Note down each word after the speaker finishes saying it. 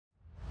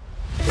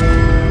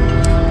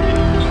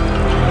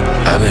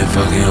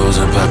fucking hoes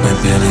and popping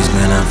pillies,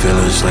 man, I feel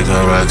just like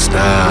a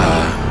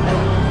rockstar.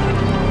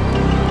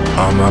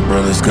 All my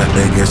brothers got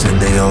their gifts and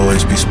they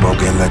always be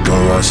smoking like a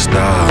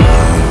Rockstar.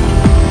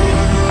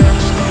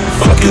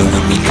 Fucking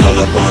with me, call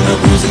up on a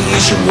Uzi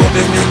and shit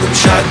whooping in them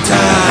shot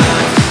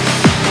ties.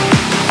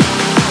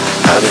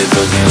 I been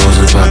fucking hoes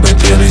and popping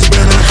pillies,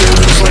 man, I feel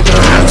just like a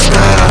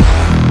rockstar.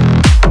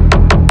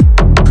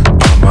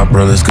 All my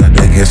brothers got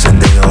their gifts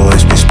and they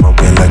always be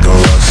smoking like a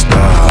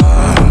Rockstar.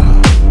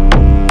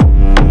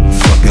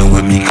 Fucking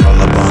with me,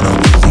 call up on a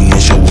Uzi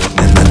and shit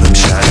whooping in them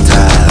shot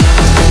ties.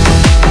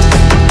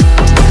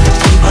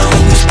 My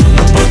homies pull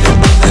up on your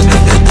brother and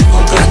then they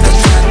gon' got the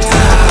shot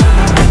tie.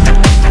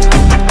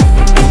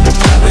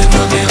 I been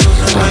fucking hoes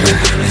and popping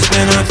pillies,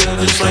 man, I feel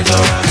just like a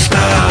rockstar.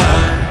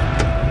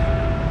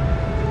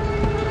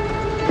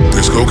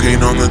 There's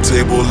cocaine on the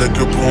table,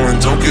 liquor pouring,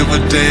 don't give a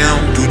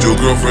damn. Dude, your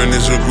girlfriend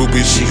is a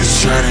groupie, she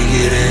just trying to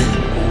get in.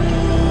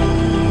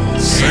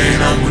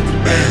 Saying I'm with the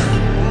band.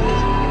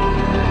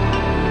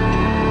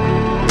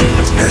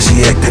 Now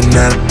she acting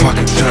out of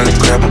pocket, trying to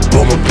grab up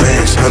all my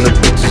bands. 100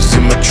 bitches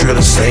in my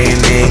trailer saying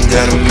they ain't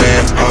got a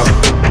man,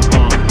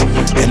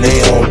 and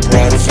they all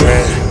brought a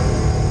friend.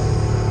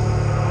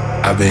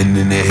 I've been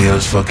in the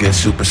hills, fucking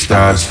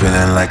superstars,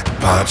 feeling like the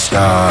pop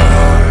star.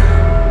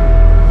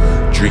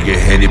 Drinking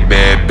heady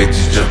bad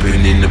bitches,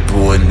 jumping in the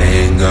pool and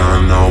they ain't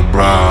got no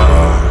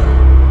bra.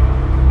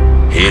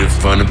 Hit it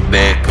from the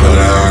back, put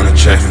her on the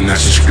track and now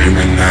she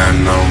screaming out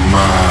no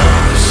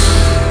more.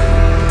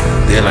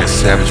 They like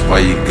savage, why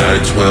you got a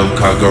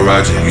 12-car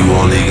garage and you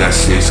only got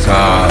 6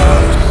 cars?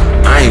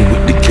 I ain't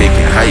with the cake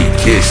and how you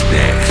kiss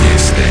that,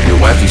 Your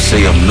wifey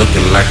say I'm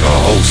looking like a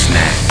whole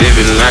snack.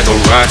 Living like a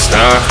rock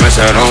star, fresh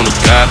out on the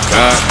cop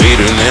car,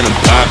 speeder than a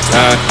pop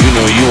top. You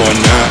know you are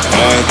not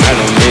hard, I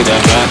don't need a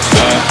hot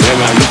star.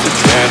 Damn, I used to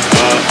trap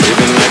hard,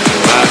 living like a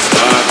rock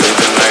star,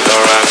 living like a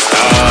rock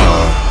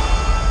star.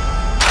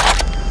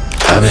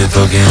 I've been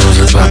fucking hoes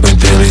and popping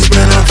pillies,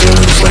 man, I feel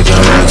just like a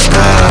rock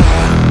star.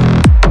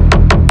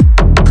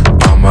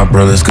 All my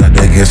brothers got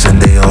their gifts and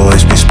they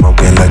always be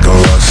smoking like a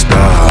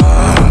rockstar.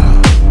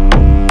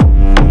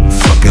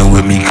 Fucking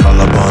with me,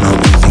 call up on a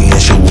Uzi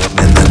and shit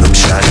whooping in them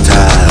shot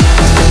ties.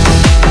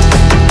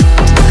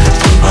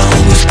 My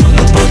homies pull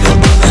up on your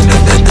brother and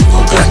then they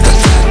gon' got the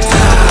shot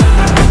tie.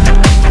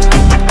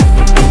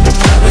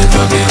 I been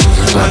fucking hoes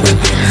and popping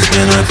pillies,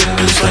 man, I feel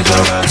just like a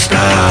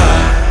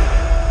rockstar.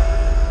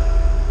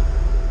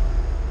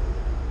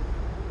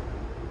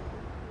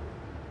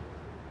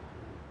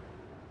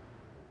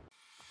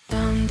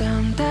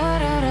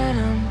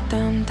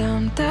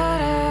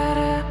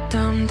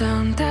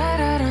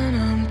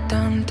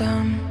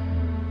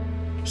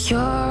 You're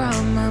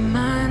on my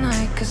mind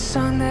like a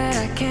song that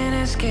I can't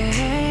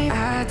escape.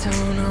 I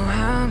don't know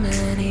how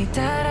many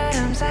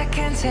da-da-dums I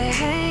can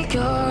take.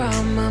 You're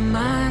on my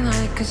mind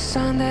like a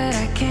song that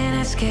I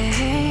can't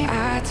escape.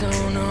 I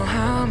don't know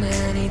how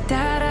many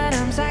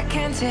da-da-dums I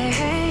can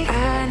take.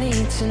 I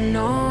need to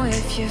know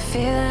if you're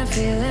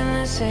feeling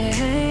the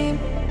same.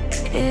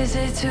 Is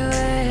it too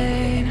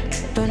late?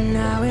 But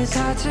now it's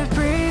hard to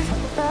breathe.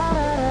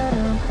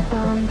 Da-da-dum,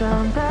 dum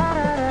dum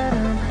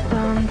da-da-dum,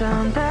 dum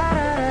dum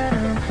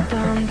da-da-dum,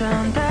 dum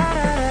dum da-da-dum,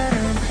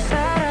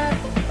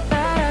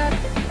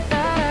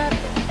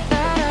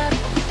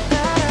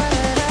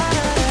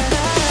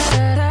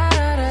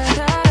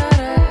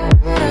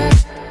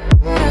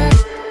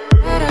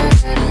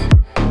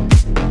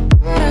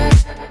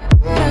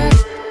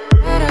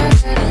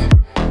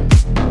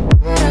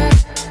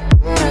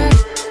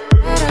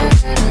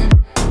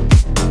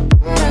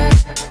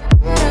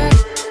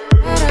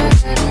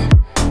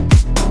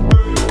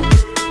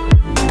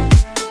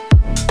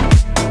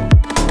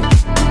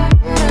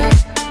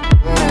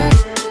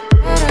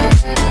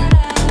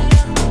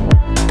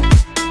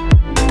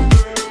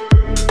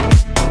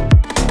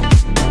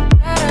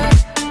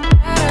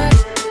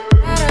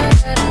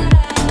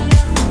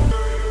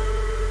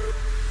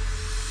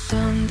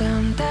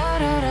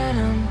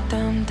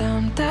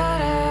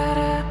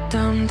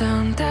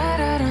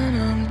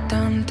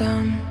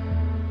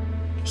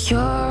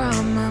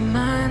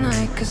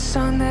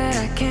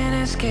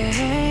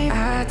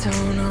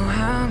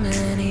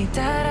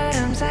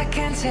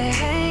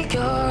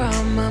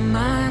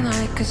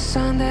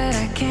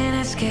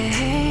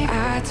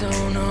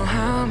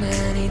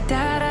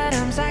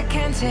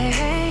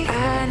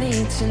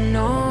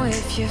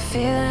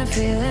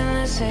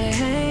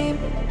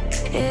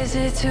 Is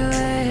it too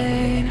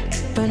late?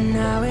 But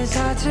now it's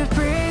hard to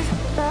breathe.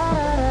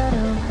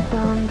 Da-da-da-dum,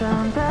 dum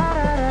dum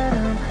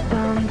da-da-da-dum,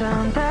 dum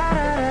dum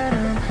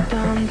da-da-da-dum,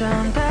 dum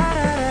dum da-da-da-dum,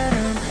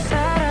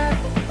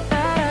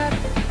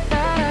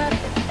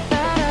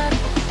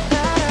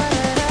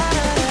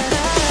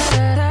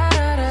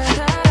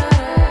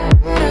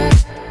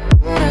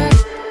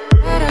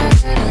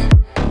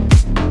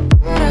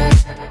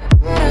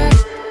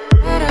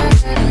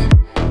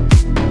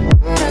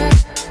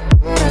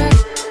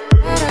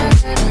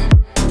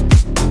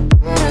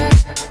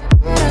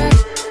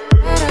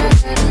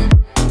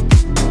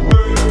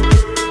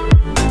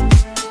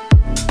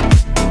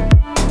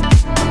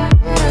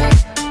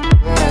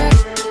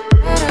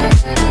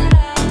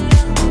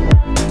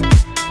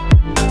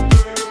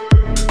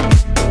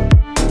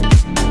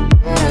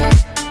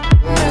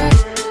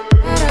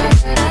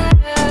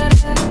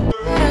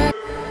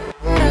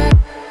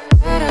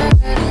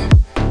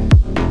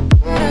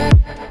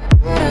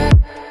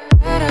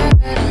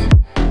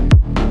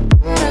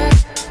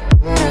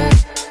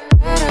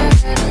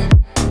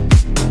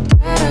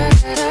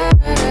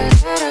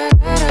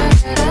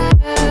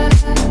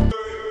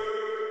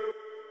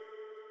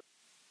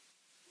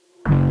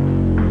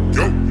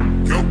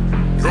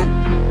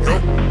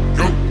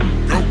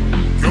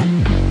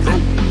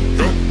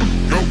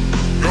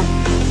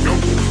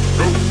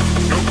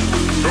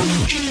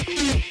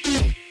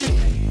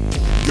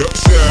 up,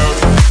 shout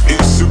it,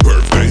 it's your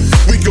birthday.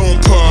 We gon'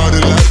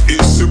 party like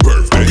it's your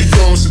birthday. We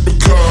gon' sip a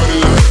Bacardi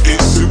like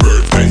it's your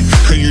birthday.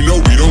 And you know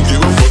we don't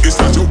give a fuck, it's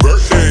not your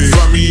birthday.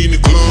 Find me in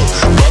the club,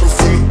 bottle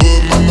full of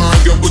bud. My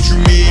mind got what you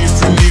need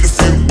if you need to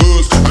feel the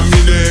buzz. I'm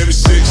into having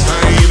sex, I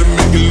ain't into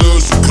making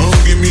love. So come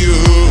give me a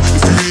hug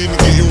if you need to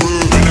get your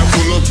rub. When I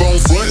pull up on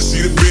front,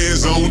 see the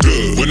bands on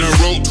dub. When I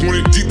roll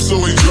 20 deep,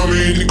 so ain't drumming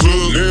in the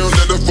club. Now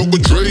that I fuck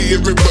with Dre,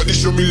 everybody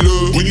show me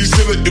love. When you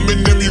sell it,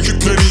 Eminem, you get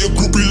plenty of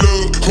groupie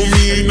love.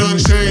 Homie ain't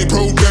unchained,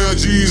 pro down,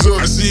 G's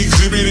up. I see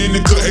exhibit in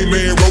the cut, hey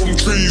man, roll them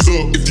trees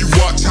up. If you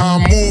watch how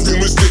I move, you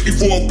mistake me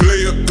for a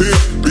player, pimp.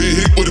 Been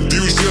hit with a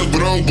few shells,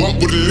 but I don't walk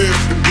with a limp.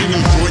 In the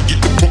joint, get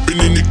the pumping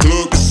in the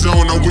club, the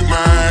sound. I'm with my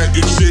eye,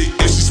 your chick,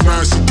 and she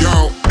smiles, she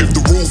gone. If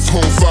the roof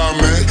on fire,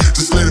 man,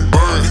 just let it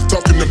burn.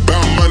 Talking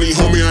about money,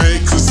 homie, I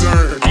ain't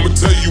concerned. I'ma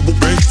tell you what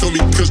banks told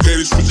me, cause they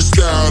switch the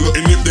style up.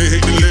 And if they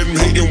hate, then let them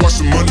hate and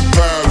watch the money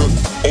pile up.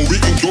 Or we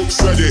can go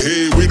upside your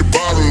head with a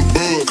bottle of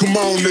bud. Come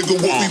on, nigga,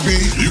 what we be?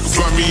 You can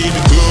find me in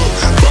the club,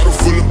 bottle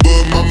full of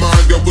bud. My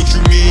mind got what you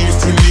need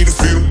if you need to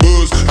feel the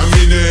buzz. I'm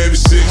into having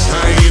sex,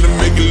 I ain't into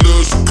making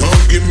love. So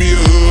come give me a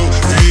hug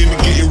if you into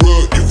getting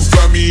rubbed. You can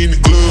find me in the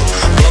club,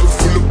 bottle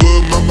full of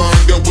bud. My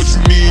mind got what you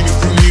need if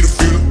you need to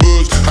feel the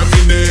buzz. I'm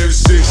into having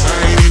sex, I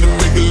ain't into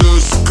making love.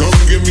 So come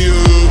give me a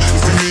hug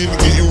if you need to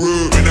getting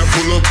rubbed. When I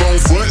pull up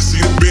on front, see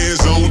the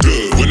bands on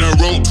dub. When I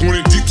roll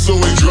 20 deep, so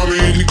ain't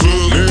drumming in the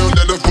club. Now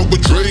that I fuck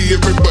with Dre,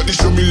 everybody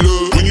show me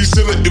love. When you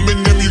sell it,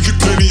 Eminem, you get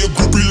plenty of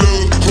groupie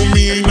love.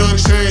 Homie ain't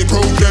unchained,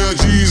 pro down,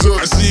 G's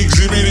up. I see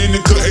exhibit in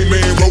the cut, hey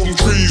man, roll them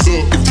trees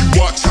up. If you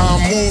watch how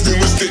I move, you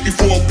mistake me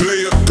for a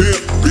player,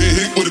 pimp. Been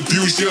hit with a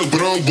few shells,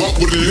 but I don't walk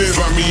with a limp.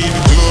 Find me in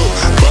the club,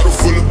 bottle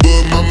full of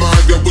bud. My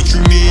mind got what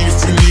you need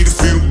if you need to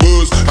feel the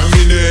buzz. I'm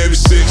into having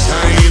sex,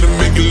 I ain't into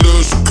making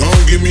love. So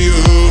come give me a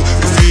hug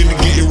if you into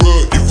getting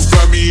rubbed. You can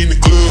find me in the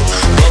club,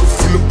 bottle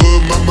full of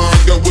bud. My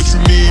mind got what you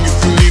need if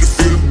you need to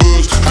feel the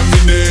buzz. I'm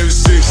into having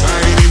sex, I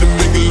ain't into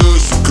making love.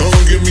 So come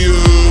give me a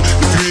hug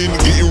if you into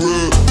getting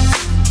rubbed.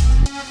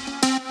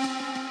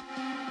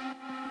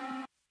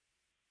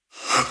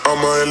 I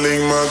might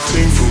link my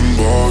team from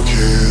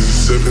barking.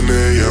 7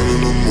 a.m.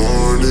 in the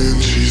morning,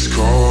 she's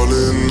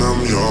calling,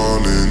 I'm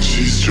yawning,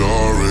 she's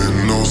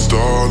jarring, no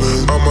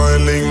stalling. I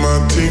might link my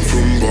team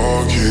from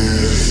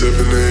barking. 7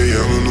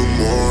 a.m. in the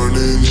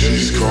morning,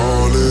 she's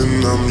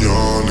calling, I'm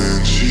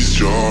yawning, she's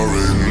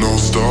jarring, no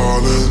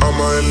stalling. I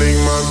might link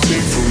my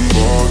team from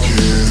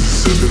barking.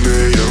 7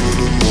 a.m. in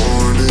the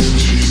morning,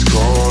 she's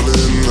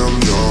calling, I'm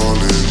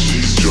yawning,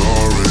 she's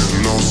jarring,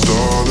 no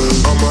stalling.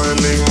 I might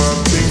link my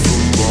team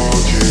from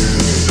barking.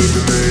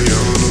 7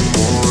 a.m. in the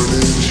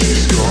morning,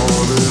 she's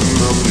calling,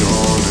 I'm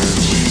yawning,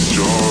 she's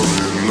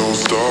jarring, no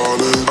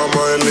stalling. I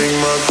might link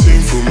my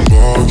team from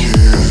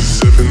barking.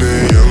 7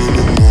 a.m. in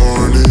the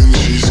morning,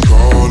 she's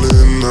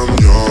calling, I'm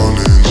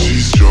yawning,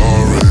 she's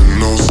jarring,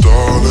 no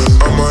stalling.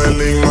 I might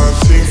link my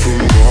team from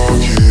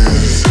barking.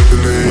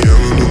 7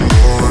 a.m. in the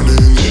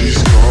morning,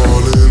 she's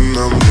calling,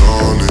 I'm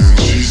yawning,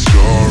 she's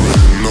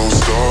jarring, no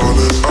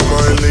stalling. I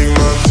might link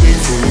my team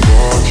from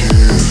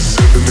barking.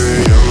 7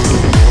 a.m. in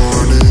the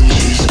morning,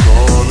 she's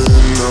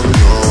calling, I'm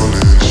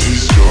yawning,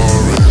 she's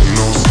jarring,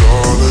 no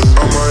stalling.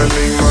 I might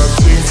link my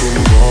team from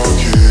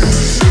barking.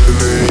 7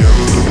 a.m.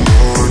 in the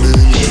morning,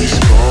 she's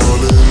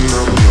calling,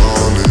 I'm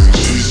yawning,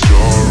 she's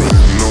jarring,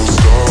 no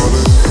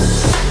stalling.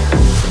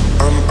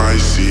 I'm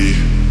icy,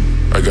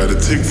 I got a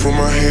tick from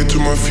my head to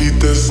my feet,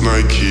 that's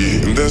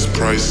Nike, and that's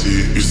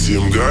pricey. You see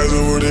them guys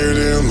over there,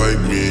 they don't like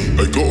me.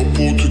 I got a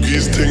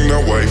Portuguese thing,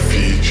 not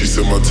wifey. She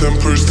said my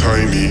temper's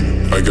tiny.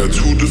 I got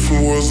 2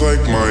 different words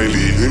like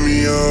Miley. Hit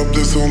me up,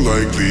 that's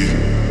unlikely.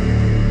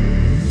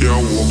 Yeah,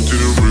 I walked in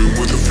the room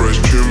with a fresh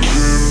trim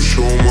room,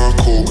 show my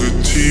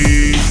Colgate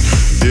teeth.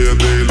 Yeah,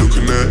 they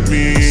looking at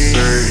me,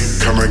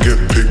 say, can I get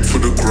picked for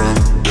the gram?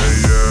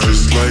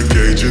 Just like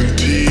Agent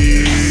T.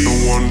 No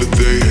wonder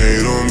they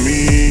hate on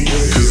me,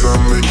 cause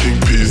I'm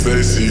making peace,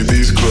 they see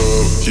these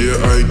clubs. Yeah,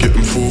 I get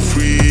them for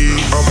free.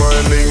 I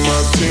might link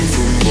my team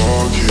from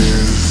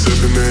barking.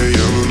 7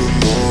 a.m. in the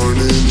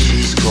morning,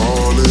 she's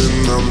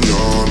calling, I'm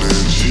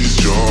yawning, she's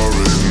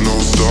jarring, no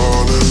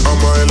stalling. I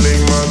might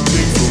link my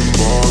team from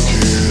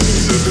barking.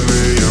 7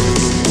 a.m.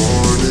 in the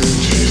morning,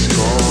 she's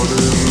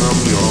calling, I'm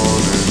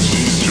yawning,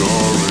 she's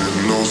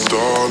jarring, no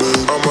stalling.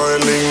 I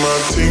might link my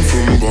team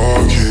from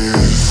barking.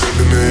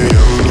 7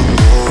 a.m. in the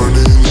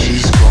morning,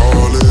 she's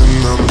calling,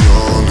 I'm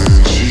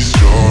yawning, she's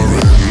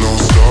jarring, no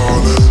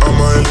stalling. I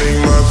might link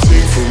my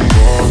team from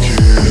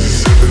barking.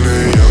 7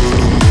 a.m. in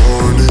the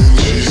morning,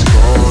 she's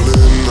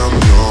calling, I'm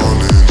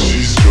yawning,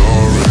 she's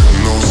jarring,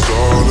 no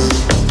stalling.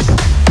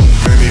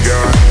 Many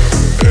guys,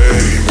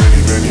 hey,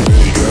 many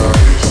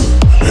guys,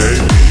 hey,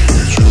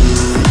 true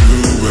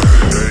back,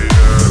 hey,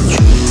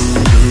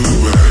 true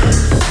back,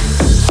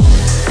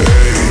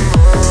 hey,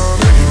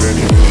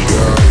 many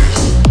guys.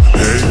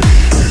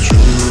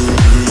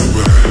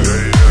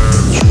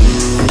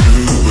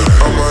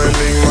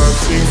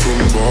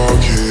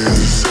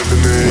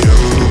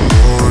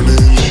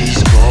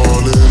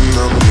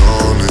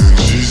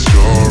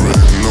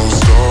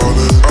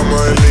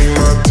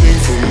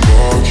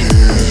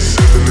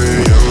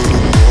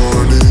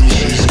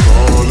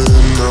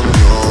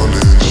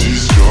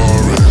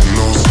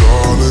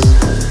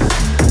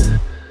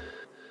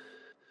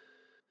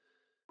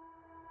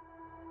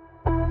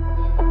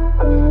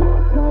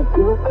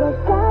 you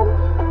forgot.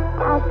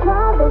 I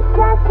call the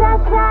shots.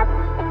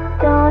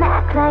 Don't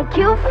act like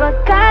you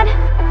forgot.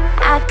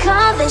 I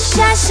call the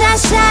shots.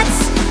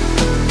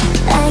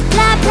 Like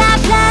blah blah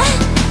blah.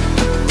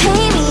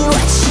 Pay me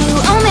what you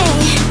owe me.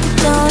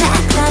 Don't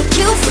act like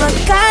you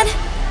forgot.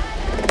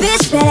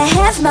 Bitch better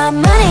have my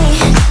money.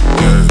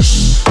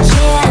 Yes.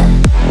 Yeah.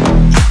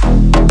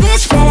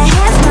 Bitch better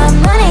have my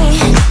money.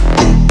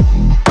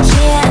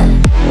 Yeah.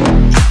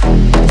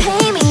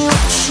 Pay me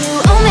what you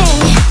owe me.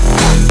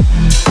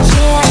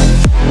 Yeah.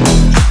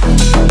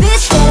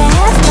 Bitch better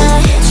have my.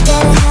 Bitch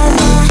better have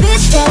my.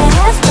 Bitch better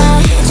have my.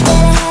 Bitch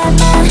better have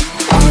my.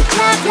 Like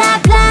blah blah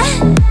blah.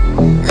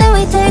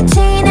 Louis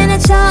 13 and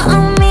it's all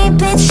on me.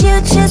 Bitch, you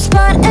just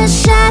bought a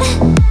shot.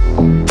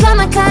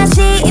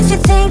 Kamikaze if you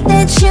think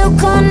that you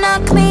gon'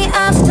 knock me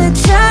off the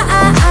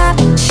top.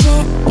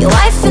 Shit, your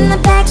wife in the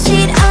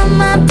backseat of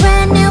my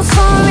brand new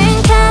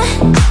foreign car.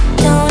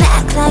 Don't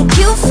act like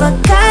you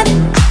forgot.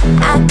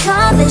 I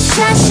call the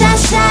shots.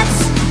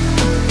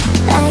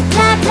 Like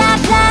blah blah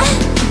blah.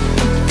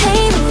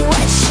 Pay me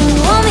what you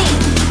owe me.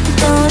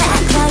 Don't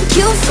act like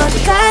you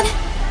forgot.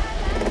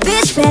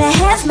 Bitch better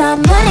have my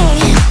money.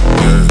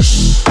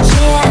 Yes.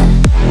 Yeah.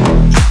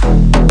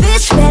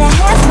 Bitch better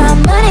have my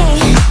money.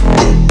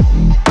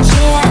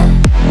 Yeah.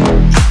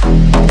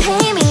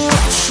 Pay me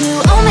what you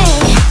owe me.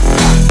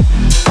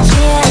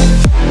 Yeah.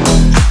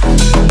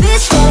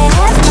 Bitch better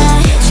have my.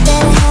 Bitch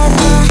better have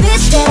my.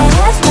 Bitch better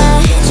have my.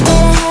 Bitch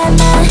better have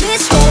my.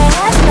 Bitch better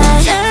have my.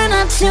 Turn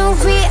up to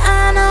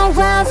Rihanna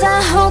while the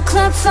whole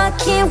club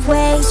fucking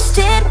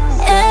wasted.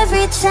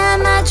 Every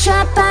time I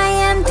drop, I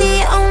am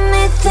the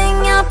only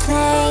thing you're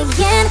playing.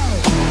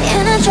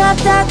 In a drop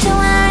top to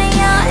where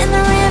you're in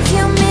the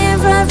rearview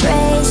mirror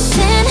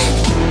racing.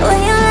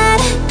 Where you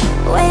at?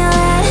 Where you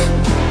at?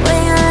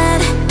 Where you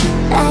at?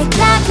 Like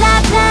blah blah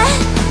blah.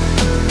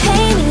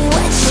 Pay me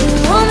what you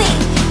owe me.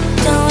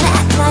 Don't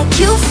act like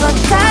you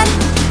forgot.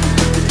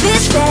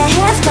 Bitch better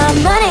have my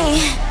money.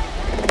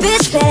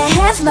 Bitch better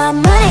have my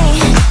money.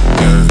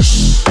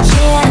 Yes.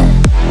 Yeah.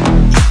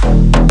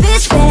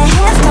 Bitch better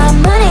have my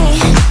money.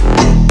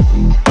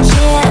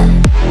 Yeah.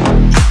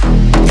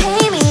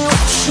 Pay me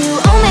what you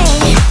owe me.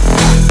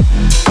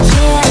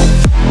 Yeah.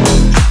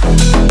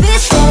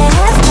 Bitch better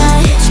have my.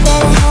 Bitch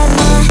better have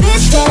my.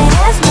 Bitch better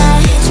have my.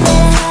 Bitch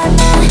better have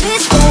my.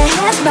 Bitch better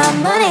have my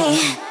money.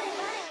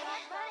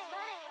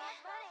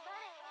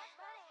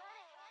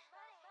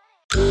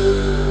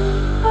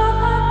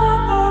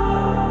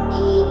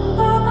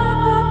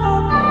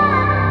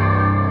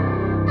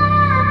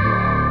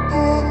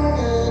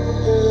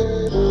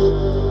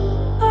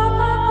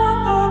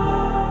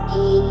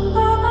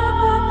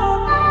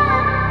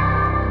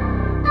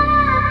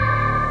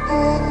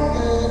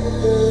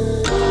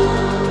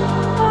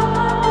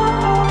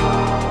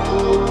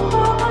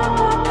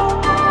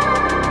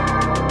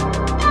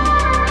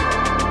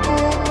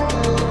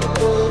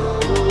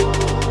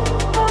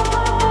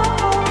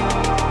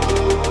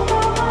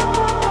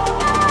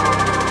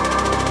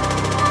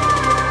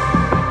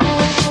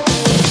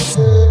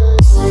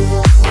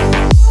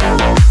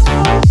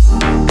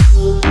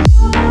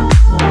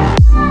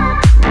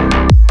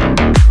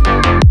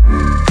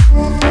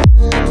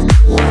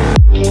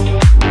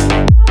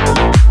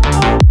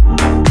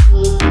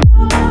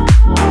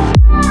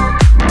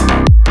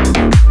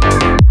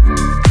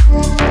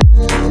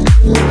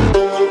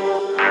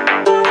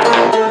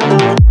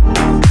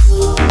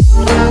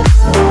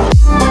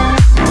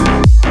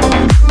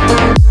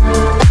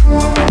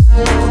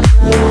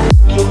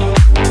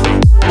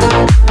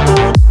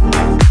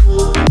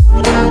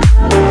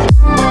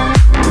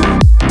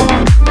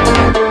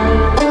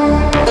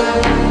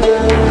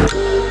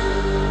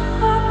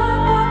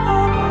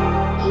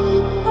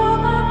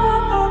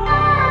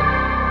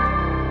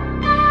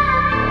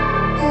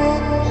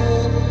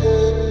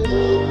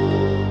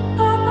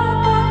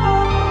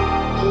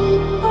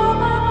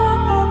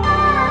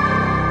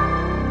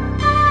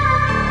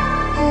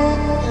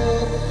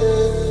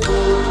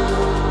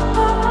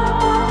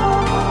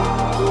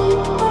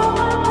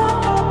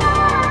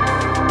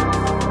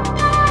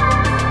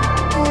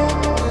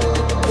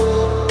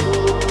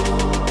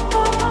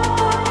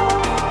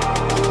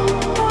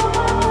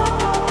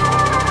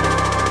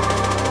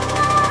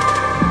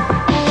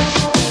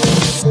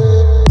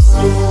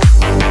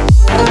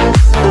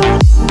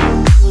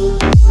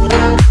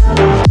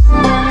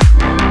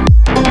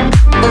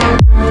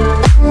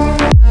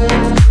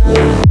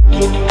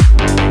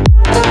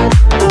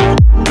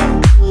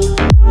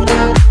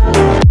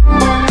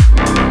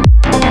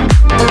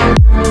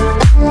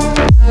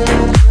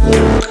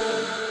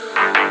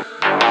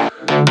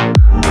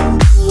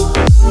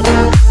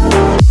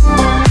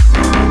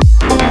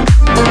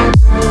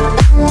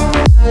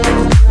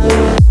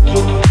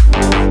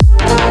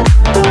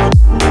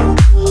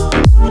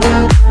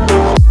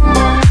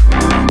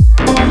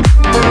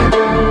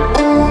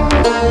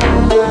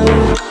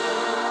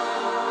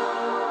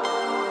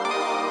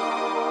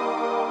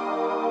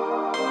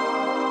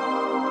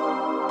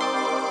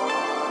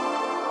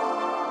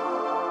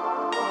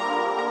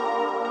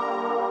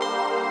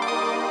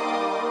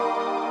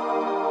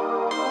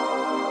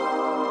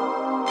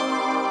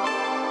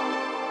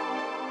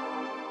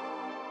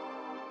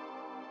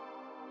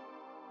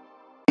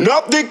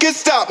 Nothing can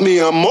stop me,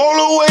 I'm all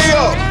the way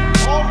up.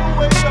 All the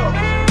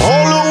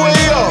way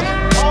up.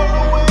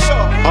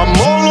 I'm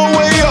all the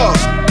way up.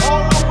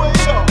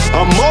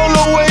 I'm all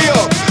the way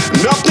up.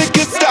 Nothing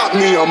can stop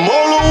me, I'm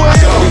all the way up.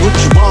 Shorty, what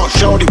you want,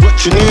 shorty, what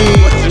you need?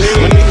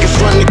 My niggas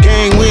run the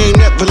game, we ain't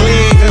never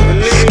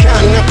leaving.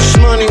 Counting up this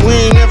money,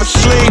 we ain't never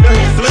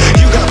sleeping.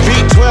 You got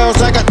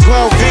V12s, I got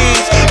 12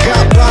 Vs.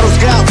 Got bottles,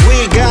 got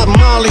weed, got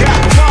Molly.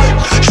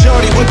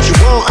 Shorty, what you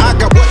want, I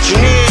got what you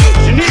need.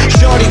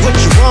 Shorty, what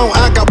you want,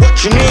 I got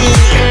what you need.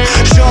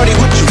 Shorty,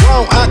 what you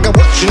want, I got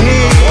what you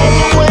need. All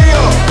the way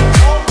up.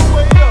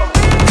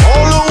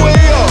 All the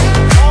way up.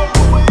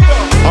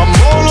 I'm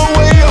all the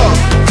way up.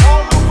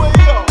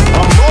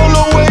 I'm all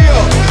the way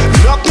up.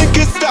 Nothing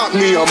can stop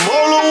me, I'm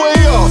all the way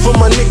up. For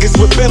my niggas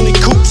with Bentley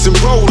coupes and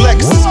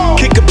Rolexes.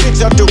 Kick a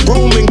bitch out the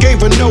room and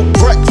gave her no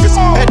breakfast.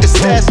 Had to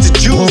stash the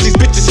jewels, these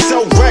bitches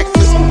so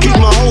reckless. Keep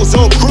my hoes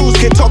on cruise,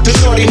 can't talk to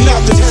shorty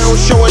nothing. Town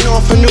showing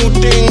off for new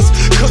things.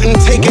 Couldn't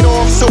take it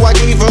off, so I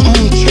gave her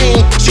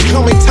chain. She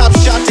call me top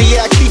shot,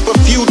 yeah, I keep a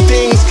few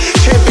things.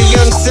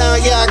 Champion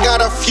sound, yeah, I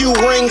got a few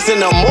rings.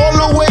 And I'm all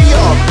the way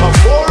up. I'm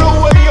all the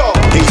way up.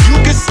 And you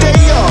can stay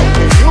up.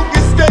 And you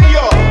can stay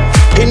up.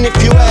 And if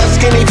you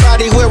ask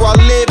anybody where I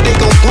live, they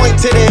gon' point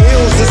to the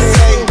hills and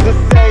say,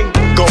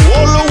 go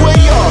all the way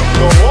up.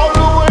 Go all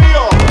the way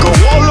up. Go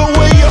all the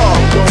way up.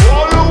 Go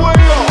all the way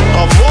up.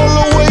 I'm all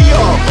the way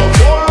up. I'm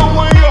all the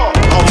way up.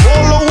 I'm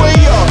all the way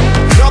up.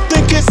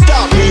 Nothing can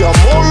stop me. I'm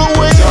all the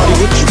way up. Shorty,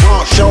 what you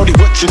want? Shorty,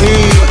 what you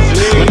need?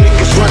 My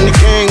niggas run the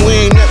game, we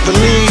ain't never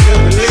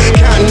leaving.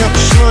 Counting up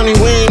this money,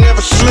 we ain't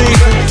never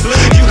sleeping.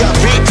 You got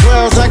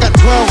V12s, I got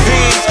 12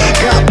 Vs.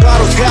 Got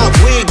bottles, got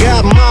weed,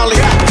 got Molly.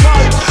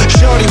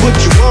 Shorty, what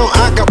you want?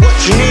 I got what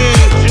you need.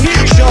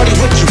 Shorty,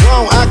 what you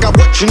want? I got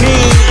what you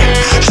need.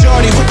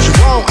 Shorty, what you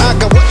want? I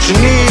got what you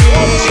need.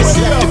 Just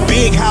left a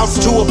big house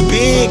to a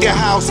bigger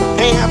house.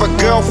 Ain't have a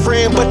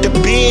girlfriend, but the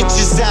bitch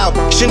is out.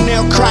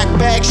 Chanel crack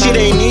bag, shit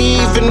ain't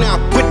even out.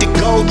 With the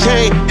gold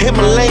chain,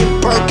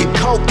 Himalayan Birkin,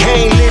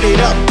 cocaine, lit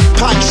it up.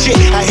 Pot shit,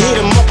 I hit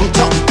him up, I'm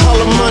talking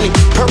color money.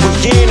 Purple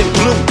yen and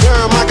blue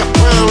germ, I got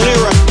brown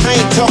lira. I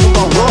ain't talking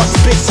about raw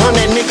spits on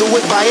that nigga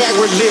with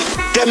Viagra lit.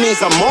 That means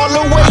I'm all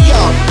the way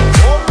up.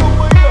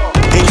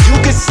 And you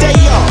can stay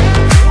up.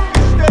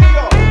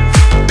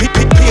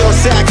 P.O.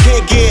 said I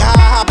can't get high,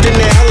 hopped in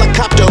that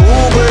helicopter,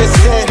 Uber and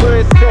said,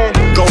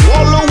 go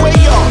all the way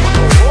up.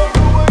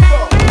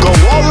 Go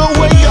all the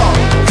way up.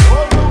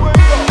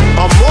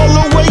 I'm all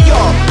the way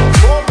up.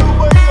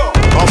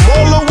 I'm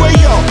all the way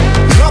up.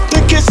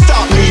 Nothing can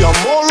stop me, I'm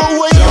all the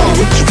way up.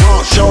 Shorty, what you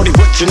want? Shorty,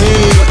 what you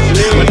need?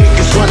 My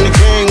niggas run the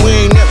game,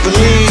 we ain't never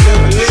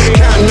leaving.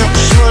 Counting up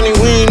this money,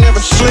 we ain't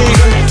never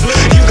sleeping.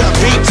 You got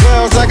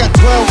V12s, I got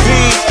 12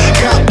 Vs.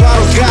 Got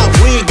bottles, got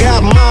weed,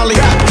 got Molly.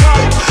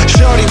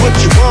 Shorty, what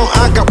you want?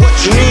 I got what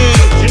you need.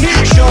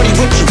 Shorty,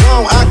 what you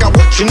want? I got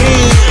what you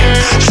need.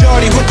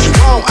 Shorty,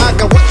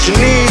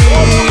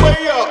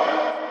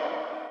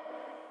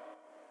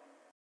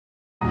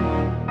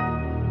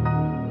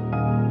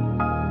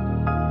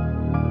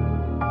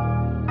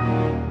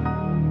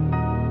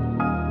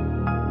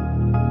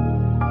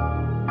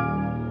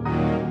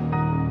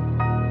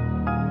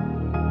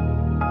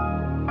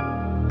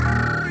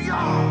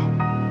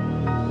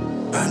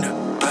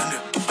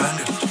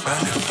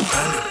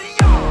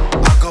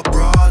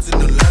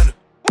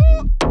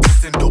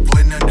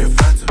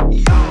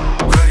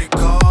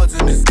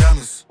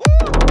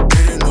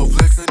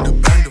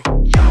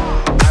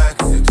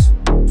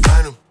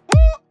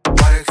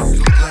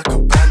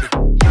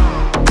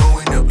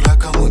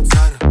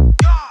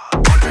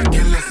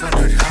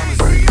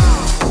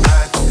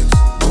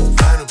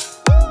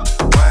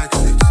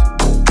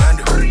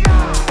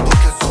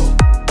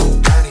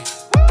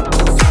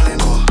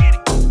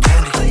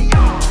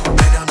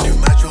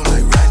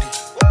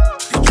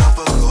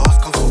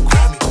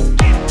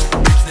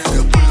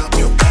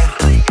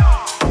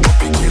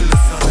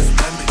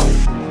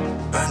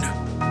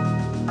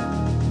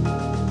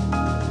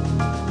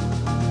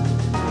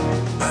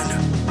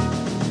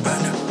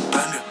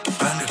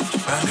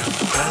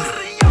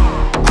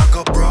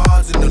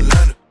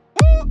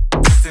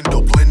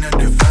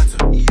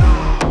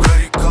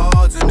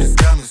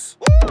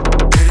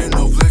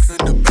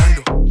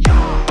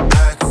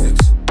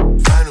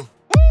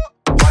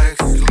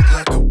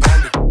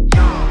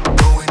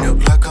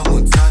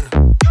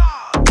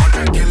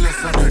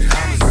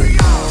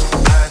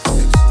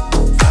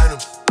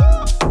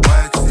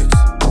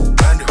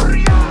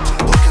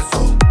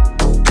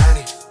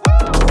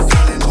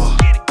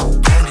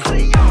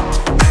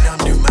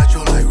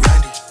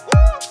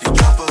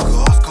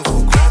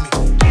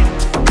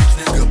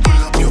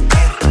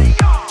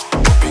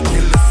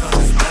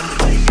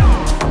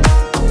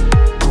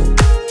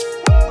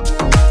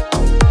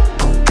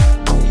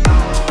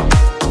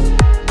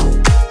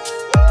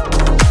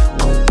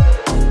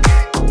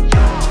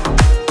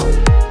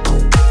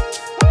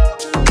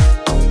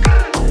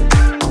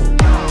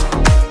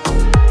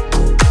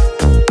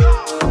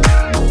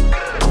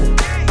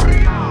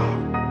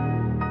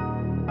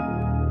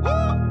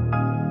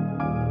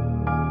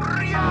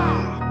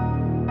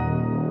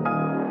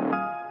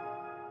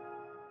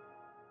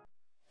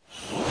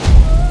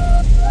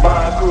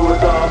 crew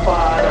is all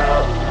fired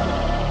up.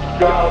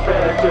 Y'all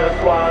better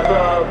just wise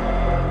up.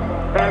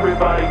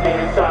 Everybody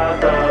getting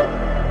sized up.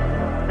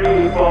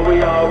 Before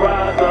we all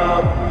rise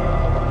up,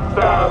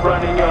 stop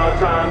running your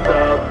times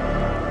up.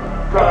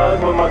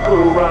 Cause when my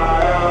crew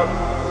ride up,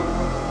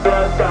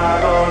 the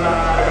sky gon'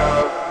 light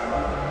up.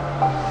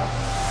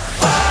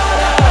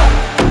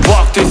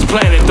 Walk this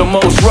planet, the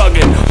most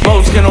rugged.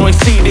 Most can only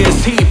see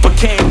this heat but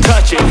can't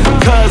touch it.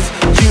 Cause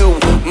you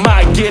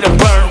might get it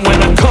burnt when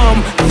I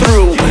come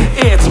through.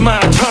 It's my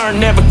turn,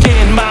 never get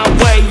in my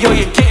way. Yo,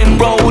 you're getting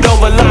rolled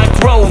over like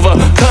Rover.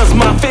 Cause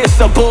my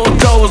fist a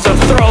bulldozer.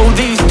 Throw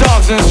these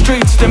dogs in the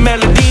streets to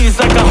melodies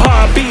like a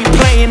heartbeat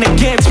playing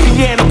against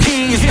piano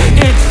keys.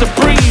 It's a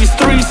breeze,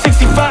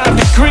 365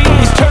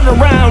 degrees. Turn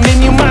around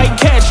and you might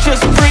catch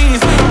just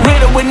freeze.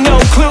 Riddle with no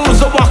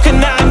clues, a walking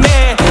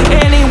nightmare.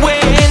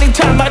 Anywhere,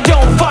 anytime, I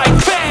don't fight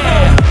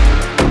fair.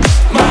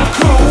 My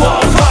crew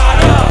all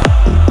fired up.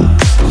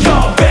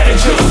 Y'all better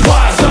just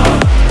wise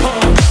up.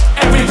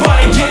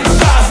 Everybody get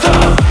sized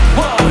up.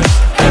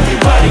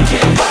 Everybody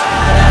get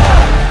fired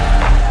up.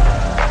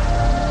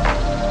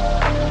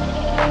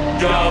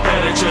 Y'all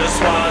better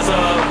just wise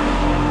up.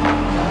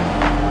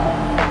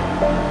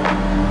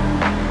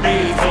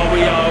 Before we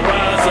all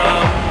rise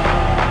up.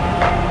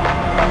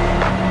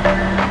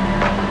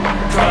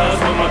 Cause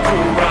when my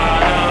crew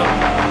ride up,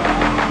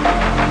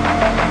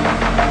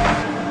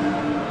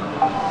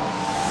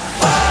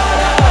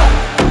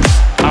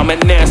 I'm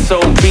an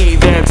SOB,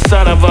 that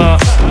son of a.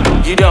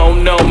 You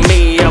don't know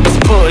me, I was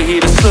put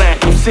here to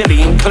slap you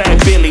silly and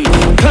clap Billy.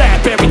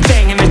 Clap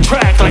everything in the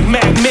track like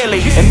Mac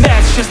Millie. And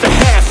that's just a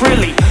half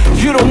really.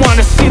 You don't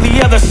wanna see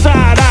the other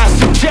side, I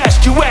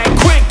suggest you act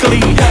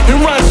quickly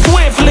and run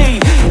swiftly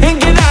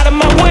and get out of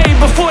my way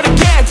before the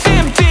cat's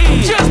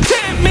empty. Just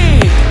tempt me.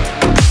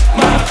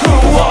 My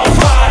crew all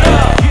fired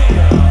up.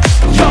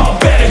 Y'all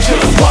better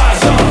just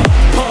wise up.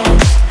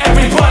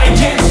 Everybody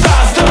get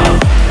sized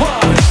up.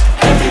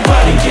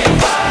 Everybody get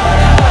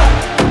fired up.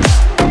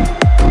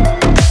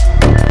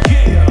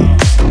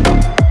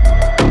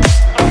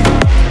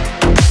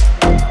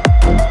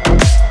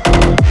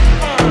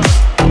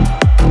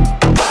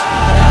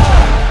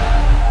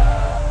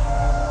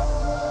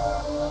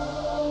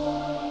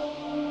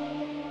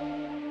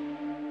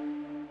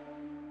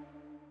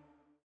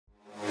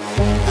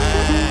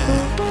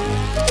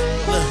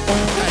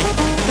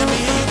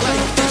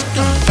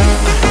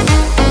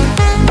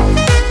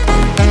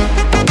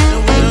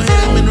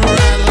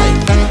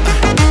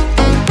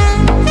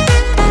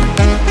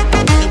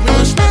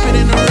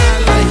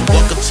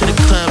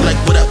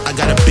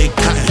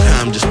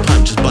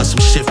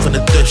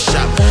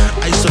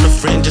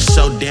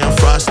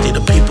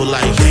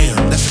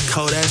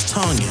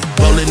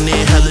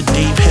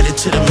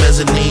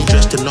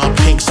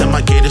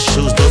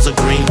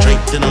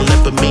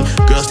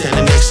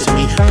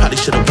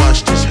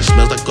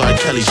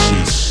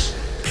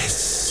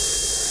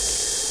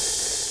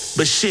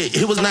 But shit,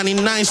 it was 99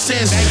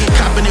 cents.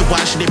 Copping it,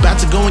 washing it, about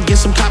to go and get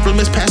some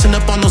compliments. Passing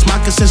up on those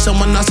moccasins,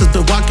 someone else has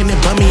been walking it.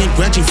 Bummy and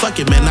grudgy,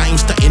 fuck it, man. I ain't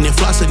stunting and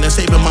flossing and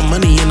saving my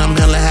money, and I'm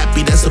hella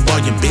happy. That's a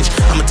bargain, bitch.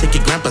 I'ma take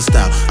your grandpa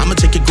style. I'ma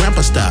take your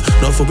grandpa style.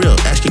 No, for real,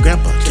 ask your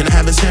grandpa. Can I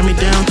have his hand me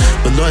down?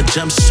 Velour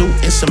jumpsuit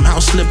and some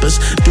house slippers.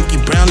 Dookie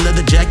brown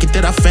leather jacket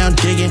that I found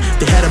digging.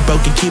 They had a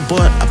broken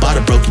keyboard. I bought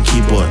a broken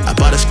keyboard. I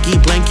bought a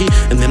ski blanket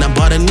and then I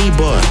bought a knee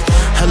board.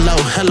 Hello,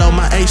 hello,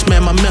 my ace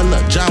man, my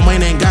Miller. John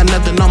Wayne ain't got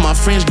nothing on my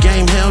French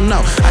game, hell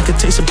no. I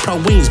could take some pro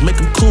wings, make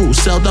them cool,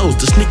 sell those.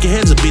 The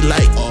sneakerheads will be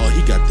like, oh,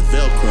 he got the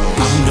Velcro.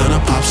 I'm gonna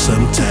pop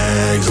some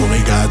tags, only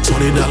got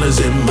 $20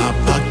 in my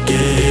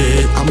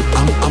pocket. I'm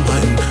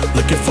hunting,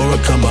 looking for a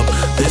come up.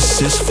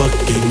 This is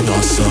fucking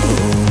awesome.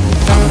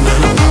 I'm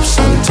gonna pop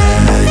some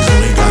tags,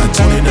 only got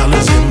 $20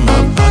 in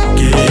my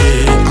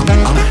pocket.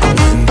 I'm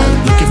hunting,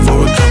 looking for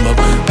a come up.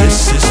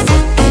 This is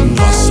fucking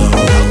awesome.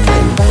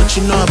 What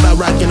you know about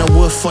rocking a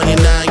wood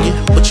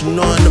 49? What you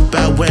knowin'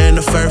 about wearing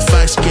a fur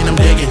fox skin? I'm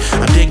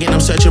digging,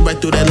 I'm searching right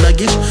through that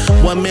luggage.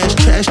 One man's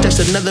trash, that's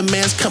another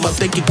man's come up.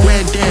 Thank you,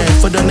 granddad,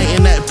 for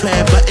donating that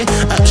plaid button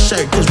up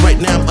shirt. Cause right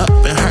now I'm up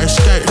in her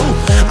skirt.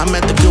 I'm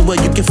at the Goodwill,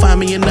 you can find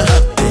me in the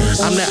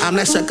I'm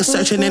that sucker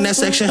searching in that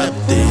section.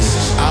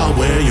 I'll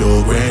wear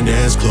your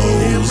granddad's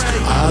clothes.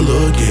 I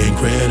look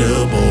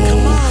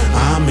incredible.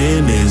 I'm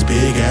in this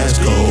big ass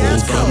coat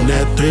from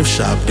that thrift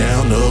shop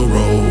down the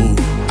road.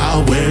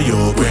 I'll wear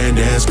your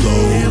granddad's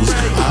clothes.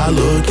 I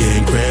look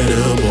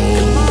incredible.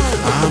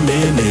 I'm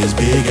in this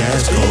big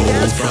ass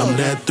coat from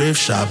that thrift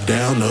shop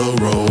down the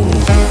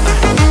road.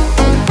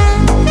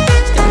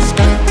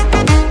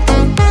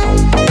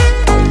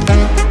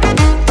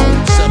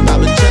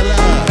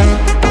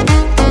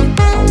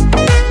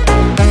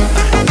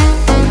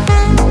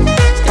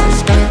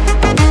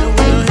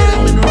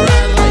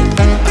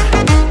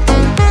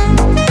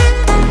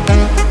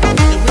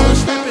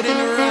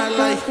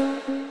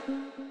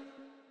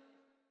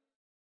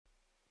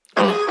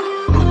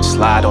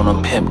 slide on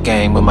a pimp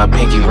gang with my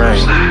pinky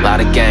ring. Lot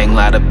of gang,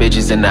 lot of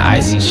bitches in the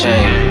icy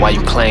chain. Why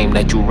you claim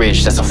that you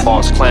rich, that's a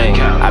false claim.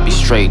 I be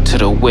straight to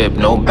the whip,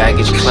 no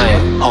baggage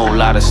claim. Whole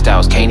lot of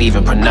styles, can't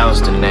even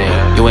pronounce the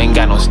name. You ain't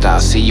got no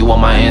style, see you on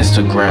my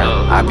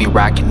Instagram. I be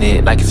rocking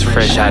it like it's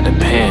fresh out the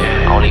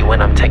pen. Only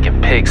when I'm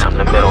taking pics, I'm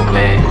the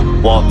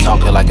middleman. Walk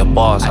talking like a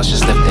boss, I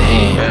just lift a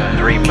hand.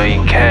 3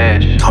 million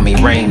cash, call me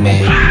Rain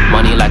Man.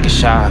 Money like a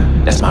shot,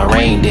 that's my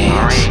rain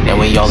dance. And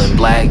we all in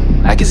black,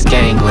 like it's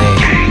gangland.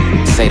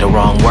 Say the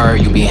wrong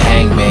word, you be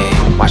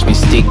hangman. Watch me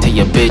stick to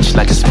your bitch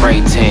like a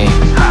spray tan.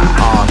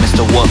 Oh,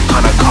 Mr. What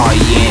kind of car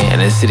you in?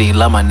 And the city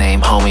love my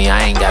name, homie,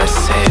 I ain't gotta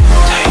say it.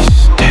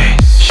 Taste,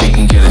 taste. She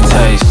can get a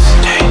taste.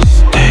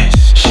 Taste,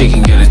 taste. She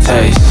can get a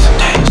taste.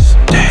 Taste,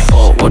 taste.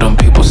 Fuck what them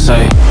people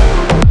say.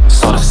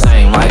 So the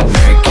same like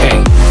Mary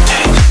Kate.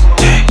 Taste,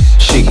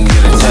 taste. She can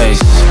get a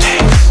taste.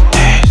 Taste,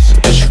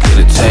 taste. Did you get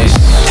a taste?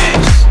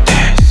 Taste,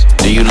 taste.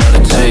 Do you love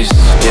the taste?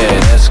 Yeah,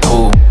 that's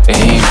cool. And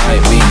he ain't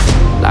like me.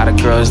 Lot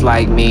of girls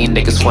like me,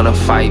 niggas wanna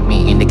fight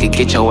me. Nigga,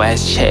 get your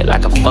ass checked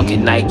like a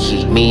fucking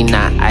Nike. Me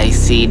not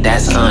icy,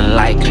 that's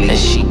unlikely. And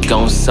she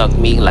gon' suck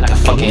me like a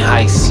fucking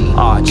icy.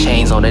 All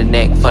chains on the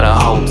neck for the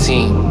whole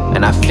team.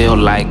 And I feel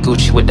like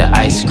Gucci with the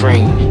ice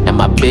cream. And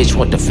my bitch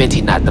want the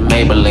Fenty, not the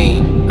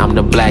Maybelline. I'm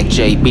the black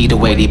JB, the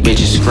way these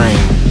bitches scream.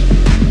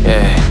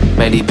 Yeah,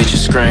 make these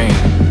bitches scream.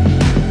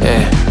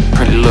 Yeah,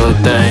 pretty little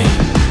thing.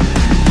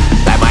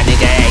 Like my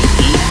nigga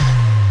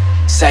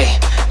A.E. Say,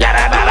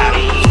 yada da da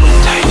dee.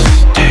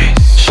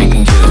 She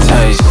can get a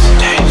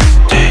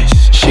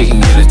taste. She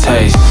can get a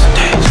taste.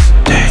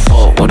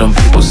 Fuck what them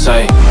people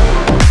say.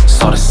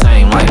 So the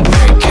same like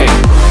Mary Kate.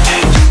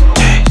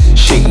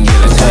 She can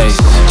get a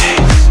taste.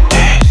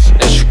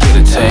 Let you get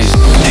a taste.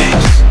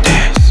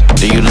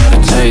 Do you love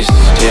the taste?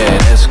 Yeah,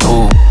 that's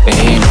cool. And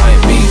he ain't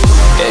like me.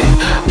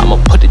 Yeah,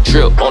 I'ma put the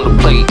drip on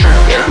the plate.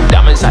 Yeah,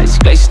 diamonds, ice,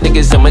 glaze,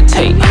 niggas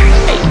imitate.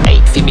 Ay,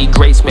 feed me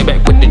grace, made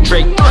back with the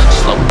Drake.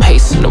 Slow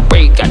pace in the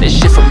rate, got this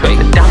shit from Bay.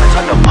 The diamonds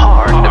on the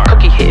par, the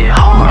cookie hitting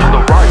hard.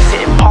 The Rari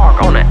sitting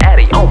park on the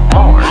Addy on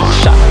Mars.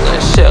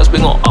 Shotgun shells, we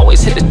gon'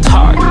 always hit the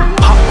target.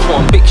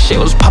 Popcorn, big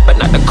shells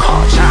popping out the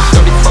car.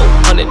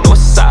 3400 north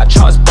side,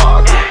 Charles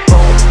Bar.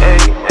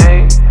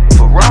 Hey,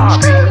 Ferrari.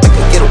 Make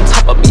her get on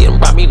top of me and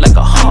ride me like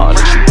a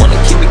Harley. She wanna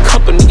keep me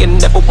company and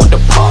never want to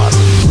part.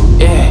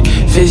 Yeah,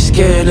 fish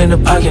scared in the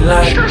parking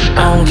lot.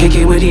 I don't kick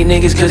it with these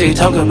niggas cause they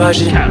talk about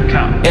shit.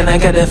 And I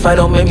got that fight,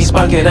 don't make me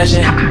spark it, that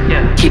shit.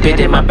 Keep it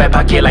in my back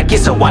pocket like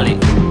it's a wallet.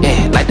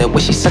 Yeah, like the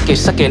way she suck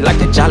it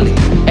like a jolly.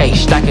 Ayy,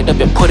 stack it up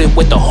and put it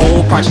with the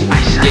whole project.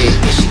 Yeah,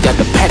 and she got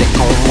the paddock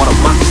on what a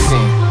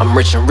moccasin. I'm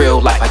rich in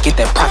real life, I get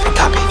that profit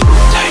copy.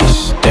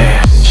 Taste,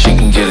 damn, she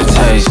can get a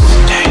taste.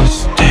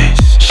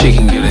 She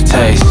can get a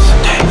taste.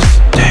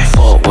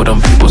 Fuck what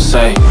them people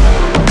say.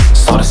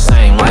 So the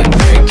same like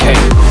Mary Kate.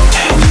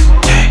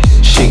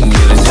 She can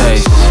get a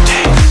taste.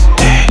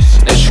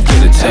 Let you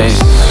get a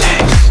taste.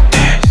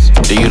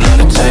 Do you love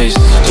the taste?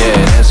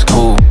 Yeah, that's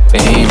cool.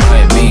 And he ain't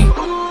like me.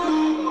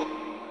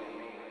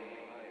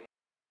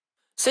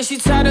 Say she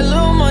tired of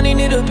little money,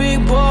 need a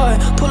big boy.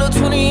 Pull up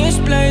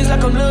 20-inch blades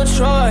like I'm Lil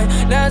Troy.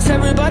 Now it's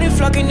everybody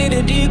flocking, need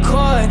a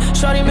decoy.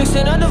 Shorty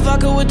mixing up the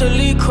vodka with the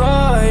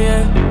LaCroix,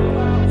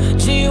 yeah.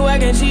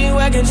 G-Wagon,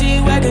 G-Wagon,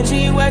 G-Wagon,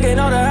 G-Wagon.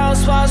 All the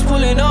housewives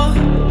pulling up.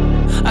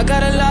 I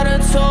got a lot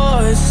of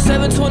toys.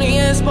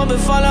 720S bumping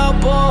Fall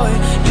Out Boy.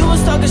 You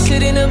was talking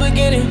shit in the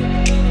beginning.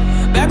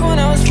 Back when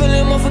I was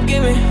feeling more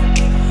forgiving.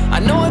 I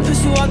know it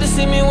pissed you off to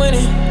see me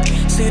winning.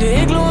 See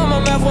the igloo in my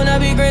mouth when I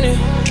be grinning.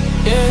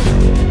 Yeah.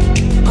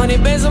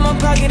 100 bands in my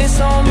pocket, it's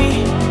on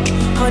me.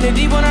 100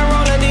 deep when I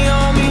roll a D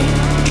on me.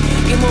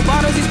 Get more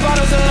bottles, these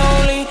bottles are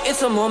lonely.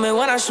 It's a moment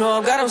when I show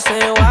up, God, I'm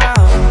saying wow.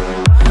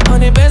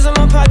 100 bands in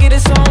my pocket,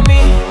 it's on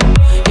me.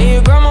 Yeah,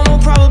 your grandma will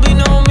probably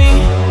know me.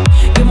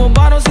 Get more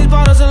bottles, these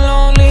bottles are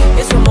lonely.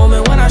 It's a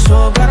moment when I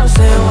show up, God, I'm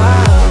saying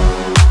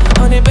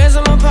wow. 100 bands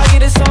in my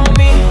pocket, it's on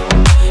me.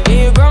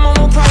 Yeah, your grandma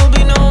will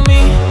probably know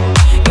me.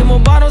 Get more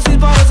bottles, these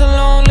bottles are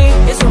lonely.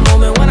 It's a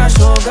moment when I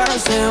show up, God, I'm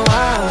saying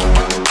wow.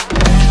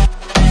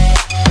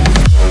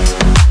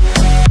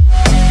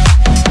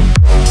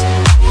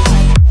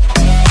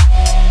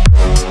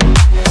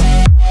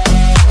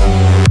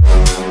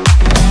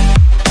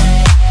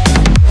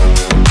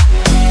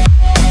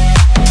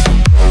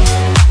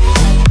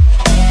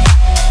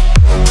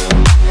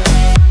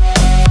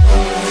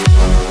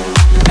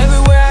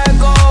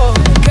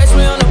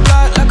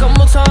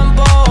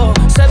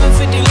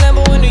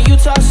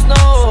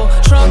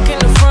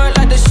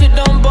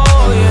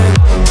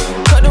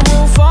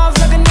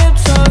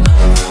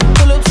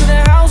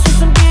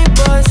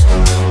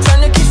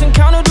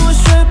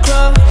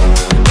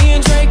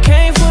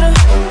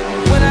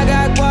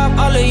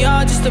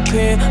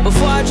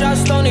 Before I drop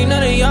Stoney,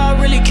 none of y'all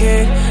really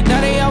cared.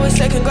 Now they always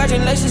say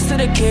congratulations to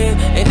the kid.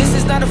 And this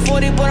is not a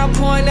 40, but I'm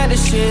pouring out the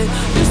shit.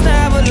 Used to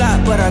have a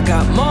lot, but I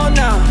got more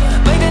now.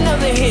 Made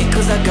another hit,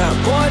 cause I got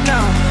bored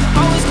now.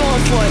 Always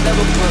going for it,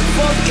 never put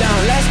fourth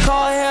down. Last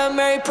call, Hail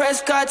Mary,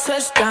 Prescott,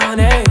 touchdown,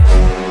 ayy.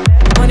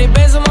 100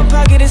 bands in my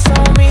pocket, it's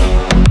on me.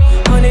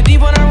 100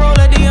 deep when I roll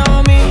a D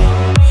on me.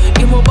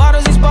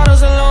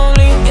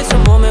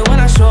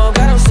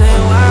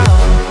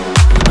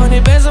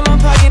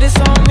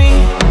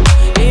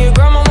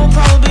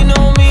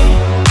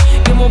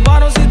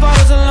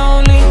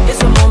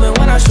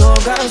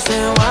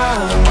 saying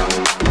wow.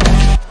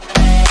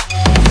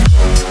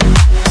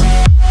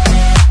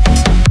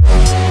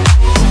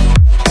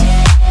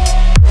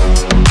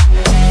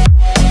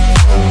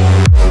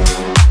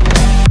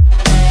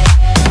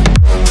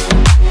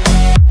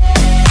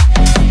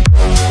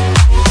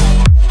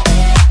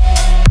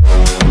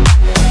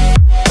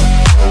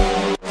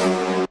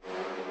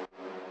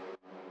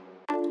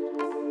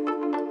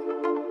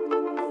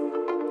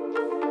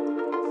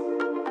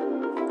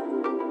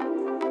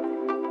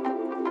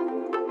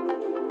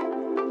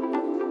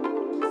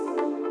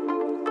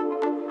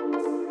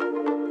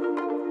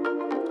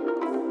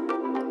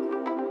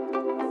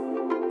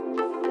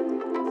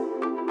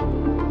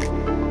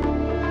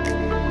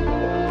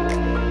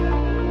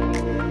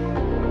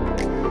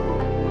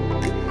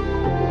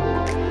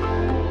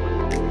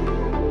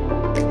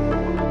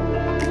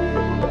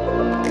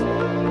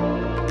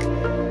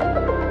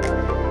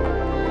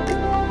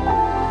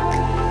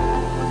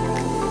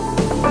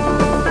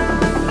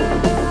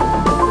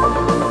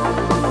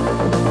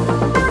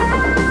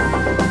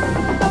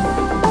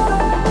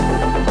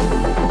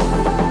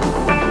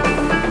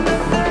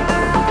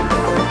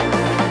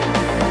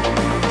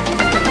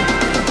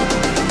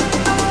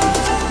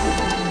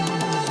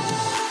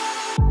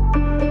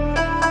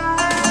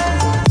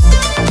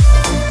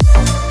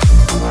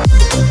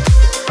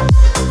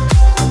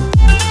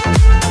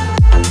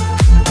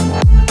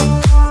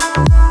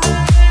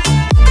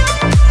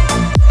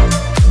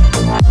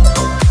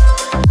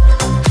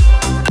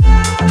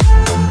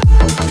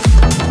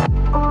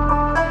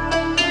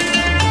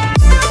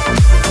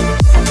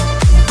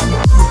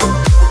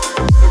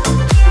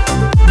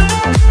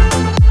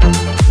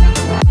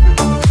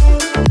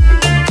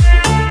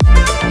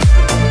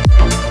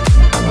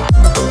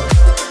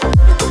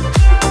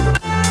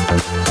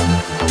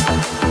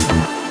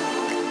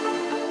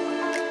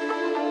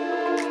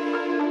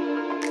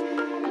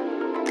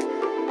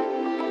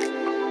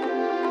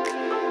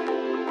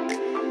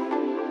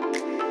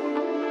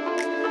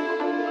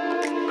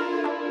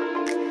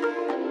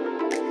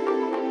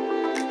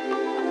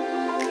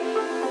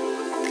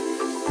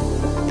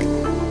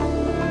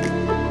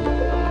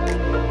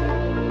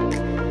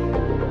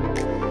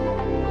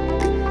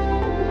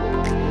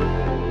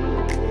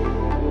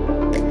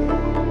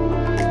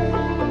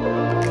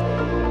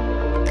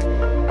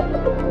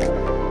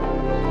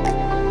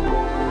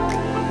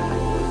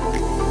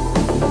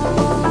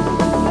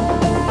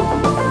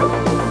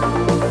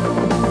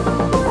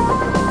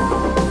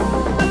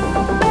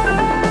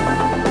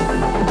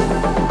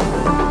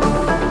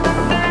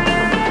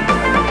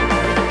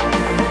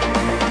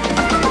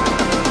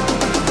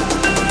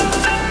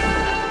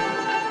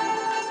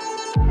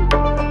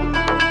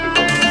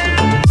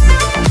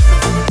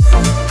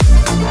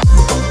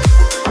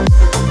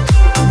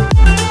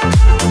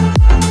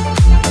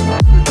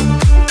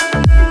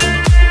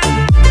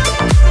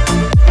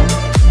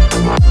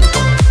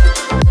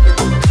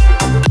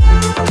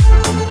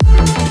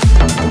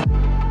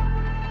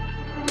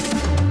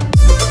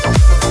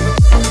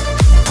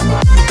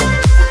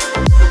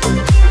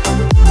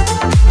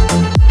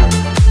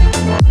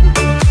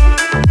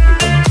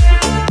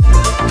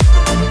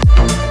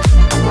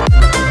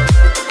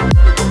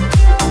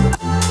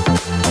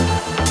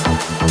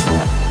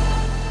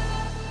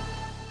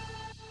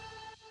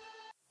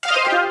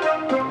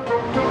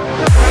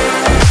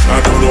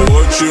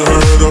 You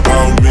heard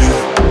about me,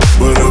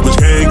 but a bitch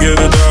can't get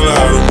 $1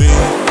 out of me.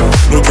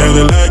 No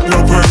Cadillac, no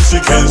perms,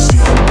 you can't see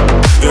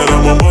that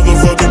I'm a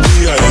motherfucking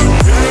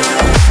P.I.M.P.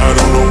 I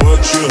don't know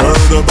what you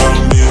heard about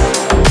me,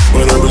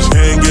 but a bitch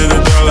can't get $1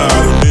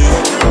 out of me.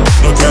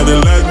 No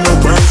Cadillac, no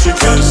perms, you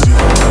can't see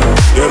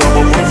that I'm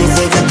a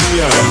motherfucking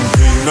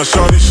P.I.M.P. Now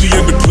shawty, she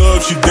in the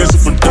club, she dancing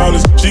for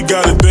dollars. She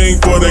got a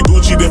thing for that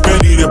Gucci, that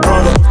Benni, that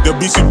Panda, that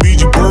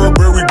BCBG,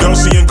 Burberry,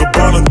 Dolce &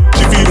 Gabbana.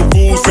 She feed them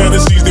fools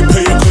fantasies, they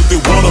pay her cause they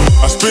want her.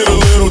 I spit a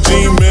little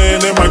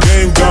G-man and my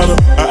game got her.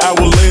 An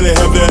hour later,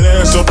 have that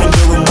ass up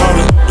under a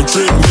model. The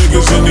trick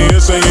niggas in the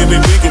air saying they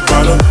think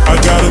about her. I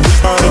gotta be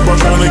proud of her,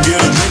 trying to get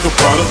a drink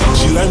about her.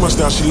 She like my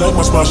style, she like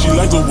my smile, she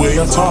like the way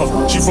I talk.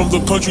 She from the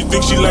country,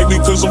 think she like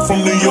me cause I'm from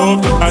New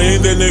York. I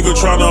ain't that nigga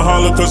tryna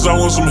holler cause I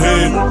want some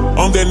head.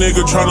 I'm that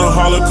nigga tryna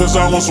holler cause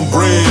I want some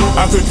bread.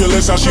 I could care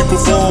less how she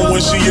perform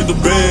when she in the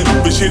bed.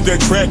 Bitch hit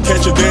that track,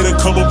 catch a date and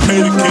come and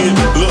pay the kid.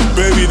 Look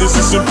baby, this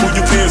is simple,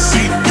 you can't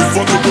see. You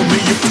fucking with me,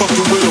 you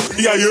fucking with a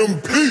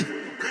P.I.M.P.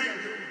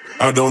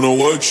 I don't know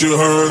what you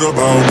heard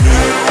about me,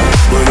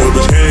 but a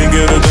bitch can't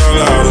get $1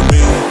 out of me.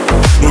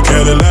 No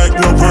Cadillac,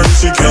 no perms,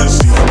 you can't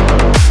see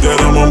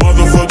that I'm a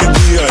motherfucking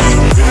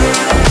P.I.M.P.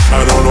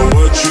 I don't know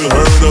what you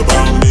heard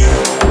about me,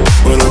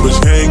 but a bitch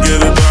can't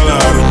get $1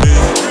 out of me.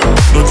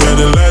 No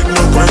Cadillac,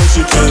 no perms,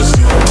 you can't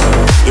see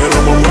that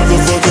I'm a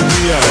motherfucking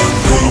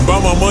P.I.M.P. I'm about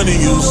my money,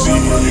 you see.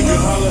 You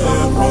can holler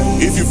at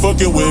me if you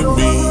fucking with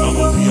me. I'm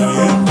a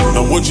P.I.M.P.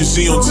 I'm what you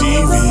see on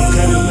TV.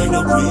 Cadillac,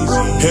 no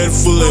breezy. Head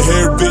full of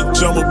hair,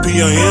 bitch, I'm a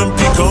P.I.M.P.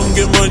 Come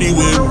get money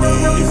with me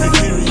if you're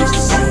curious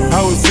to see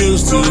how it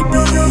feels to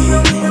be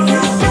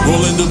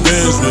rolling the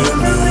bands with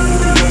me.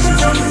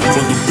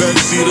 From the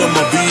backseat of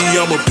my B,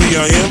 I'm a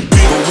P.I.M.P.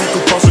 But we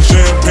could pop some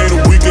champagne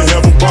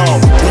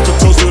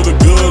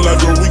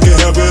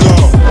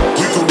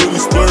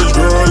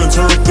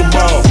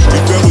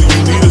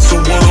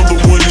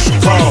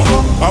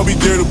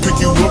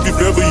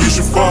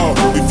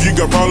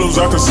got problems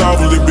I can solve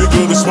them, they big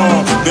or they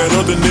small. That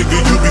other nigga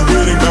you be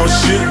worrying about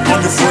shit. I'm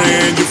your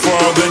friend, your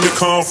father, and your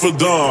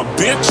confidant,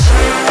 bitch.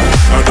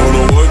 I don't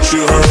know what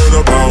you heard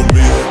about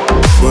me,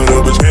 but a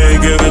bitch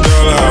can't get $1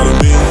 out of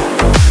me.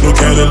 No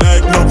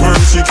Cadillac, no perm,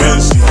 she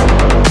can't see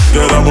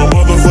that I'm a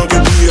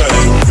motherfucking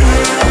P.I.M.P.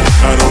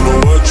 I don't know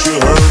what you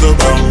heard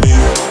about me,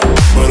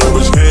 but a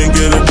bitch can't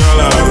get $1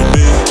 out of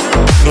me.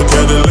 No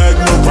Cadillac,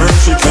 no perm,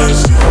 she can't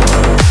see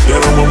that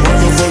I'm a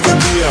motherfucking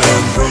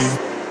P.I.M.P.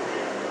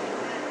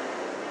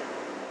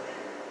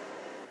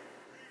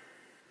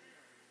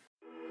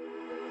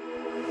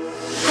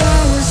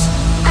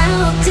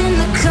 In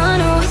the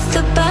corner with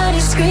the body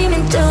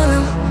screaming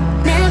dolo.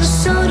 Never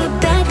sold a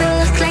bag that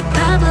looked like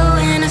Pablo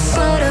in a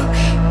photo.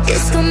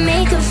 This gon'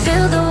 make her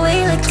feel the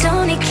way like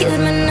Tony killed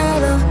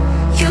Manolo.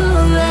 You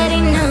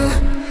already know,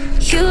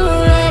 you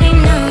already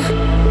know.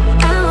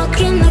 I walk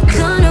in the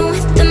corner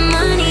with the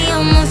money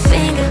on my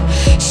finger.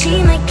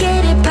 She might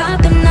get it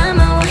poppin', I'm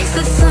my wife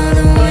for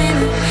the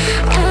winner.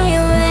 I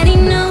already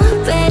know,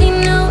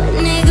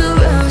 nigga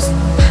rose.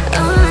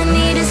 All I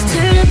need is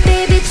turn up,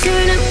 baby,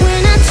 turn up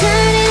when I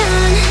turn it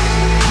on.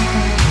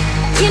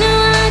 You know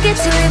I get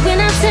to it when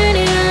I turn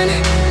it on.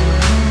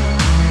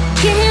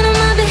 Can't handle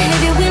my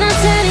behavior when I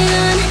turn it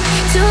on.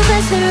 Too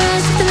fast for the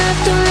rest, the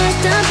left don't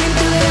last, I've been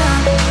through it all.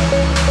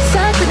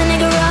 Fuck with a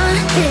nigga raw,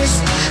 this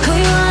who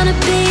you wanna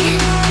be.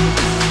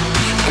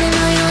 And I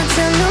know you won't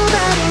tell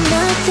nobody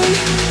nothing.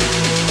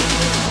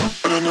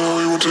 And I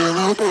know you won't tell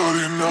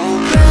nobody no.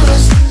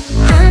 Rose,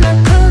 I'm a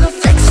polo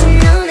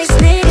flexing on these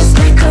niggas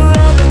like a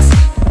Rolex.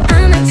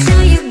 I'ma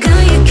tell you,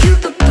 girl, you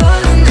cute but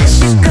ballin', that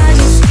shit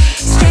gorgeous.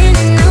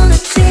 Standing on the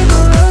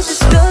table,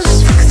 roses, fuck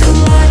the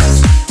waters.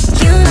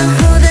 You know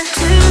who the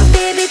turn up,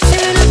 baby,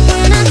 turn up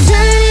when I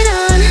turn it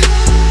on.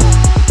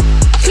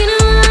 You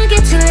know I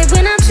get to it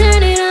when I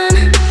turn it on.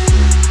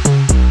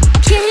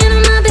 Can't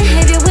handle my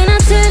behavior when I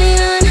turn it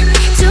on.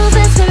 Too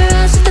fast for the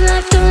rest of the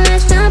life don't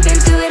last, I've been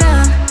through it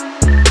all.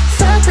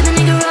 Fuck with a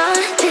nigga raw,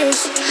 this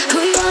who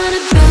you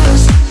wanna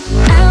bruise.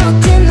 I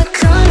walked in the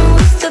corner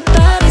with the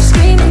body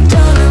screaming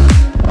dolo.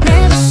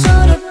 Never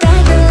sold a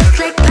bag that looked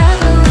like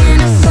Pablo in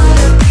a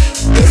photo.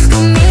 This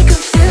gon' make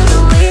her feel the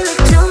way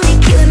like Tony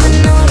killed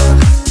Manolo.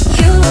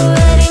 You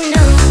already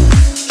know,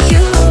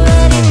 you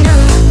already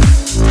know.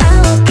 I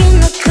walk in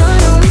the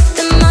corner with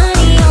the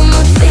money on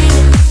my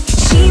finger.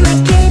 She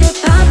might get it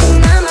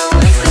poppin', I'm my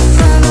wife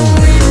for the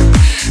winner.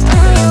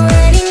 I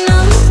already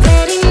know,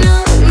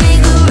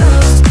 nigga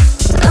rose.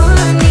 All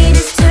I need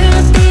is turn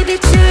up, baby,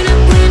 turn up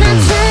when I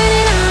turn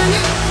it on.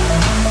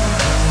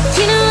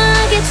 You know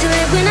I get to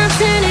it when I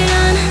turn it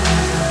on.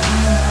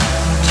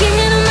 Can't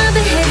handle my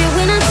behavior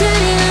when I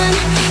turn it on.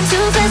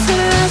 Too fast for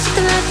the rest of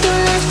the life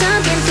don't last,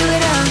 I've been through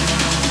it all.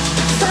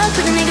 Fuck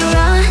with a nigga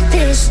raw,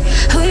 this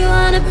who you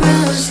wanna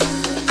bruise.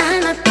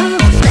 I'm a polo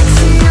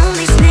flexing on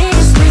these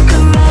niggas like a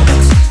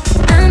Rolex.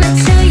 I'ma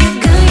tell you,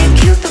 girl, you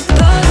cute but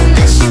ballin',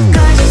 that shit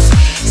gorgeous.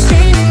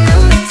 Standing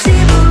on the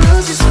table,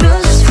 roses,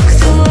 fuck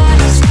the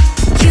waters.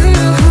 You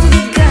know who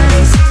the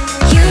guys,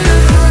 you know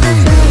who the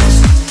knows.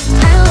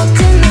 I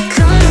walked in the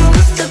corner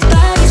with the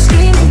body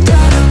screaming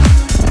dolo.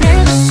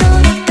 Never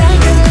sold a bag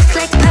that looked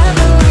like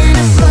Pablo in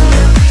a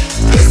photo.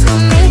 This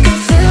gon' make her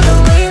feel the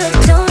way like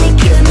Tony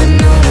killed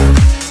Manolo.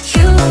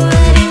 You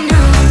already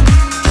know,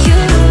 you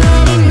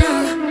already know.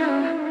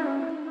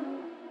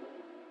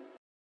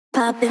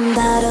 Popping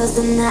bottles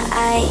in the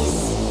ice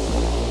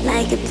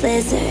like a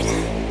blizzard.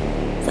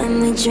 When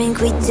we drink,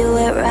 we do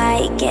it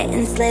right.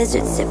 Getting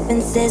slizzard,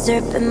 sipping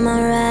scissor. Am I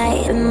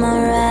right?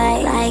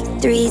 Like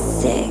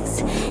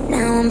 3-6.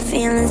 Now I'm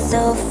feeling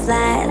so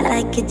fly,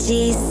 like a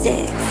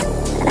G6.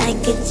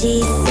 Like a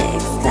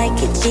G6,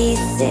 like a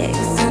G6.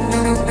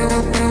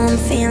 Now I'm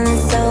feeling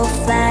so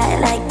fly,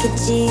 like a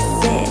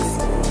G6.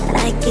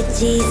 Like a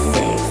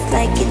G6,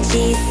 like a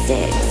G6.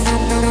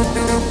 Now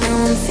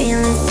I'm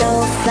feeling so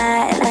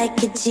fly,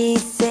 like a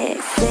G6.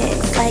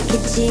 Like a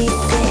G6,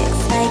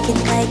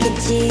 like a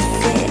G6,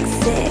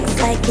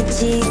 like a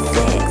G6,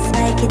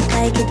 like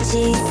a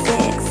G6,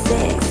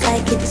 like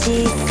a G6, like a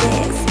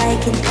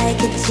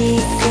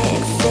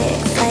G6,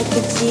 like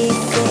a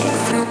G6.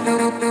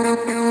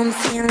 Now I'm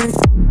feeling.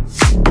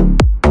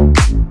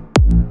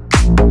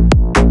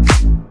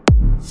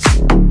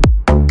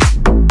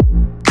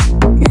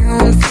 Now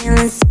I'm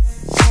feeling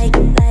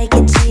like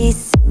a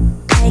G6,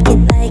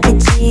 like a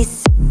G6,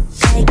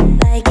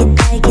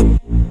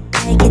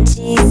 like a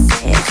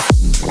G6,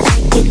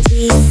 like a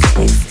G6,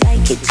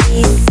 like a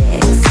G6.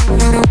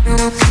 Now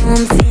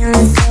I'm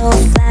feeling so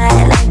fly,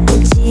 like a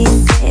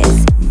G6,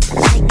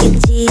 like a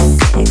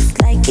G6,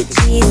 like a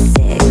G6.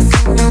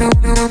 Now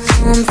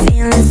I'm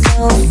feeling so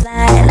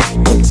fly,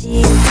 like a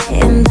G6.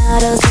 And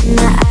bottles in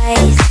the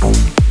ice,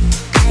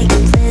 like a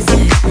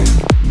blizzard.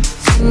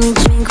 When we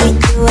drink, we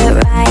do it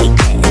right.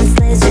 Getting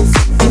slizzard,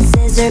 sipping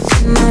scissor.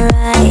 Am I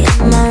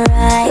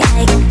right?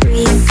 Like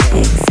 3-6.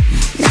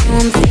 Now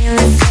I'm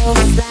feeling so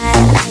fly,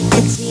 like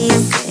a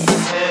G6.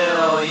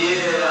 Hell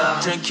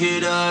yeah. Drink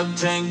it up,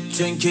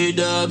 drink it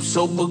up.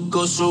 sober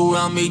goes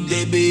around me,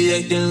 they be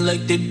acting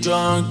like they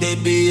drunk. They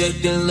be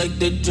acting like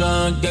they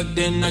drunk,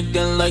 acting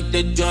like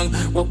they drunk.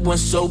 When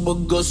sober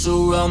goes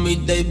around me,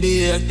 they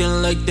be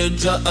acting like they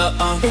drunk.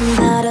 Been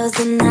bottles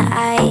in the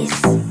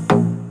ice,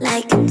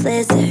 like a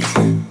blizzard.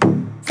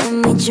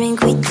 When we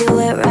drink, we do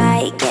it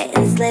right.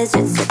 Getting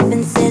slizzard,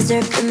 sipping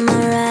scissor. Am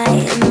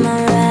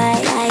I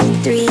right? Like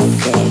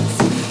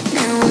 3-6.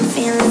 Now I'm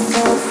feeling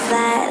so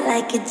flat,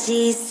 like a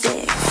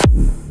G6.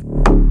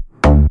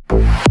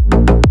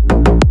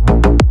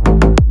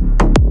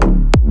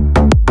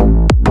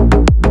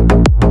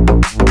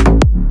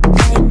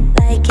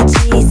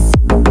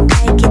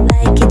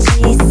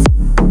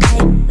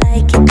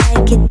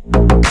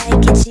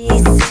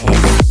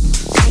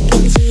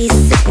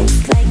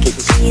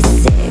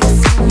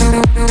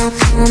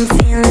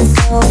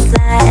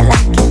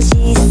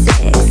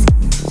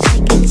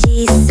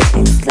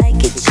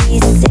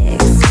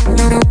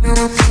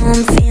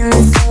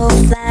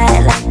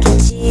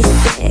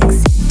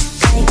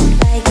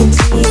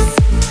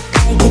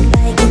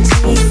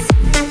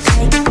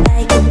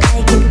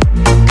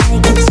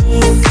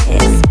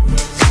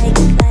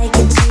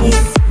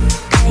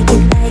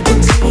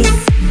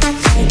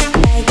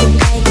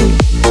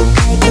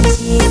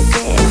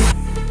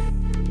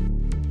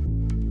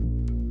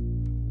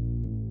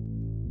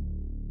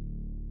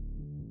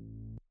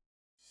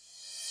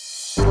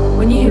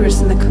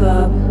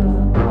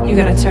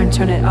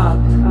 Turn it up.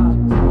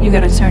 You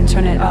gotta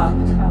turn it up.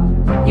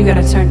 You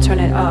gotta turn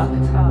it up.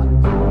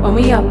 When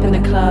we up in the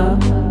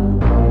club,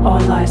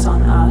 all eyes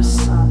on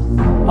us.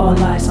 All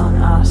eyes on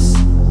us.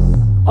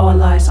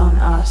 All eyes on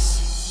us.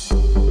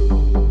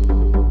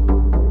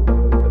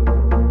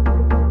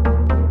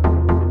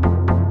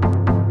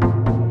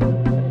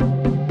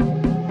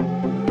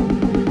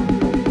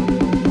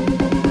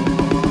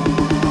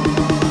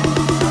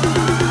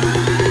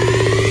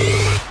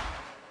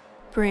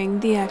 Bring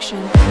the action.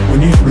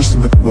 When you first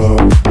in the club,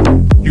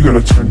 you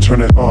gotta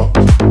turn it up.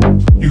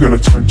 You gotta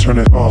turn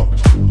it up.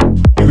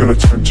 You gotta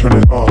turn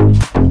it up.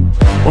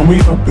 When we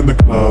up in the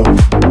club,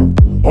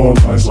 all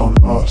eyes on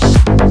us.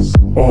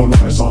 All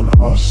eyes on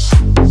us.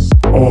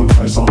 All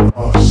eyes on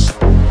us.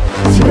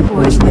 See the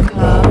boys in the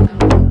club,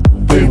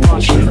 they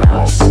watching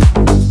us.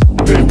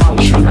 They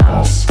watching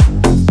us.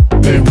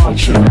 They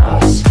watching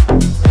us.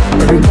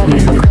 Everybody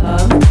in the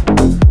club,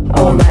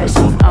 all eyes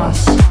on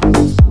us.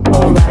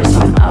 All eyes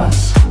on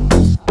us.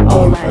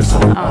 All eyes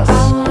on us.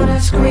 I wanna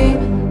scream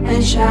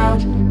and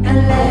shout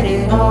and let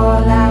it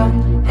all out.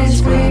 And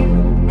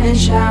scream and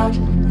shout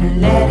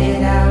and let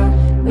it out.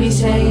 We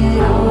say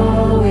it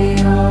oh, we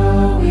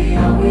oh, we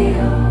oh, we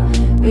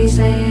oh. We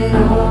say it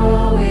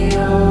oh, we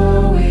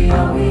oh, we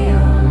oh, we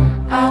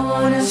oh. I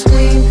wanna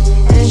scream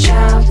and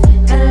shout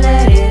and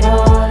let it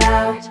all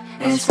out.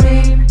 And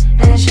scream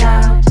and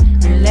shout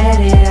and let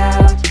it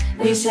out.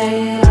 We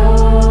say it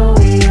oh,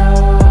 we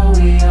oh,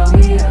 we oh,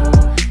 we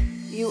oh.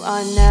 You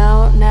are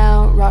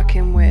now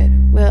rocking with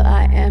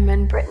will.i.am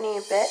and Brittany,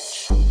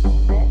 bitch.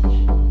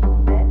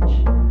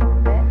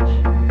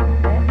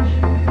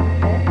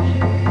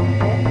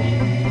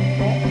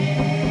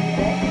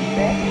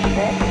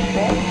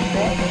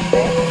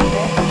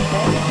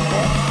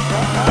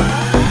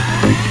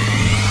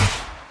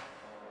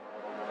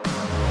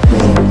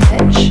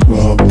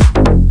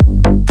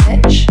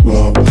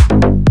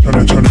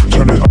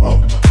 Turn it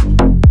up.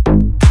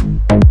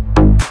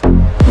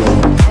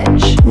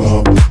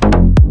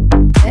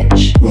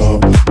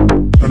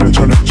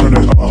 Turn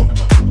it up.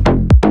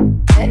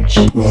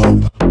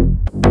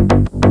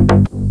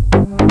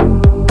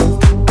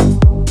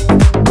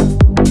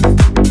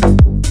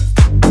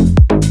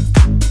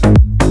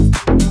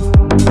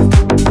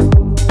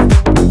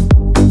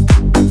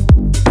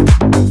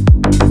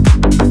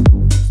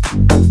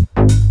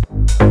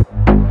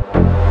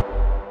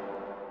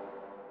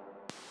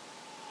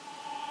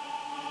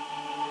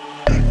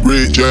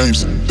 Red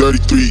James,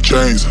 33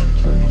 chains,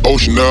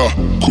 Ocean Air,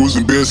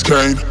 cruising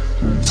Biscayne,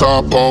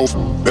 top off,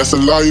 that's a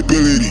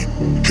liability.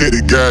 Hit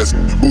the gas,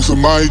 boosting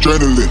my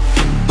adrenaline.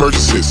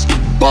 Purchases,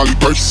 Molly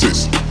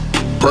purchases,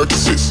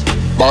 Percocets,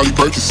 Molly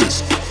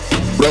purchases,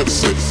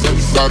 Represents,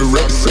 gotta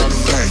represent,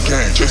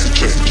 gang, chase a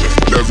check,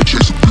 never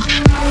chase a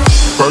bitch.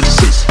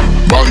 Purchases,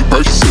 Molly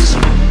purchases,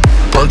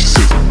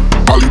 Purchases,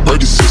 Molly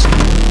purchases,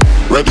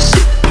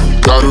 Represent,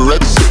 gotta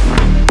represent,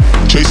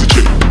 chase a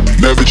chick,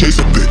 never chase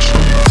a bitch.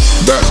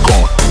 Mask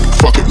on,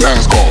 fuck it,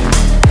 mask on.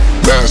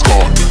 Mask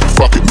on,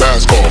 fuck it,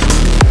 mask off.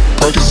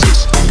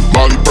 Percocets,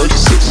 Molly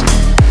purchases,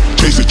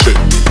 chase a chick,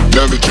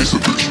 never chase a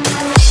bitch.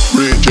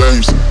 Red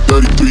James,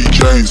 33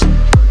 chains,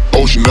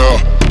 Ocean Air,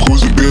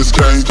 cruising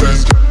Biscayne,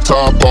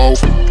 top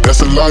off,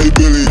 that's a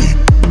liability.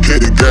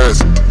 Hit the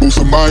gas,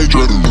 boosting my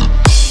adrenaline.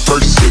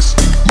 Purchases,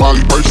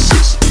 Molly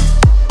purchases,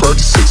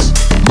 Purchases,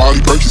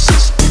 Molly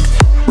purchases,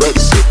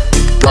 Represent,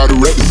 gotta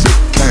represent,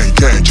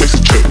 gang, chase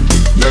a chick,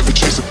 never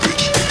chase a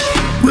bitch.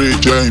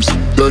 Red James,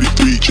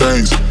 33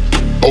 chains,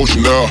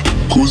 Ocean Air,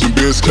 cruising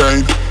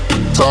Biscayne,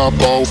 top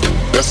off,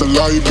 that's a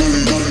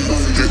liability.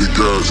 Hit the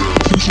gas,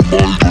 boosting my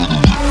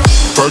adrenaline.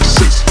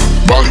 Purchases,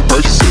 Molly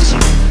purchases,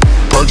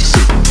 purchase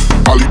it,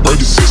 Molly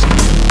purchases.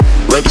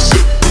 Register,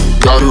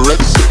 gotta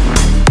register.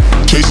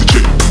 Chase a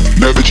chick,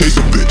 never chase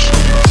a bitch.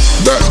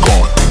 Mask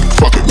on,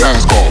 fuck it,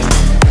 mask off.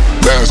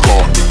 Mask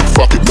on,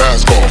 fuck it,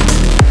 mask off.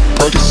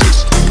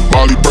 Percocets,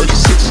 Molly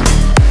purchases.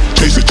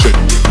 Chase a chick,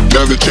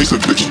 never chase a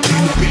bitch.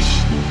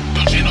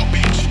 Don't chase no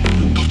bitch,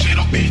 don't chase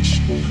no bitch,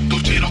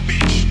 don't chase no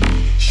bitch.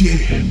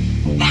 Yeah,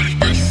 Molly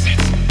purchases.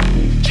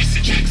 Chase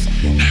the chicks,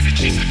 never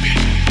chase a bitch.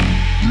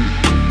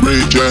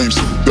 Ray James,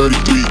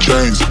 33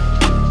 chains.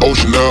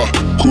 Ocean Air,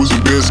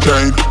 cruising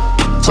Biscayne.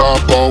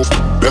 Top off,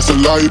 that's a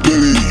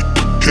liability.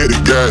 Hit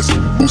the gas,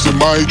 boosting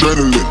my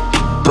adrenaline.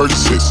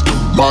 Purchases,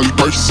 Molly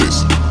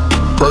purchases.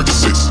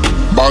 Purchases,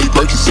 Molly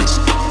purchases.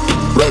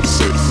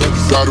 Register,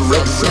 gotta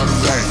register.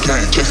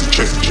 Can't chase a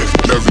chick,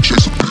 never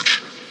chase a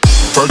bitch.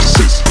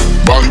 Purchases,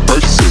 Molly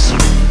purchases.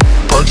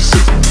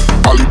 Purchases,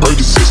 Molly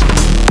purchases.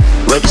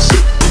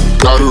 Register,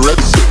 gotta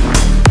register.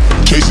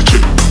 Chase a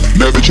chick,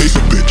 never chase a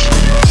bitch.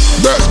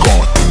 Mask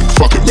on,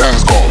 fuck it,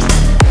 mask off.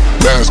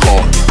 Mask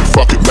on,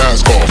 fuck it,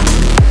 mask off.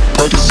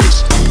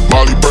 Percocets,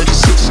 Molly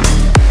purchases.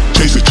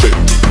 Chase a chick,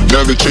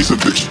 never chase a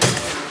bitch.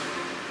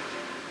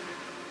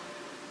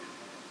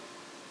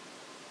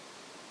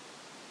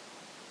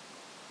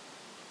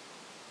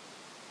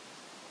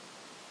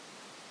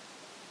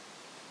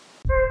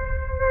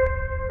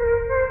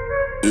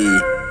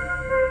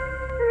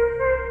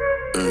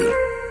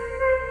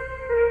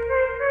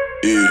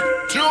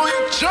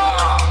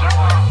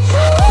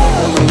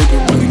 All a nigga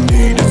really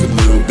need is a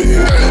little bit.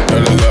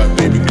 Not a lot,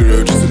 baby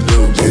girl, just a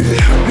little bit.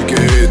 We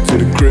can head to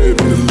the crib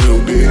in a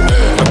little bit. I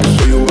can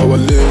show you how I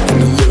live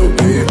in a little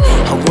bit.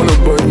 I wanna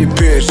button your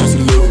pants just a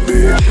little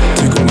bit.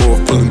 Take them off,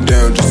 pull them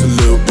down just a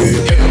little bit.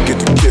 Get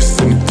the kiss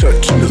and the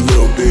touch in a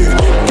little bit.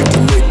 Get the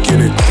lick in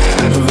it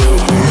a little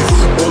bit.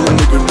 All a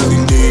nigga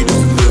really need is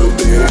a little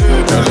bit.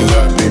 Not a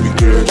lot, baby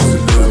girl, just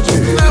a little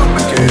bit.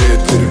 We can head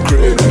to the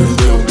crib in a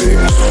little bit.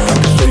 I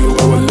can show you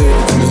how I live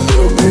in a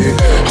little bit.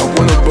 I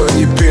wanna button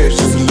your pants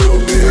just a little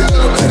bit.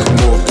 Take them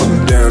off, pull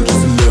them down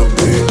just a little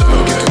bit.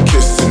 Get the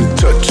kiss and the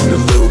touch in a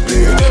little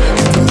bit.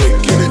 Get the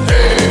lick in it a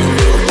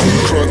little bit.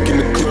 Crunk in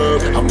the club,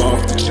 I'm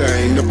off the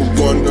chain. Number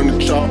one on the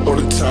chart all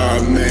the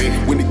time,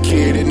 man. When the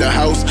kid in the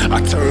house,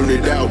 I turn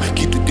it out.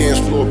 Keep the dance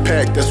floor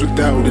packed, that's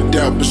without a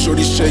doubt. But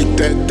shorty shake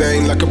that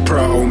thing like a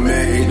pro,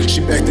 man.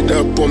 She backed it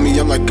up on me,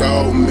 I'm like,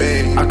 oh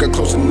man. I got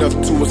close enough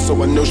to her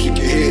so I know she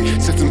can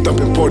hit. Set them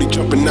thumping, party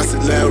jumping, I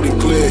said loud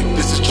and clear.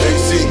 This is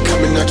Jay-Z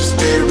coming out your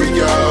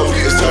stereo.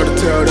 It's hard to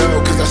tell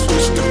though, cause I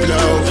switched the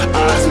flow.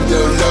 Eyes a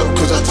little low,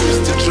 cause I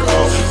twist the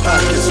draw.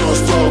 Pockets on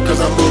slow, cause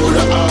I move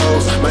the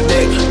O's. My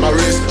neck, my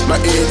wrist, my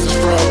ears are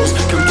froze.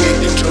 Come get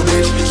your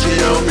bitch, she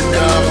on me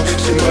now.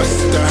 She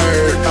must have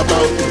heard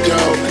about the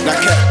dough. Now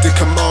Captain,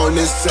 come on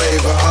and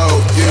save her, oh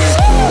yeah.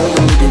 All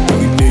a nigga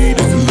really need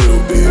is a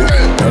little bit.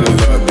 Not a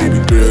lot, baby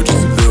girl,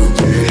 just a little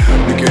bit.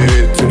 We can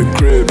head to the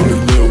crib in a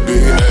little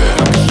bit.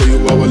 I can show you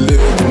how I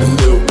live in a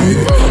little bit.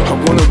 I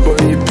wanna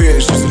button your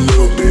pants just a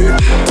little bit.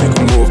 Take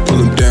them off, pull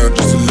them down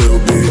just a little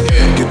bit.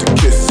 Get the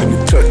kiss and the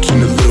touch in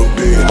a little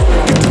bit.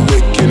 Get the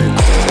lick in it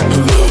a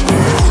little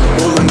bit.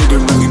 All a nigga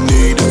really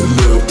need is a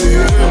little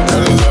bit.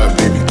 Not a lot,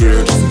 baby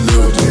girl, just a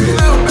little bit.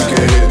 We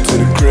can head to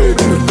the crib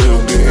in a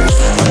little bit.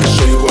 I can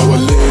show you how I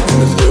live in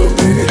a little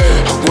bit.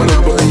 I wanna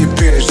button your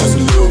pants just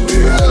a little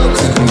bit.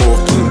 Take them off,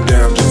 pull them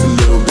down just a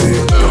little bit.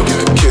 Get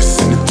the kiss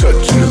and the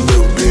touch in a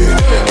little bit.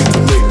 Get the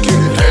lick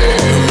in it a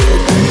little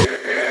bit.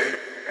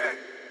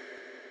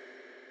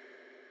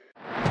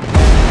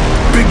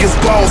 Biggest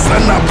boss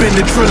and I've been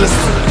the trillest.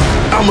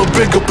 I'm a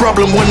bigger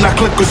problem when I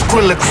click with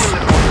Skrillex.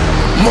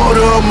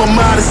 Murder on my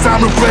mind, it's time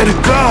to pray to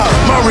God.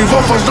 Marin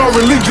Hoxha's no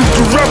religion,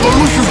 the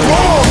revolution's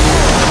born.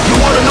 You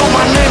wanna know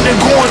my name, then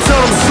go and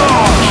tell them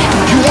Sarge.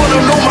 You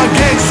wanna know my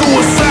gang,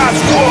 Suicide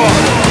Squad.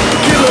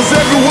 Killers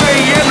everywhere,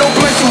 yeah, no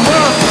place to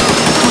run.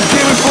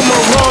 Forgive me for my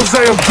wrongs,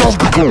 I am drunk.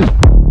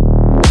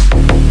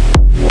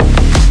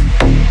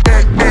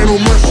 Ain't no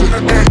mercy,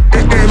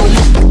 ain't no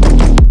mercy.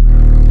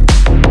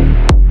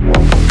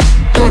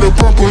 Got a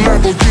purple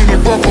Lamborghini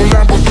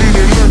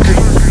lurking.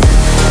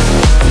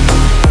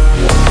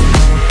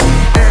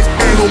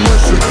 Ain't no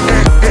mercy,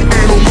 ain't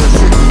no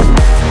mercy.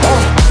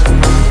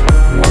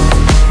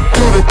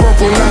 Got a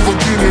purple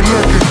Lamborghini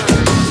lurking.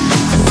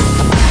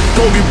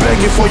 Don't be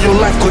begging for your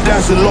life, cause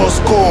that's a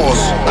lost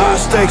cause. High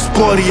stakes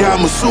party,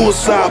 I'm a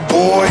suicide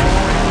boy.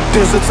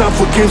 There's a time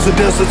for games and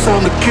there's a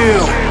time to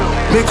kill.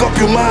 Make up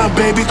your mind,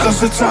 baby, cause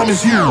the time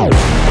is you.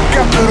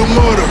 Capital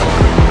murder,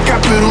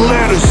 capital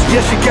letters.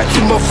 Yeah, she got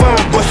you my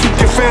vibe, but she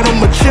can phantom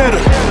my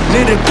cheddar.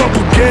 Needed couple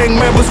gang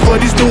members for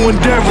these new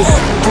endeavors.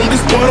 From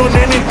this point on,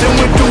 anything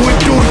we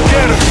do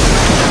together.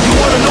 You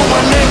wanna know my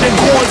name, then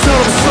go and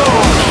tell them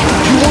Sarge.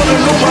 You wanna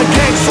know my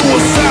gang,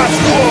 Suicide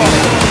Squad.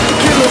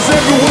 Killers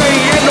everywhere,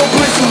 ain't no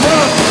place to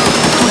run.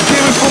 Forgive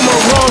me for my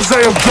wrongs,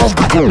 I am drunk.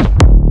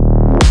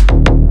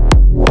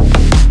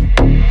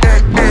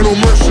 Ain't no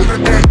mercy,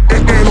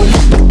 ain't no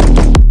mercy.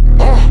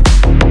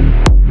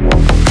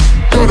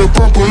 Got a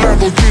purple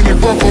Lamborghini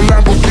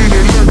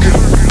lurking.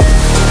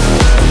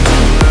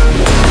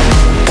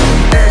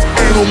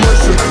 Ain't no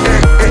mercy,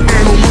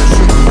 ain't no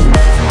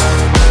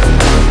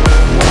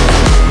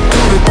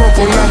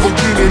a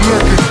Lamborghini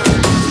lurking.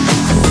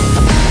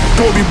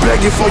 Don't be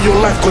begging for your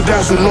life, cause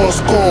that's a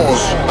lost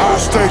cause. I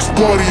stakes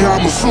buddy,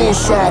 I'm a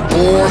suicide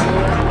boy.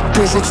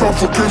 There's a time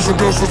for kids and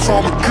there's a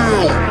time to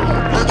kill.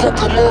 Make up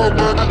your mind,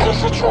 baby,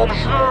 cause it's time to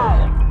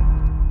heal.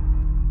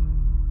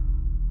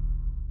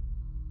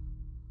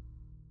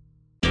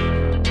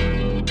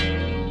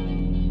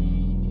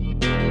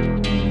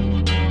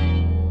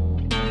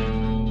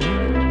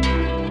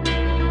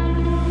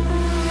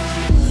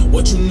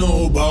 What you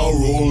know about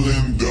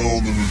rolling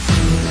down in the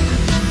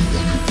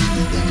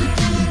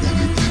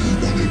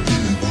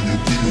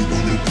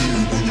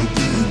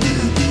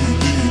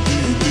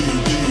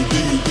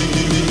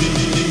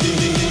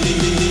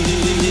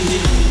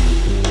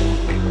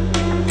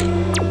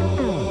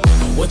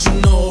What you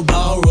know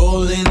about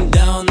rolling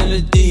down in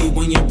the deep?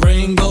 When your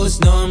brain goes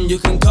numb, you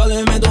can call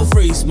it mental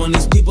freeze. When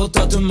these people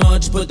talk too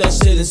much, put that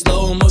shit in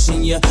slow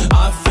motion, yeah.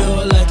 I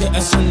feel like an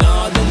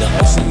astronaut in the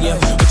ocean, yeah.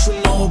 What you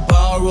know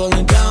about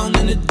rolling down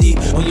in the deep?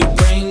 When your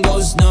brain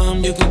goes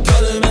numb, you can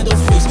call it mental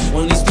freeze.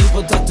 When these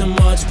people talk too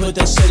much, put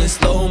that shit in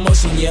slow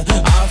motion, yeah.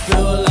 I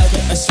feel like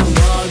an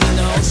astronaut in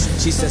the ocean.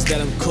 She says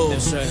that I'm cool,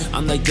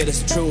 I'm like, yeah,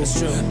 that's true.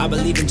 I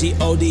believe in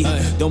G.O.D,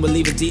 don't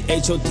believe in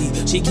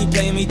D.H.O.D. She keep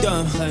playing me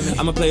dumb,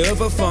 I'ma play her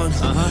for fun.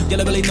 You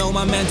don't really know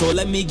my mental,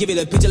 let me give you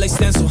the picture like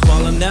stencil.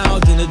 Falling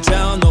out in the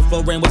drown, no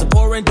flow rain was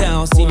pouring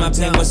down. See my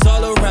pain was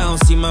all around,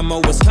 see my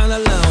mode was kinda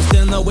lounge.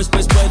 Didn't know which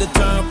place play the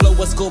turn, flow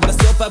was cool but I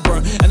still felt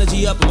burn.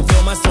 Energy up, I'ma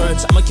feel my surge,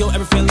 I'ma kill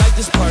everything like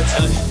this part.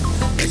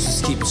 Let's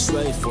just keep it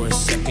straight for a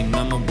second,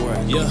 I'ma work.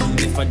 Yeah,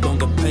 if I don't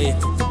get paid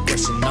for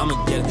progression,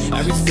 I'ma get it.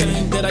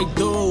 Everything that I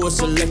do is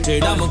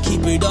selected, I'ma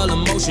keep it all in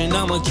motion,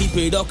 I'ma keep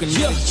it all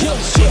connected.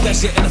 Put that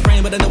shit in the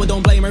frame, but I know I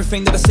don't blame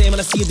everything that I say when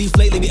I see it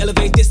deflate. Let me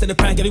elevate this to the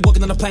prank, I be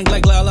walking on a plank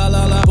like la la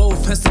la la.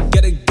 Both hands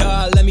together,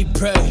 God, let me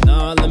pray.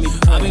 Nah, let me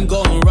pray. I've been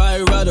going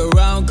right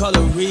around, call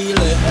it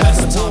relay. Pass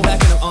the time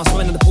back and I'm on,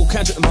 swimming in the pool,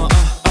 can't trip my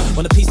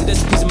want a piece of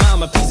this, a piece of mine,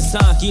 my piece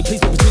of sign. Can you please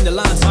put between the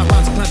lines? My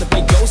rhymes are planned to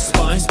break your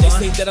spine. They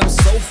say that I'm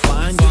so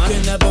fine, you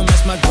can never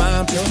match my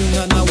grind. Please do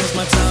not now waste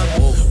my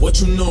time.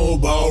 What you know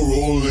about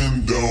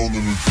rolling down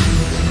in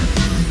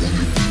the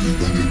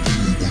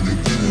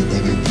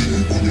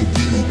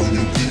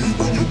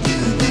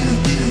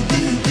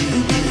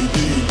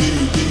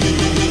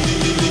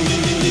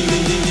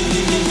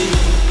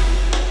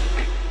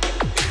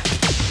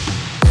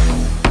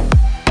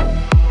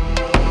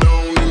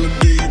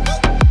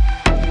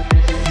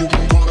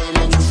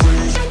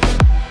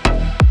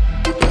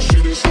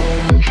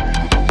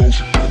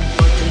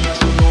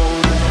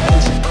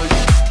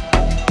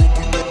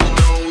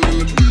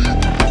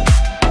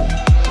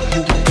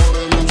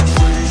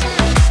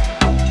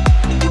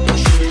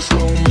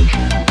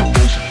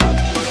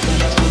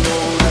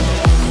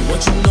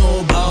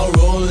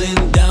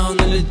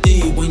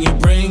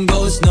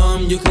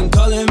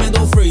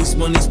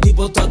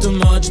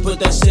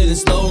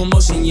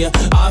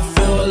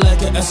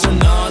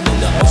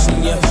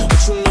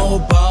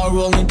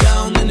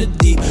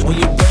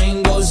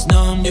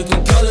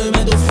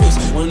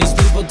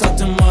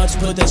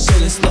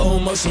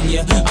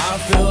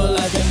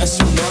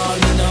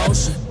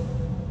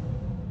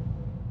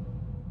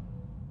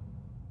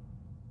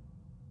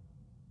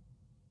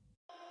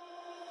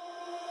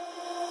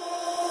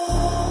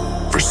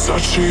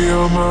Versace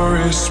on my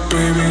wrist,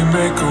 baby,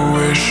 make a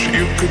wish.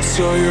 You could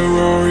sell your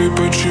Rari,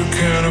 but you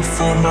can't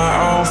afford my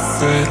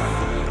outfit.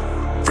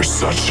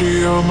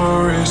 Versace on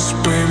my wrist,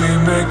 baby,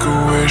 make a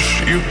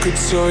wish. You could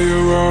sell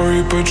your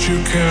Rari, but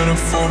you can't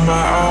afford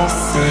my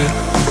outfit.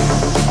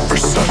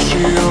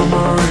 Versace on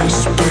my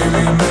wrist,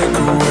 baby, make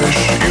a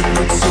wish. You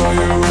could sell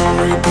your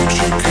Rari, but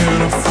you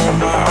can't afford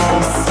my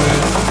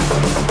outfit.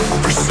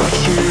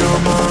 Versace on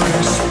my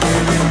wrist,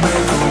 baby,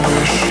 make a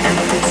wish. You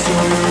could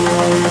sell your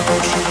Rari,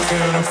 but you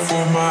can't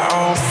afford my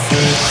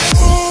outfit.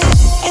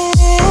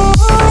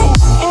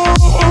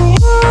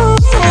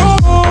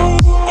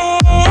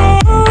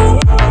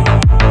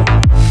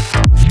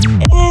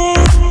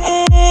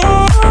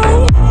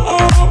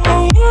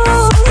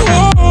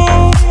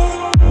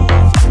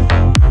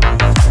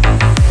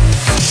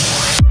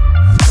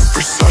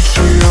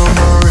 Versace on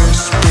my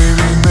wrist,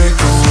 baby, make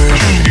a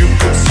wish.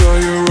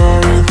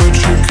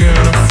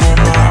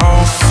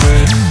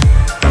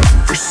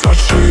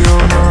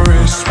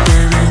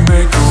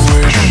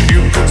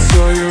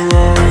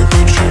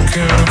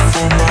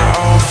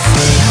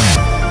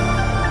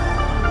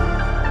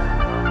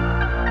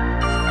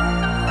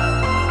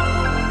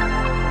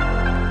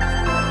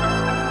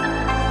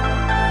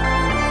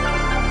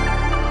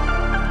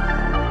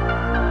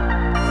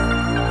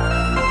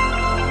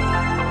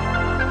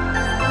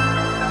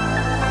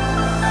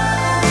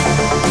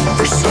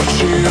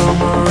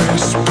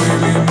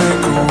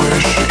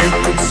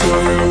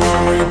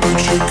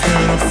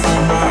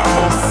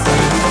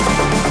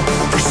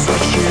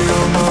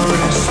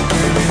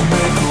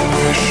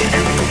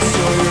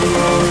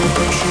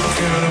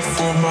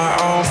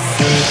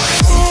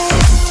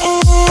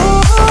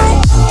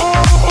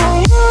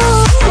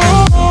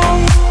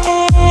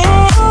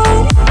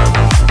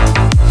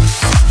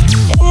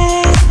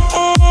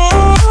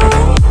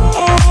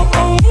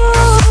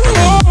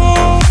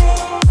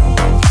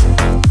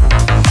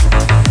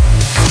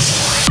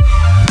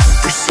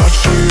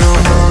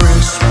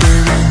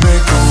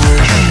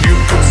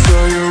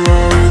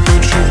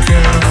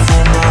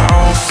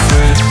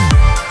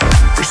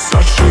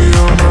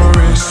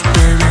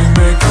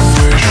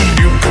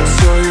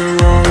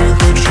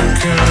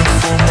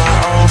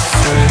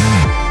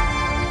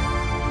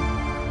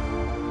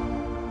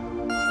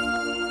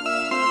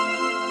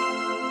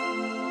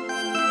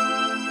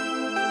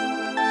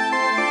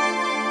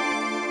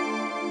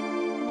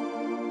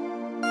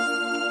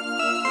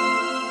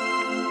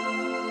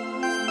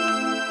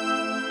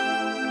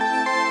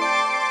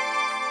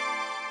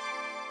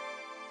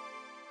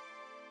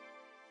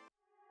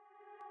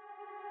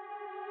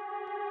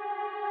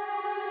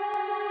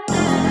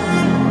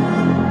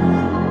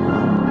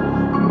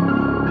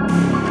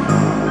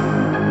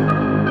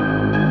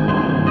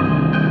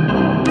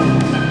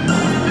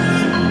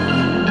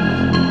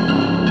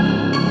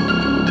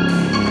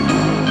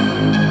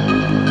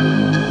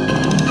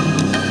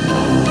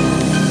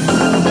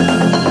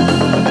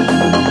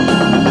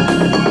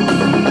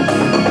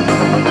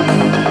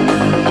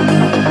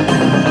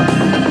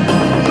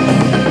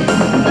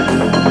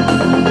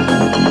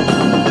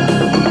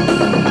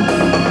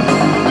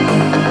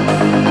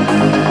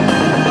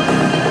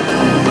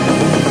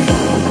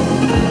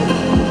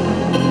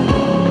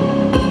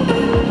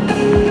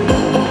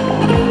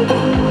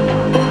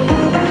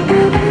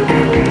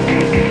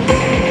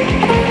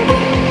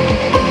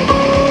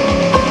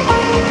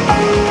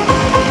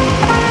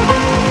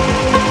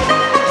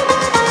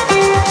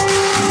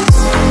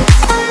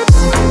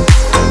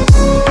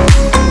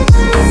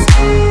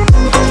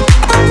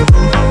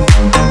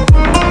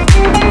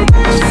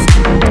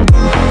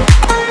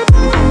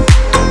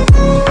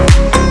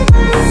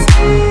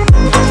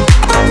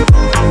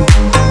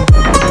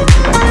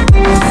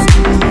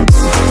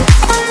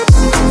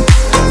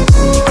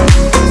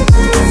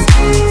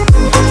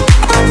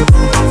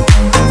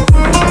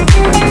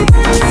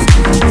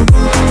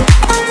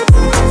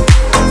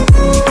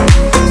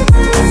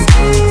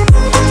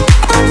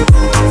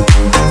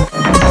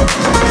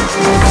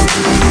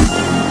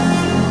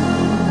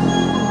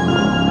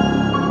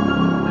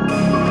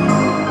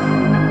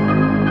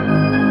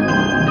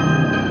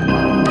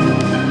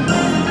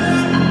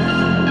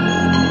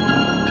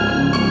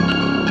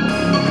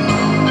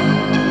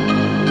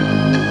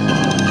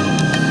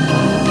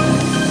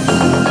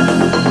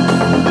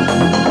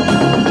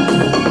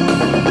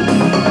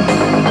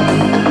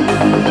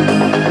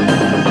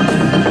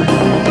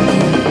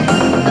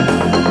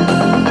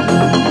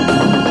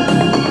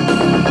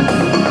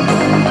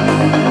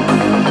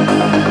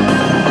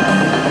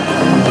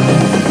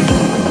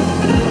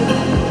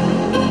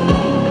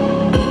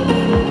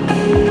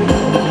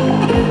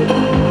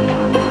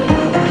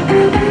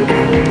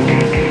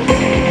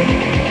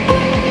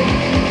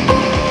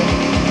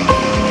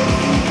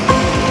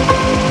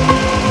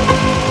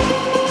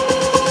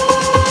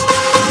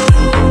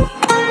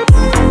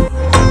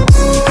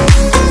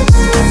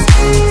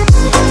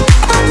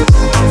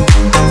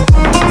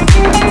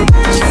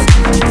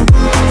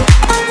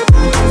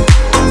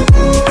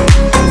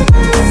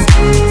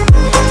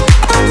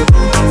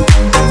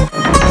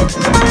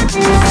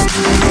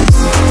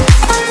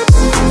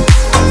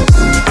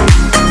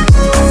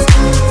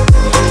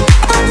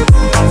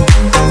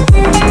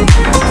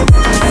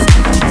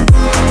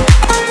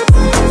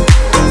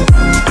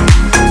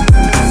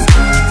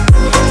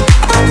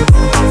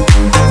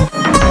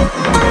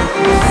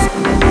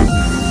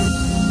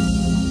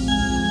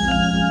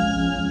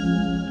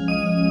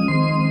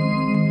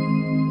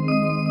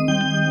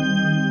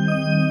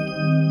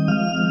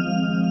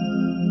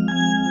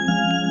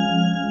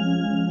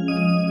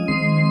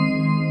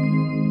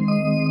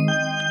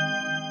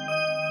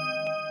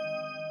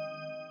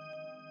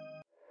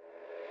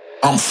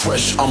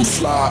 fresh, I'm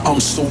fly,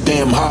 I'm so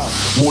damn high.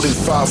 More than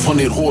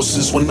 500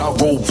 horses when I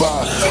roll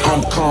by.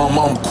 I'm calm,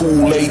 I'm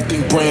cool,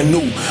 everything brand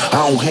new.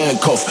 I don't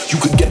handcuff, you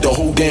could get the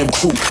whole damn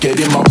crew. Get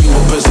in my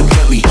Beamer, Benz and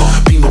Bentley,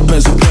 Beamer,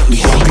 Benz and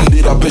Bentley.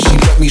 Beat it, I bet she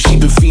let me, she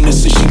been fiending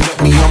since she met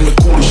me. I'm the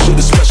coolest shit,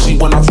 especially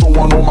when I throw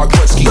on all my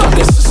Gretzky. Got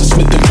that sister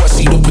Smith and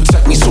Wessie to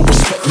protect me, so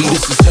respect me.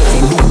 This is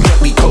heavy, new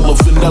Bentley, color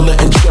vanilla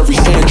and cherry.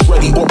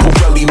 Andretti or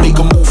Pirelli, make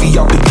a movie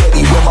out the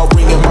Getty. Wear my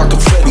ring and my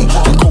confetti,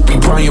 I'm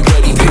Kobe Bryant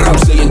ready. I'm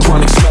saying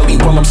chronic smelly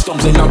while I'm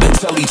stumbling out the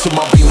telly to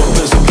my Beamer,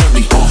 Benz and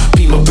Bentley.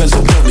 Beamer, Benz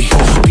and Bentley,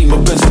 Beamer,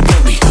 Benz and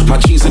Bentley. My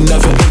jeans are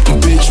never empty,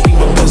 bitch.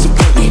 Beamer, Benz and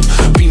Bentley,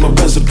 Beamer,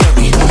 Benz and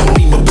Bentley,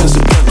 Beamer, Benz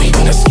and Bentley.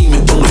 That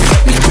scheming don't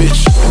affect me,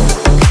 bitch.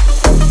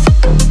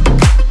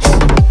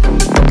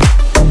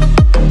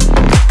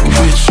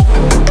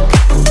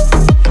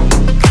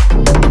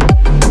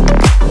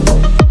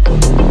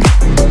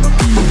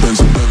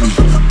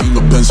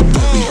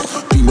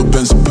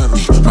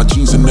 My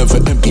jeans are never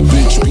empty,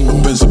 bitch. Beamer,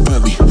 Benz and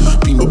Bentley,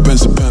 Beamer,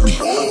 Benz and Bentley,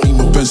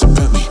 Beamer, Benz and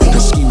Bentley.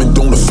 That scheming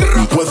don't affect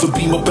me. Whether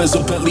Beamer, Benz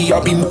or Bentley, I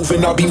be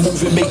moving,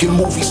 making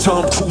movies.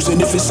 Time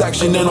cruising, if it's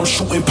action, then I'm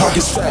shooting.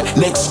 Pockets fat,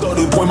 neck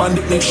studded. Boy, my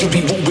nickname should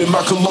be Ruben.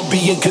 My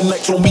Colombian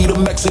connect on me, the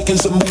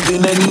Mexicans are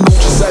moving, and he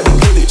knows just how to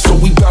get it. So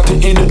we bout to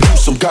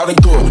introduce him. Got a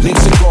girl named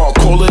Cigar,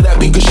 call her that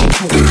because she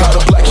cute. Got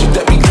a black chick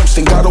that be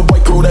boosting, got a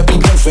white girl that be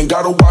boofing.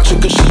 Gotta watch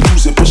it cause she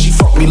use it, but she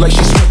fuck me like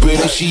she stupid,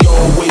 and she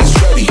always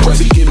ready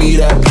to give me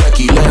that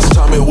Becky. Last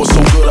time it was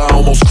so good, I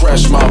almost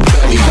crashed my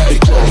belly. Had the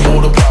club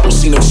on the bottle,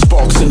 seen them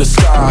sparks in the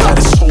sky. Had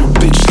this whole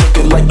bitch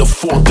looking like the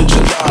 4th of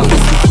July.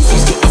 If the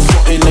pussies get the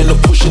frontin' and the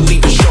pushing,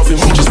 leave the shoving.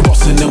 We just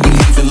bustin' and we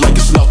leaving like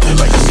it's nothing.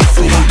 Like it's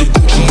nothing. Ain't the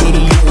Gucci or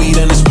the Louis,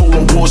 then it's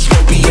Polo Wars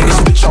rugby. And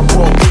this bitch I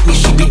brought with me,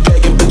 she be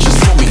bagging bitches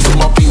for me. To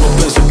my Beamer,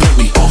 Benz and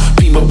Bentley,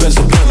 Beamer, Benz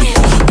and Bentley,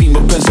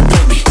 Beamer, Benz and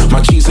Bentley.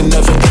 My jeans are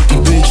never empty,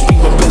 bitch.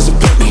 Beamer, Benz and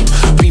Bentley,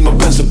 Beamer,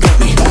 Benz and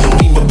Bentley,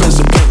 Beamer, Benz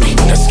and Bentley.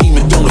 That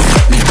scheming don't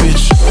affect me,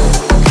 bitch.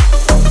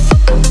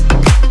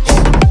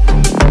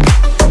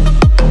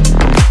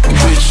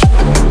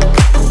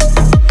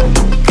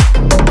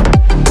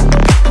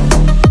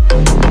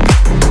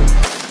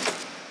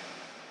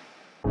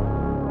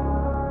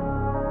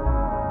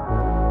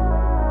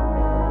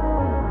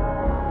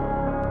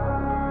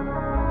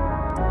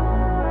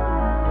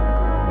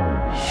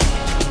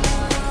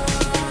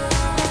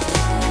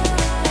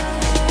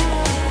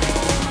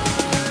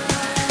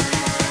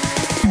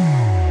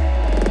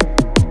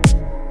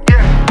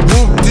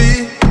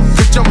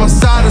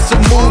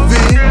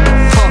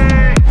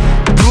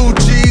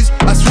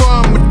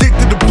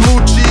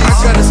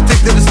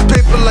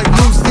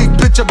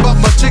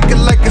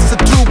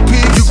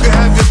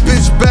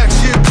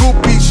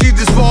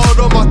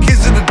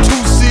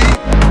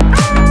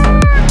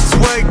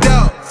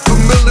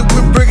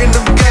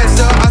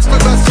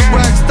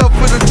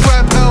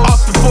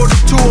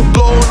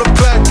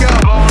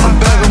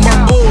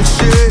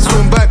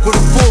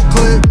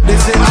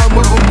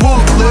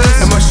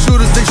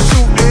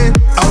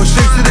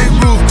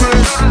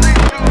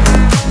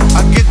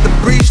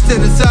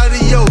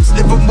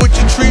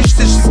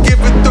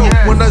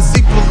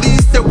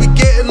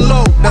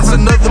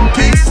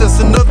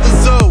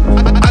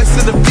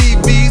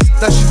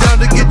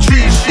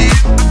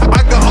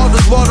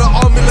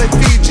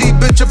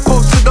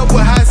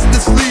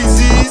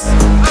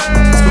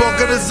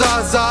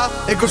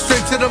 It goes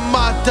straight to the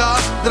Mata,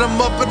 then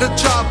I'm up in the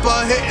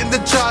chopper, hitting the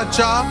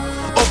cha-cha.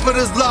 Open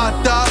his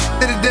lata,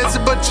 then he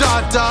dancing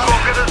bachata.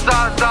 Smoking the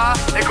Zaza,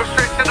 it goes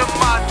straight to the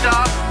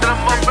Mata, then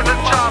I'm up in the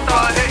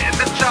chopper, hitting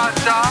the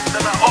cha-cha.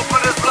 Then I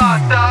open his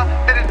lata,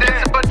 then he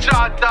dancing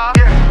bachata.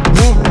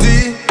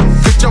 Whoop-dee,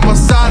 bitch on my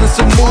side, it's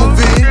a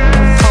movie.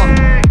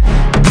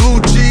 Blue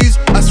cheese,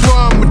 I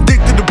swear I'm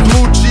addicted to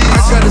blue cheese.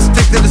 I gotta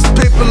stick to this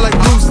paper like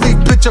loose leaf.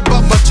 Bitch, I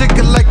bought my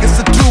chicken like it's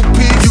a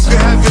two-piece. You can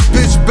have your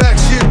bitch back,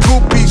 she a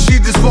groupie. She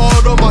just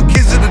swallowed all my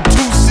kids in a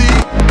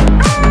two-seat.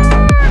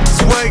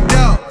 Swagged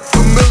out,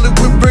 familiar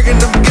with bringing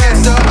them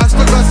gas out. I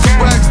still got some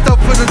rag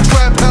stuff in the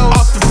trap house.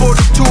 Off the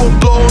 42, I'm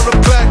blowing the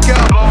back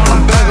out.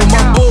 I'm back on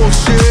my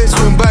bullshit,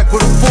 swing back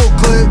with a full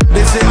clip.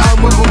 They say I'm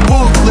moving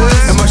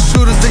ruthless, and my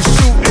shooters they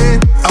shooting.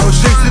 I was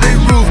straight to they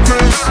roof,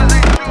 Chris.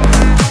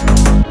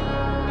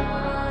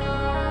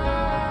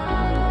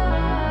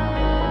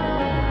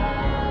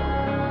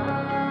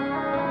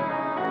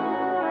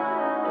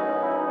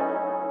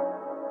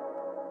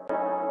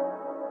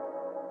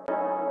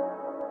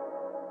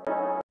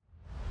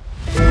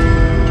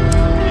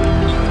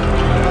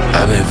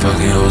 I've been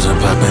fucking hoes and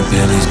popping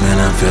pillies, man,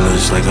 I feel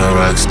just like a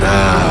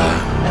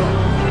rockstar.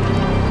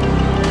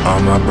 All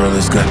my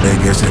brothers got their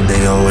gifts and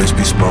they always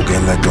be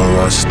smoking like a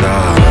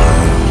Rockstar.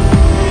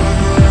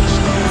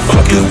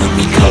 Fucking with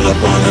me, call up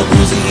on a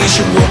Uzi and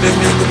shit whooping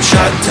in them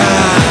shot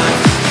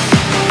time.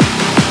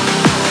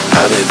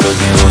 I've been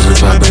fucking hoes and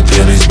popping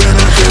pillies, man,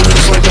 I feel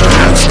just like a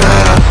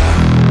rockstar.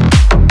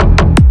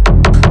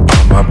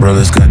 All my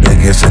brothers got their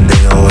gifts and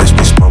they always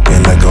be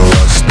smoking like a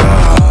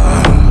Rockstar.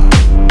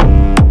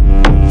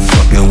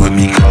 With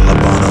me, call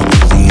up on a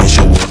Uzi and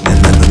show up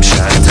and let them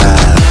shot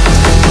time.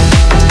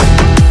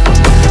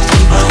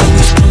 My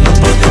homies pull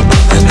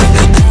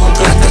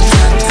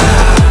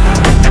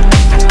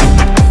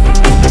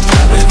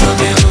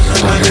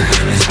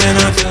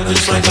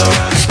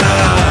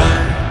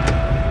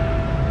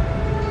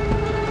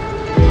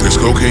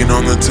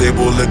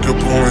Double liquor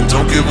pouring,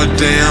 don't give a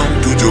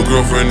damn. Dude, your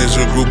girlfriend is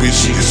a groupie,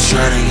 she just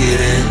trying to get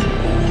in.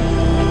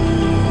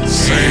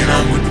 Saying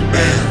I'm with the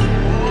band.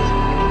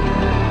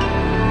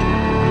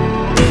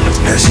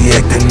 Now she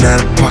acting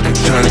out of pocket,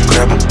 trying to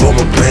grab up on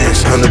my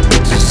pants. 100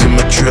 bitches in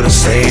my trailer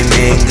saying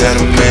they ain't got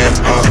a man,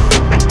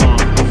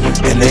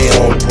 and they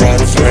all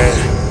brought a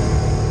friend.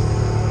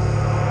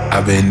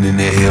 I've been in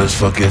the hills,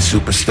 fucking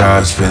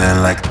superstars,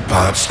 feeling like the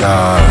pop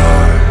star.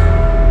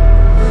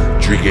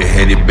 Drinking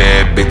heady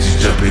bad bitches,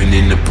 jumping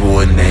in the pool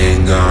and they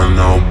ain't got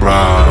no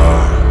bra.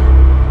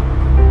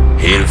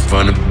 Hit it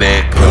from the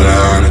back, put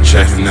her on the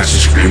track and now she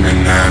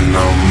screaming, I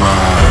know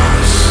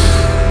Mars.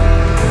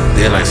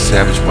 They're like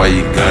savage, why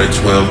you got a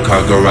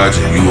 12-car garage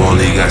and you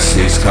only got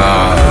 6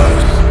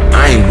 cars?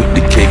 I ain't with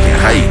the cake and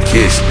how you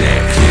kiss that,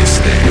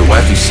 Your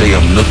wifey say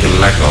I'm looking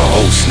like a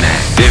whole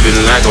snack.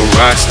 Living like a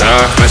rock star,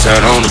 fresh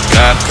out on the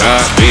cop car,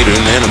 speeder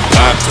than a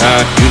pop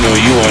top. You know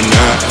you are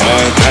not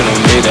hard, I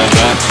don't need a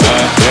hot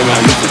spot. Damn,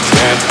 I used to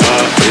trap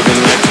hard,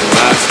 living like a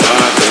rock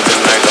star,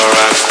 living like a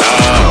rock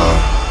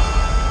star.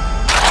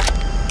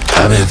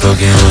 I've been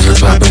fucking hoes and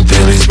popping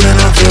pillies,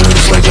 man, I feel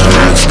just like a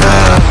rock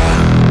star.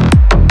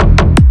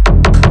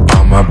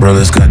 All my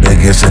brothers got that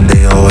gas and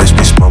they always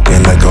be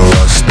smoking like a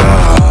rock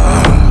star.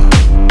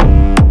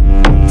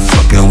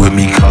 With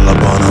me, call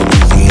up on a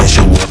Weezy and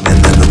show up and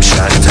then them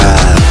shot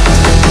tied.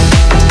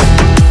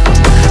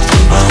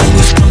 My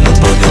homies pull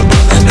up on your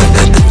brother and then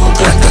they go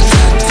black the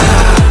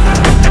tie.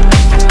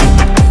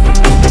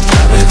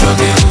 I've been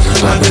fucking hoes and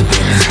popping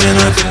pillies, man, I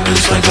feel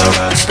just like a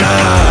rock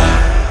star.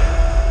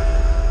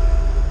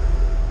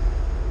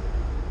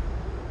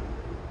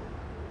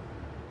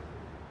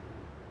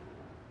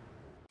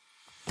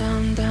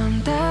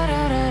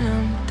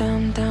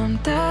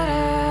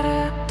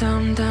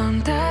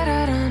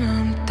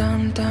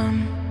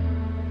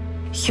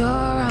 You're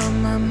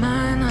on my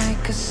mind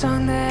like a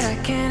song that I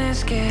can't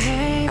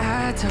escape.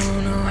 I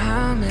don't know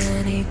how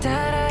many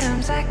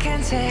da-da-dums I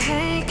can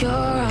take. You're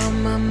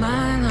on my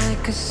mind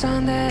like a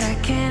song that I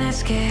can't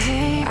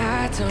escape.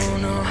 I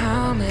don't know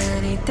how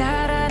many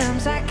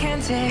da-da-dums I can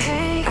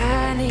take.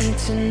 I need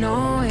to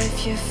know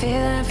if you're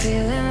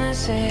feeling the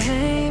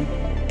same.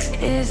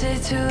 Is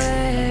it too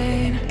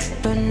late?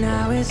 But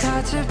now it's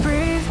hard to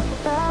breathe.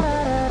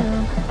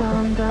 Da-da-dum,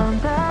 dum-dum,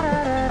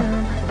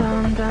 da-da-dum,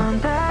 dum-dum,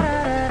 da-da-dum.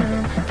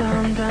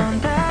 Dum dum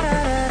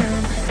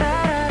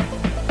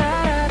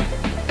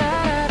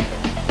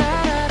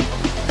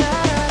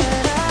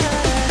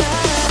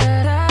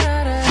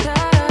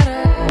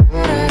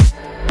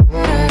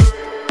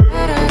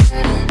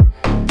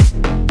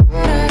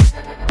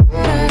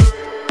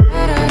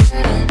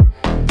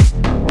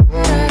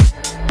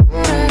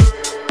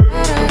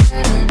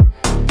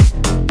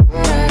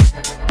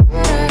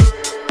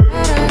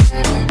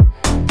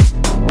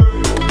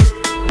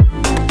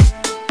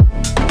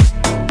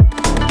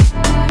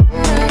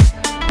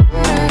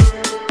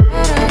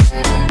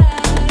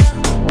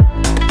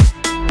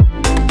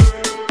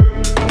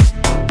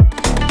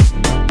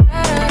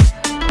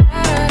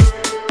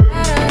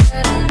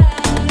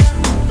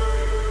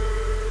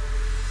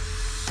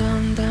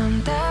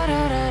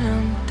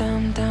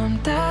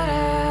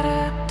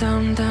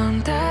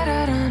da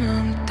da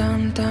dum da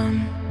da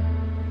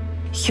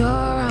You're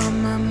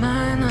on my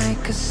mind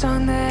like a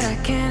song that I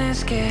can't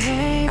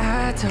escape.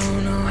 I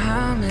don't know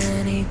how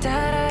many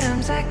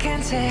da-da-dums I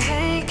can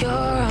take. You're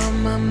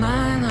on my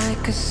mind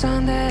like a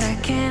song that I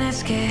can't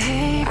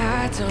escape.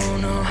 I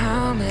don't know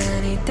how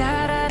many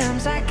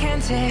da-da-dums I can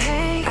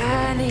take.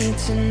 I need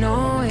to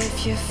know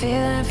if you're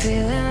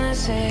feeling the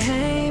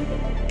same.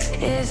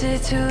 Is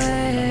it too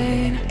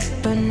late?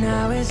 But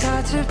now it's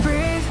hard to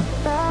breathe.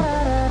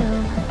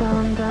 Da-da-da-dum,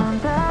 dum-dum,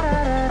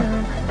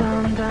 da-da-da-dum,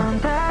 dum-dum,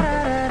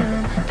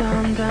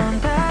 da-da-da-dum, dum-dum,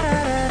 da-da-da-dum,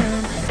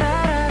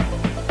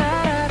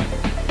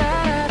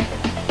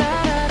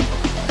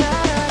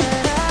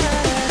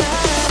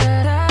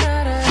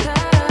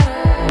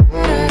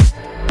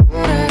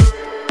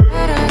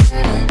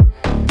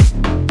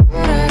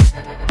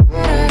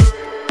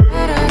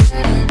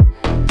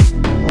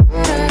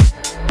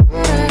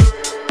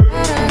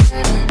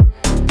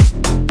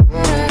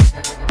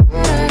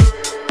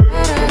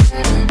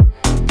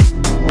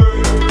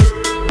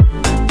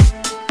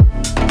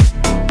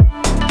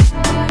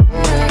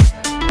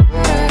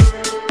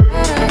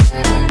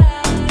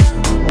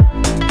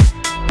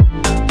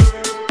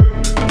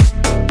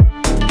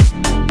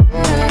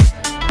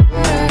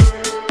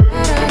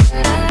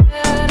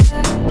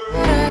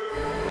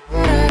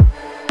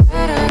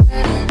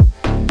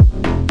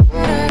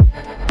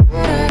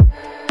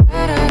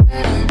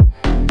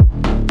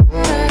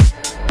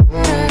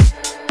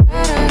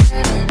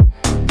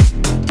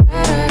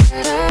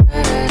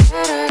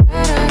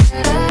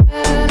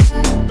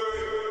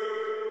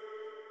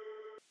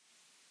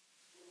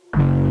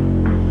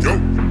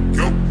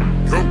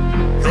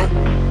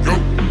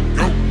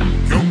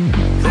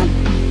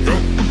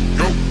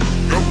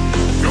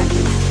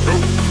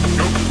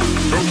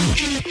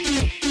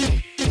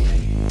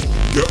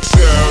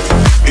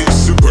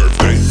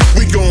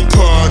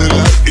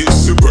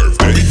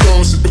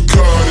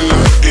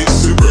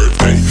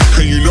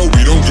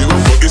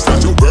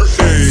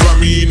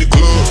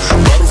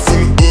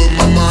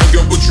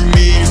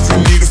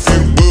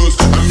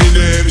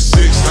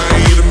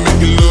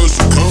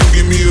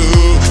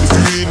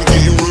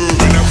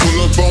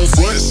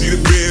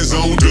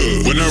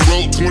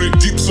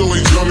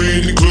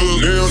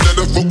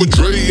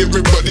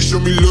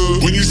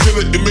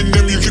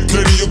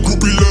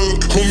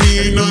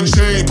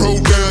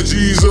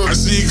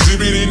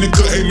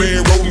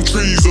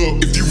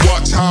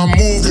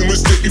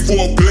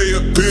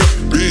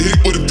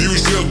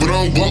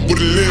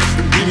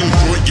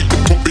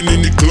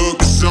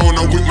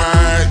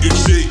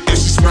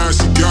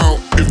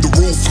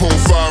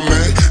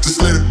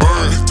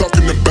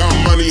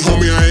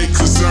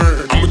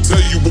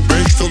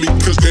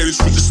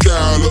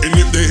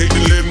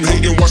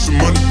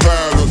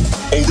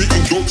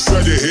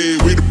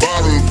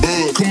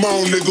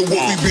 on, nigga, what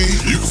we be.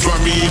 You can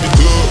find me in the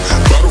club,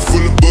 bottle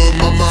full of bud.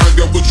 My mind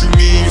got what you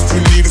need if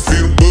you need to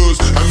feel the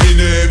buzz. I'm in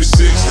the having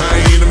sex,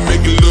 I ain't into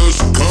making love,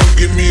 so come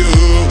give me a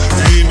hug.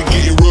 If you into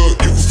getting rough,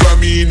 you can find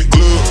me in the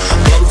club,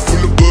 bottle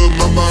full of bud.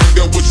 My mind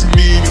got what you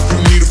need if you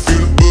need to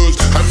feel the buzz.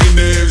 I'm in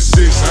the having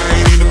sex, I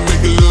ain't into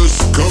making love,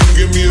 so come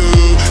give me a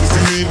hug. If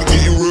you into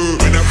getting rough,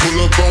 when I pull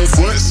up on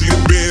front, see the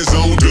bands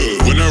on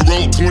dub. When I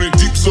roll 20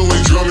 deep, so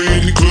ain't drama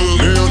in the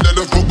club. Now that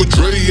I fuck with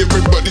Dre,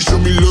 everybody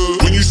show me love.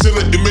 When you sell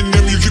it,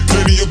 Eminem, you get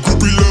plenty of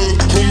groupie love.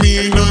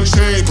 Homie ain't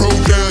unchained, pro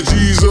down,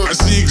 G's up. I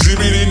see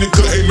exhibit in the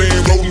cut, hey man,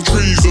 rolling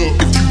trees up.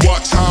 If you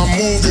watch how I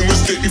move, you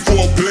mistake before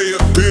I play a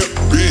pimp.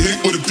 Been hit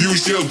with a few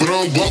shells, but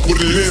I don't walk with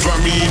a limp.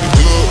 Find me in the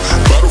club,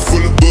 bottle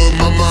full of bud.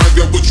 My mind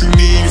got what you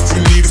need if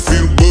you need to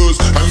feel the buzz.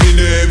 I'm in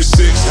the having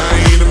sex, I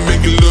ain't into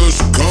making love,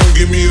 so come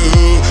give me a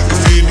hug. If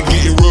you into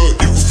getting rough,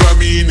 you can find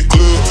me in the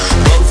club,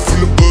 bottle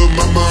full of bud.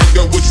 My mind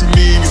got what you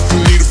need if you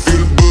need to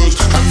feel the buzz.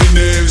 I'm in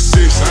the having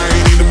sex, I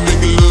ain't into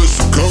making love,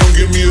 so come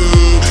give me a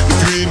hug. If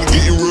you into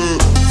getting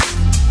rough.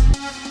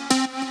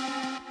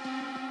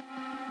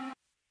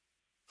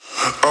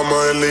 I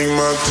might link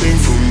my team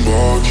from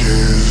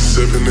barking.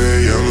 7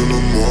 a.m. in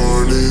the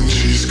morning,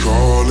 she's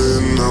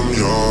calling, I'm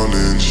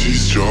yawning,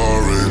 she's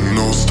jarring,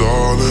 no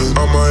stalling.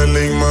 I might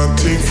link my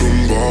team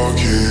from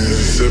barking.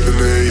 7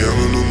 a.m.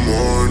 in the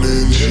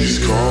morning, she's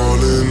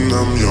calling,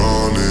 I'm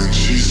yawning,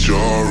 she's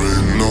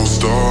jarring, no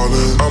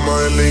stalling. I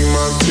might link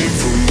my team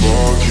from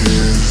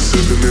barking.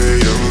 7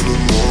 a.m. in the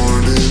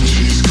morning,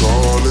 she's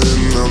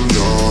calling, I'm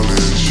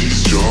yawning,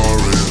 she's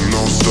jarring,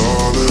 no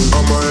stalling.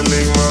 I might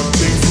link my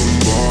team from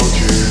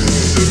barking.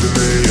 7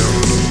 a.m.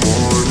 in the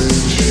morning,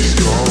 she's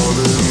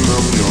calling,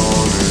 I'm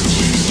yawning,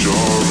 she's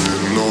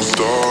jarring, no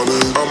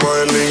stalling. I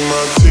might link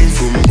my team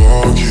from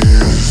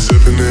barking.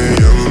 7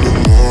 a.m. in the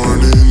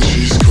morning,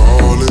 she's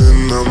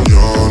calling, I'm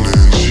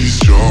yawning, she's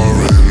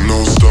jarring,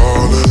 no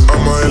stalling. I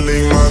might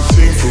link my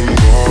team from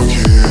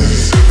barking.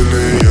 7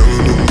 a.m.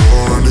 in the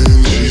morning,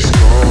 she's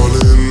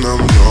calling, I'm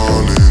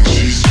yawning,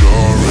 she's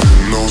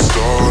jarring, no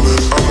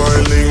stalling. I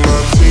might link my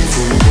team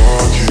from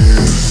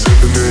barking.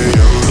 7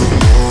 a.m. in the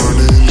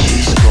morning,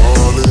 she's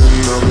calling,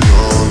 I'm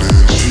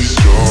yawning, she's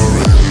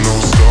jarring, no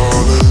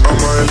stalling. I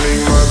might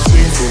link my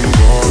team from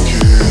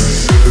barking.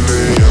 7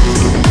 a.m. in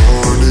the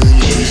morning,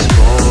 she's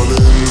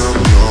calling, I'm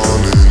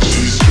yawning,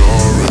 she's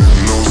jarring,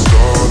 no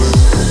stalling.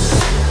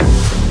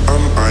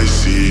 I'm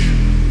icy,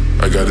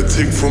 I got a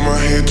tick from my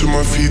head to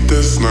my feet,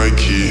 that's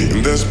Nike,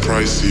 and that's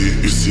pricey.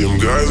 You see them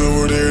guys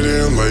over there, they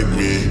don't like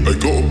me. I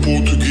got a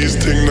Portuguese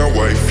thing, now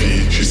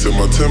wifey. She said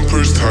my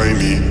temper's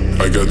tiny.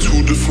 I got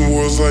 2 different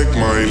worlds like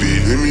Miley.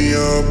 Hit me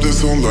up,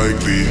 that's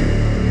unlikely.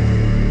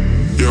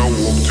 Yeah, I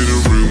walked in the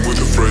room with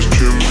a fresh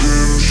trim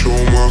room, show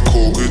my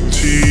Colgate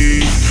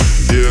teeth.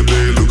 Yeah,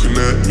 they looking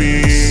at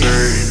me,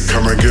 say,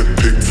 can I get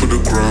picked for the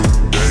gram?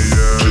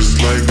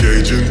 Just like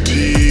Agent T.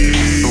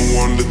 No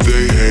wonder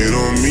they hate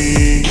on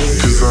me,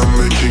 cause I'm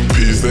making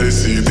peace, they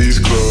see these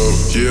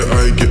clubs. Yeah,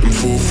 I get them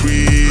for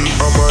free.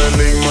 I might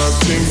link my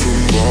team from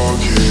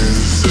barking.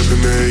 7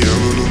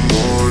 a.m. in the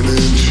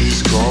morning,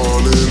 she's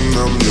calling,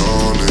 I'm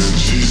yawning,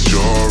 she's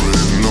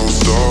jarring, no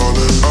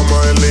stalling. I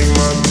might link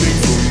my team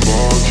from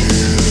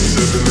barking.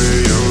 7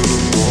 a.m. in the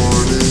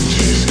morning,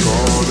 she's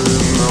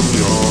calling, I'm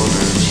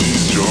yawning,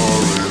 she's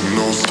jarring,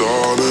 no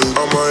stalling.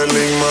 I might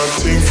link my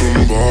team from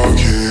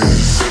barking.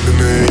 7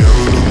 a.m.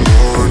 in the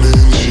morning,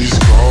 she's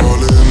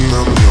calling,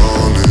 I'm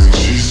yawning,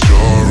 she's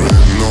jarring,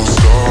 no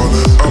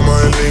stalling. I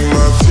might link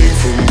my team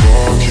from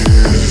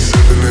barking.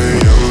 7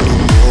 a.m. in the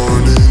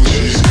morning,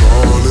 she's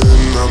calling,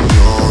 I'm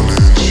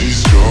yawning, she's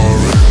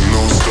jarring,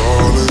 no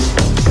stalling.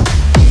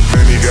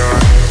 Many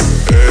guys,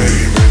 hey,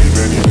 many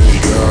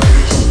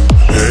guys,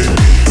 hey,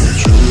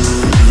 true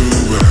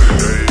back,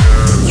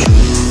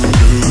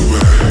 true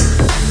back.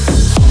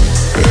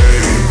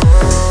 Hey,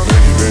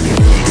 many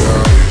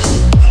guys,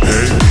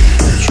 hey,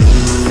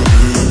 true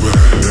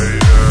back,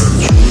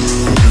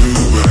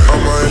 true back. I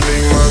might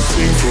link my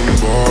team from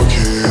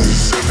barking.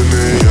 7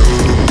 a.m.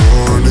 in the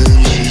morning,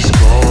 she's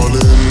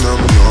calling,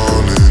 I'm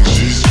yawning,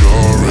 she's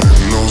jarring,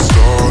 no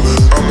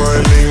stalling. I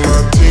might link my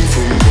team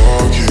from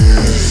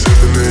barking. 7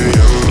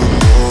 a.m. in the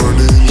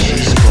morning,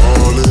 she's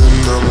calling,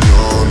 I'm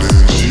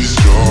yawning, she's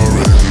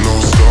jarring, no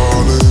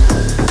stalling.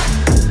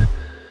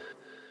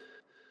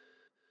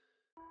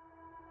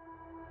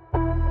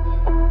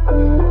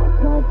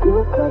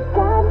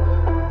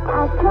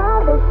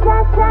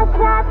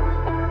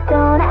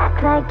 Don't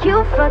act like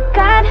you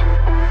forgot.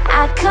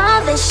 I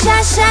call the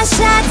shots.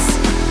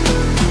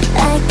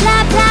 Like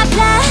blah blah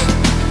blah.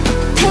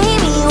 Pay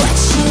me what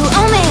you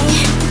owe me.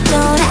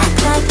 Don't act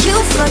like you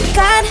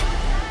forgot.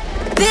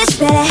 Bitch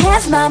better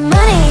have my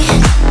money.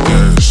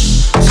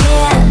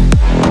 Yeah.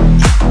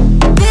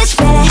 Bitch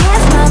better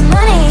have my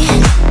money.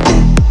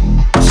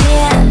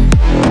 Yeah.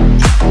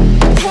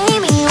 Pay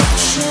me what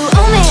you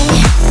owe me.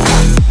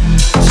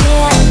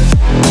 Yeah.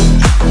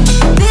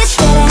 Bitch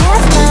better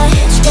have my.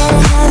 Bitch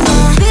better have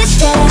my. Bitch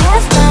better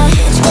have my.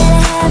 Bitch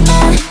better have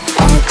my.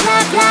 Like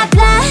blah blah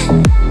blah.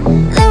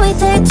 Louis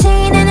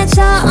 13 and it's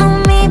all on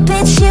me,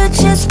 bitch. You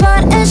just just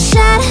bought a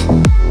shot.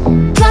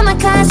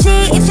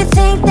 Kamikaze, if you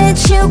think that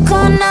you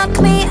gon' knock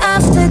me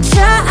off the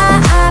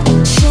top.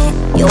 Shit,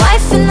 your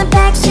wife in the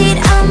backseat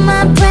of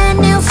my brand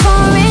new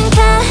foreign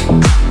car.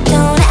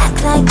 Don't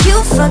act like you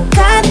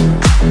forgot.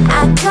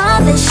 I call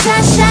the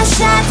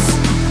shots.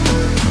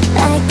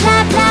 Like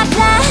blah blah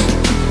blah.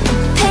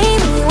 Pay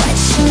me what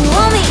you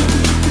owe me.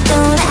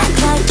 Don't act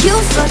like you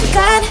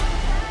forgot.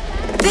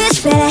 Bitch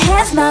better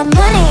have my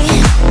money.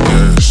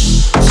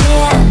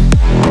 Yeah.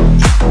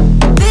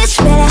 Bitch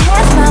better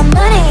have my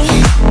money.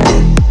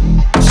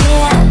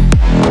 Yeah.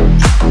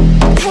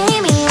 Pay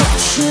me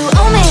what you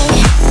owe me.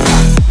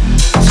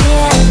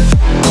 Yeah.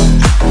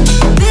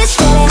 Bitch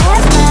better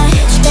have my.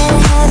 Bitch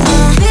better have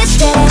my. Bitch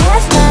better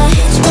have my.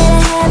 Bitch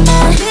better have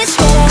my. Bitch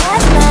better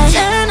have my.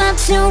 Turn up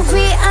to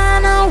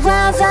Rihanna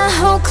while the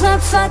whole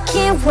club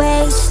fucking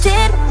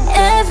wasted.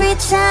 Every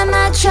time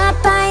I drop,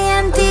 I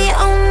am the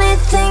only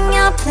thing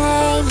you're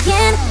playing.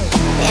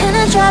 In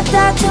a drop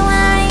top to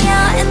where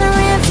you're in the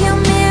rearview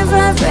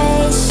mirror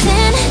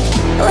racing.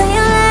 Where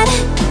you at?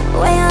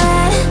 Where you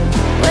at?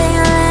 Where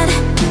you at?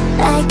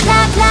 Like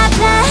blah blah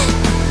blah.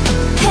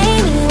 Pay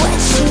me what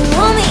you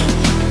owe me.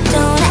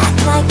 Don't act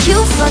like you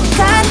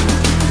forgot.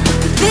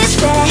 Bitch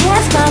better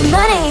have my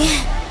money.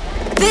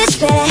 Bitch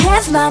better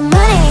have my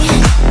money.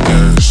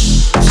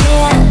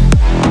 Yeah.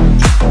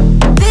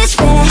 Bitch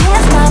better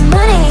have my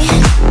money.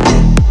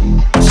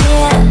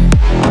 Yeah.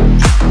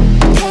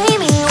 Pay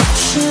me what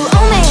you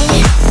owe me.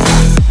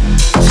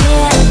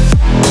 Yeah.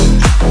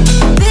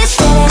 Bitch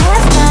better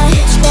have my.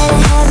 Bitch better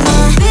have my.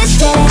 Bitch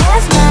better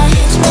have my.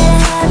 Bitch better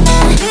have my.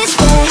 Bitch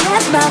better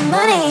have my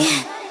money.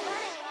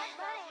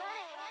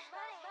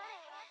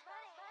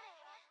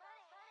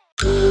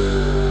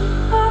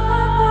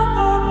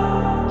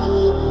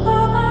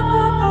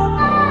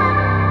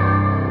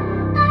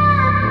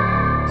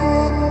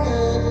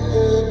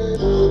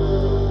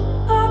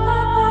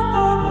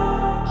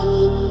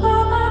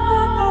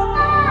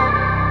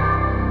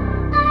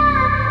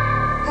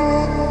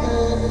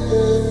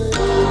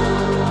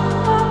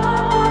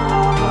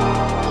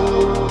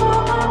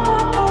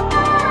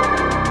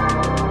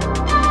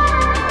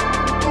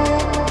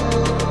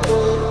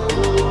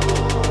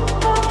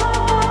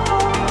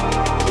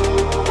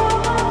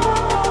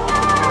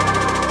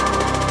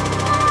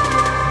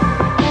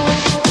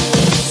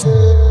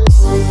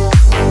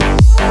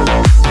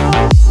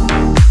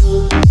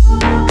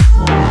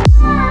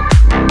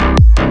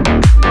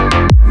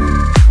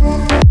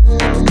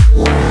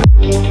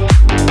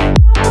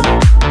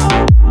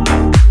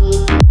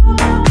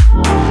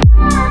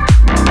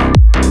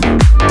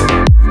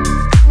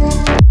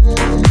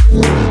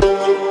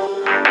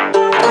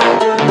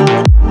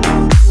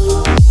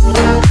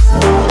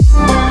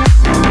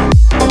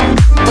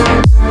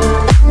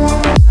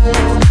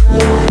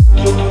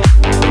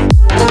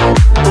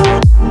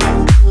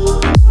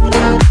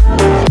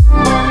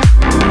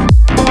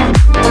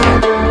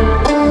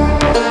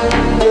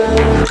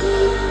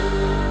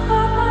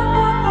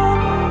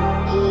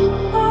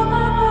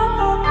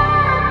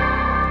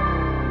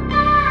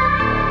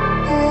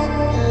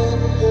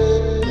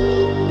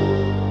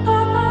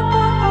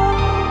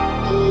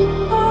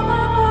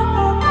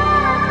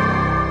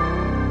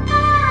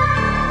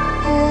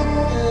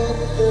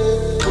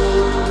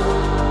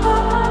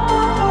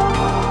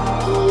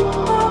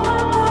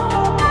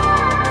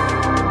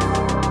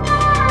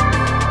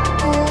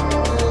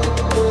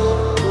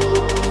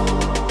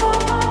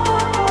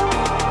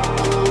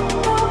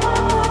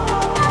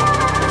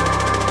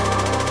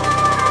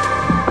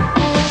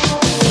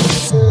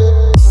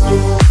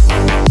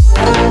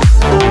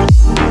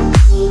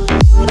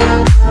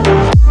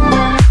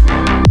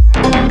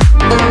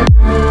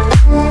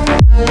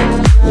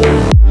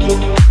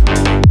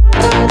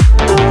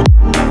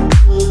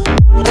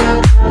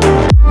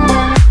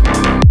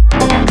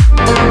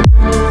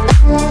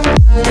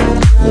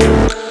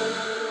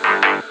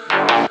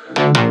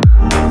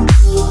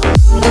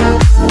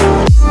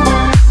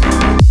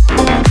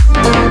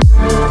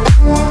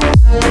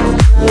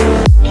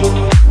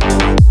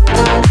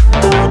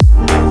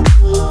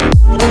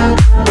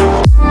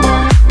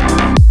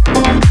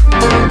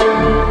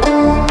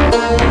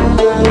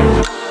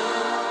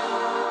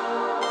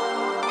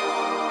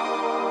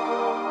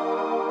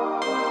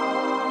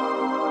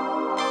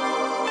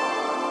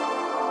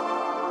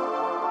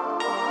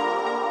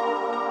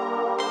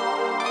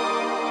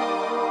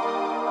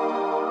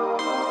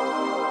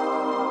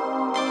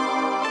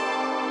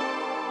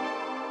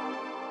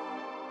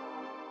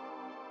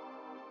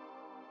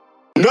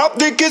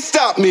 Nothing can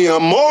stop me,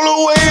 I'm all the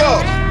way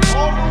up.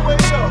 All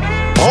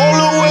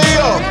the way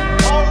up.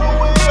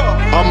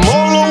 I'm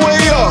all the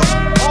way up.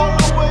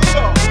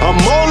 I'm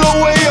all the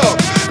way up.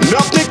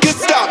 Nothing can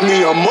stop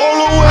me, I'm all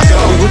the way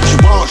up. Shorty, what you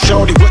want,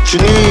 shorty, what you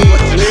need?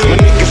 My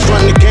niggas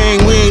run the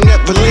game, we ain't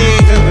never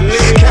leaving.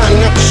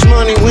 Counting up this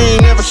money, we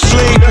ain't never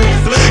sleeping.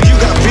 You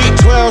got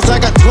V12s, I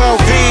got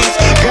 12 Vs.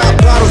 Got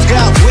bottles,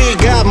 got weed,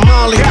 got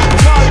Molly.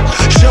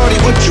 Shorty,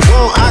 what you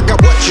want, I got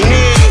what you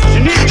need.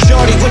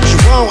 Shorty, what you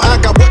want, I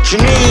got what you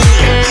need.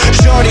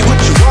 Shorty, what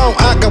you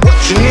want, I got what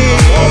you need.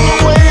 All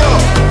the way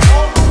up.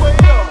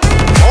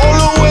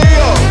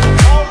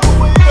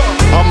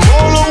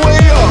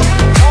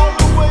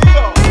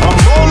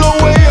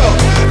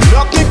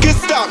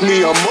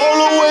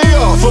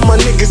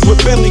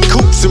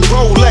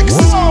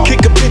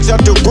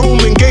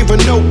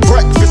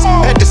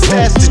 breakfast. Had to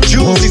stash the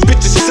jewels, these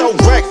bitches so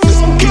reckless.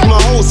 Keep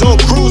my hoes on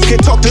cruise,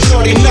 can't talk to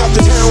shorty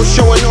nothing. Town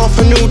showing off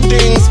for new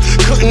things,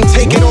 couldn't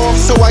take it off,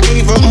 so I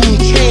gave her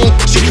chain.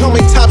 She call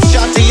me top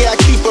shot, yeah, I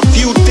keep a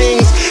few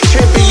things.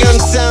 Champion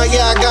sound,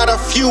 yeah, I got a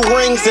few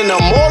rings, and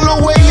I'm all the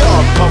way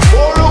up. I'm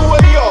all the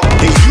way up,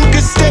 and you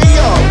can stay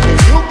up.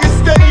 You can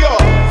stay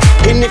up.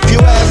 And if you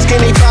ask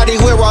anybody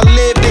where I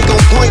live, they gon'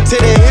 point to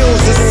the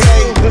hills and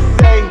say,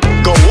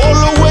 go all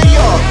the way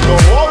up. Go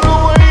all the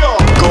way up.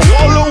 Go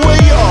all the way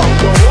up.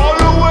 Go all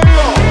the way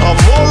up. I'm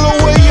all the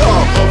way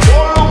up. I'm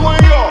all the way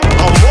up.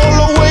 I'm all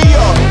the way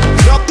up.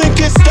 Nothing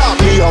can stop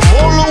me. I'm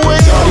all the way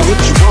up. Shorty,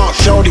 what you want?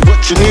 Shorty,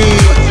 what you need?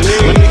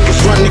 My niggas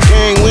run the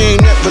gang, we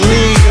ain't never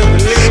leaving.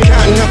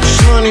 Counting up this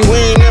money,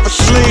 we ain't never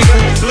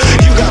sleeping.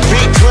 You got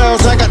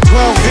V12s, I got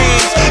 12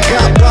 Vs.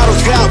 Got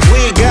bottles, got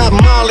weed, got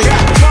Molly.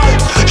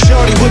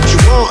 Shorty, what you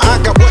want? I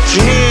got what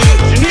you need.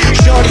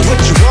 Shorty, what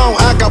you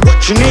want? I got what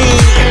you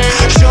need.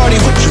 Shorty,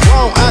 what you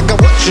want? I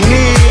got what you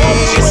need.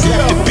 Just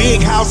left a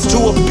big house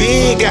to a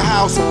bigger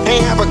house.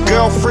 Ain't have a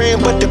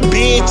girlfriend, but the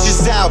bitch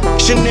is out.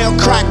 Chanel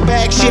crack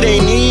bag, shit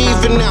ain't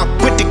even out.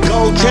 With the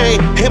gold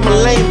chain,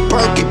 Himalayan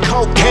Birkin,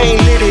 cocaine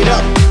lit it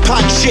up.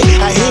 Pot shit,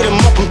 I hit him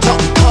up, I'm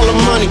talking color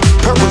money.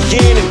 Purple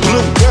yen and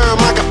blue germ,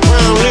 I got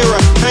brown lira.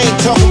 I ain't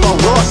talking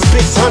about raw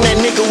spits on that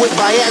nigga with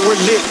Viagra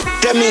lip.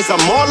 That means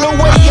I'm all the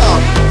way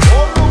up,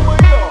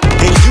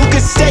 and you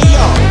can stay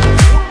up.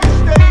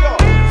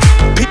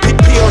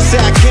 P.O.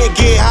 said I can't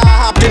get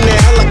high, hopped in that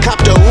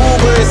helicopter,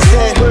 Uber and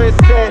said,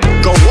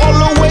 go all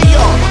the way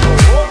up,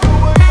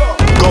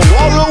 go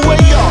all the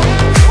way up.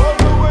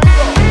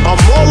 I'm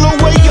all the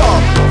way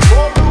up,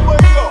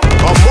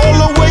 I'm all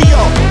the way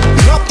up.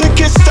 Nothing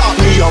can stop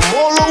me, I'm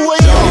all the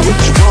way up. Shorty,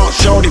 what you want?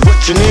 Shorty, what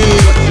you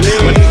need?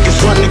 My niggas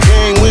run the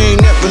gang, we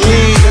ain't never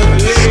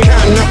leaving.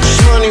 Counting up this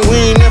money,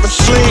 we ain't never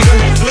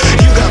sleeping.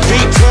 You got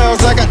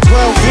V12s, I got 12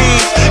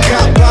 Vs.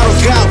 Got bottles,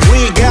 got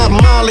weed, got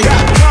Molly.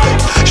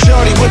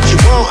 Shorty, what you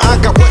want? I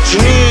got what you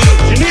need.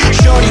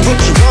 Shorty, what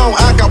you want?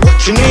 I got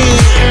what you need.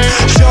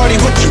 Shorty,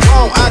 what you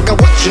want? I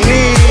got what you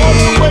need. All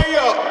the way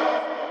up.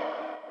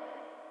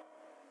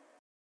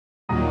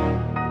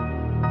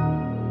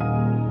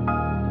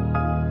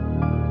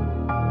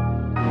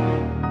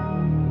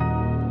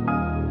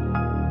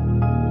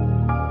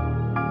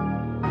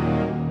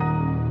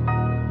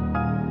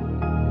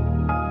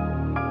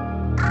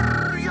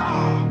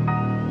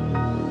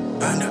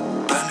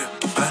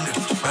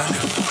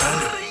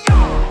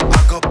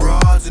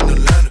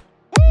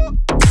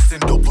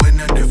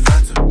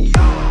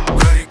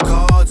 Credit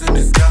cards and the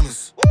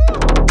scammers.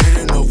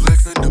 Hitting no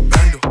flex in the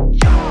bando.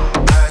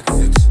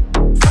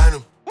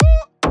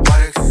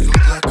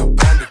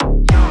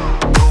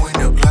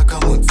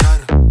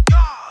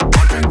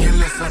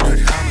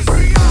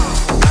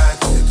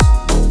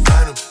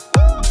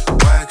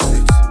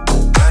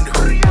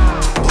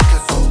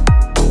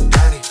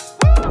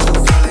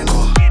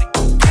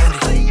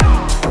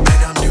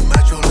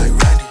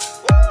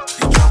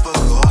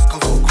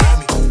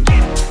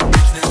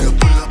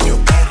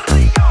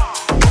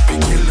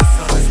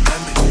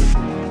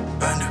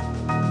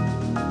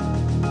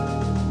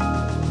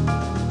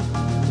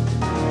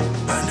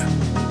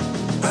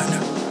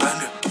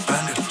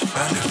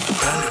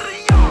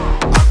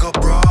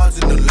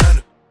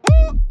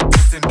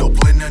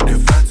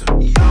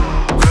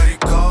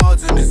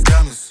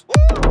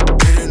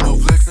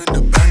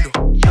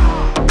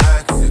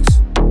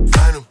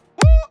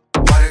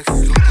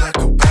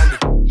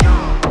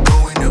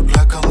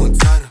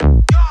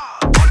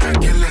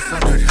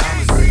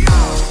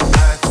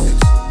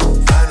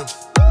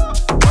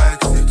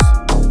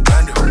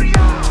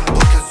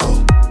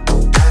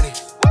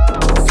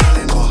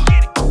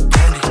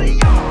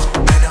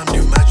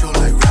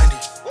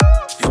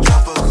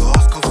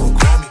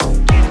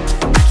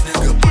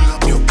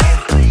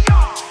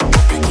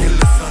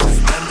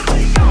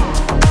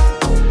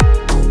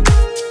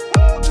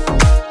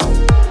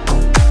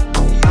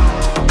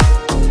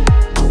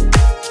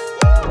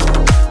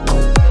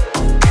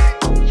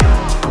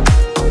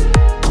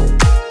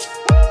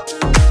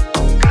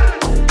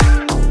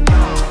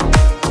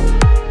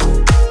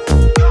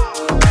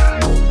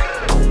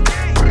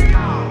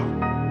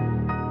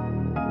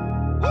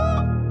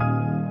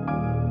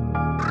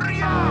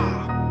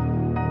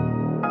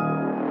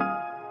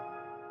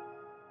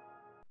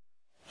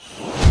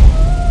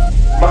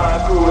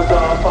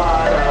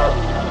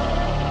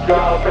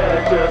 Y'all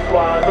better just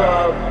wise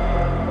up.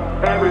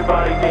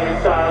 Everybody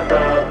getting sized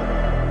up.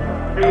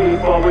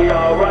 Before we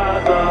all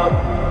rise up,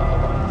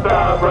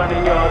 stop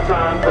running your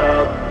times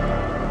up.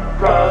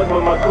 Cause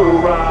when my crew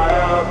ride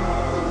up,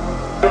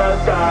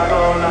 the sky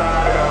gon'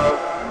 light up.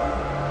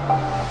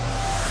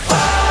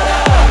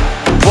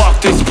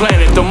 Walk this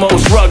planet, the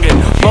most rugged.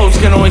 Most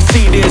can only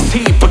see this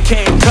heat but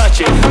can't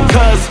touch it.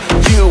 Cause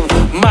you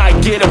might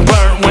get a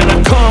burn when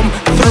I come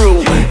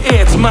through.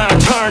 It's my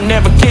turn,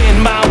 never get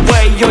in my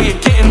way. Yo, you're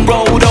getting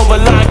rolled over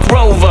like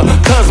Rover.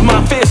 Cause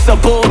my fist a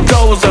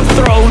bulldozer.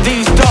 Throw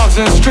these dogs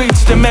in the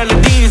streets to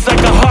melodies like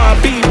a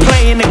heartbeat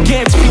playing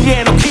against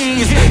piano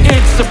keys.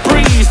 It's a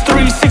breeze,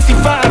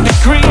 365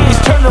 degrees.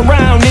 Turn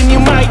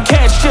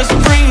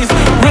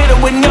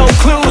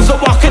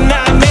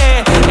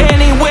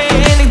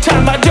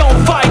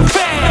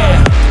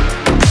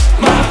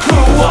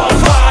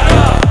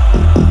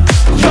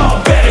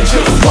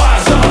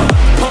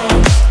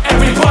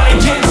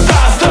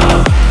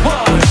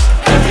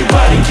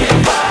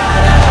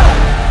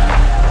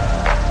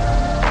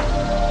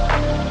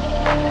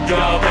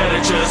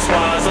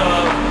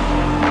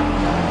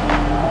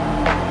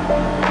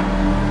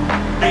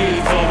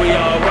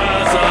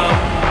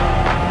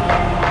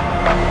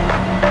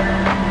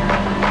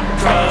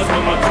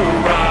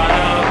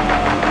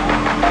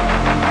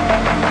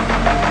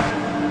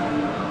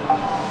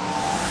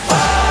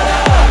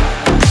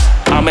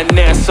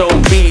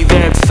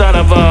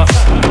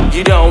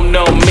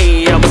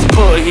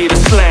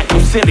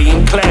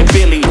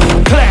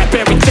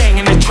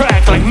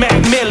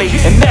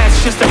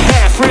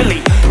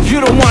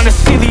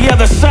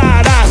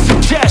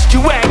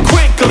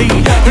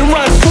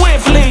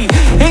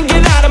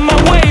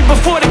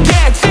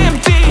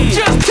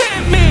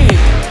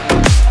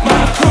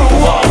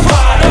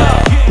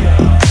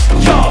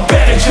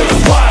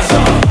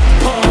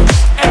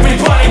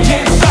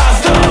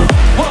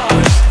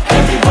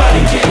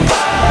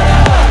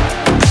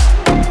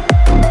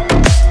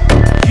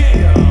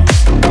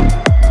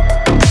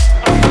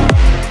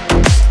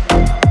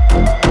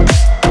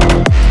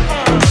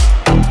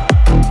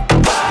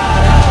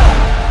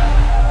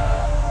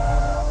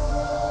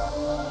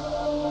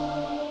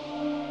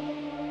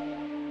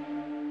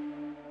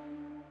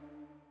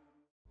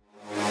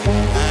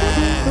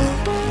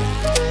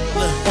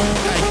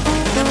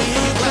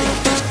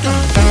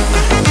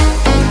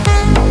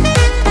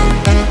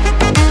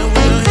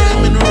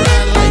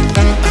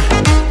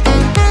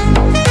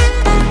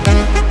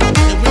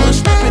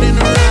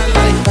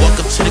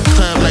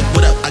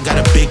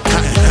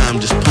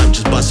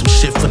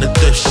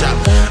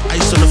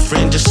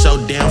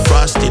so damn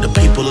frosty. The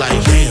people like,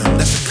 damn,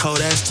 that's a cold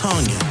ass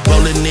Tongan.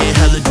 Rolling in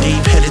hella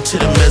deep, headed to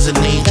the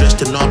mezzanine.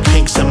 Dressed in all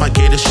pinks and my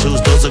gator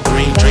shoes, those are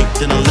green.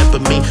 Draped in a lip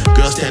of me,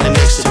 girl standing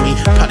next to me.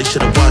 Probably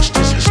should've washed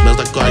this, it smells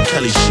like R.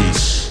 Kelly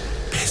sheets.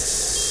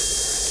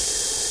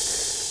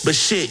 But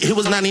shit, it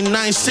was 99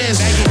 cents.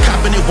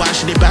 Copping it,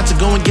 washing it, about to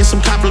go and get some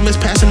compliments.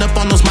 Passing up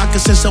on those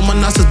moccasins, someone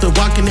else has been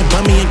walking it.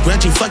 Bummy and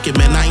grudgy, fuck it,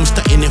 man. I ain't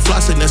stunting and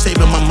flossing and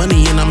saving my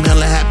money, and I'm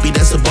hella happy.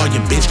 That's a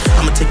bargain, bitch.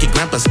 I'ma take your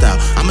grandpa style.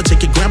 I'ma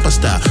take your grandpa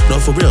style. No,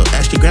 for real,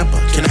 ask your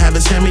grandpa. Can I have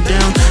his hand me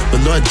down?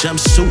 Velour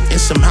jumpsuit and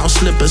some house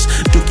slippers.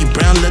 Dookie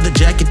brown leather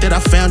jacket that I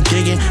found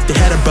digging. They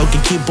had a broken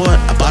keyboard.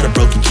 I bought a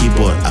broken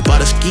keyboard. I bought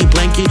a ski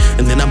blanket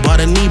and then I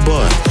bought a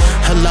kneeboard.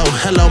 Hello,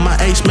 hello, my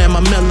ace man, my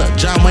Miller.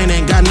 John Wayne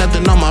ain't got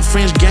nothing on my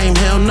French game,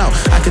 hell no.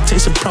 I could take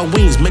some pro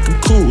wings, make them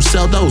cool,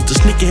 sell those. The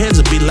sneakerheads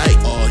will be like,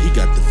 oh, he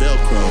got the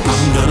Velcro.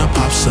 I'm gonna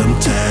pop some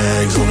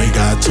tags, only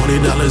got $20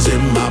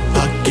 in my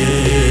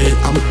pocket.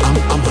 I'm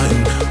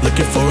hunting,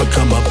 looking for a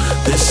come up.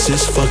 This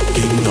is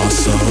fucking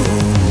awesome.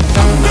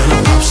 I'm gonna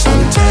pop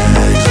some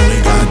tags, only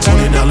got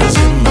 $20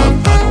 in my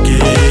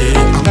pocket.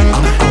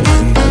 I'm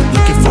hunting,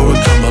 looking for a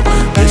come up.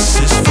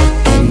 This is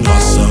fucking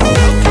awesome.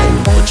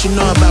 What you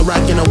know about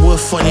rocking a wood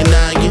 49?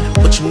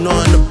 What you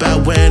knowin'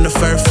 about wearing a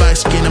fur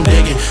fox skin? I'm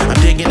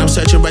digging, I'm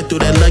searching right through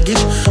that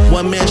luggage.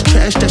 One man's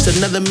trash, that's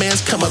another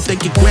man's come up.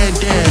 Thank you,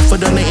 granddad, for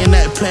donating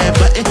that plaid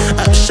button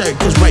up shirt.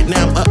 Cause right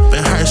now I'm up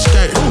in her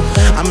skirt.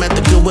 I'm at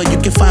the Goodwill,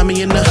 you can find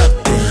me in the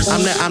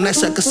I'm that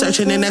sucker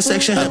searching in that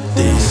section.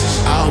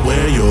 I'll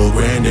wear your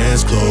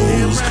granddad's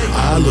clothes,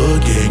 I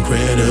look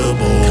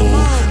incredible.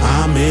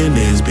 I'm in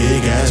this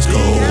big ass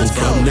coat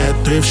from that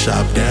thrift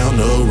shop down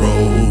the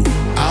road.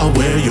 I'll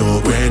wear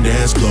your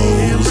granddad's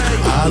clothes,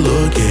 I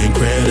look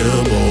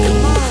incredible.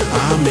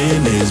 I'm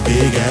in this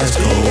big ass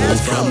coat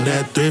from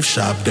that thrift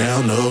shop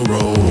down the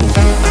road.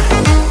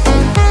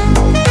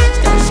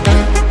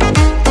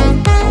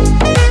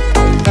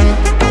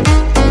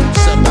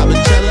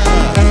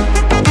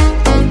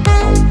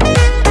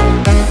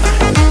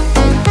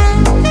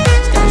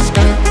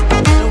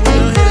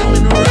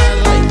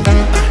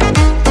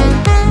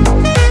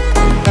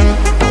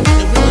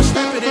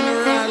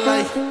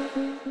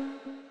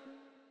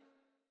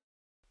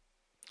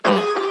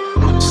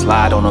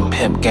 Slide on them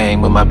pimp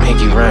game with my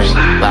pinky ring.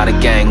 Lot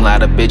of gang,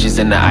 lot of bitches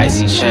in the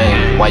icy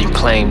chain. Why you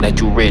claim that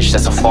you rich,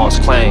 that's a false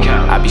claim.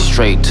 I be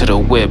straight to the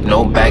whip,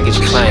 no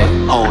baggage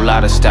claim. Whole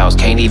lot of styles,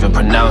 can't even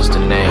pronounce the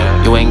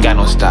name. You ain't got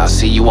no style,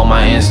 see you on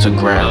my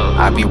Instagram.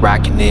 I be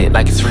rocking it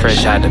like it's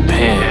fresh out the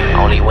pen.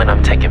 Only when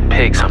I'm taking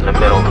pics, I'm the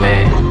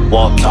middleman.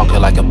 Walk talking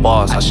like a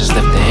boss, I just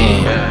lift a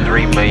hand.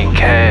 3 million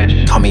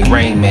cash, call me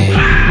Rain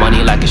Man.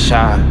 Money like a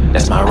shot,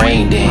 that's my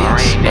rain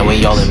dance. And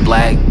we all in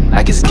black,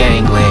 like it's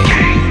gangland.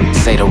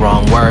 Say the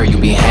wrong word, you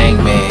be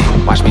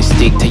hangman. Watch me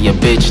stick to your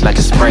bitch like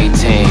a spray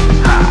tan.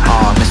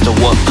 Oh, Mr.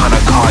 What kind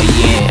of car you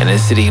in? And the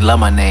city love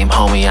my name,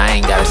 homie, I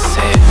ain't gotta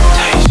say it.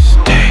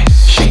 Taste,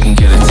 taste. She can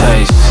get a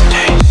taste.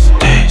 Taste,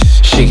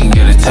 taste. She can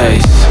get a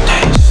taste.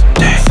 Taste,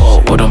 taste.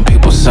 Fuck what them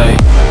people say.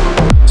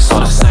 It's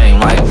all the same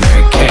like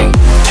Mary Kate.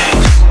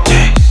 Taste,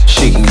 taste.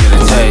 She can get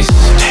a taste.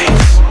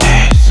 Taste,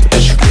 taste.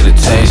 Let you get a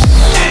taste.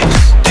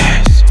 Taste,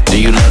 taste.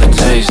 Do you love the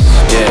taste?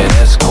 Yeah,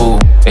 that's cool,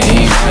 but he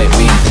ain't like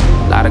me.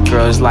 Lot of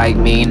girls like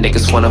me,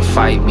 niggas wanna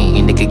fight me.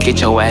 You nigga get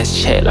your ass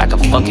checked like a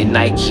fucking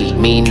Nike.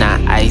 Me not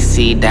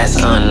icy, that's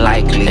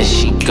unlikely. And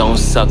she gon'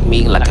 suck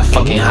me like a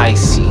fucking high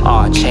C.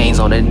 All chains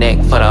on the neck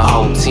for the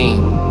whole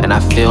team. And I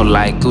feel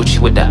like Gucci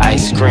with the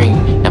ice cream.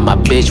 And my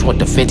bitch want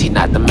the Fenty,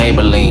 not the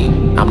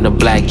Maybelline. I'm the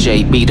black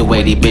JB, the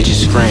way these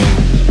bitches scream.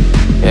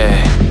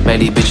 Yeah, make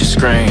these bitches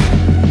scream.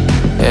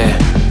 Yeah,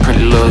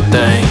 pretty little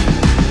thing.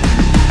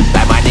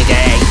 Like my nigga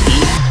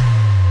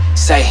A.E.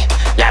 Say,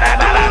 yada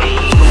bada bee.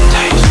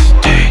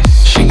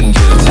 She can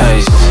get a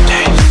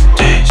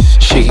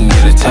taste. She can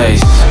get a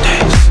taste.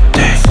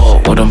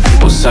 Fuck what them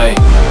people say.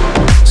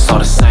 It's all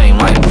the same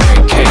like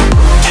Mary Kate.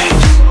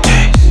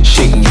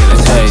 She can get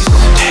a taste.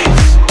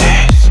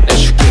 Let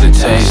you get a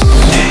taste.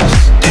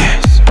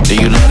 Do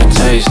you love the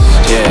taste?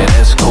 Yeah,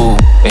 that's cool,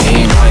 but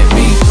he ain't like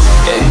me.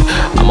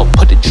 Yeah, I'ma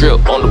put the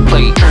drip on the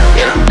plate.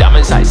 Yeah,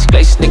 diamonds, ice,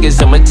 glaze,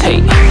 niggas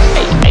imitate.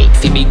 Hey,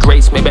 feed me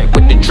grapes, made back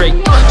with the Drake.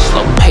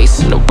 Slow pace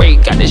in the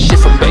rate, got this shit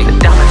from Bay. The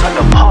diamonds on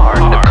the par,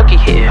 the cookie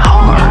hit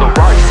hard.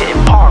 The Rari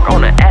sitting park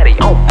on the Addy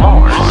on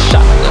Mars.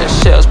 Shotgun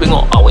shells, we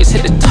gon' always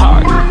hit the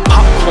target.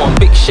 Popcorn,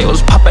 big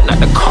shells popping out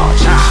the car.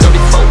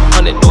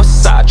 3400 north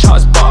side,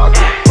 Charles Bar.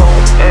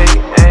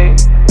 Hey,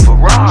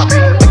 Ferrari.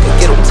 They can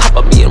get on top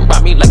of me and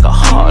ride me like a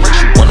Harley.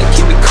 You wanna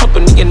keep me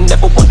company and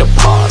never want to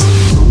part.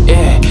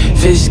 Yeah,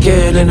 fish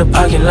scared in the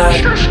parking lot.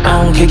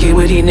 I don't kick it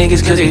with these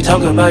niggas cause they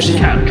talk about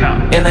shit.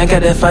 And I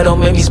got that fight, don't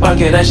make me spark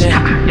it, that shit.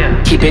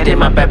 Keep it in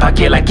my back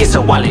pocket like it's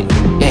a wallet.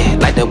 Yeah,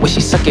 like the way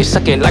she suck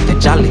it like a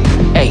jolly.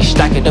 Ayy,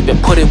 stack it up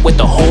and put it with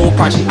the whole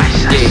project.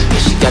 Yeah,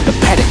 and she got the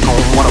paddock on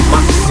what a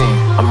moccasin.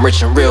 I'm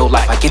rich in real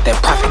life, I get that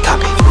profit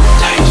copy.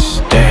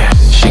 Taste, damn,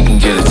 she can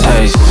get a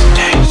taste.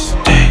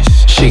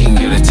 She can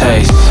get a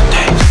taste.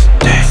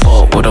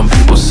 Fuck what them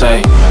people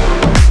say.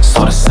 It's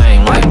all the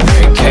same like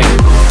Mary Kate.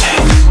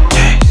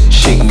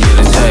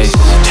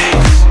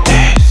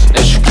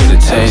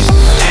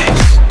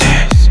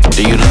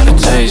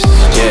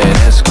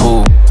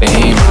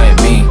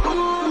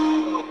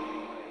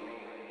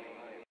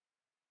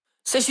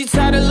 Say she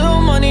tired of little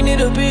money,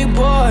 need a big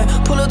boy.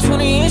 Pull up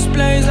 20-inch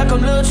blades like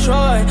I'm Lil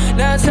Troy.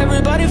 Now it's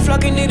everybody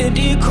flocking, need a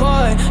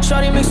decoy.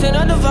 Shorty mixing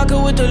up the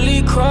vodka with the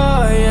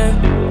LaCroix,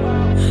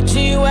 yeah.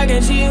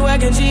 G-Wagon,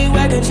 G-Wagon,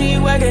 G-Wagon,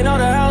 G-Wagon. All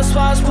the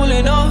housewives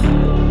pulling up.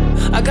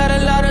 I got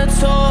a lot of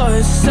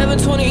toys.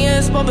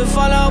 720S bumping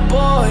Fall Out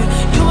Boy.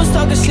 You was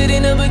talking shit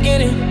in the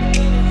beginning,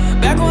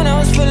 back when I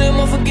was feeling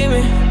more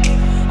forgiving.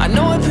 I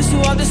know it pissed you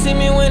off to see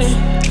me winning.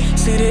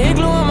 See the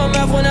igloo in my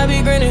mouth when I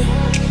be grinning,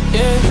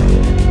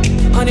 yeah.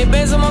 100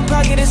 bands in my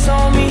pocket, it's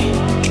on me.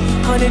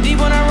 100 deep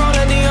when I roll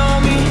a D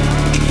on me.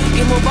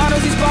 Get more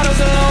bottles, these bottles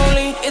are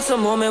lonely. It's a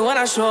moment when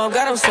I show up,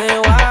 God, I'm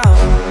saying wow.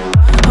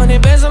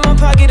 100 bands in my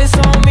pocket, it's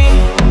on me.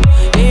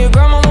 Yeah, your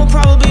grandma will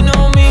probably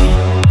know me.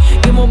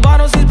 Get more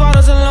bottles, these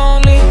bottles are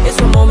lonely. It's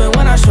a moment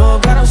when I show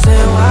up, God, I'm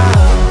saying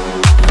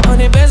wow.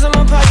 100 bands in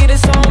my pocket,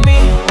 it's on me.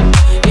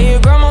 Yeah,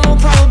 your grandma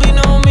will probably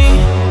know me.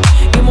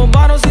 Get more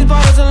bottles, these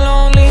bottles are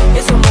lonely.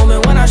 It's a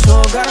moment when I show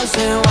up, God, I'm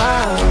saying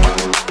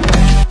wow.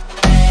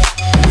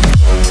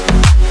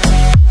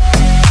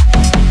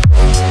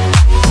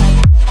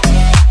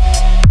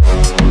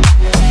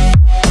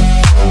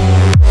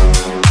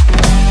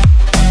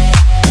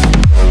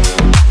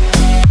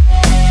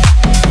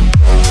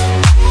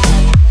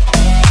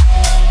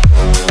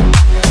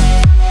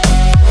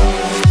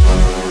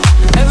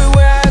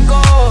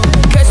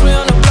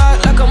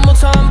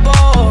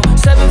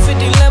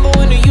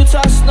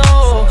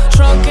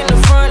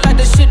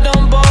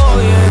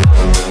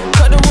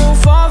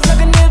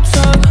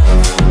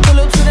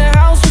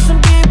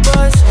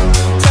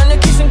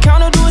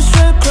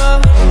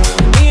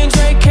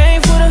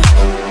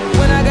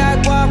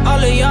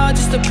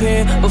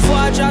 Before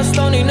I dropped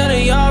Stony, none of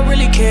y'all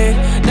really cared.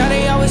 Now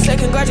they always say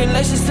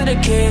congratulations to the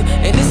kid.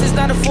 And this is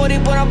not a 40,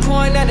 but I'm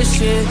pouring out the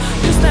shit.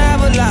 Used to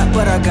have a lot,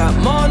 but I got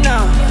more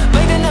now.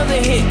 Made another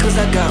hit, cause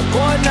I got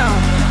bored now.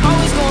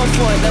 Always going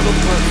for it, never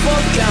put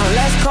foot down.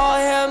 Last call,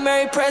 Hail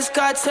Mary,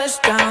 Prescott,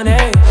 touchdown,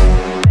 ayy.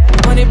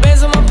 100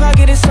 bands in my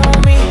pocket, it's on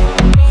me.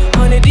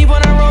 100 deep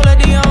when I roll a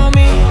D on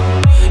me.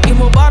 Get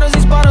more bottles,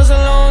 these bottles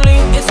are lonely.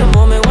 It's a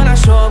moment when I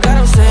show up, God,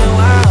 I'm saying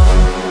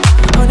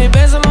wow. 100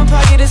 bands in my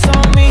pocket, it's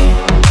on me.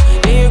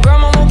 Yeah, your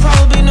grandma will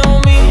probably know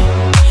me.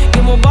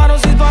 Get more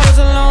bottles, these bottles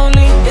are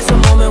lonely. It's a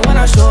moment when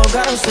I show up,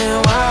 God, I'm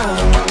saying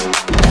wow.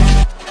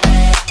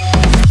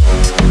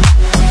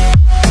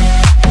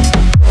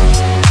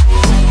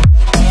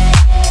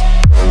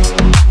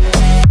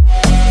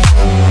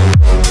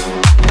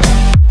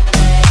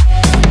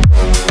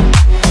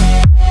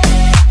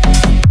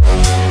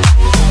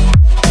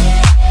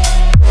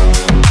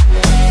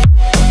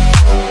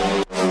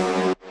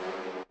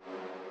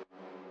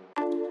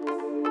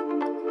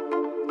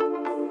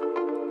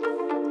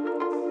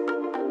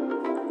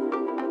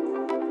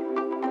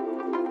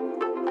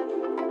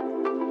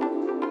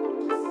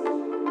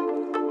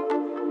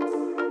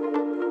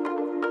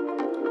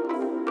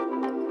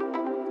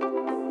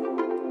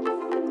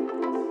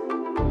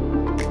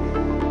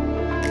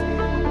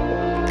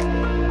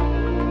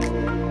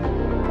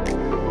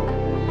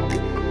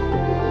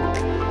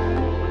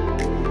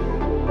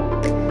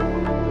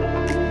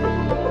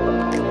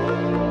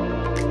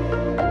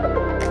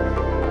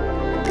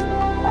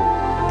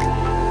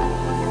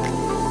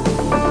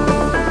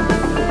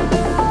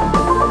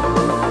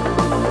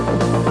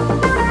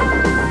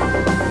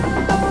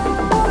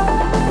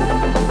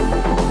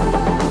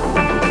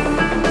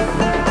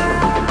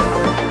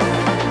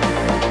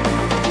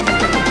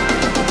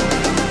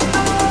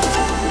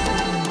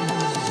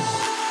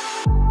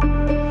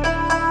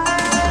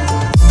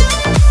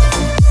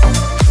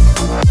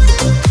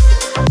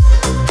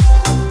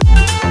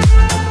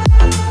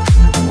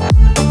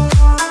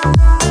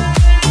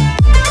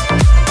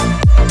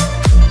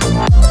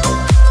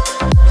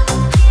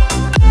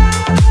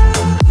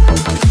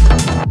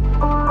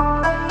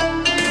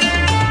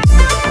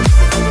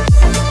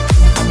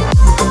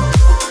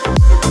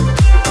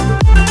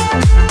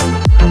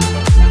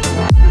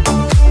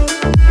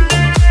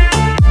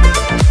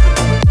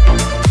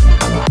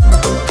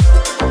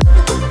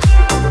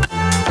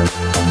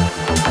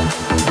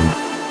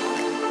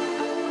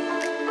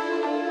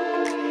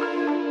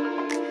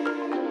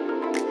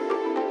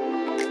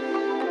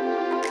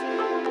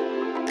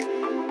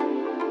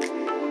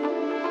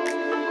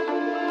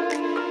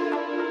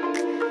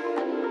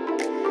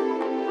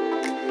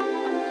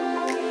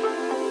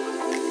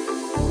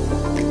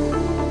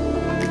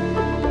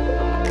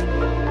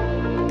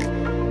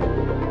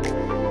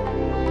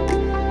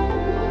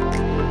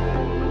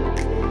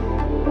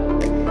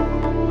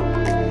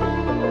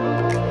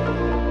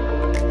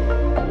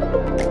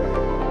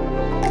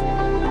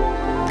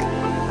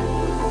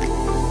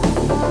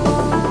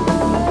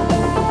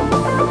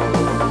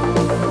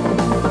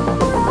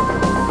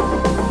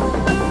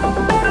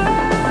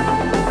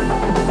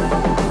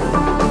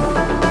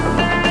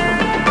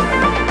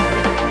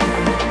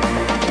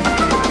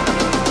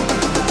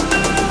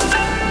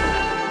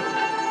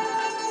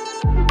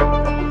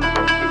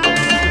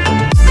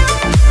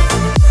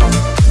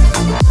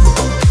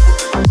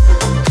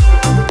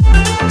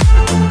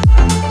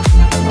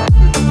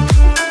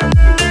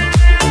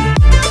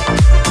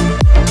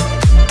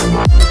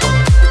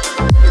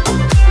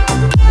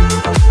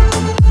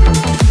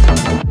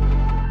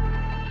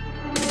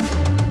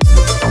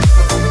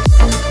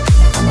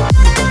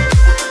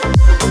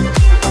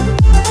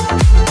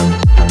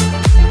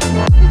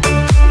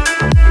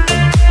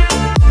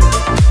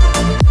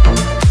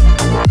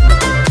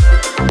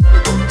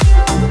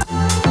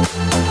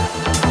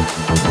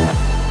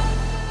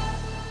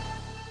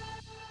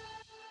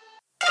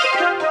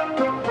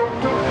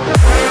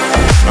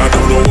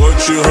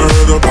 you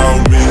heard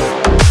about me,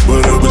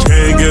 but a bitch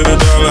can't get $1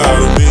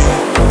 out of me.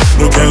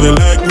 No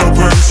Cadillac, no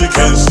perm, she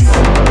can't see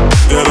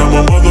that I'm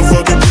a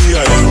motherfucking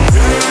P.I.M.P.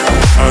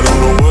 I don't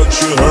know what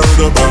you heard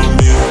about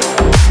me,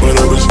 but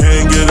a bitch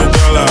can't get $1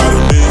 out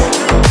of me.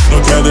 No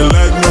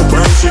Cadillac, no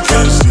perm, she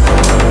can't see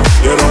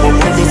that I'm a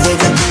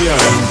motherfucking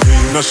P.I.M.P.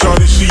 Now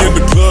shawty, she in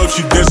the club,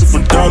 she dancing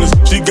for dollars.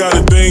 She got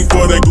a thing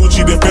for that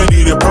Gucci, that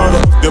Benni, that Panda,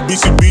 that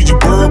BCBG,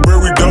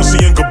 Burberry, Dolce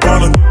 &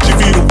 Gabbana. She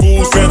feed them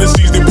fools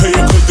fantasies, they pay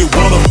her cause they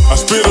want her. I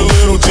spit a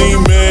little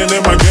G-man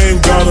and my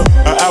game got her.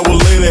 An hour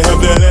later,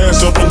 have that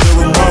ass up under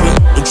a model.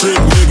 The trick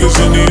niggas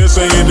in the air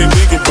saying they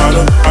think about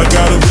her. I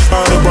got her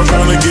behind her by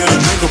trying to get a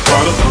drink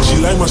about her. She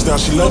like my style,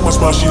 she like my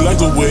smile, she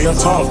like the way I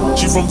talk.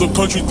 She from the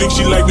country, think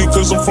she like me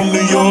cause I'm from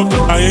New York.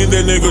 I ain't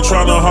that nigga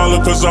tryna holler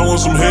cause I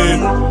want some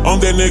head. I'm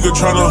that nigga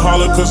tryna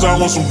holler cause I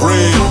want some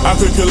bread. I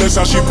could care less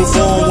how she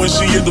perform when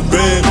she in the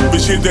bed.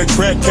 Bitch hit that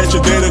track, catch a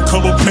date and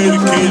come and pay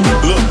the kid.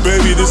 Look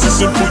baby, this is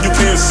simple, you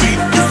can't see.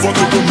 You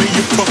fucking with me,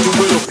 you fucking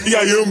with a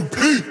P.I.M.P.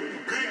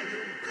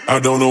 I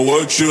don't know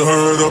what you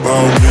heard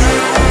about me,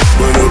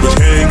 but a bitch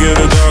can't get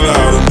 $1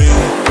 out of me.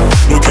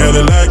 No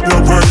Cadillac, no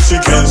perm, she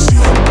can't see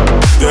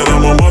that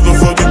I'm a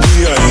motherfucking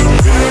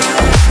P.I.M.P.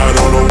 I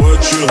don't know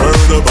what you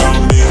heard about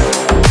me,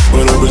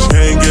 but a bitch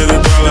can't get $1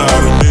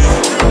 out of me.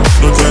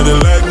 No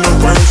Cadillac, no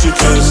perm, she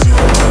can't see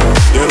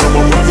that I'm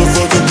a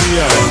motherfucking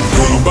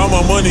P.I.M.P. About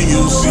my money,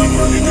 you see,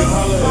 you can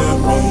holler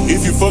at me.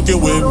 If you fucking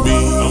with me,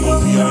 I'm a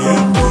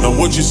P.I.M.P. Now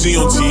what you see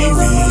on TV,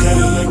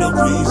 Cadillac, no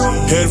breezy.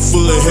 Head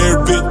full of hair,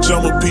 bitch,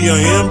 I'm a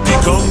P.I.M.P.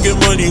 Come get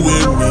money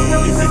with me,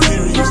 if you're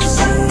curious to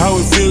see how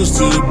it feels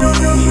to be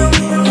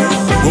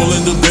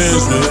rolling the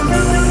bands with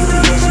me.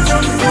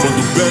 From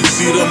the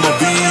backseat of my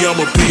B, I'm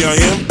a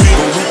P.I.M.P.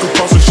 But we could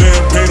pop some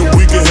champagne and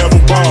we can have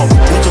a ball.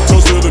 We could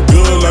toast to the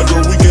good, like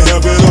girl, we can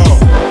have it all.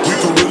 We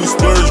could really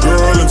splurge,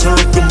 girl, and turn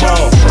up the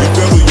mall. If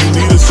ever you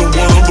needed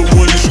someone, I'm the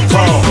one you should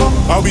call.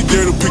 I'll be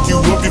there to pick you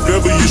up if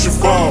ever you should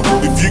fall.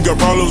 If you got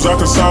problems, I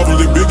can solve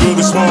them, they big or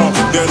they small.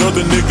 That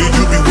other nigga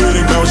you be with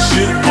ain't about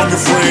shit. I'm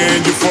your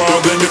friend, your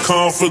father, and your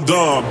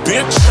confidant,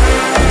 bitch.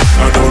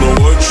 I don't know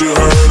what you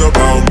heard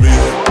about me,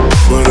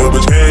 but a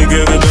bitch can't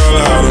get $1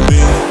 out of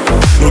me.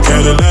 No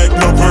Cadillac,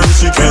 no perm,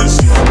 she can't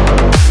see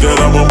that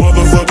I'm a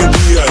motherfucking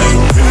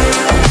P.I.M.P.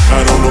 I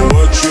don't know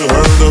what you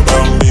heard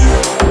about me,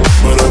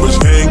 but a bitch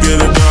can't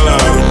get $1 out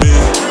of me.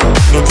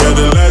 No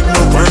Cadillac,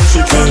 no perm,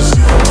 she can't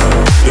see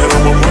that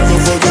I'm a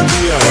motherfucking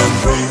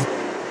P.I.M.P.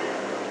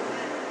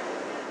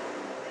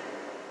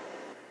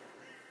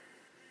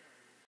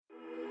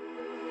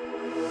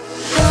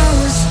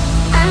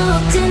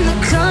 In the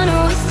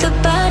corner with the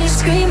body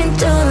screaming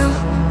dolo.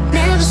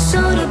 Never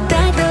sold a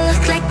bag that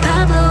looked like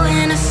Pablo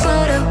in a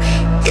photo.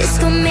 This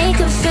gon' make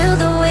her feel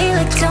the way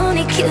like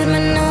Tony killed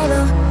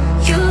Manolo.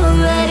 You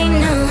already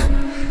know,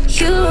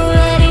 you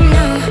already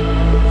know.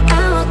 I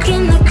walk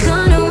in the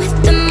corner with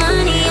the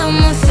money on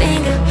my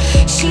finger.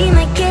 She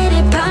might get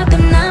it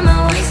poppin', I'm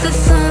a wife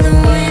for the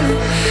winner.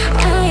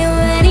 I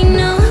already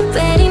know,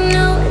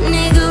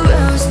 nigga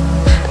rose.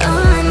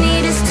 All I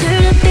need is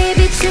turn up,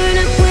 baby, turn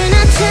up when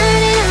I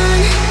turn it on.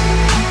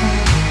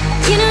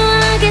 You know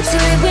I get to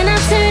it when I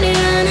turn it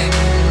on.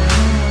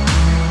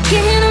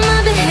 Can't handle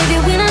my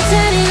behavior when I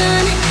turn it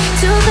on.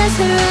 Too fast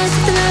to rise,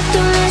 the left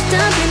don't last,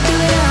 I've been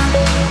through it all.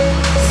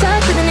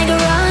 Fuck with a nigga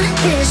raw,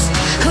 this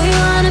who you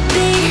wanna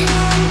be.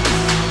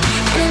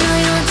 And I know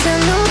you won't tell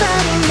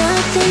nobody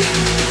nothing.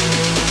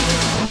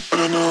 And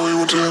I know you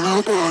won't tell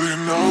nobody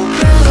no.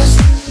 Rose,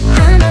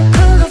 I'm a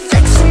polo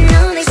flexing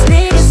on these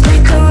niggas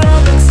like a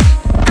Rolex.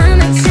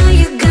 I'ma tell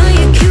you, girl,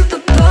 you're cute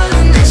but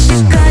ballin', that's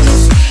just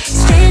gorgeous.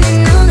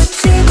 Standing on the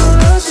table,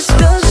 roses,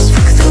 roses,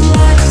 fuck the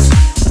waters.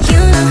 You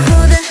know who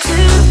the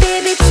turn up,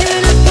 baby,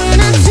 turn up when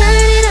I turn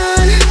it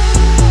on.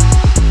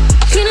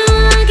 You know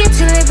I get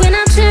to it when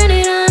I turn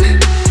it on.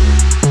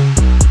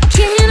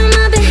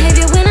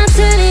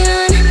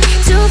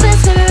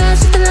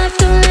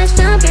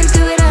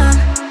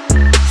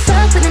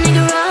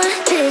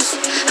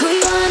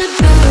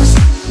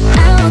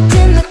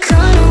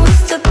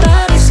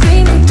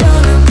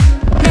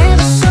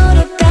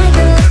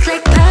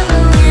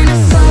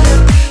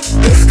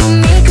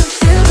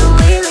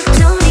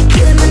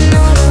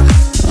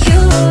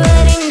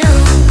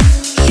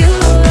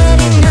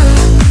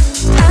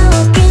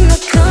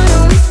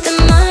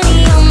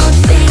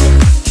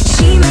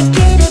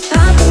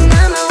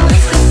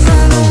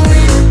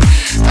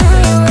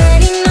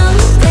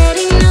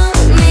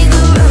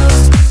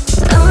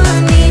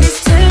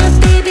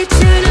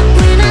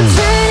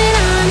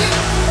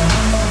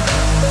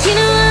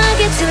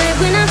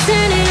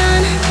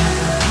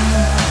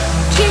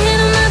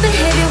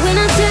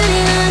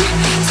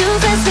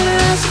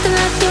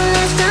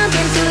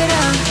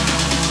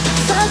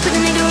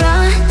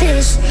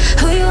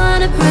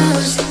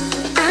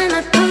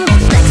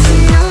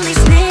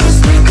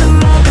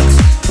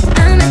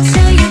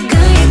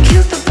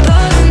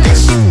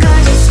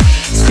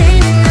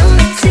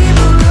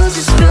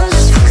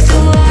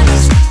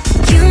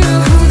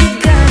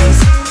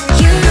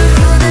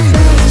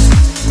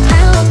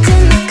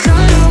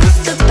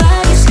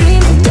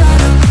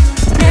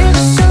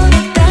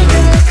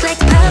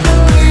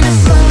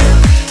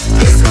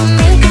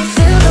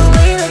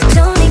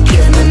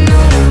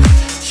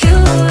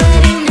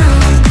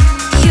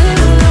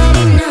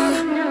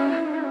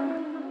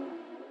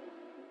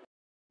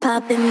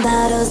 Popping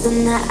bottles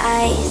in the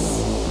ice,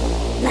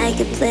 like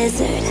a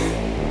blizzard.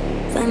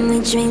 When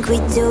we drink, we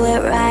do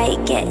it right.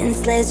 Getting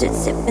slizzard,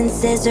 sipping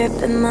scissor.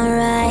 Am I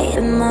right?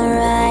 Am I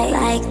right?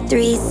 Like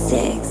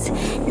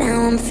 3-6.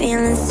 Now I'm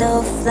feeling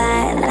so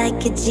flat,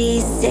 like a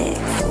G6.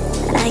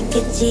 Like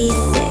a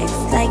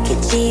G6, like a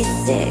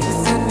G6.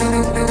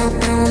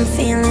 Now I'm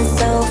feeling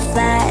so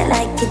flat,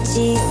 like a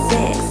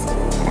G6.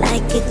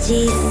 Like a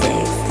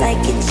G6, like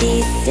a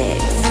G6.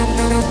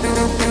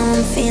 Now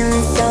I'm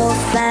feeling so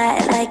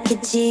flat, like a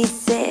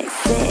G6,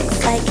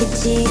 like a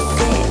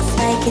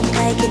G6,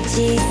 like a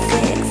G6,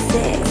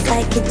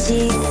 like a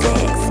G6,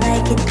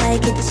 like a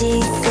G6,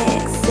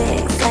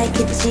 like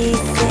a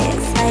G6,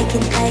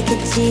 like a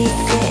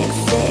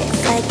G6,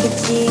 like a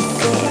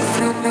G6.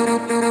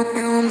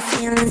 Now I'm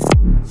feeling.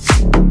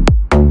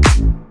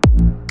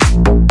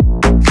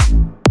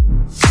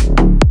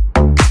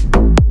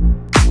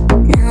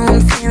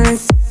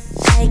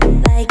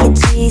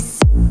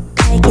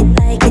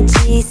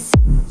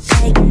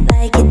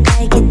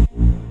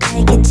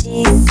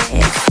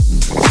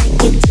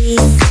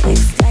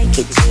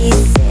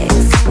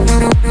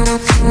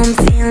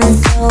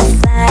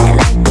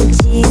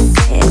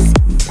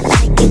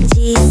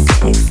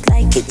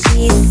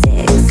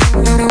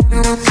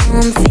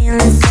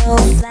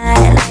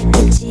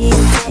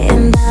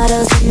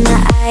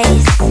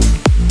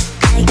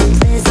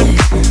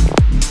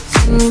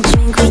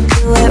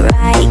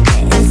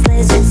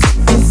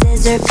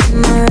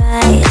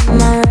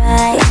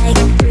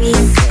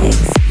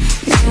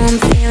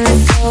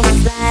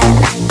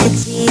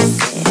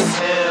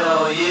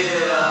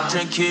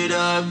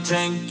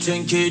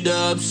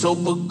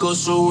 Sober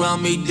girls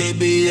around me, they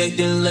be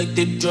acting like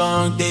they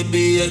drunk. They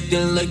be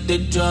acting like they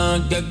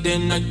drunk,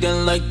 acting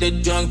like they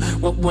drunk.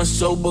 When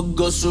sober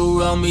girls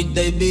around me,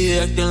 they be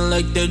acting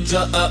like they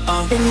drunk.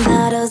 Popping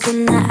bottles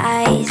in the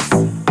ice,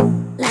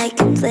 like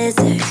a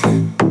blizzard.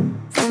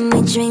 When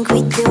we drink,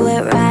 we do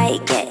it right.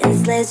 Getting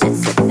slizzard,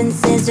 sipping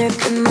scissor.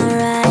 Am I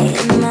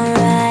right? Am I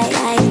right?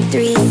 Like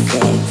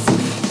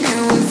 3-6.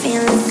 Now I'm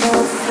feeling so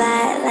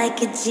flat,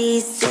 like a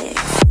G6.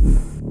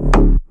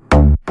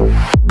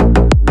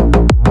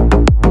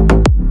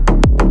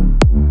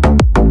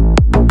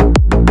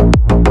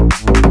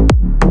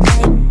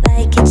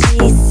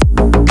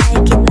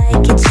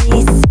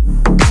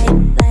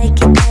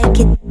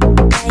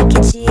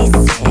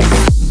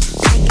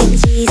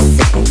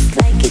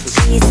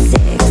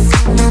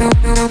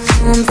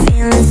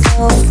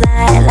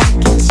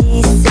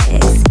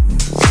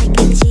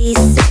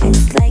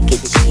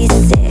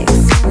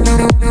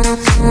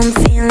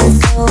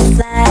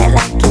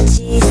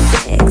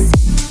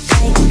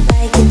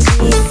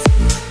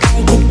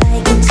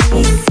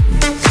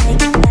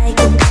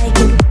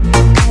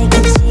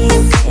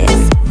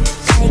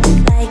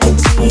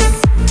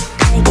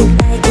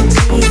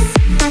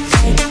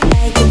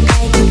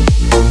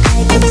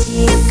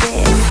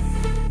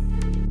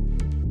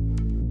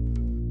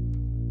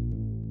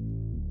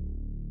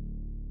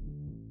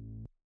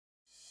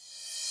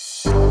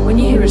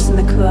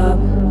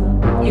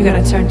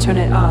 Turn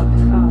it up.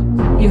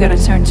 You gotta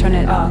turn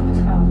it up.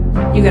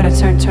 You gotta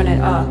turn it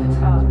up.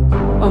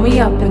 When we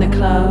up in the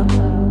club,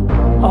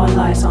 all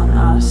eyes on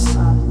us.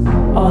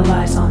 All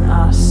eyes on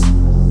us.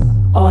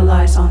 All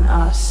eyes on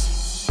us.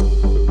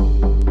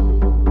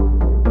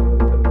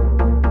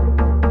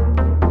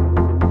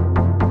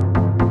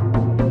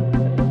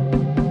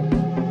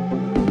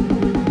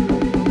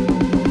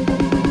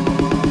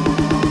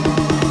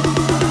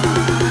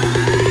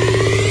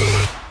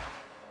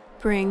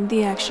 Bring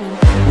the action.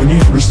 When you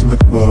first in the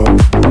club,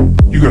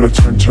 you gotta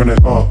turn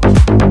it up.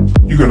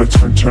 You gotta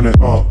turn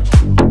it up.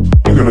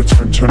 You gotta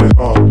turn it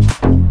up.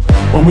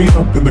 When we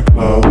up in the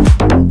club,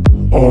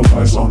 all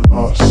eyes on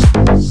us.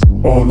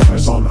 All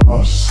eyes on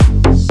us.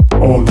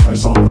 All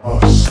eyes on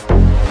us.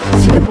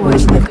 See the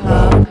boys in the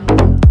club,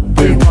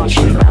 they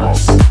watching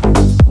us.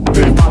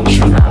 They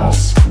watching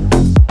us.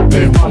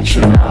 They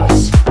watching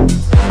us.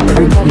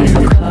 Everybody in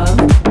the club,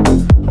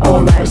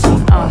 all eyes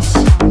on us.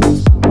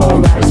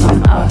 All eyes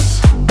on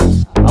us.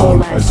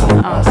 All eyes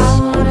on us. I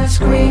wanna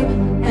scream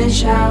and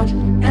shout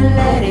and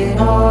let it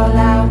all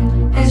out.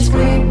 And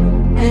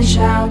scream and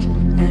shout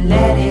and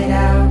let it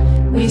out.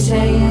 We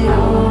say it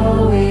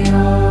all, we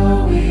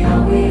all, we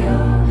all, we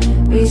all.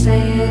 We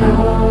say it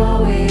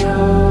all, we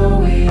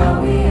all, we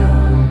all, we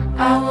all.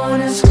 I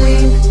wanna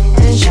scream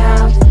and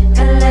shout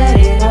and let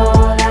it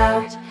all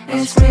out.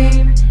 And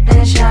scream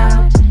and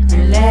shout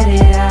and let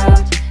it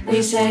out.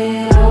 We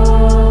say it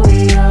all,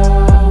 we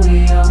all,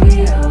 we all,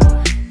 we all.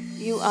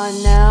 You are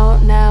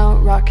now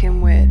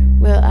rocking with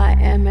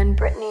will.i.am and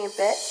Brittany,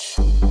 bitch.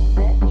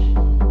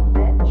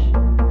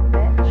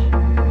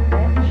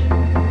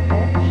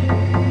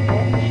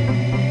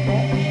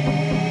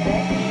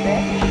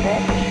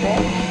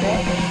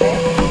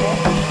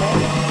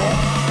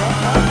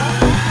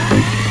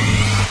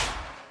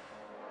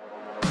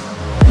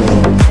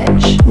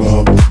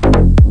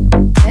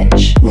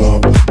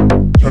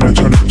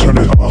 Turn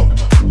it up.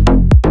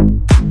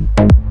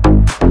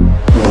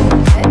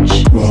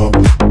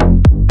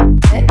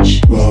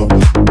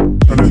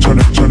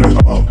 Turn it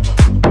up.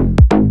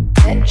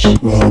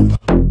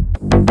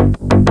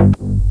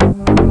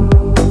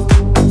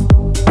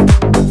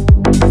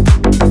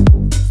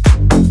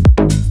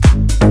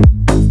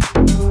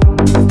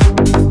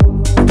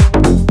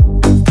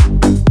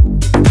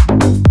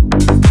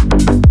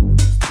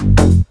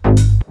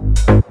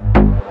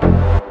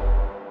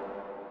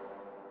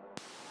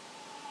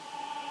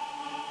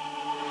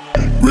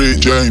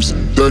 James,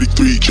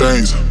 33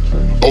 chains.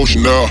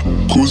 Ocean Air,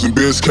 cruising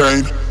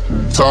Biscayne.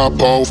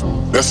 Top off,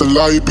 that's a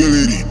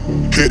liability.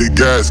 Hit the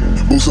gas,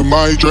 boosting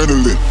my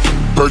adrenaline.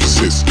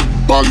 Purchases,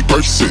 Molly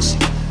purchases.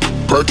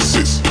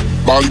 Purchases,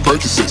 Molly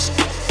purchases.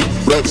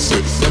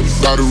 Represent,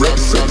 gotta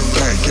represent.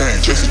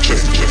 Gang, chase a check,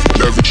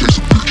 never chase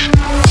a bitch.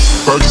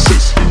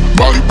 Purchases,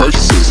 Molly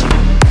purchases.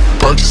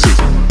 Purchases,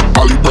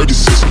 Molly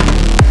purchases.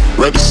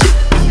 Represent,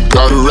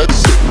 gotta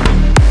represent.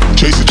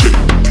 Chase a chick,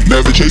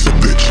 never chase a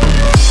bitch.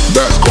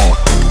 Mask on,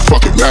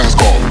 fuck it,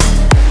 mask off.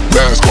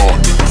 Mask on,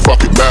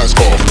 fuck it, mask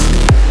off.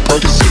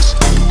 Purchases,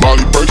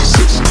 Molly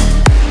purchases.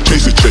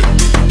 Chase a chick,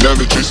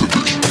 never chase a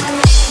bitch.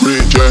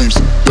 Red James,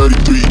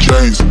 33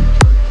 chains.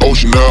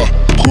 Ocean Air,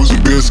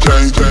 cruising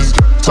Biscayne.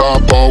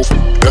 Top off,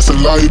 that's a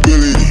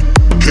liability.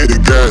 Hit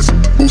the gas,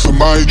 boosting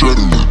my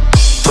adrenaline.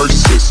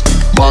 Purchases,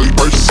 Molly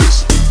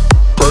purchases.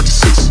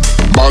 Purchases,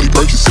 Molly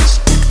purchases.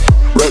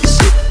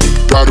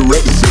 Represent, gotta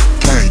represent.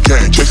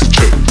 Gang, chase a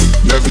check,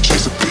 never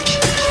chase a bitch.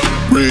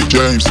 Red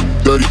James,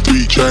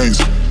 33 chains.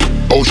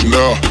 Ocean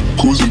Air,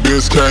 cruising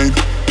Biscayne.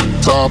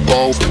 Top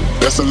off,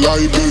 that's a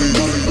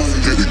liability.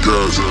 Hit the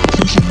gas,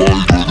 boosting my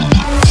adrenaline.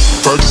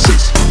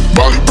 Purchases,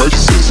 Molly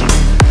purchases.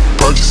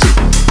 Purchases,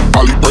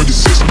 Molly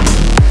purchases.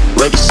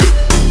 Represent,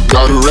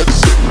 gotta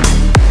represent.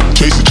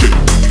 Chase a chick,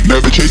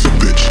 never chase a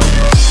bitch.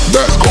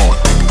 Mask on,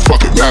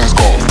 fuck it, mask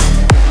off.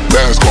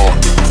 Mask on,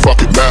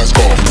 fuck it, mask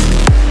off.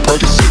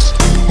 Purchases,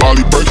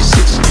 Molly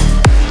purchases.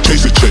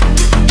 Chase a chick,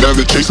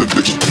 never chase a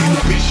bitch.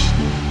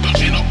 Don't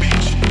chase no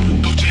bitch,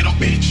 don't chase no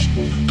bitch,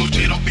 don't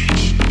chase no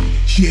bitch.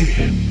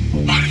 Yeah,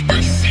 Molly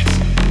purchases.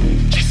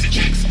 Chase the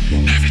chicks,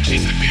 never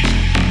chase a bitch.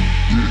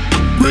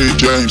 Red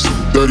James,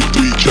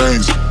 33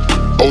 chains.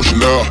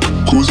 Ocean Air,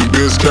 cruising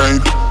Biscayne.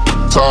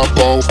 Top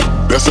off,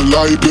 that's a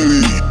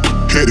liability.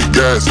 Hit the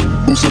gas,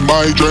 boosting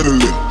my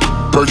adrenaline.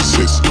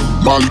 Purchases,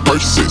 Molly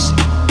purchases.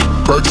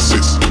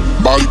 Purchases,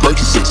 Molly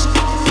purchases.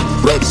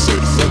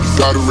 Represent,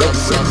 gotta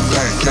represent.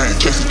 Gang,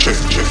 chase a check,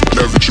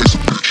 never chase a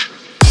bitch.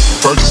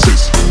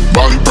 Purchases,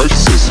 Molly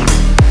purchases.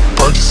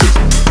 Purchases,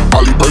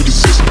 Molly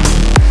purchases.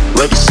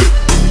 Represent,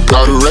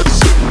 gotta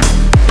represent.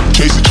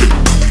 Chase a chick,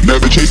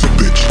 never chase a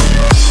bitch.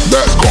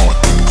 Mask on,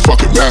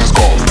 fuck it, mask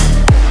off.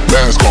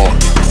 Mask on,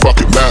 fuck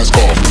it, mask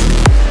off.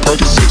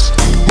 Purchases,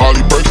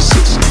 Molly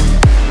purchases.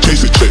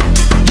 Chase a chick,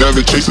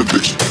 never chase a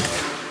bitch.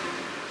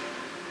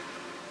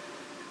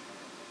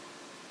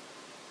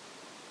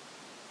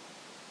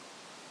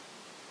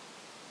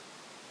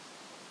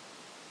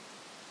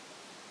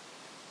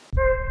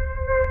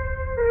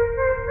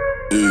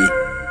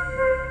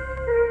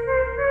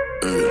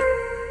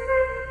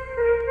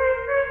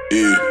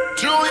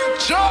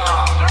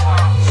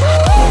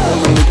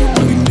 All a nigga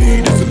really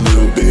need is a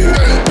little bit.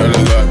 Not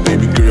a lot,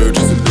 baby girl,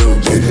 just a little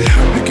bit.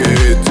 We can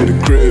head to the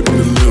crib in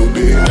a little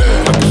bit.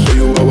 I can show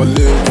you how I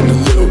live in a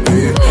little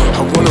bit.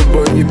 I wanna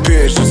button your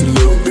pants just a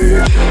little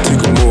bit.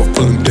 Take them off,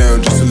 pull them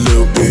down just a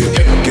little bit.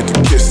 Get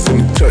the kiss and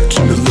the touch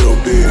in a little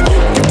bit.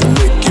 Get the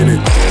lick in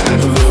it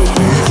a little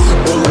bit.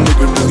 All a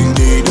nigga really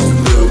need is a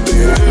little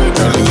bit.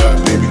 Not a lot,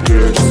 baby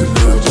girl, just a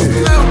little bit.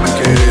 We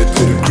can head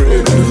to the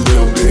crib in a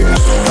little bit.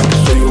 I can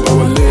show you how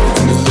I live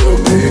in a little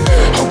bit.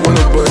 I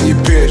wanna button your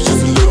pants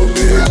just a little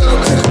bit.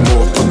 Take them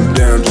off, pull them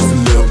down just a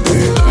little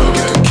bit.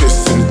 Get the kiss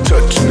and the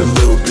touch in a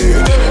little bit.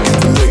 Get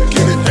the lick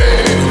in it a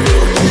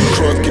little bit.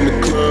 Drunk in the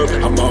club,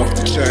 I'm off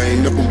the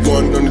chain. Number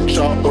one on the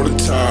chart all the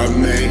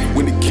time, man.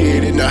 When the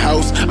kid in the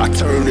house, I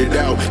turn it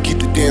out. Keep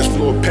the dance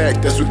floor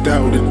packed, that's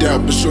without a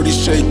doubt. But shorty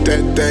shake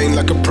that thing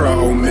like a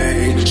pro,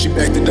 man. She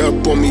backed it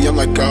up on me, I'm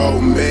like, oh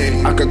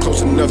man. I got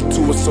close enough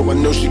to her so I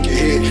know she can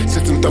hit.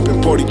 System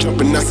thumping, party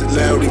jumping, that's it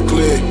loud and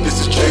clear.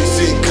 This is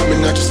JC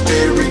coming out your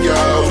stereo.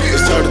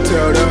 It's hard to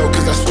tell though,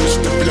 cause I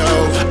switched the flow.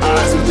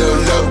 Eyes a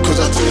little low, cause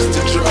I twist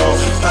the draw.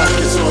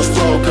 Pockets on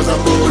slow, cause I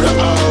move the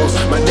O's.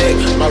 My neck,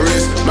 my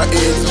wrist, my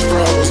ears is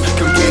froze.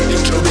 Come get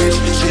your bitch,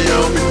 she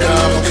on me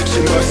now. She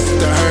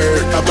must have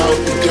heard about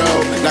the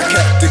dough. Now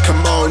Captain,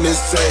 come on and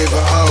save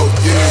her, oh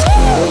yeah.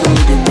 All a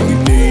nigga really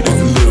need is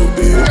a little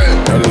bit.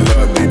 Not a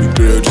lot, baby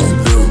girl, just a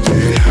little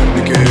bit.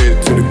 We can head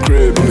to the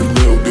crib in a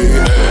little bit.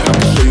 I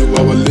can show you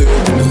how I live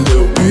in a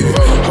little bit.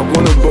 I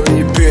wanna button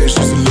your pants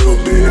just a little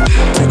bit.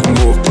 Take them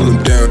off, pull them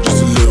down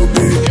just a little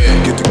bit.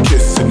 Get the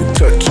kiss and the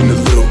touch in a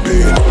little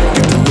bit.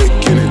 Get the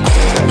lick in it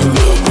a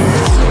little bit.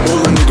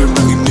 All a nigga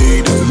really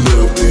need is a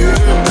little bit.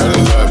 Not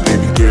a lot,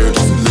 baby girl,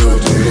 just a little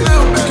bit.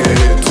 We can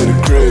head to the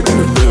crib in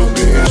a little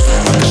bit.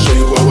 I can show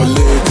you how I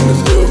live in a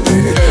little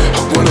bit.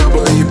 I wanna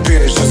button your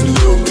pants just a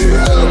little bit.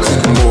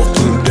 Take them off,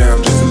 pull them down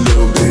just a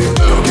little bit.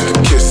 Get the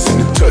kiss and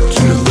the touch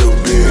in a little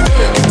bit.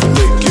 Get the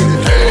lick in it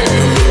a little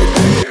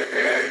bit.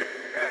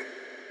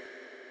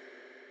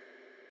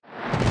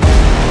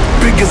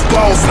 Biggest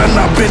boss and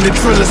I've been the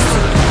trillest.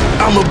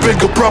 I'm a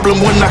bigger problem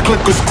when I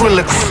click with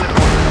Skrillex.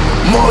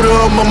 Motor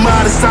of my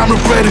mind, it's time to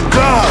pray to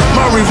God.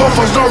 My revolt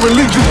has no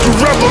religion to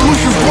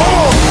revolution's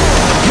war.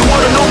 You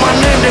wanna know my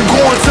name, then go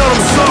and tell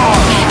them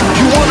Sarge.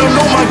 You wanna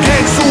know my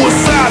gang,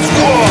 suicide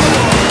squad.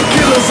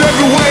 Killers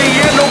everywhere,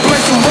 yeah, no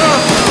place to run.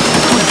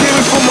 Forgive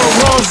me for my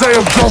wrongs, I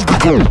am drunk.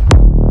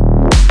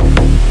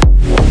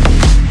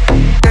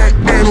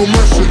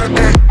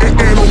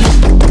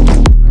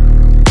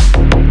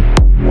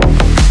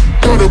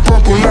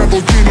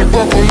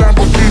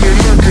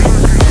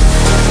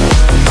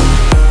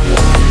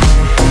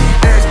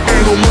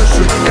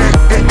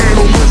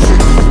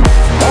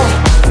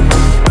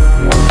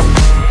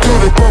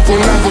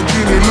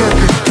 Lamborghini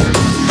lurking.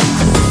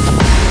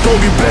 Don't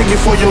be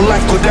begging for your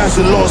life, cause that's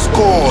a lost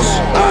cause.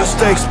 High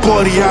stakes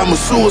party, I'm a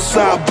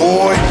suicide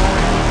boy.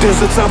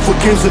 There's a time for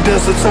games and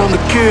there's a time to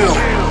kill.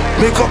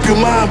 Make up your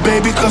mind,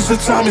 baby, cause the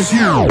time is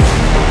you.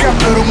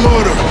 Capital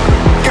murder,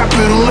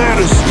 capital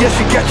letters. Yeah,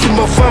 she got you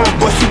my vibe,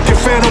 but she can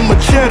fan on my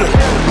cheddar.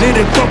 Need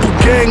a couple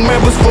gang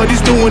members for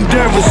these new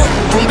endeavors.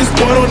 From this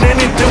point on,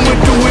 anything we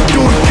do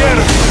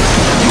together.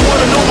 You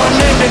wanna know my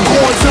name, then go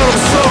and tell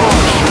them so.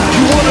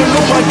 You wanna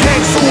know my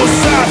gang,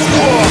 suicide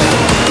squad.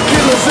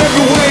 Killers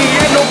everywhere,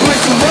 ain't no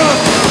place to run.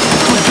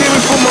 Forgive me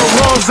for my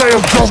wrongs, I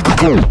am drunk to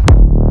go.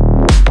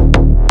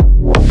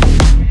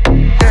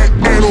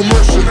 Ain't no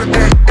mercy,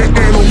 ain't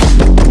no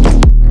mercy.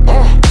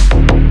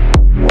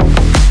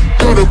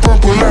 Got a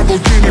purple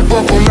Lamborghini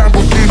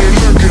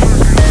lurking.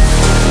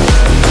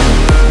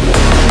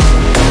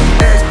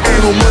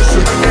 Ain't no mercy,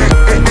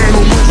 ain't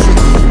no mercy.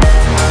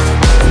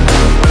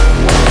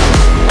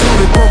 Got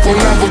a purple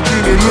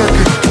Lamborghini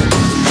lurking.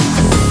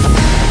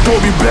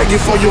 Don't be begging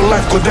for your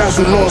life, cause that's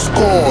a lost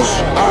cause.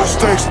 High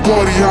stakes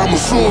party, I'm a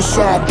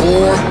suicide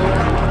boy.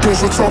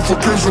 There's a time for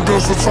kids and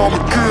there's a time to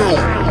kill.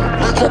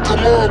 Make up your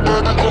mind,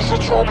 baby, cause the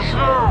time is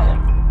here.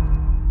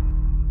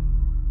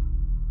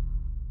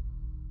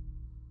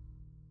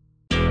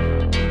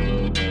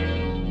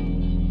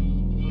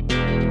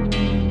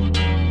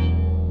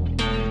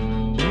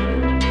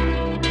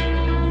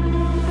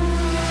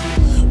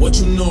 What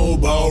you know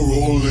about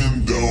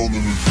rolling down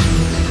in the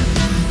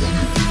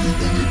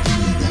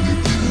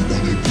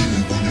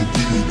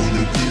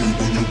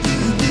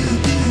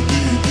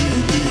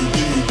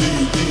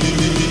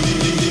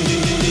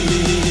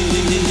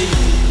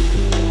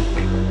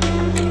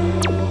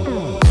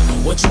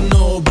What you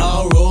know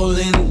about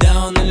rolling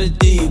down in the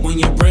deep? When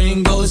your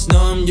brain goes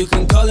numb, you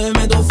can call it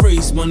mental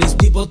freeze. When these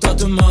people talk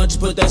too much,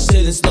 put that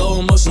shit in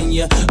slow motion,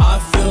 yeah. I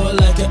feel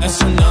like an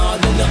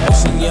astronaut in the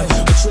ocean, yeah.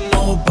 What you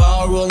know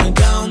about rolling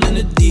down in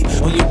the deep?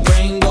 When your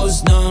brain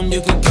goes numb,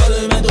 you can call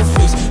it mental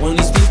freeze. When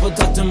these people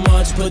talk too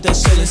much, put that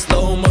shit in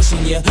slow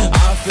motion, yeah.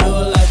 I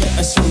feel like an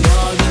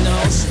astronaut in the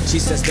ocean. She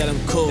says that I'm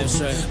cool,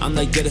 right. I'm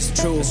like, yeah, that's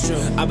true.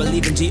 I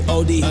believe in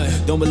G-O-D,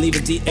 don't believe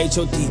in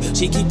D-H-O-D.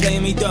 She keep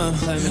playing me dumb,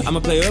 I'm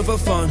a player for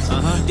fun.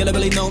 Y'all don't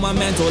really know my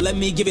mental, let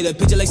me give you the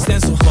picture like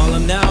stencil.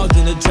 Falling out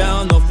in the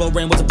drown, no flow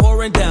rain was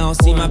pouring down.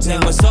 See my pain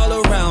was all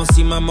around,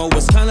 see my mode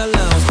was kinda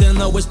lounge. Didn't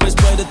know which place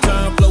play the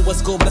turn, flow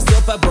was cool but I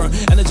still felt burn.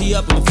 Energy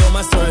up, I'ma feel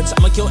my surge,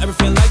 I'ma kill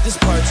everything like this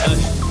part.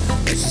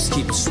 Let's just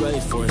keep it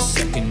straight for a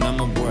second,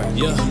 I'ma work.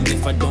 Yeah, and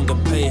if I don't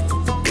get paid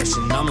for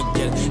progression, I'ma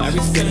get it.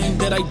 Everything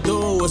that I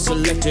do is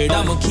selected,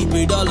 I'ma keep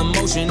it all in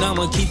motion,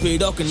 I'ma keep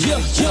it all connected.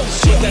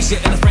 Put that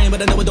shit in the frame,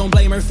 but I know I don't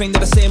blame everything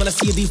that I say when I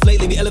see you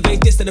deflate. Let me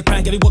elevate this to the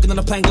prank, I be walking on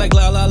the plank like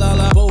la la la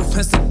la. Both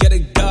hands together,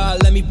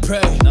 God, let me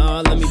pray.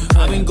 Nah, let me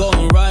pray. I've been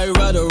going right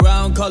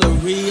around, call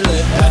it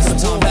relay. Pass the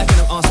time back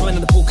and I'm on, swing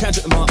in the pool, can't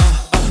trip in my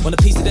want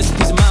a piece of this, a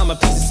piece of mine, my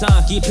piece of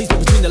time. Can you please read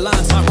between the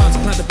lines? My rhymes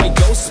are planned to break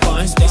your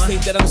spine. They say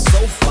that I'm so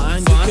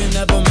fine, you can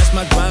never match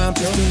my grind.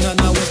 Please do not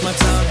now waste my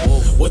time.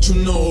 What you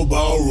know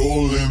about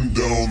rolling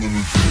down in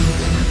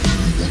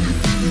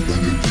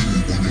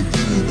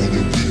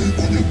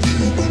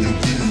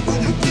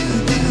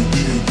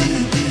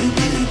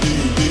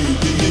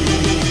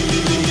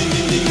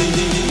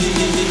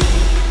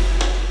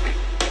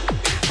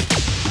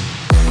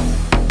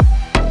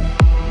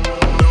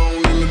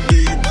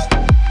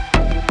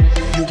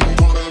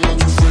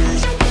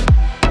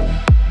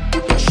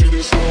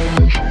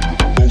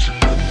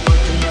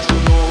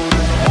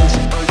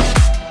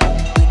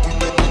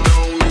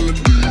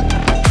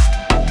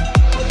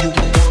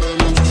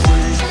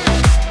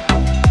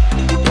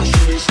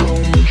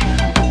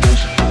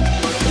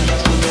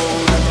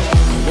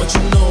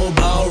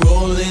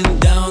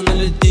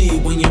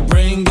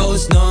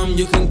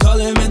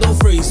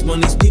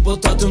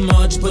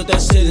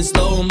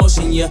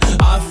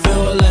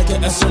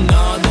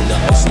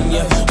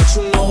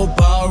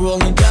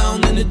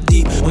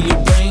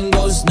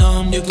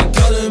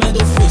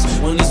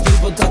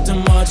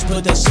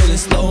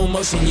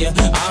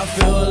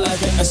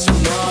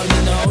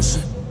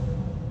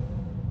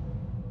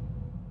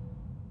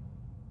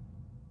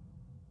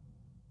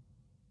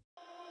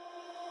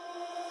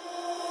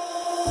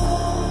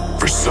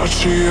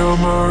on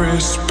my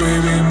wrist,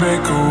 baby,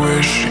 make a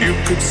wish. You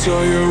could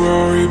sell your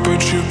Rari,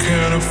 but you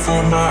can't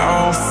afford my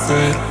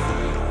outfit.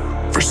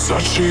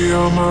 Versace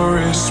on my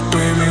wrist,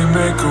 baby,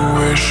 make a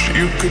wish.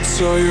 You could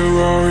sell your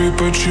Rari,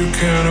 but you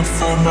can't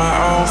afford my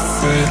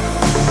outfit.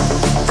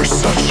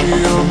 Versace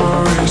on my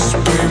wrist,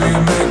 baby,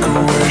 make a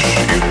wish.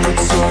 You could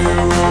sell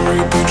your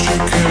Rari, but you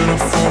can't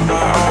afford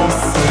my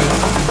outfit.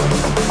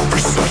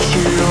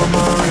 Versace on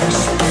my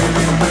wrist,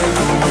 baby, make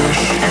a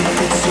wish. You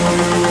could sell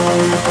your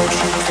Rari, but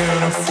you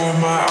can't afford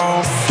my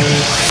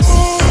outfit.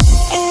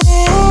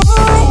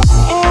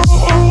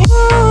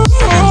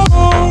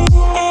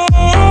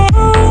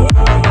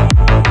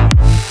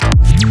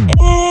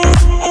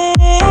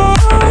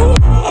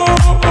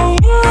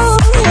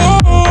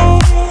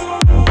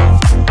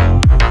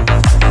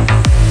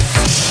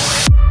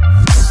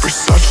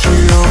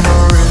 Versace on my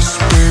wrist,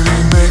 baby,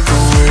 make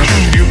a wish.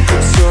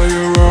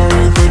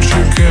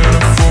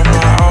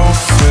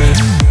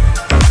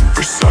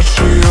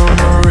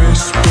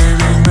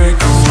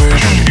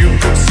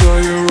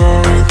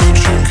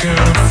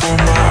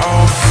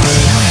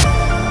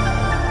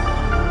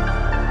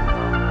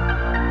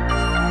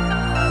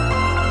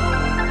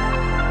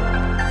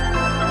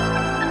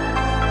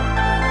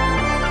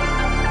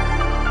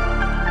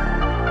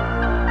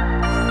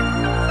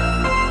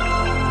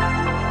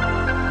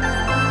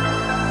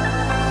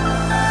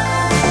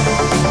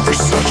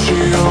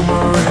 on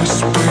my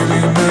wrist, baby,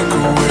 make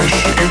a wish.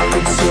 You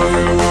could sell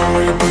your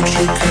Rari, but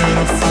you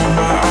can't afford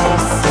my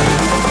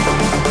outfit.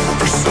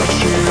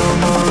 Versace on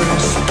my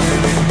wrist,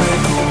 baby,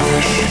 make a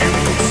wish. You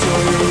could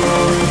sell your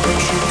Rari,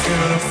 but you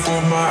can't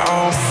afford my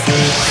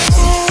outfit.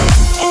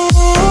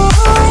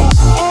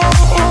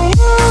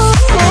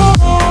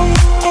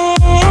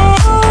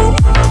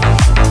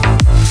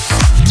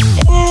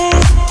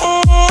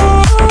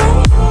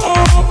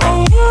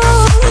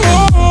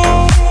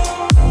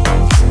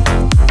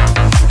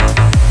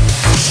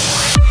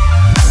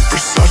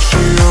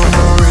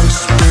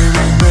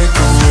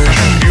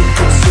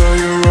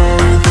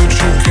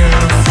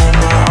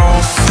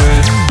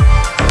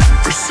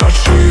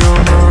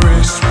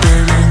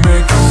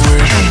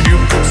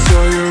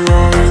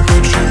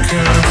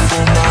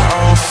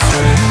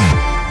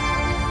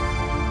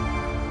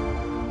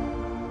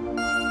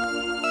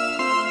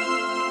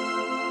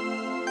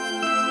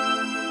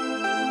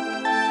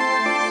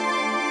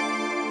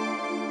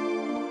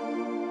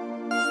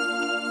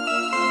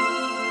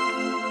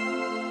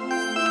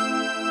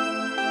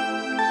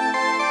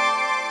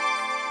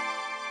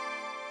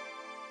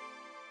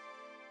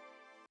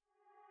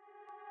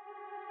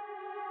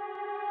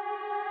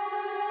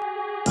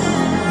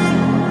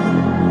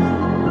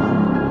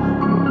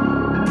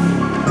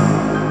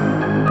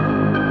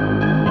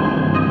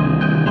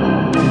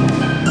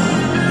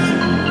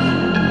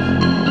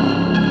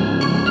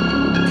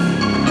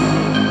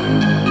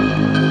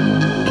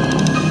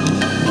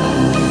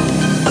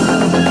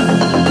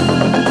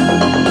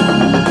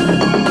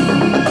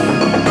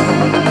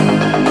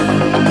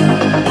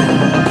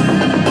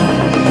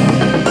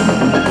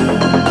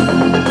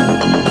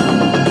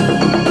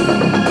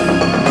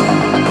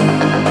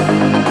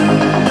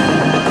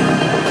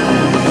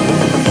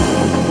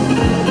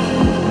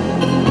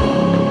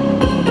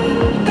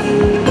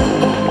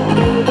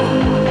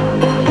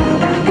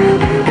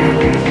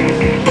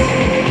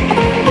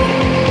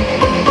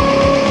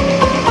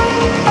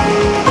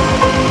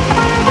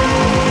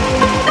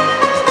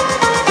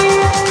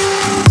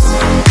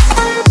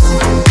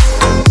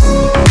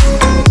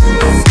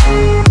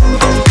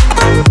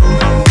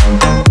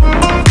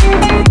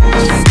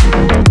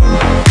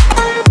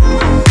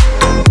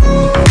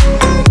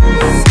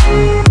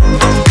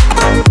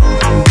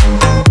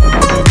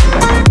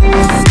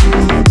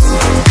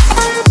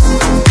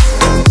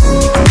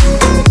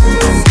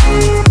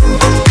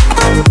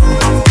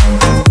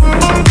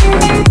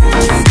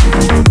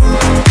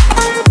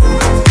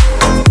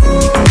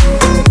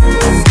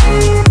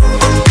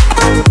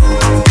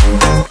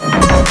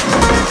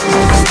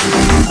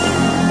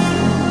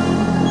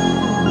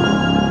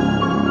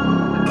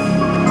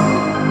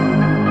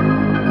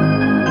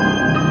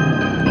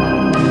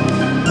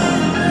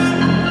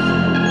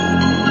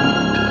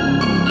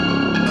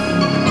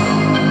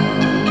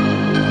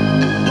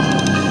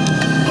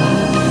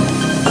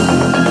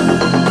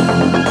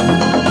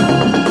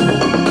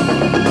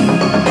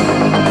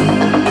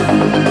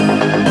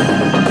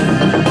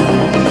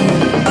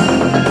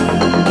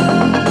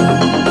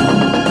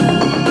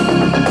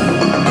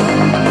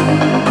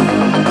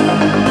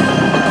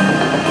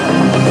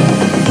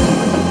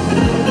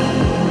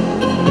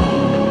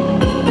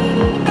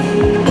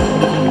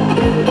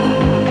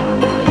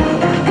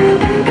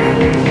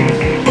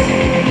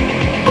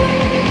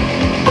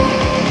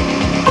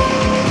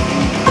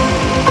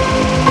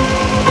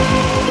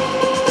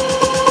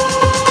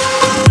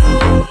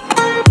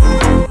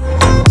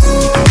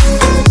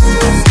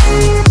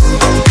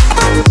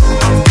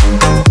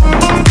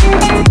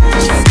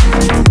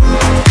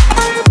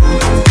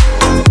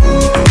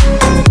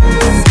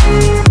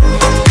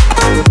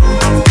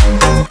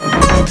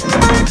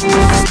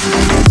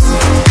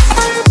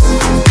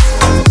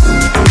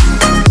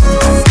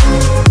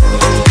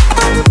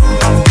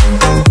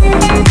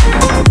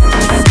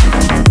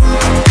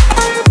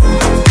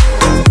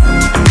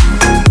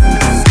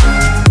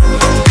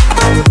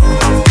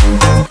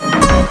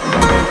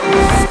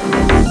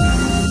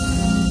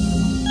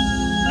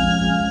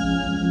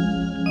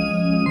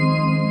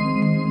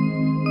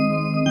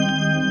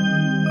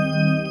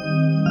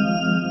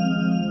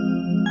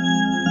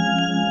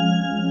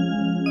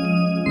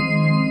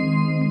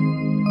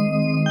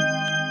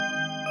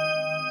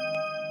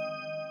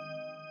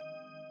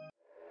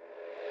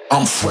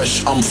 I'm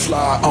fresh, I'm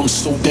fly, I'm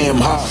so damn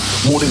high.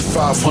 More than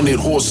 500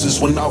 horses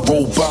when I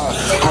roll by.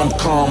 I'm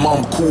calm,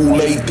 I'm cool,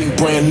 everything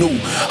brand new.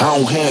 I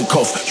don't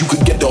handcuff, you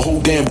could get the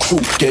whole damn crew.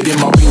 Get in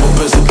my Beamer,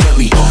 Benz and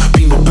Bentley,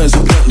 Beamer, Benz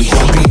and Bentley.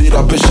 Beat it,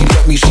 I bet she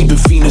let me, she been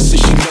fiending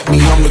since she met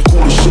me. I'm the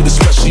coolest shit,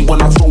 especially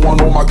when I throw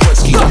on all my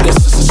Gretzky. This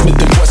is Smith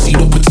and Wessie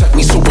to protect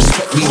me, so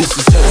respect me. This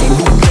is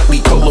heavy, new Bentley,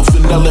 color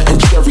vanilla and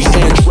cherry.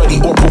 Andretti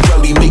or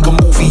Pirelli, make a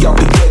movie out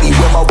the Getty.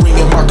 Where my ring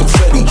and my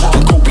confetti,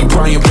 I'm Kobe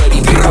Bryant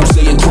ready. People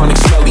saying chronic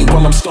smelly,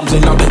 while I'm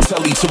stumbling out the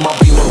telly to my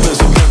Beamer, Benz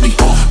and Bentley.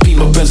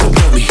 Beamer, Benz and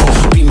Bentley,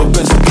 Beamer,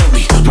 Benz and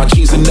Bentley. My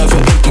jeans are never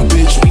empty,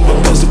 bitch. Beamer,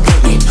 Benz and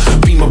Bentley,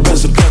 Beamer,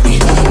 Benz and Bentley,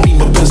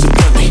 Beamer, Benz and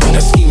Bentley.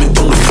 That scheming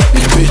don't affect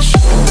me, bitch.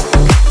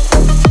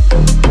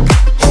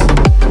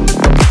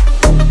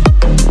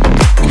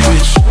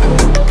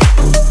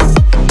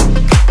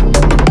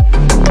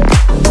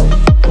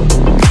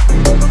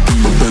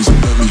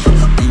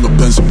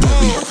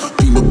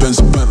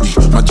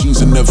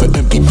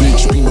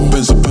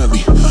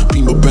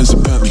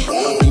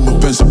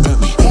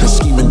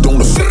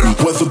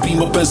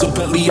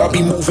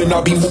 moving,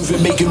 I be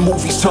moving, making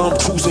movies, time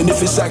cruising.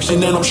 If it's action,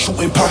 then I'm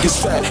shooting, pockets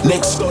fat.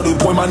 Next started,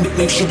 boy, my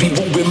nickname should be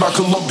Ruben. My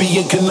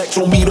Colombian connect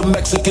on me, the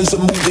Mexicans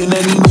are moving,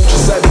 and he knows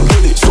just how to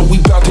get it. So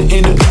we bout to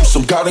introduce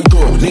him. Got a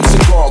girl, named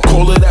Cigar,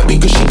 call her that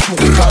because she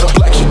cute. Got a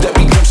black chick that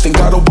be boosting,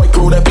 got a white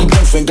girl that be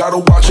goofing. Gotta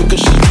watch her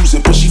cause she use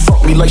it, but she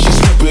fuck me like she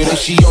stupid, and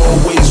she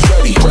always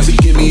ready.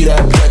 Give me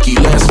that Becky.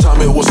 Last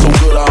time it was so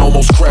good, I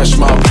almost crashed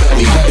my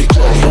belly. Big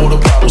club, all the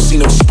bottles, seen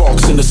them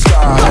sparks in the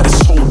sky. Had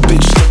this whole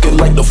bitch looking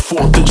like the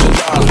 4th of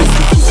July. If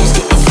the pussies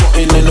get the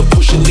frontin' and the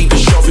pushing, lead the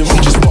shoving, we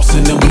just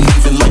bustin' and we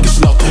leaving like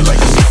it's nothing. Like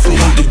it's nothing.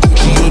 Need the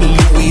Gucci or the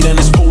Louis, then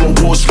it's Polo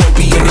or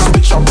Slurpee. And this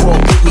bitch I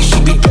brought with me, she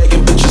be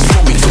bagging bitches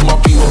for me. Till my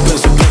Beamer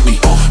Benz a Bentley,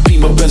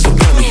 Beamer Benz a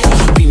Bentley,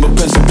 Beamer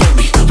Benz a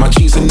Bentley. My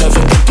jeans are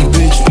never empty,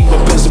 bitch.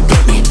 Beamer Benz a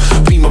Bentley,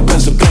 Beamer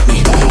Benz a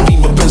Bentley,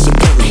 Beamer Benz a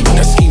Bentley.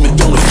 That scheming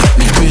don't affect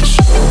me, bitch.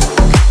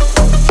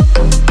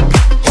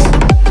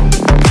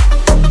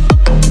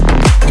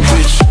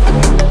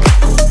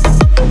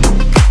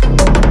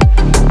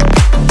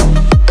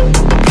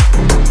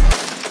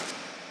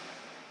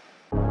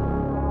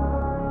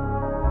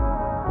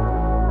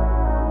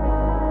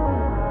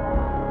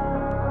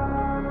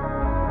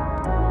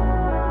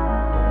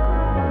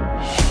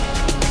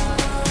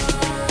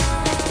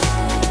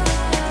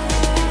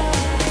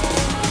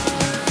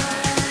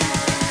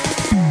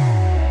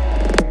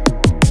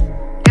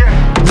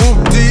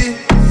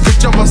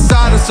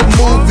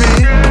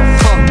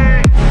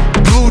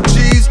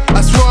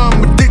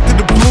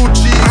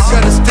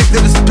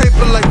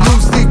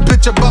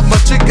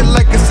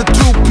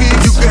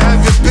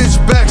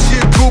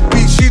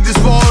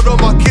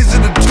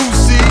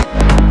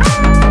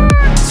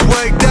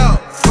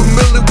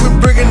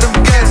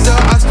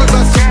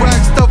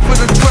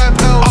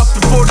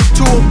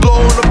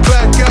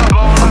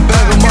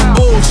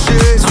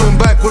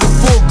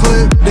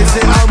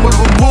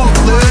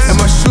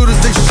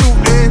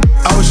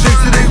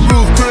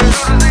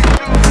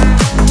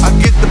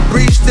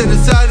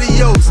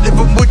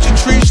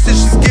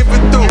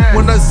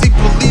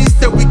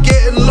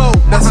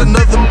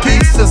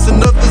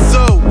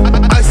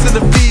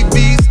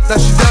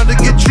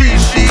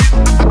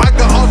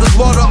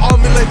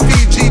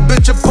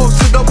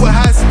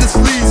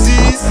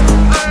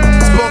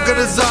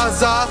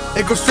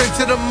 It goes straight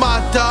to the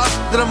Mata,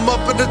 then I'm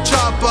up in the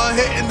chopper,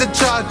 hitting the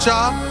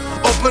cha-cha.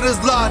 Open his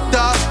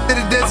lata,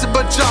 then he dancing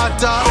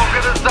bachata.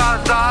 Smoking the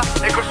Zaza,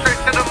 it goes straight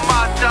to the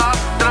Mata,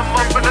 then I'm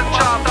up in the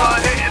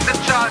chopper, hitting the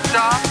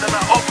cha-cha. Then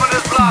I open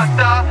his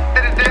lata,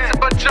 then he dancing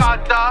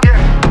bachata.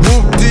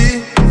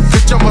 Whoop-dee,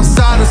 bitch on my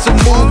side, it's a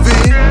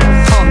movie.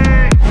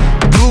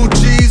 Blue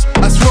cheese,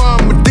 I swear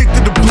I'm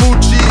addicted to blue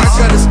cheese.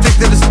 I gotta stick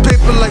to this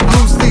paper like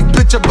loose leaf.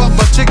 Bitch, I bought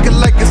my chicken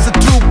like it's a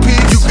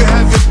two-piece. You can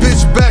have your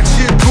bitch back,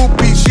 she a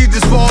groupie. She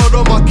just swallowed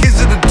all my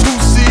kids in a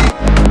two-seat.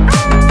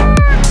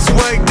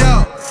 Swagged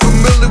out,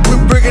 familiar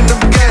with bringing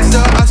them gas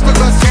out. I still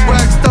got some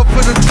rag stuff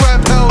in the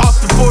trap house. Off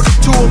the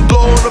 42, I'm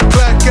blowing the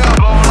back out.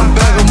 I'm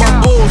back on my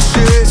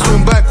bullshit,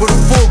 swing back with a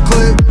full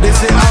clip. They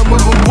say I'm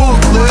moving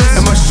ruthless,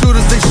 and my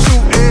shooters they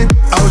shooting.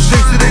 I was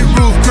straight to they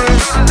roof, Chris.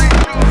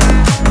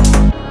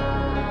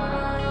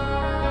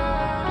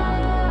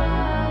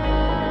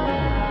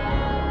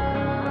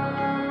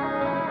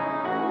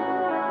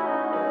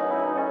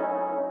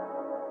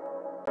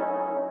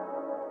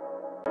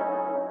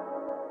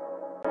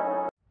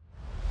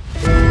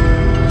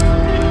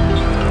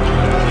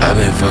 I've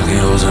been fucking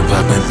hoes and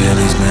popping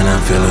pillies, man, I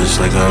feel just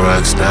like a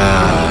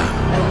rockstar.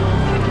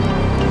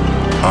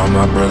 All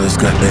my brothers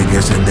got their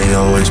gifts and they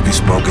always be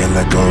smoking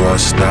like a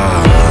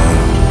Rockstar.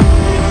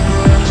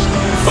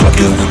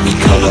 Fucking with me,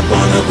 call up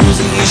on a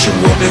Uzi and shit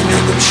whooping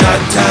in them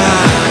shot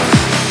time.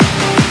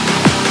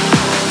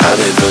 I've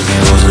been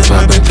fucking hoes and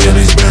popping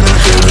pillies, man, I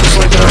feel just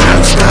like a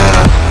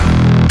rockstar.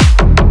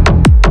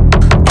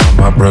 All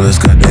my brothers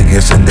got their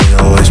gifts and they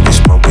always be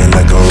smoking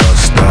like a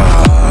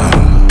Rockstar.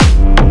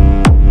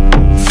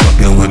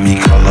 With me,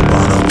 call up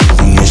on a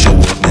Uzi and show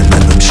up and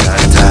let them shot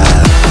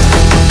time.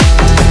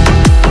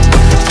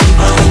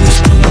 My homies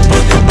pull up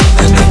on your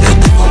brother and then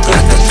they gon'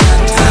 got the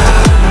time.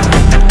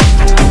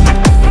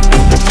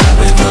 I've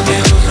been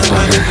fucking hoes and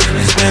poppin'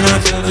 pillies, man, I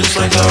feel just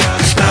like a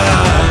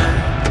rockstar.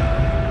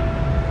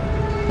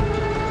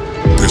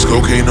 There's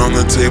cocaine on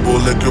the table,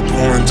 liquor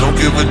pouring, don't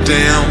give a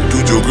damn.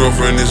 Dude, your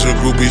girlfriend is a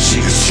groupie, she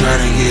just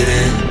tryna get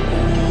in.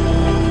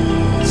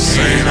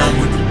 Saying I'm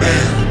with the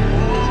band.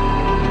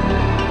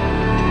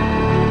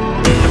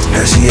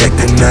 Now she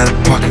acting out of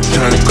pocket,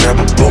 trying to grab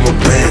up all my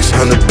bands.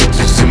 100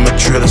 bitches in my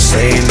trailer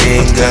saying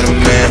they ain't got a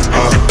man,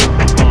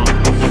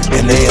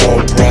 and they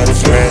all brought a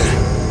friend.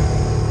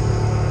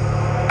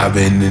 I've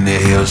been in the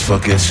hills,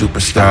 fucking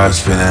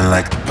superstars, feeling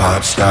like a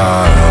pop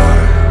star.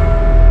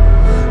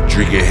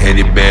 Drinking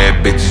Henny,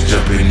 bad bitches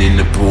jumping in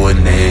the pool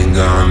and they ain't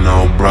got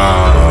no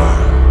bra.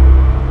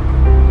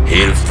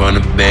 Hit her from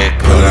the back,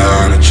 put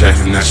her on the track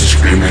and now she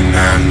screaming,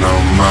 I know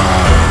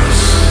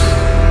Mars.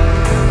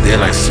 They're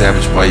like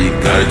savage, why you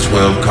got a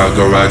 12-car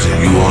garage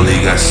and you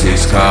only got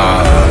 6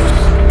 cars?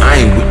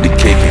 I ain't with the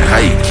cake and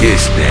how you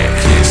kiss that.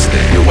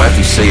 Your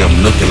wifey say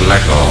I'm looking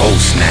like a whole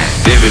snack.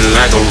 Living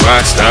like a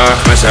rock star,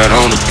 fresh out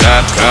on the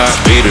cop car,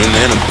 speeder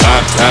than a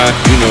pop top.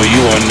 You know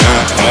you are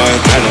not hard,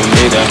 I don't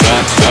need a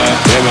hot star.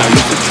 Damn, I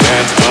used to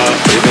trap hard,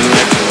 living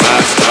like a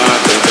rock star,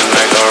 living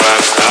like a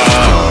rock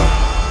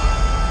star.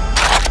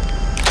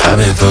 I've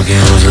been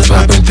fucking hoes and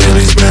popping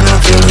pillies, man, I'm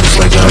feeling just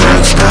like a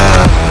rock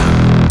star.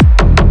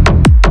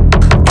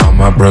 All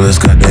my brothers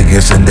got their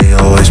gifts and they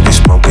always be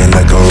smoking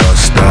like a rock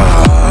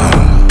star.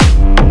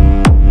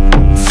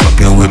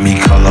 Fucking with me,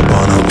 call up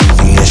on a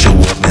Weezy and show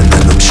up and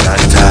then I'm shot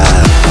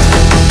tied.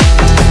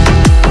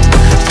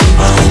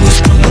 My homies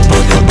pull up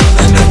on your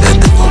brother and that thing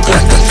go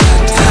black and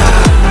flat.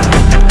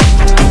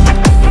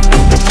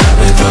 I've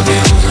been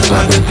fucking hoes and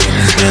popping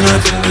pillies, man, I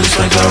feel just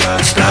like a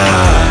rock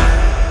star.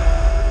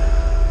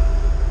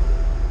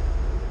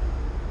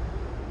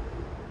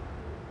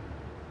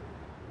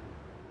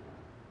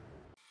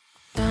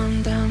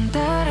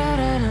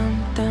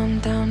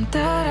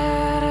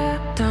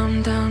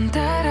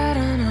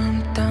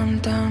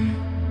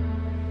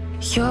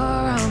 You're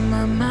on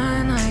my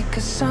mind like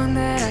a song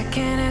that I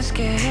can't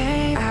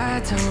escape.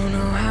 I don't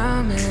know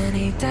how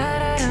many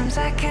da-da-dums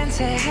I can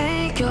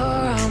take. You're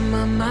on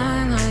my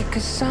mind like a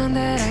song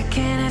that I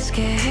can't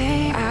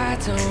escape. I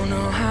don't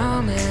know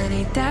how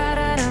many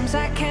da-da-dums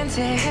I can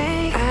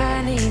take.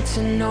 I need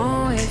to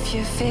know if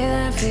you're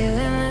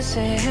feeling the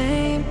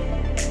same.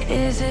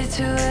 Is it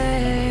too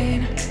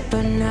late?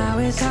 But now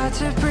it's hard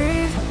to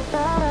breathe.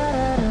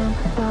 Da-da-da-dum,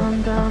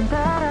 dum-dum,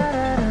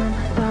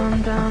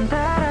 da-da-da-dum, dum-dum,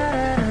 da-da-da-dum.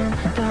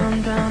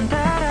 Dum dum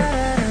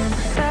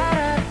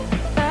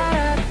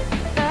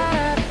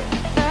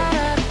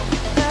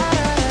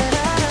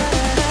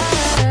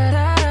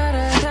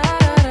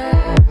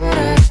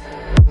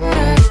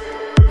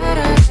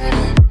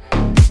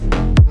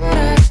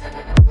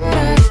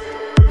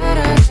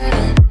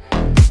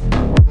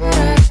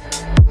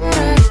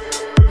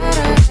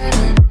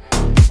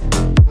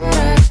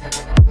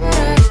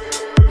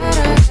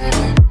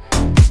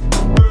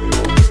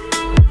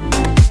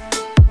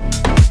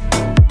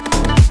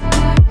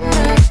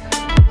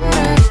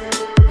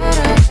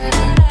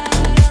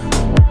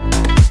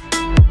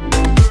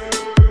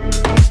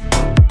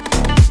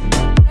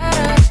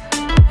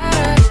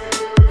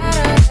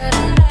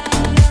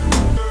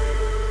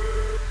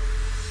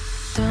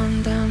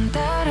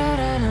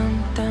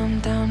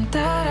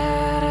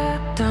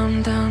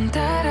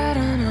da da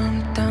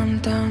dum da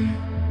da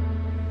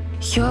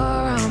You're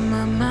on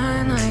my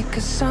mind like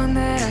a song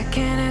that I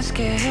can't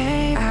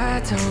escape.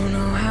 I don't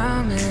know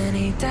how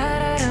many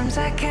da-da-dums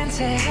I can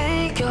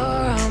take. You're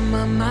on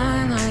my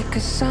mind like a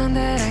song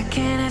that I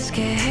can't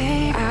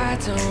escape. I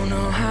don't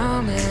know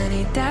how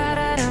many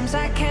da-da-dums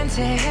I can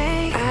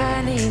take.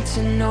 I need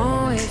to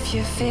know if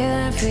you're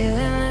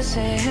feeling the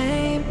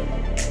same.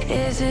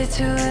 Is it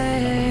too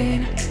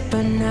late?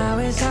 But now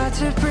it's hard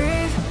to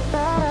breathe.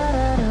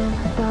 Da-da-da-dum,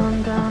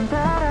 dum-dum,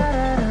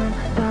 da-da-da-dum,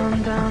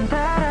 dum-dum,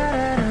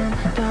 da-da-da-dum,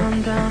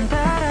 dum-dum,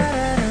 da-da-da-dum,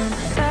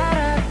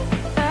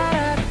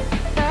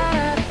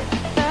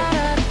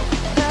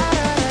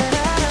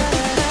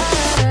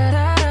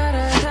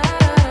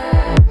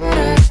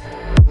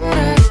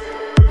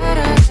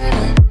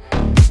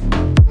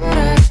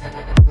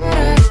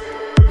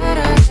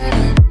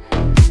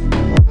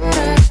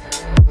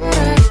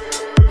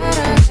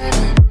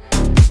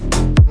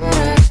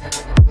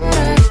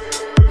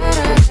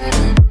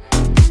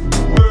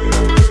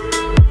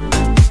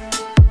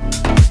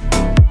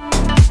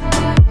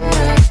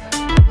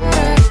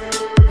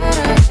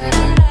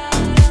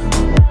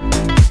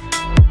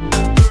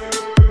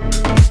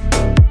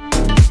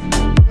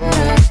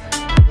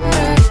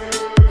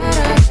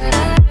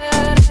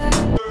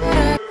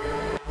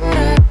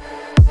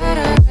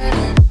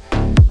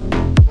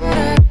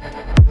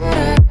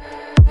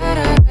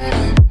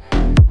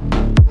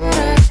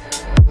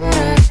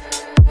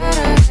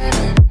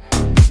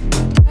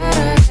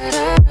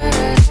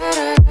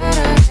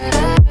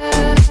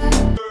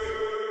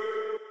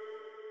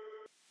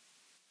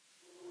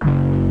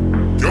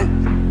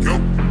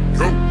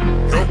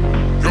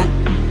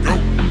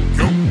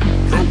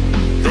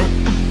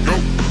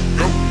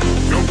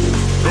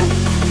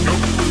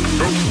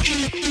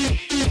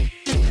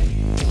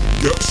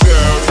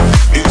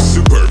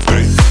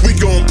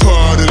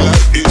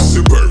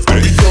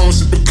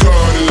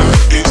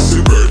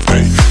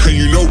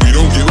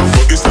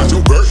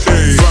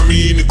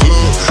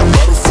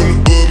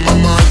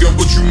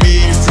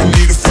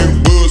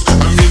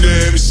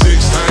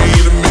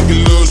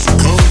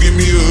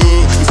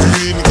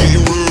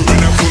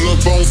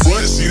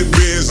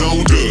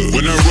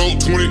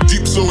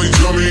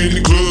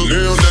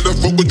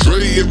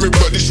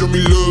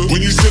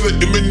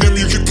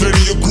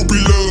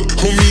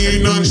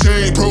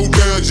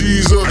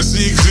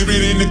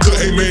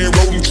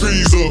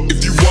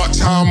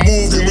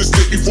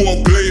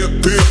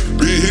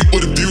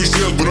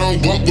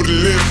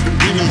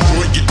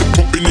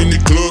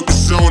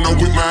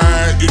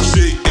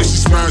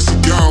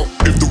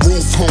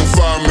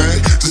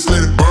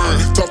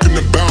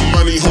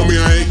 Homie,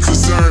 I ain't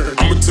concerned.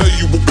 I'ma tell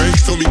you what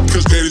banks told me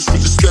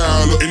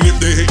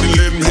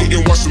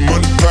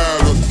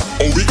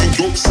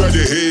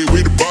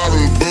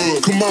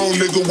on,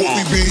 nigga, what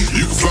we be?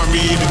 You can find me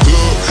in the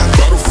club,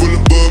 bottle full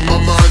of bud. My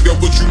mind got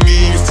what you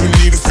need if you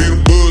need to feel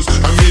the buzz.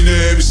 I'm in the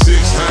every 6,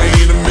 I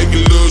ain't into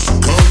making love, so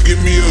come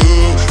give me a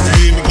hug. If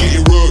you in to get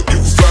your rub,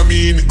 you can find me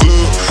in the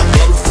club,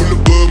 bottle full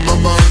of bud. My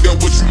mind got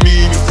what you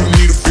need if you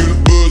need to feel the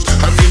buzz.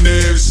 I'm in the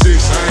every 6,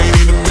 I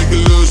ain't into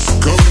making love, so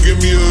come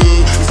give me a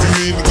hug. If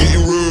you in to get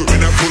your rub,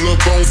 when I pull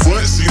up on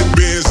front, see the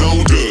bands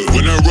on dub.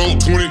 When I roll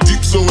 20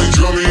 deep, so ain't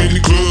drama in the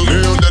club.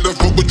 Now that I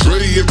fuck with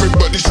Dre,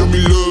 everybody show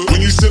me love.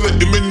 When you sell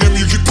it, Eminem,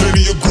 you get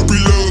plenty of groupie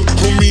love.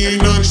 Homie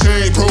ain't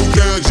unchained, pro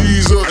down,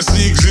 G's up. I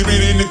see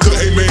exhibit in the cut,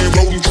 hey man,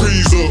 roll them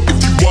trees up.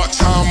 If you watch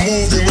how I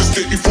move, you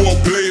mistake me for a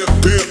player,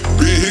 pimp.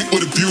 Been hit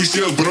with a few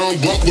shells, but I don't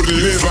walk with a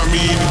limp. Find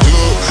me in the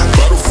club,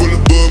 bottle full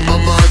of bud. My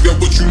mind got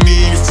what you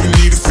need if you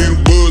need to feel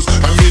the buzz.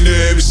 I'm in the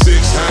every 6,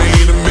 I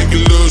ain't into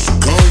making love, so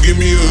come give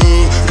me a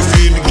hug. If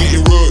you in to get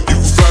your rub, you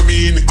can find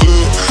me in the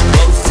club,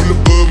 bottle full of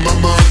bud. My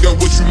mind got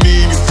what you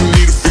need if you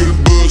need to feel the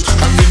buzz.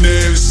 I'm in the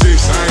every 6,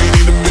 I ain't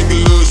into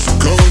making love, so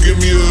come give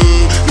me a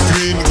hug. If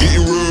you in to get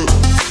your rub.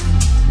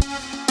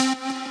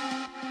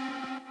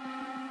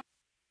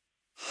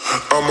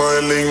 I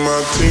might link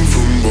my team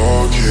from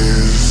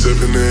barking.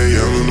 7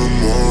 a.m. in the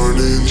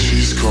morning,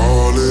 she's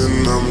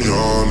calling, I'm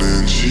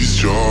yawning, she's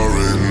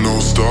jarring, no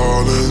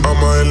stalling. I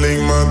might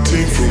link my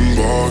team from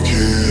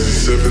barking.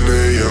 7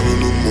 a.m. in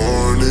the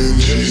morning,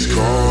 she's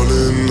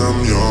calling,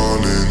 I'm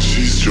yawning,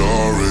 she's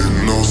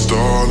jarring, no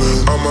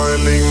stalling. I might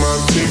link my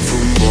team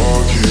from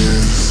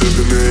barking.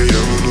 7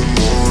 a.m. in the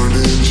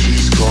morning,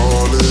 she's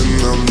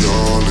calling, I'm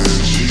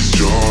yawning, she's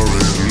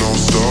jarring, no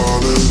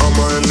stalling. I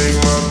might link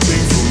my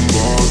team from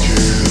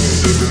barking.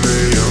 7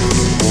 a.m. in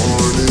the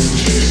morning,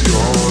 she's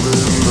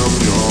calling, I'm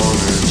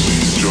yawning,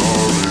 she's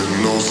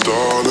jarring, no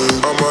stalling.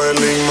 I might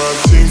link my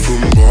team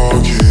from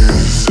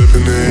barking.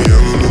 7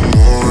 a.m. in the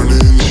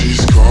morning,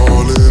 she's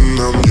calling,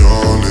 I'm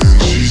yawning,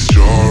 she's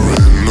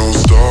jarring, no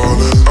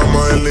stalling. I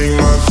might link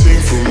my team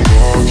from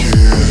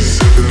barking.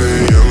 7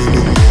 a.m. in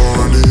the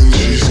morning,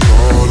 she's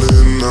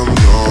calling, I'm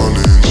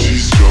yawning,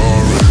 she's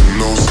jarring,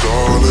 no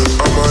stalling.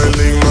 I might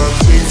link my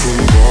team from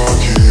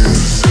barking.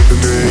 7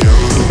 a.m.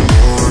 in the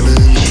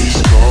morning,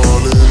 she's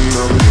calling,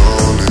 I'm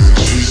yawning,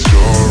 she's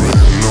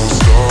jarring, no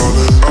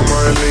stalling. I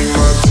might link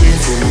my team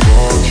from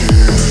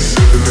barking.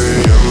 7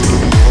 a.m. in the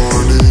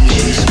morning,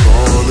 she's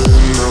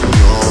calling, I'm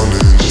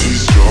yawning,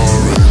 she's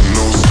jarring,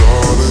 no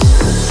stalling.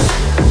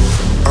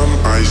 I'm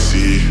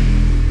icy,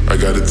 I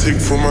got a tick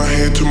from my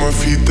head to my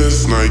feet,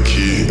 that's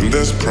Nike, and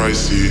that's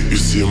pricey. You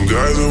see them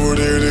guys over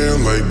there, they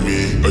don't like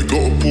me. I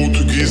got a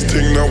Portuguese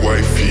thing, now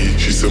wifey.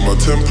 She said my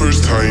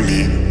temper's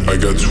tiny. I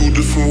got 2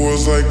 different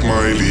worlds like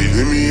Miley.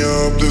 Hit me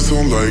up, that's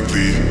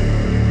unlikely.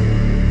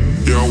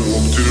 Yeah, I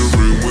walked in the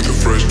room with a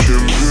fresh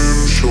trim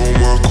room, show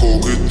my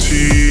Colgate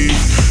teeth.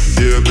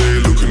 Yeah, they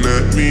looking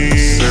at me,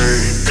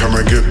 say, can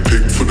I get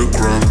picked for the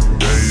gram?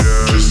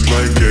 Just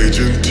like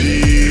Agent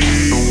T.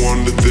 No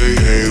wonder they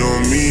hate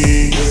on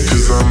me,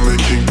 cause I'm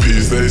making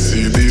peace, they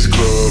see these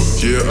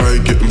clubs. Yeah, I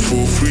get them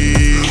for free.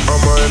 I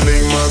might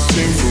link my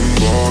team from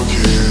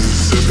barking.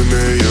 7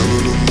 a.m.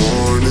 in the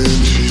morning,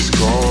 she's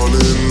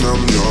calling,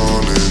 I'm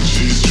yawning,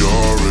 she's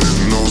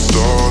jarring, no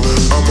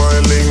stalling. I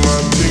might link my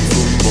team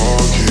from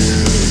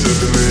barking.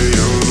 7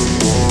 a.m. in the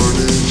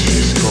morning,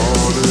 she's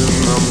calling,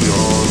 I'm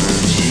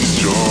yawning, she's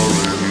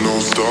jarring, no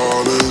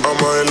stalling. I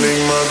might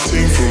link my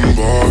team from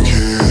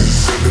barking.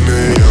 7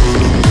 a.m.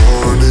 in the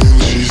morning,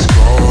 she's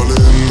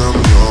calling, I'm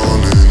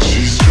yawning,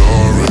 she's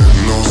jarring,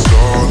 no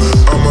stalling.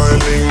 I might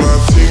link my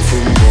team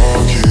from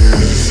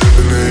barking.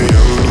 7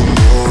 a.m. in the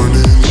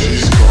morning,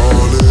 she's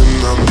calling,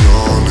 I'm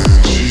yawning,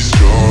 she's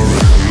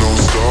jarring, no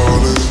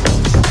stalling.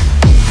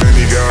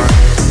 Many guys,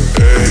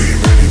 hey,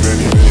 many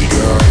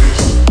guys,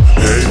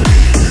 hey,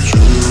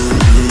 true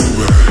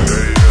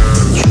back,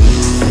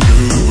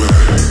 true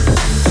back.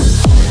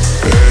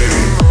 Hey,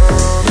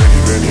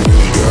 many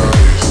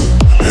guys,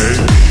 hey,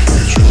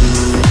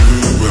 true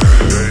back,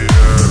 true back.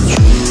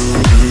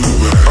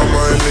 I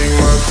might link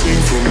my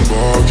team from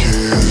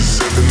barking.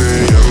 7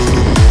 a.m. in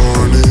the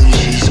morning,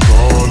 she's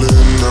calling,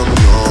 I'm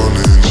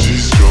yawning,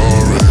 she's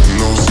jarring,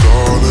 no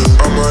stalling.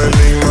 I might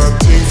link my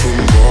team from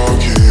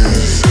barking.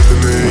 7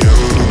 a.m.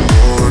 in the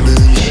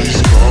morning,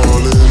 she's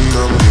calling,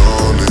 I'm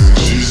yawning,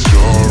 she's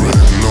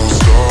jarring, no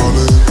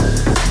stalling.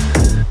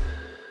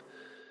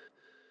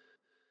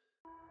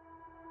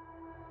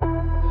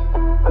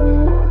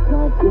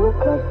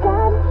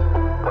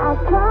 I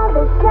call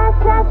the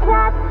shots.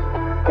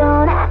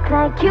 Don't act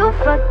like you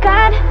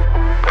forgot.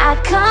 I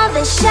call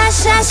the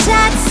shots.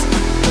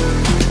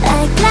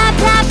 Like blah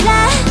blah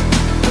blah.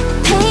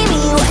 Pay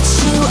me what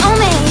you owe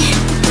me.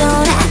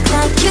 Don't act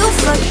like you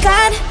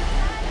forgot.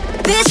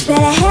 Bitch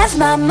better have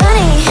my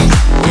money.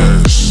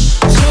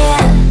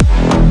 Yeah.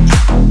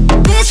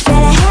 Bitch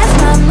better have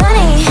my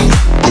money.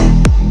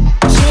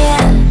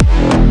 Yeah.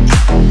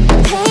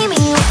 Pay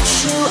me what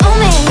you owe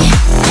me.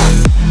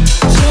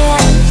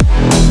 Yeah.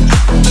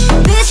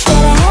 Bitch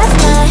better have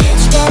my.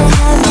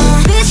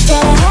 Bitch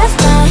better have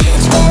my.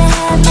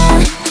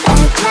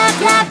 Like blah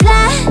blah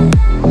blah.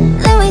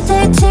 Louis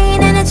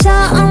 13 and it's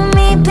all on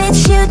me.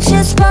 Bitch, you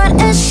just spot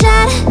a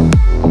shot.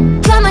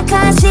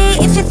 Kamikaze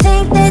if you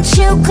think that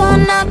you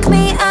gon' knock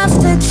me off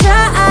the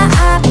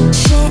top.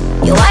 Shit,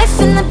 your wife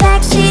in the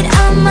backseat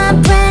of my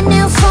brand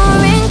new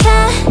foreign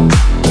car.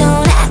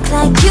 Don't act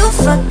like you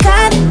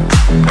forgot.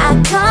 I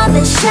call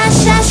the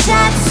shots.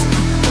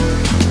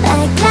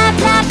 Like blah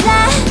blah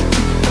blah.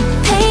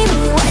 Pay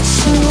me what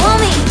you owe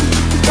me.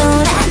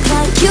 Don't act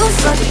like you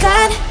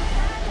forgot.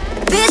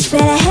 Bitch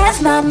better have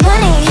my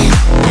money.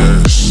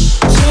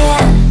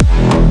 Yeah.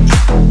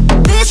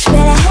 Bitch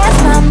better have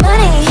my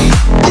money.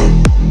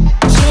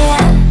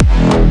 Yeah.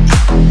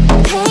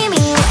 Pay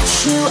me what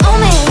you owe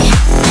me.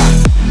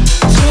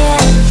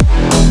 Yeah.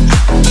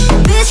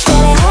 Bitch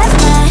better have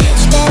my.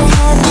 Bitch better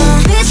have my.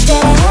 Bitch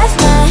better have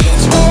my.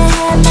 Bitch better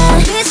have my.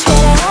 Bitch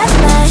better have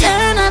my.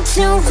 Turn up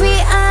to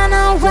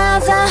Rihanna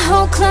while the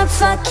whole club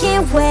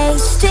fucking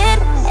wasted.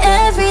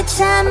 Every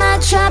time I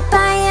drop,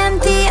 I am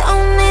the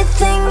only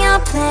thing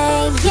you're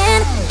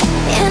playing.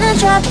 And I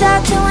dropped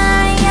out to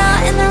where you're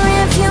in the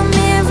rearview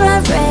mirror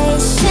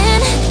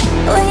racing.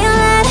 Where you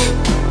at?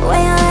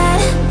 Where you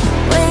at?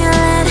 Where you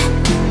at?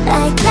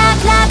 Like blah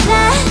blah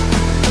blah.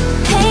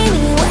 Pay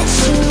me what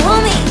you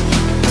owe me.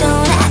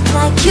 Don't act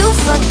like you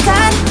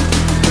forgot.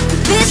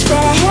 Bitch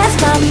better have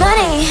my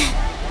money.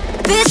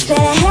 Bitch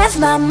better have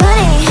my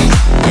money.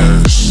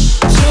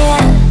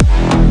 Yeah.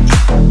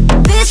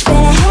 Bitch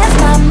better have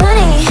my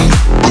money.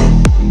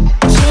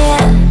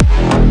 Yeah.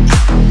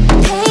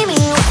 Pay me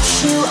what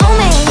you owe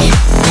me.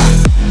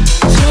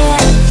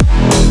 Yeah.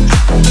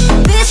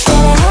 Bitch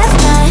better have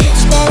my.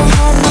 Bitch better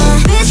have my.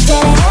 Bitch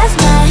better have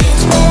my.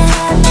 Bitch better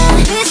have my.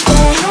 Bitch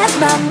better have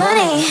my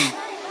money.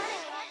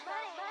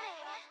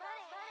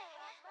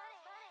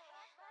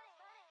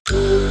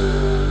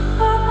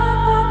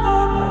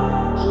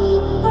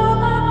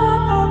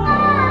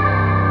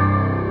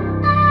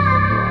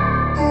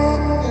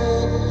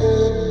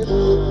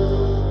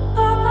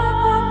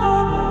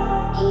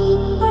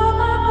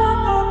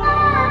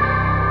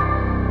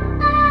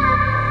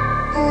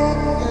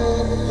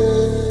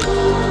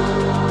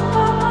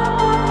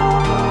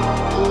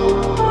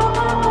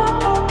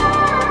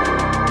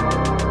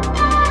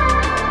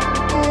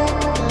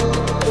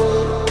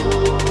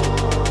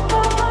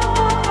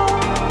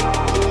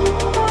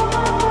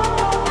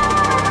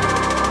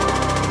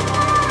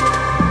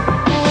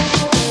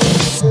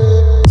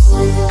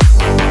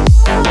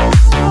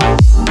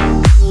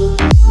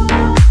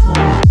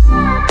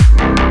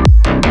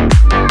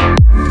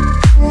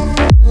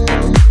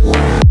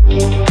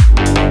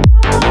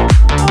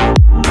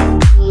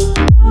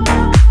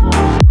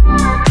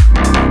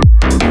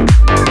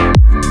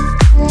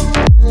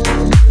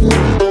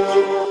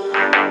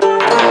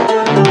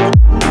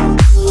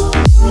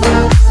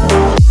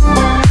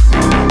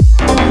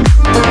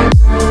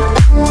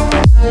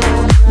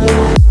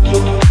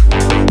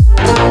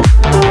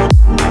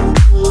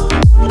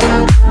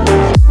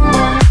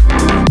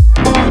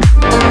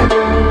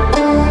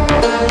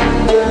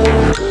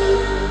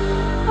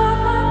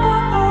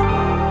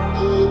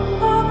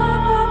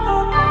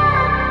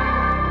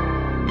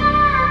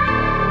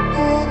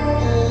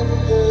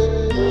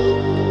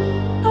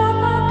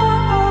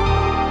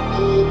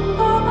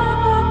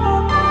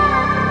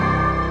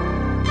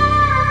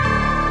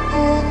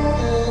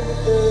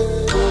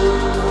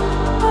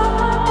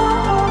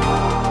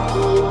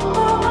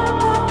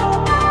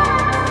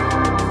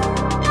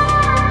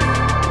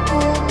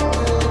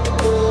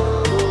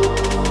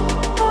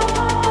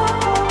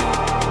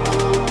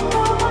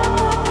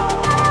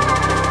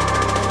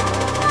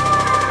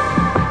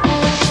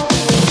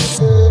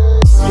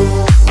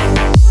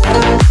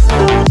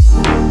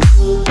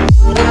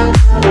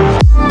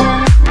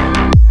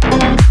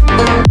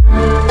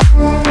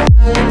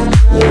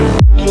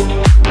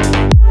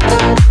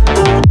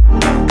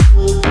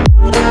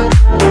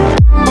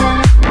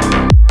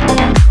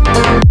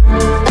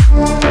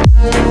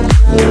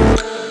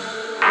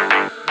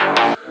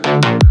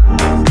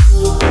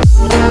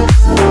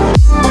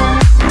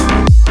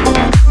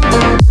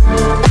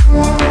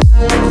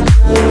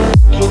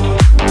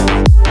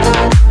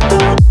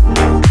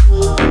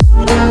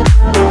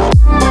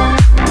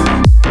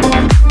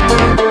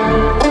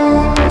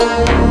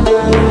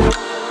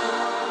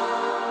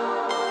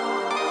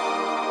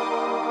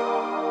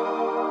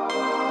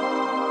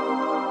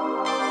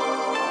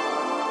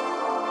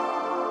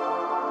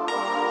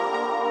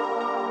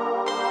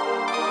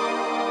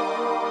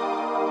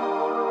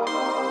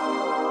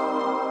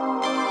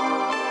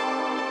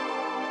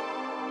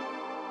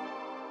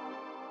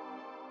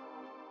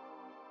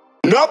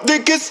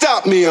 Nothing can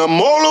stop me, I'm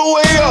all the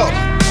way up.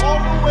 All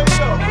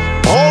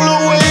the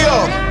way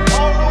up.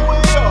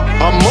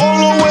 I'm all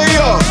the way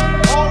up.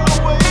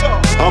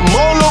 I'm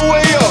all the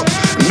way up.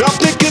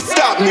 Nothing can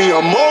stop me,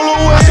 I'm all the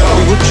way up.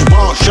 Shorty, what you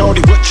want,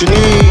 shorty, what you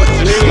need?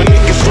 My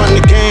niggas run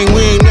the game,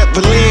 we ain't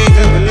never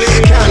leaving.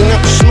 Counting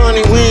up this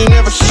money, we ain't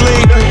never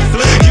sleeping.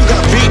 You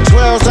got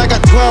V12s, I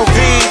got 12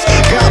 Vs.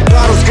 Got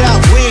bottles, got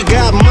weed,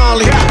 got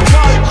Molly.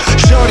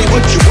 Shorty,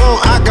 what you want,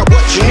 I got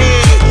what you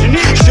need.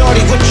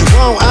 Shorty, what you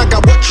want, I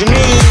got what you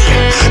need.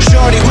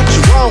 Shorty, what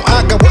you want,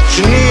 I got what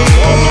you need.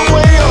 All the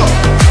way up.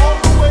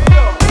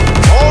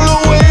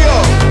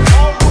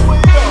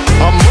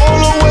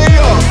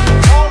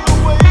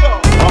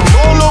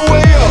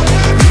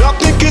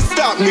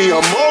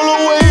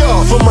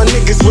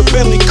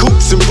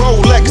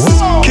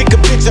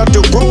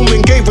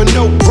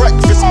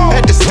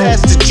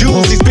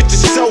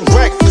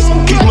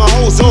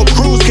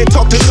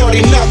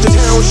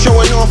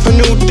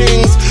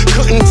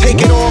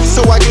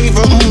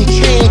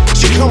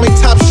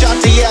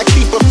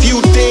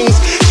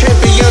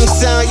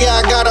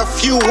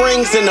 few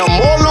rings and I'm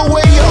all the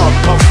way up.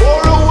 I'm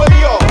all the way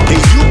up. And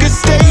you can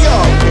stay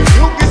up. And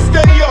you can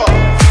stay up.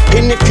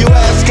 And if you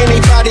ask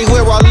anybody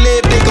where I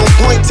live, they gon'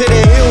 point to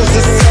the hills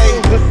and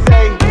say,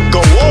 go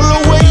all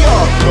the way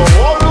up. Go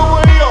all the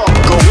way up.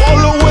 Go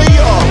all the way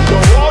up. Go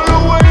all the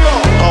way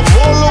up. I'm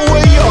all the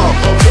way up.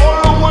 I'm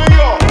all the way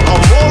up.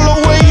 I'm all the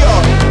way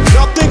up.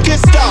 Nothing can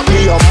stop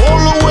me. I'm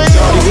all the way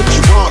up. Shorty, what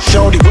you want?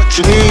 Shorty, what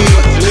you need?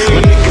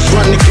 My niggas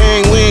run the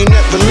gang, we ain't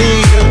never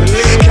leaving.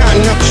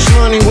 Counting up this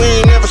money, we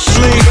ain't never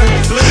sleeping.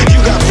 You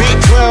got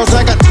V12s,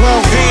 I got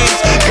 12 V's.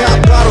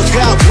 Got bottles,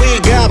 got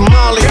weed, got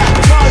Molly.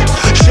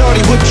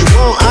 Shorty, what you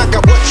want? I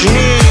got what you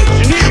need.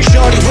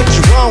 Shorty, what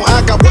you want?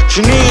 I got what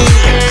you need.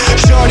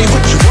 Shorty,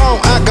 what you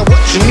want? I got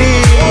what you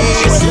need.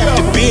 Left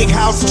the big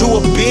house to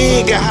a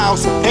bigger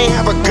house. Ain't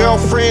have a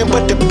girlfriend,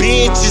 but the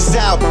bitch is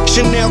out.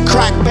 Chanel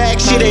crack bag,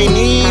 shit ain't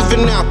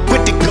even out.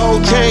 With the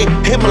gold chain,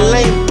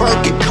 Himalayan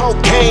Birkin,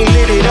 cocaine,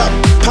 lit it up.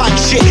 Pot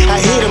shit,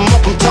 I hit him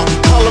up, I'm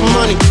talking color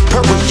money.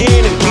 Purple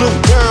yen and blue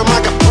germ, I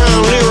got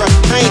brown lira.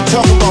 I ain't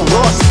talking about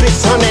raw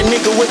spits on that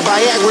nigga with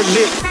Viagra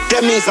lip.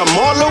 That means I'm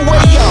all the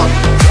way up.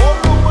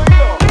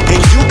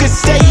 And you can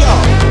stay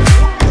up.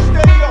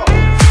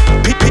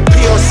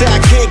 P.O. said I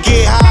can't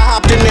get high,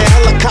 hopped in the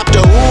helicopter,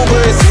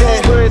 Uber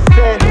instead.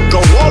 Go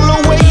all the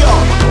way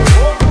up.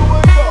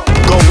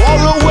 Go all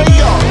the way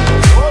up.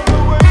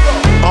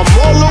 I'm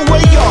all the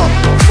way up.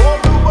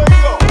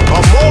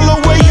 I'm all the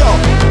way up.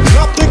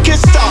 Nothing can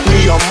stop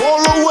me, I'm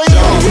all the way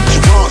up. Shorty, what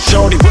you want?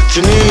 Shorty, what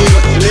you need?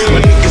 My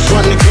niggas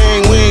run the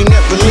gang, we ain't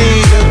never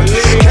leaving.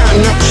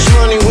 Counting up this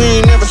money, we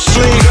ain't never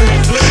sleeping.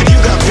 You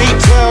got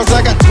V12s,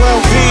 I got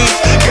 12 V's.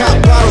 Got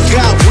bottles,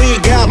 got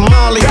weed, got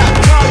Molly.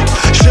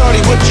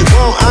 Shorty, what you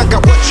want? I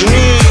got what you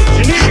need.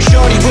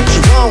 Shorty, what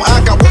you want?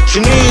 I got what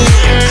you need.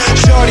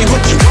 Shorty,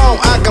 what you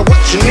want? I got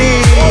what you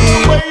need. All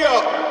the way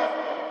up.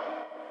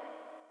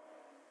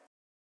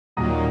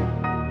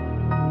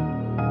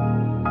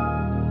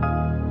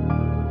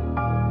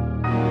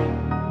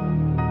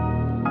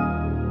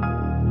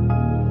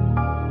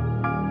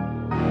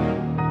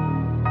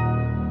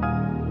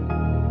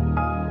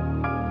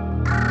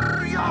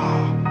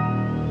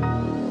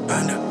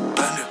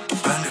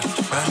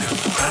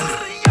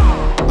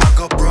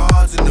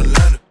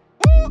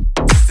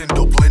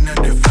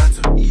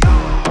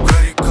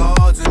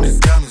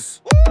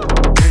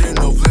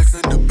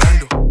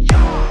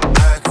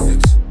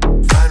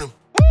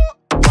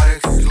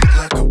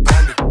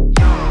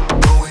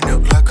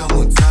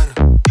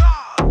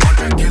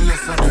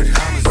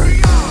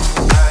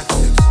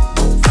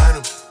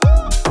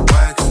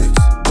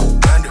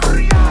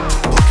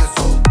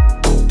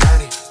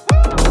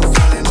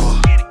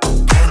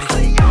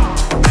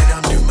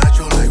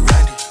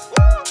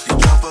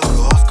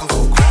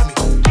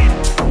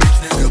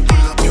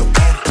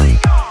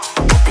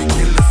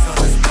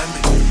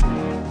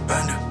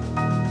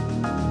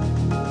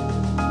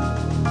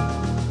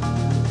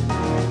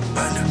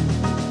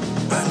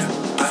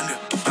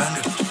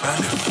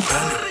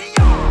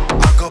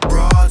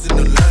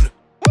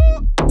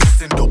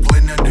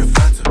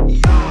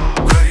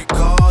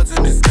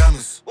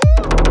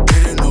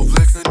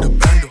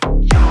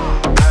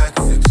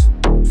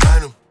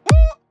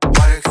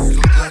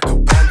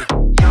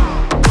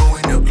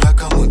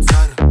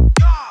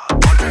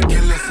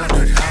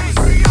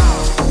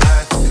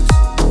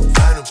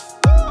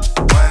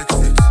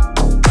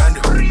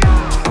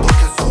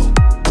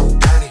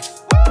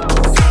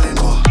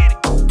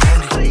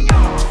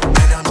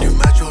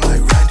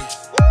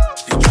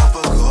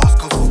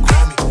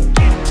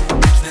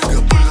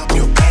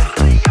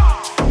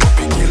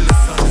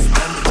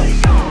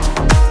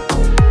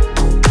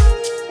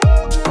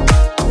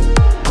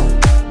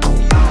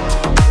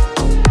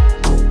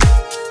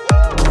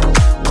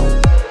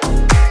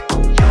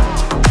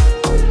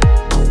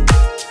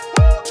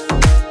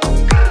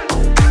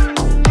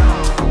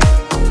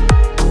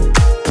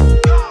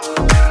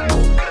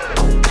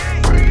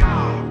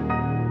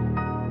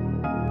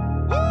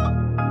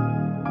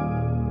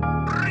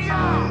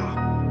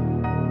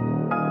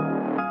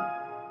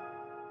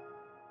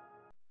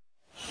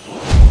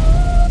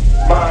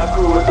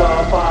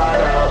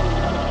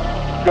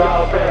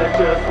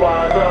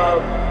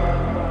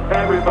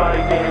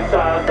 Everybody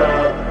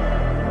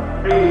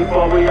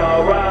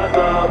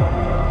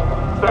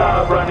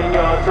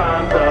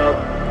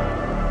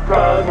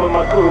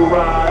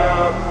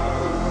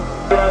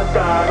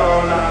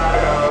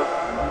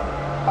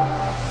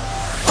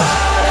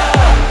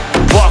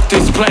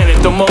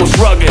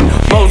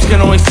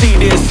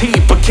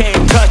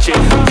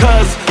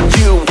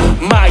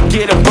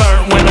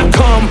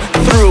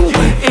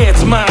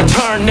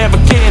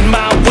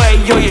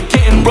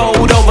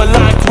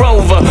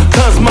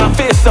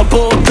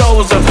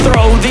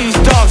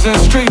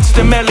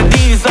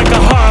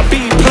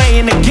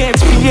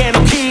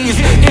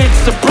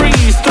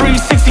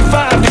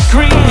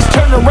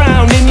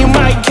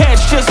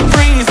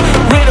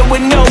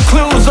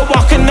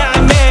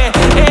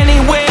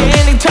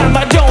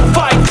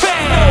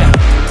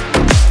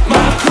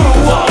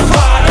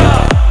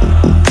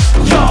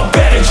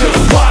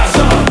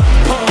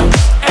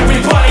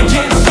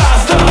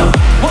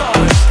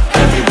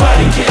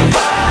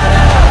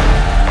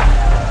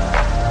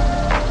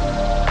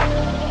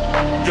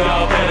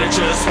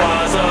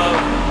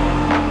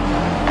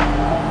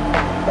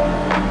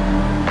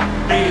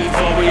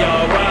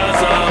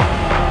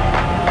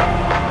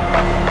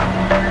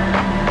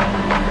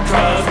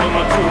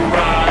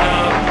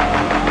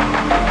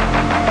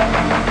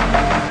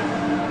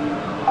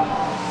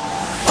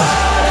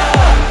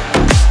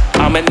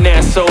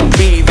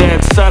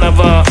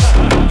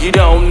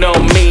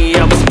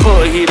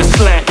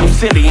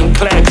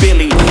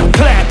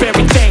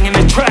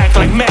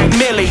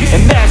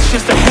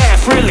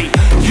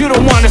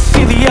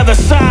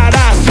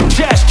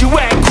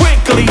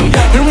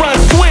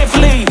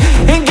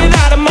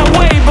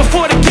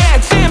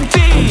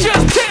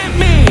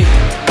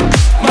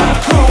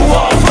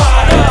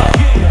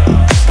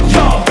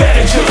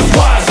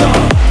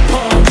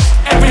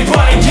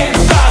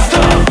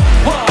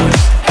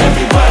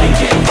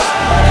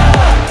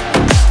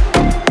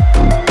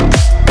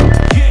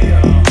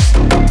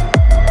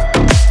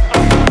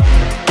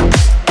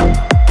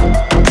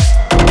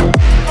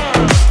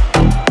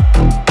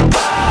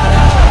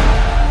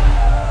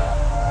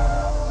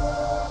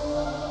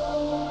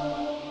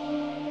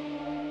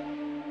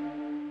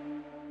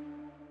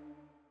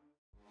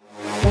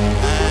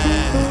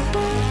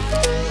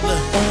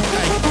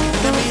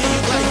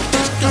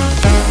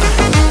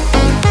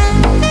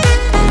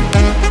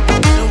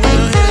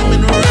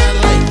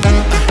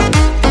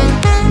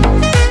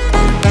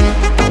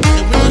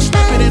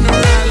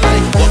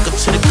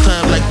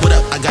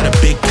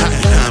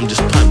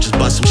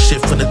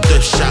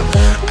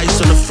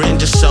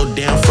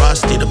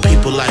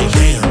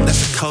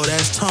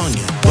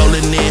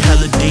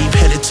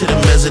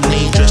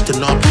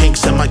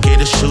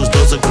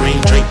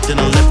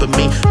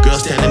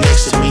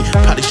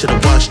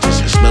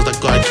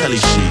belly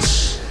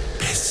sheets.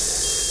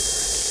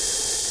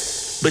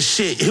 But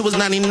shit, it was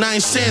 99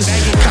 cents.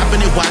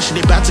 Copping it, washing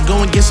it, about to go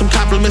and get some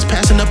compliments.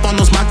 Passing up on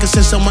those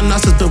moccasins, someone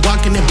else is the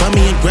walking it.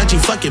 Bummy and grudgy,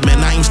 fuck it, man.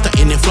 I ain't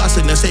stunting and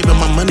flossing and saving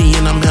my money,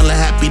 and I'm hella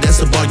happy.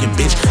 That's a bargain,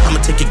 bitch.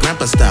 I'ma take your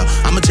grandpa style.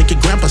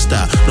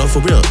 No,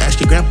 for real,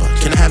 ask your grandpa.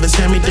 Can I have his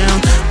hand me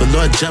down?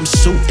 Velour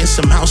jumpsuit and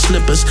some house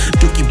slippers.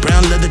 Dookie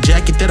brown leather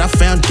jacket that I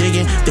found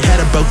digging. They had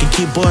a broken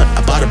keyboard.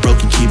 I bought a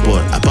broken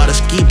keyboard. I bought a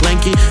ski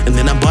blanket and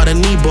then I bought a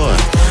kneeboard.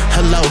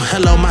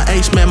 Hello, my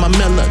ace man, my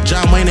Miller.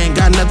 John Wayne ain't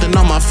got nothing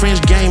on my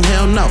French game,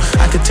 hell no.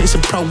 I could take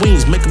some pro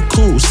wings, make them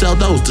cool, sell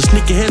those. The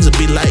sneakerheads will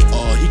be like,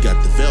 oh, he got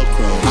the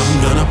Velcro. I'm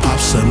gonna pop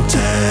some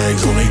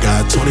tags, only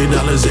got $20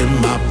 in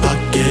my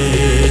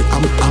pocket.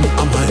 I'm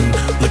hunting,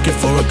 looking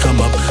for a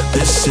come up.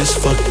 This is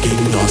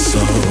fucking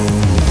awesome.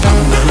 I'm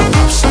gonna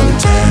pop some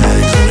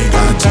tags, only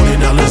got $20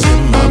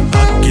 in my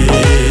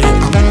pocket.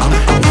 I'm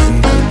hunting,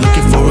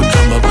 looking for a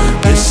come up.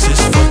 This is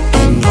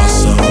fucking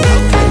awesome.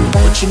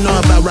 What you know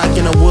about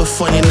rocking a wood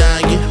for your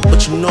noggin?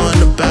 What you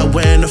knowin' about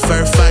wearing a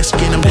fur fox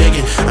skin? I'm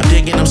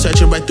digging, I'm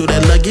searching right through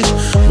that luggage.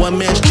 One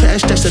man's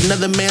trash, that's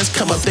another man's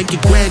come up. Thank you,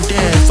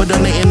 granddad, for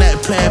donating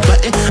that plaid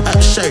button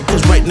up shirt.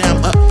 Cause right now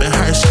I'm up in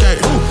her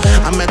skirt.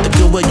 I'm at the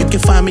Goodwill, you can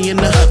find me in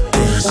the up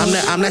this.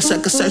 I'm that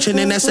sucker searching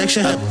in that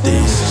section. Up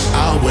this.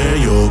 I'll wear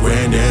your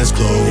granddad's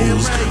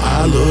clothes.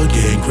 I look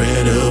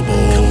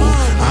incredible.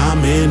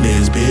 I'm in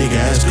this big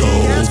ass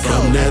coat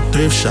from that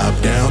thrift shop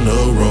down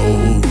the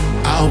road.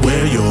 I'll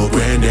wear your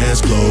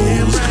granddad's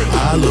clothes.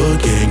 I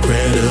look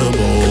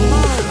incredible.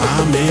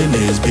 I'm in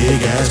this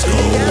big ass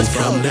coat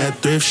from that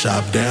thrift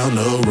shop down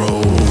the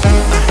road.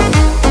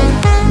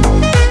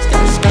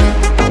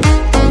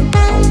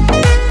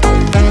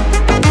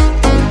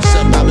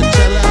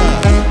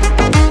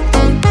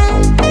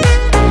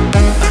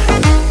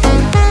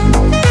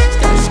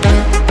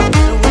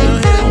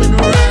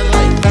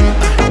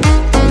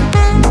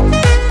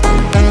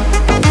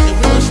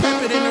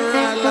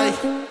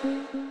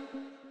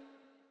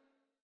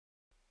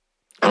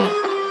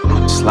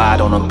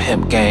 Slide on them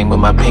pimp game with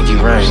my pinky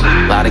ring.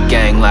 Lot of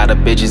gang, lot of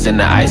bitches in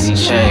the icy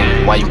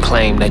chain. Why you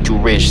claim that you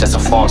rich, that's a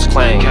false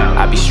claim.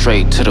 I be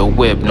straight to the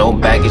whip, no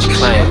baggage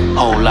claim.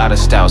 Whole lot of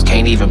styles,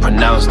 can't even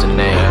pronounce the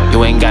name.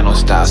 You ain't got no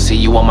style, see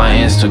you on my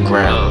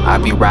Instagram. I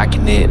be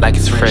rocking it like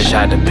it's fresh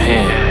out the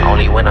pen.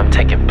 Only when I'm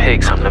taking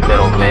pics, I'm the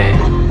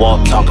middleman.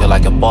 Walk talking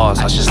like a boss,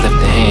 I just lift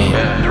the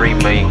hand. 3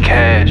 million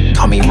cash,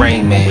 call me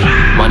Rain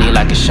Man. Money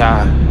like a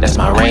shot, that's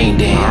my rain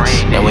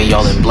dance. And we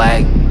all in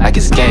black, like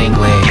it's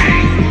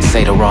gangland.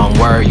 Say the wrong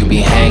word, you be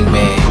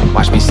hangman.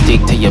 Watch me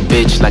stick to your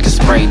bitch like a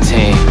spray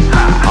tan.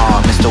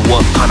 Oh, Mr.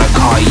 What kind of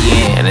car you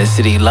in? And the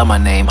city love my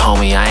name,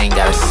 homie, I ain't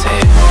gotta say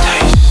it.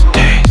 Taste,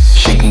 taste.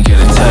 She can get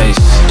a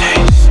taste.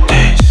 Taste,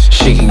 taste.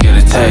 She can get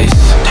a taste.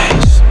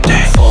 Taste,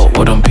 taste. Fuck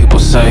what them people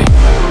say.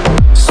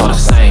 So the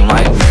same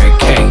like Mary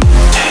Kate.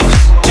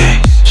 Taste,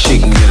 taste. She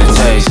can get a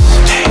taste.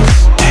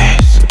 Taste,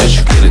 taste. Bitch,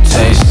 you get a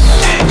taste.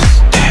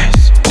 Taste,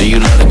 taste. Do you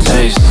love the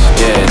taste?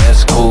 Yeah,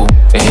 that's cool.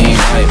 And he ain't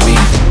like me.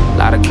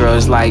 Lot of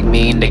girls like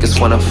me,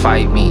 niggas wanna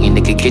fight me.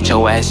 Nigga, get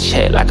your ass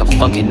checked like a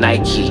fucking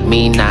Nike.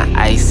 Me not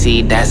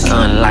icy, that's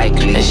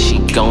unlikely. And she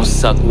gon'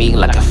 suck me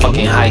like a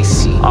fucking high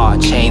C. All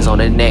chains on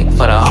the neck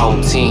for the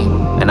whole team.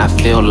 And I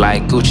feel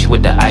like Gucci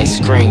with the ice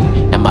cream.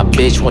 And my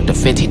bitch want the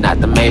Fenty, not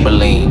the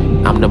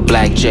Maybelline. I'm the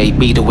black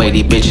JB, the way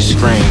these bitches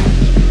scream.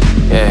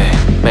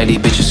 Yeah, make these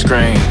bitches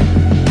scream.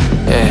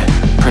 Yeah,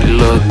 pretty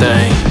little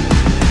thing.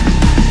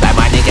 Like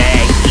my nigga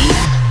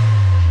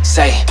A.E.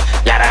 Say,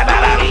 yada yada.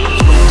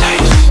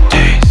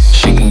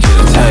 She can get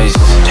a taste.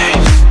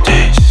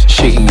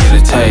 She can get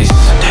a taste.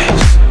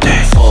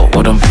 Fuck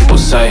what them people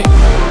say.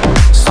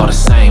 So the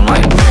same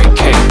like Mary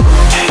Kate.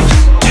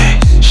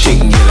 She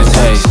can get a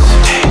taste.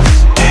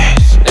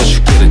 That you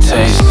get a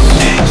taste.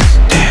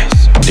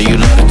 Do you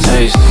love the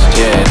taste?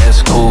 Yeah,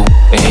 that's cool.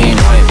 And he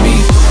ain't like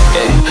me.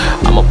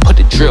 Yeah, I'ma put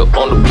the drip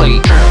on the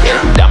plate.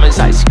 Yeah, diamonds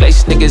ice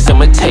glaze, niggas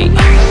imitate.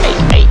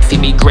 Hey, see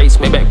me grace,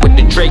 made back with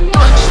the Drake.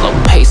 Slow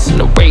pace in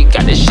the rate,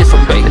 got this shit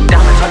from Bay. The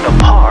diamonds on the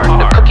par,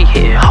 the cookie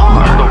hitting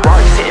hard. The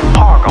Rari sitting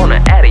park on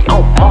the Addy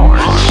on Mars.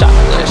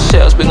 Shotgun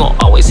shells, we gon'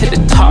 always hit the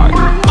target.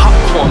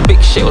 Popcorn,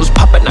 big shells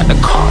popping out the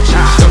car.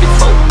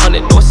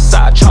 3400 north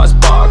side, Charles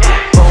Bar.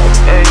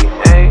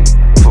 Hey,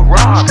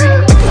 Ferrari.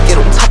 Make her get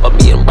on top of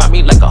me and ride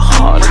me like a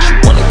Harley. She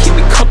wanna keep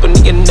me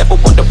company and never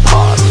want to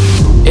part.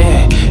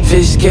 Yeah,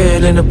 fish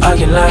scared in the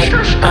parking lot.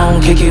 I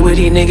don't kick it with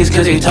these niggas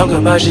cause they talk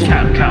about shit.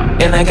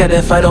 And I got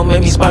that fight, don't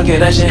make me spark it,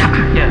 that shit.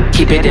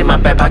 Keep it in my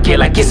back pocket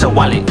like it's a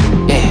wallet.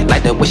 Yeah,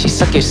 like the way she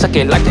suck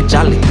it like the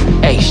jolly.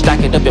 Ayy, stack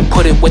it up and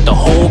put it with the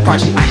whole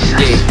project.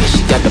 Yeah, and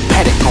she got the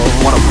paddock on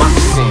one of my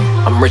moccasin.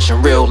 I'm rich in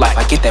real life,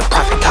 I get that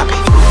profit copy.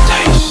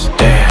 Taste,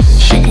 damn,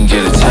 she can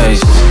get a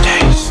taste.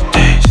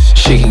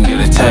 She can get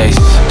a taste.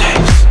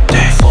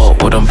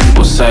 Fuck what them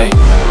people say.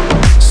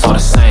 So the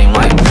same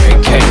like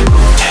Mary Kate.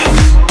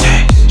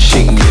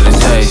 She can get a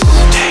taste.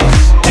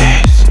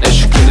 That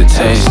you get a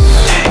taste.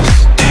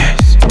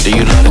 Do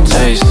you love the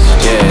taste?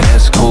 Yeah,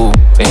 that's cool.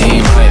 And he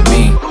ain't like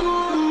me.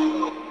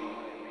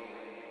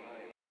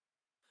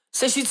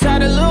 Say she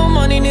tired of little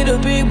money, need a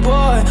big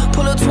boy.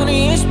 Pull up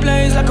 20-inch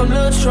blades like I'm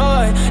Lil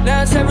Troy.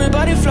 Now it's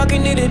everybody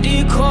flocking, need a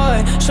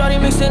decoy.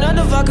 Shawty mixing up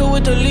the vodka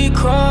with the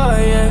LaCroix,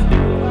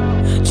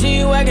 yeah.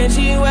 G-Wagon,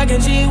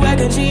 G-Wagon,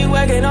 G-Wagon,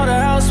 G-Wagon. All the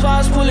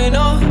housewives pulling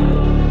up.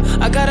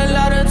 I got a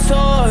lot of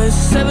toys.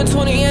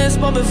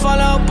 720S bumping Fall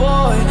Out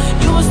Boy.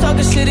 You was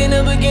talking shit in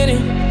the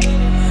beginning,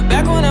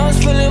 back when I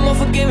was feeling more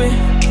forgiving.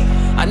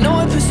 I know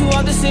it pissed you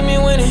off to see me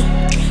winning.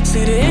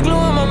 See the igloo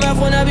in my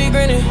mouth when I be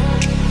grinning,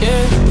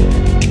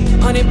 yeah.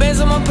 100 bands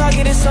in my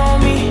pocket, it's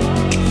on me.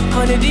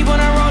 100 deep when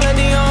I roll it,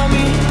 they on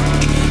me.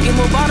 Get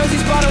more bottles,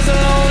 these bottles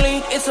are lonely.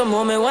 It's a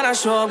moment when I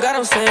show up, God,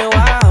 I'm saying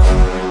wow.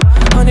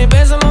 100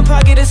 bands in my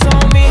pocket, it's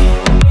on me.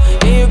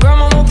 Yeah, your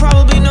grandma will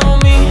probably know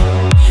me.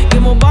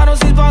 Get more bottles,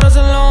 these bottles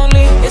are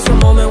lonely. It's a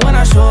moment when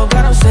I show up,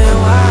 God, I'm saying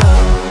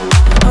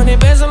wow. 100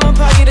 bands in my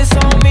pocket, it's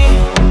on me.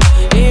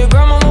 Yeah, your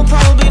grandma will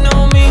probably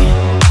know me.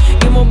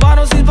 Get more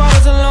bottles, these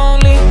bottles are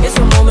lonely. It's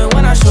a moment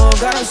when I show up,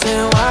 God, I'm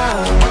saying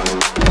wow.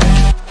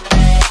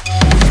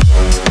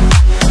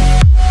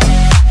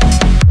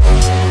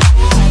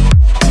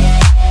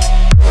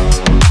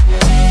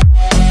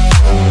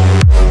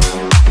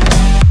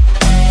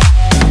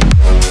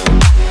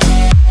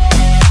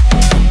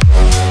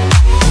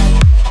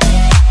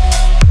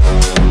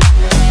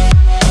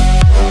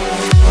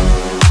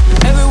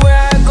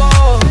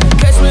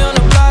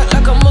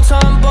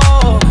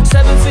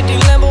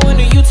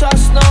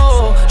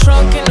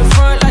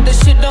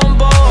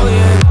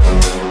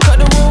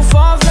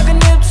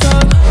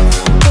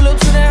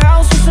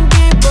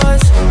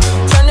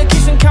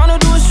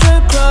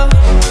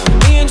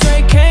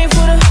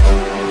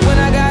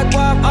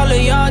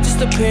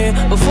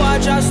 Before I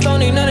dropped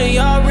Stony, none of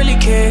y'all really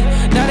cared.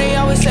 Now they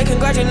always say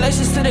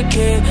congratulations to the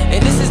kid.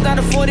 And this is not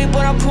a 40,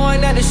 but I'm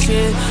pouring out the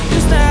shit.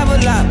 Used to have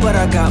a lot, but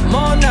I got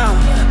more now.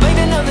 Made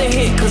another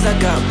hit, cause I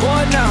got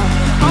more now.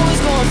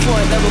 Always going for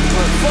it, never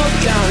put foot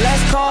down.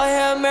 Last call,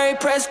 Hail Mary,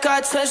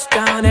 Prescott,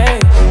 touchdown, hey.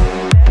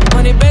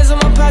 100 bands in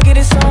my pocket,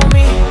 it's on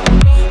me.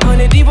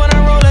 100 deep when I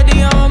roll it,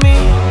 they on me.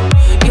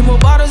 Get more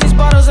bottles, these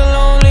bottles are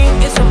lonely.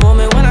 It's a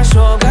moment when I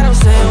show up, God, I'm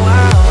saying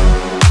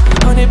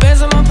wow. 100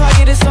 bands in my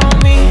pocket, it's on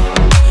me.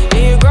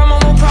 Yeah, your grandma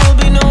will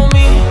probably know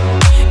me.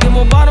 Get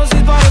more bottles,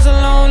 these bottles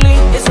are lonely.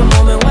 It's a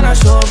moment when I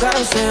show up, God,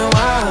 I'm saying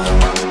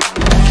wow.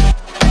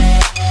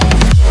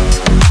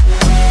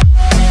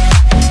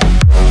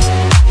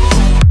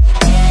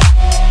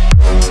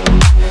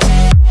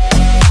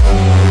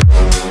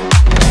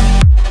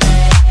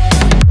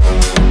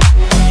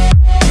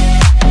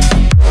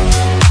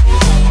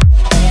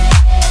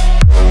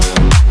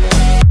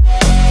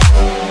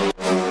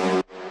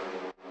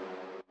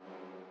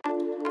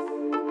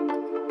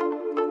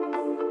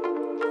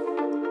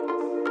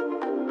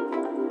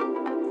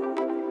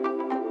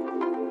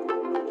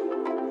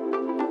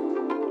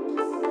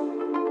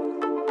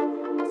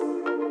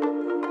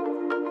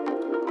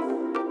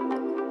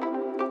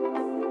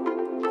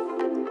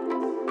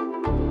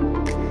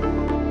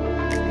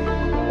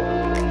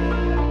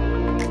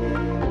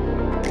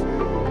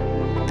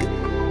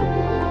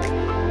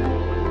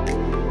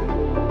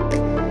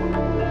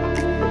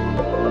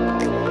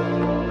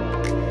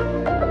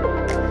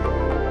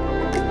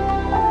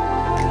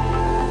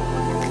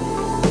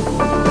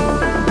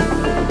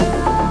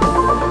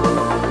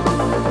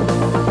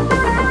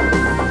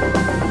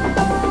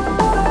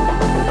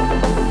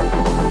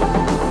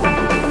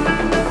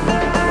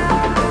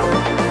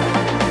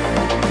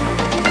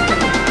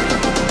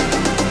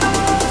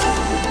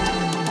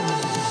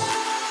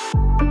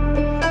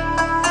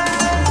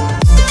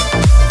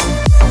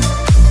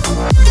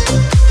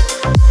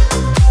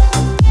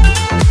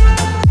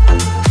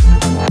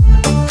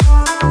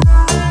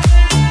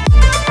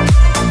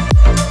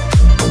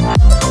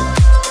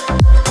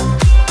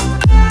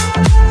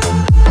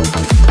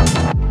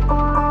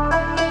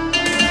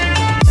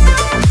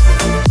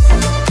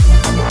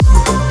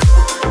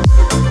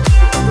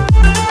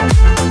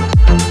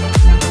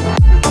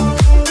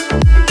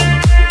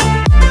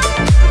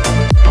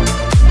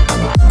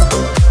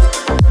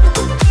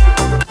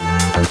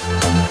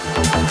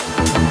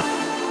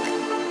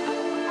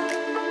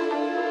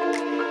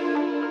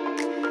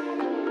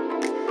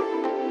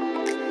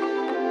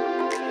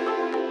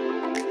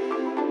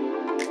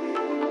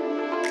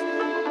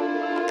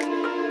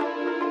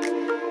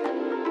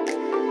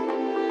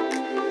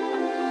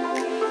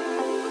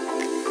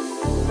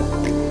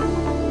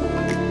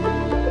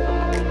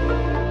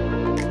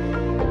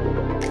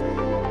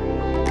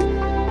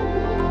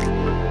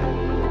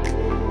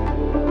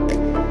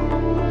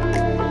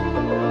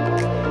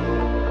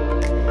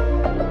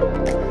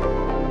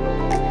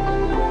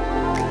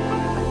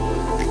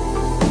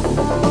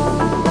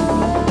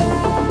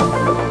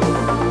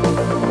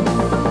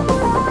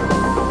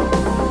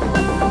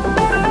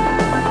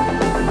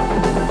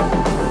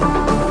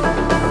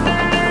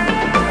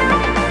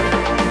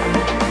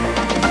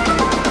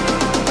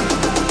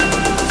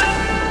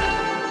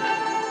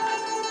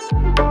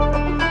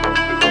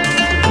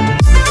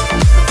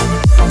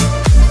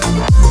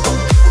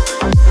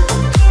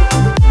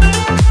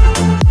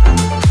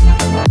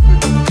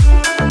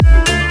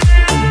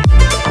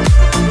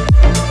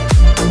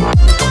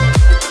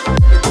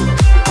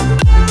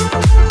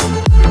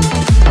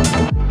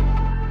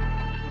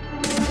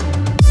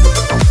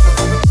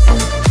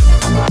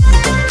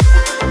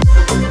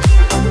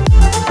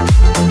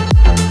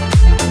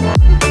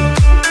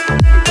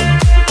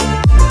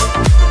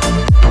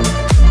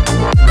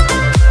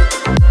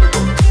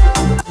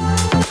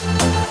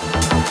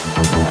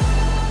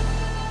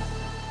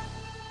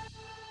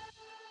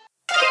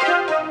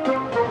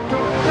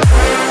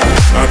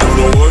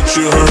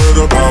 you heard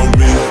about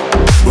me,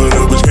 but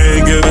a bitch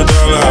can't get a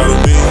dollar out of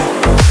me.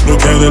 No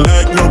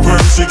Cadillac, no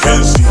perm, she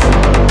can't see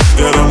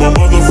that I'm a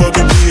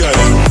motherfucking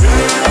P.I.M.P.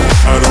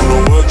 I don't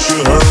know what you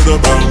heard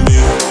about me,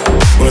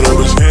 but a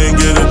bitch can't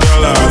get a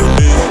dollar out of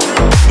me.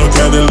 No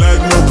Cadillac,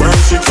 no perm,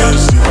 she can't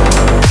see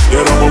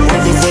that I'm a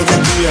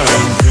motherfucking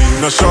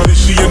P.I.M.P. Now shawty,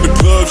 she in the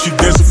club, she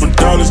dancing for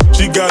dollars.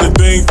 She got a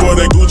thing for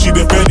that Gucci,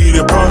 that Fendi,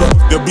 that Prada,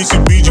 that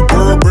BCBG,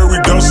 Burberry,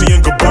 Dolce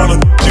 & Gabbana.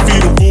 She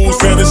feed them fools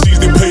fantasies,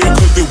 they pay her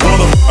cause they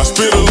want her. I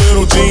spit a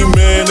little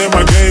G-man and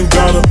my game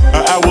got her.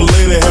 An hour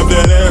later, have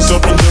that ass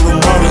up in the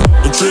Ramada.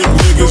 The trick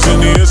niggas in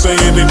the air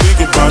saying they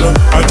think about her.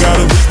 I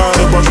gotta be proud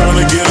of her,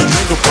 trying to get a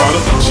drink about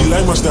her. She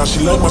like my style,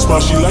 she like my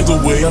smile, she like the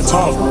way I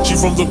talk. She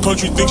from the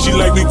country, think she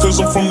like me cause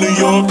I'm from New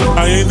York.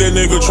 I ain't that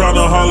nigga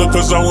tryna holler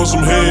cause I want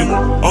some head.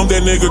 I'm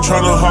that nigga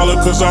tryna holler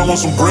cause I want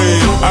some bread.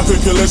 I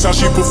could care less how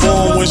she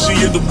perform when she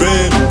in the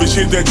bed. Bitch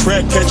hit that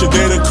track, catch a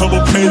date and come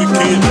and pay the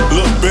kid.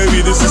 Look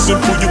baby, this is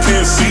simple, you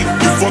can't see.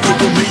 You fucking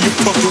with me, you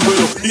fucking with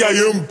a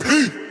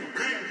P.I.M.P.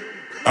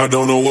 I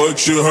don't know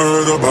what you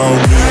heard about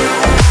me,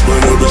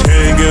 but a bitch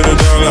can't get a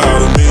dollar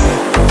out of me.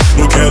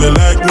 No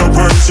Cadillac, no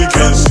perm, she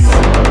can't see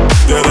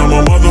that I'm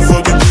a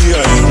motherfucking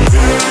P.I.M.P.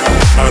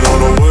 I don't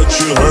know what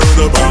you heard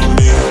about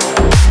me,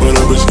 but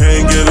a bitch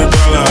can't get a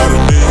dollar out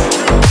of me.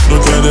 No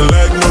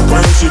Cadillac, no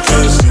perm, she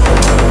can't see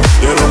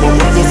that I'm a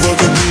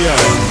motherfucking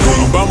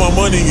P.I.M.P. By my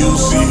money you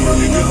see,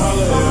 you can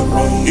holler at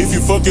me. If you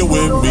fucking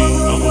with me,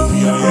 I'm a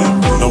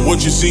P.I.M.P. I'm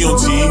what you see on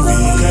TV,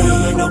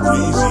 Cadillac, no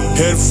breezy.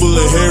 Head full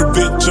of hair,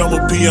 bitch, I'm a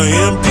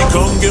P.I.M.P.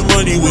 Come get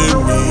money with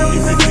me,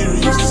 if you're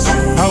curious to see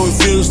how it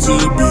feels to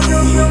be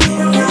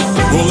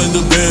rolling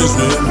the bands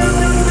with me.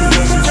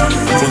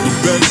 From the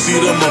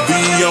backseat of my V,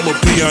 I'm a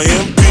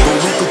P.I.M.P. But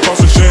we can pop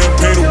some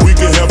champagne and we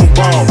can have a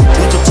ball.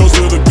 We can toast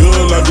to the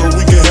good life, girl,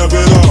 we can have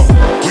it all.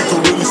 We can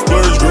really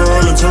splurge,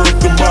 girl, and turn up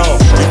the mall.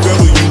 If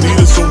ever you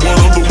needed someone,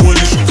 I'm the one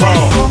you should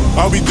call.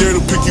 I'll be there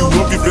to pick you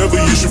up if ever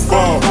you should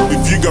fall.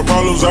 If you got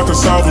problems, I can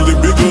solve them, they're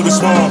big or they're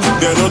small.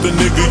 That other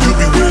nigga you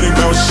be with ain't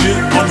about shit.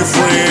 I'm your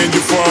friend,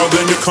 your father,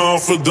 and your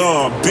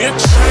confidant,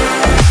 bitch.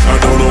 I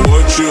don't know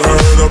what you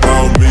heard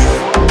about me,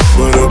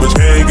 but a bitch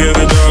can't get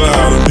a dollar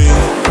out of me.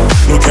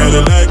 No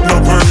Cadillac, no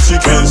perm, she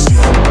can't see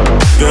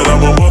that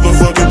I'm a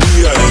motherfucking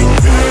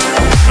P.I.M.P.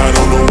 I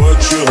don't know what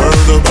you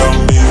heard about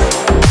me,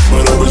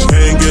 but a bitch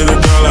can't get a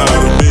dollar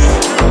out of me.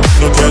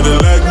 No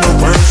Cadillac, no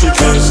perm, she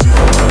can't see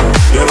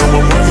that I'm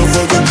a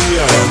motherfucking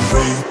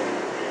P.I.M.P.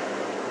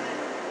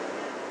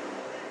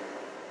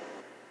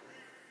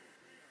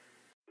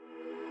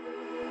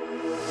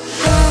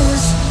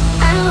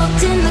 I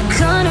walked in the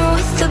corner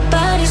with the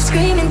body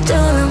screaming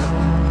dolo.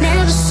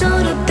 Never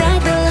sold a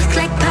bag that looked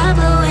like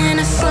Pablo in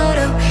a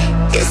photo.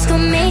 This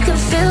gon' make her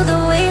feel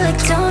the way like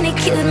Tony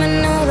killed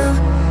Manolo.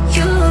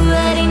 You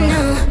already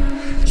know,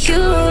 you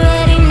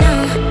already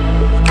know.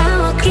 I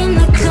walk in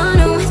the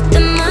corner with the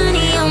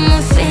money on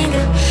my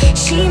finger.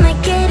 She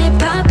might get it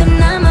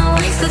poppin', I'm my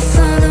wife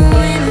for the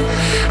winter.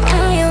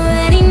 I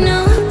already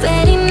know,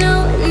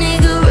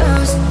 nigga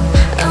rose.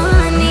 All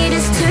I need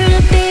is turn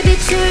up, baby,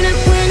 turn up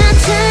when I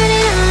turn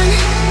it on.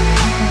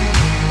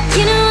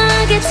 You know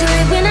I get to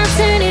it when I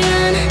turn it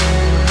on.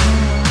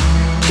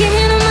 Can't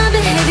handle my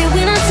behavior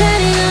when I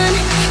turn it on.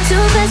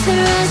 Too fast for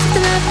the rest of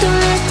the life, don't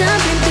last,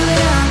 I've been through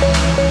it all.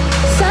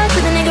 Fuck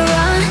with a nigga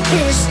raw,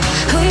 this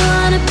who you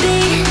wanna be.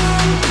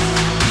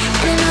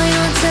 And I know you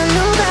won't tell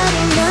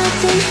nobody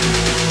nothing.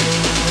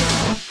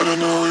 And I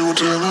know you won't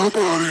tell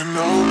nobody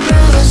no.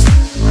 Rose,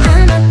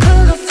 I'm a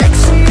polar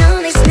flexing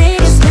on these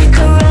niggas like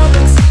a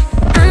Roblox.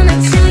 I'ma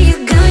tell you,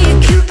 girl, you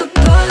cute but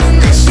ballin',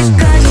 that shit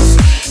gorgeous.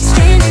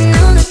 Standing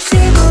on the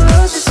table,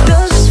 roses,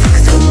 roses, fuck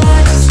the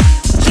waters.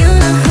 You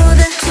know who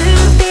the turn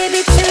up, baby,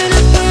 turn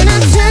up when I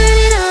turn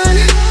it on.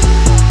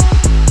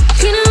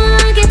 You know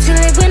I get to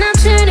it when I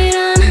turn it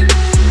on.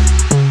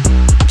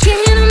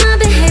 Can't handle my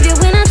behavior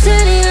when I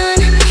turn it on.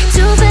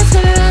 Too fast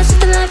for the rest of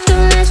the life,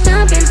 don't last,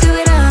 I've been through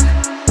it all.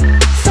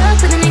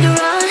 Fuck with a nigga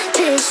raw,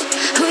 this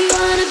who you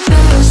wanna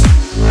bruise.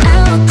 I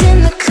walked in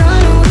the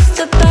corner with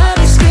the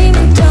body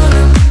screaming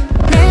dolo.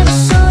 Never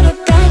sold a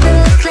bag that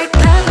looked like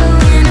Pablo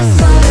in a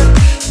photo.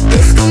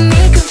 This gon'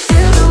 make her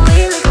feel the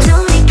way like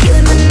Tony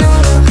killed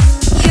Manolo.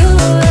 You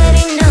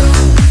already know,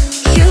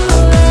 you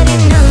already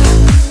know.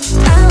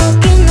 I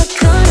walk in the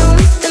corner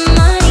with the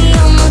money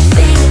on my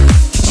finger.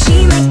 She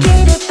might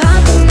get it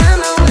poppin', I'm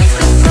my wife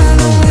for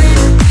the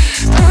winter.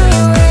 I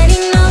already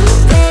know,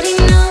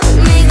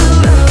 nigga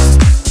rose.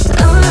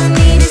 All I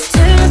need is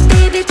turn up,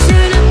 baby,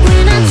 turn up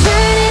when I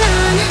turn it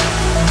on.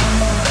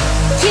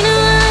 You know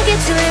I get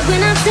to it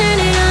when I turn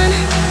it on.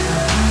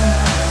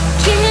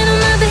 Can't handle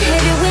my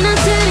behavior when I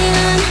turn it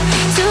on.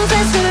 Too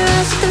fast for the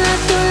rest of the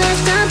life, don't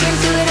last, I've been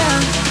through it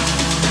all.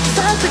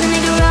 Fuck with a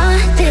nigga raw,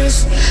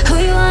 this who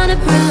you wanna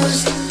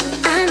bruise.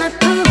 I'm a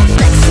polar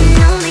flexing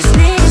on these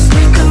niggas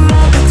like a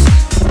Roblox.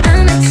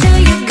 I'ma tell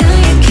you, girl,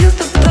 you cute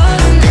but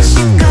ballin', that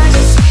shit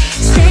gorgeous.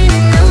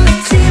 Standing on the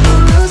table,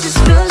 roses,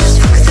 roses,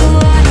 fuck the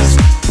waters.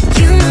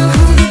 You know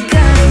who the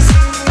guys,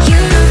 you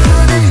know who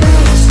the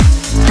knows.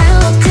 I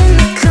walk in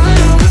the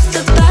corner with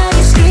the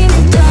body screaming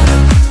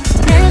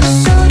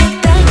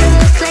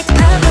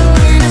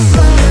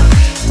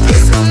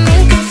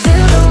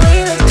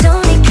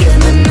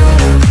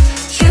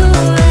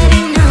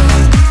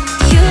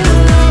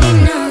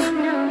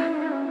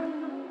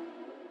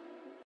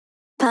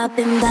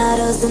Popping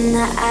bottles in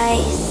the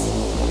ice,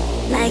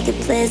 like a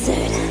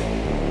blizzard.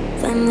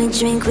 When we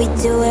drink, we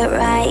do it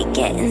right.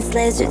 Getting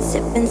slizzard,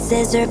 sipping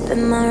scissor.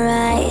 Am I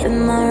right?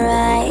 Am I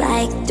right?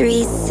 Like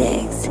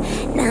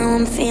 3-6. Now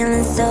I'm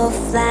feeling so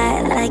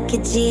fly, like a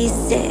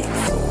G6.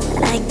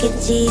 Like a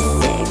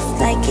G6,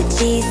 like a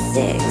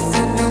G6.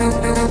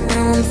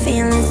 Now I'm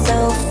feeling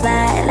so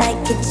fly,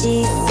 like a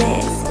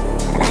G6.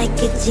 Like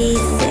a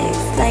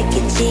G6, like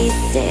a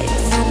G6.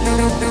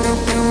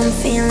 Now I'm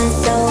feeling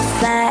so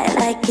fly,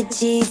 like a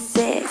G6,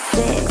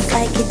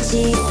 like a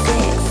G6,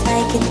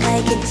 like a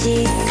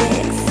G6,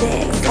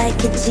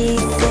 like a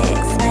G6,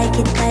 like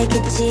a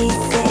G6,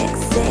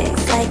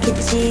 like a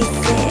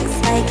G6,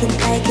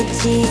 like a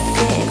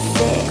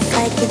G6,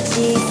 like a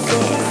G6.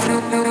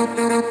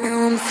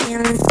 Now I'm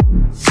feeling.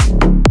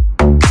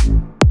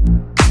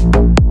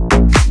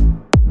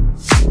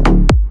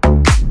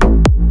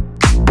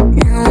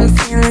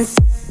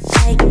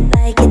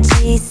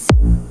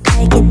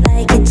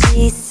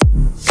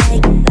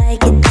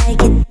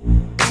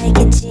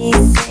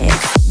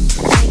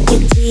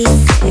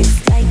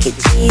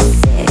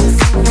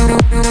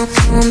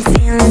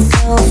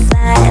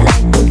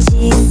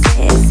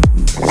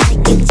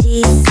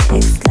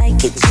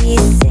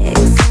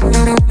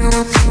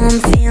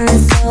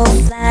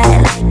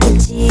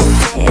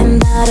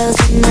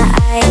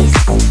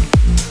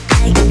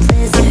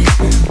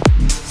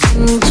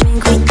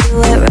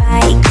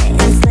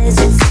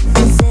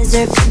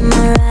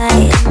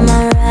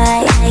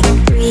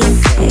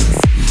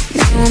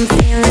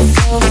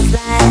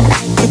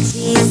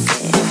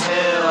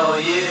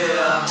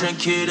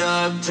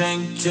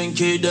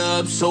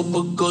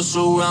 Sober ghosts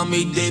around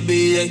me, they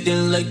be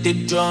acting like they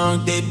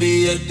drunk. They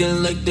be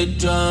acting like they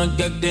drunk,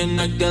 acting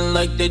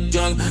like they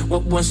drunk.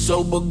 When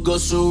sober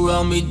ghosts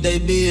around me, they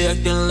be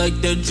acting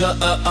like they drunk.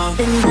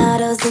 Popping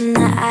bottles in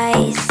the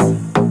ice,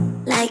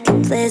 like a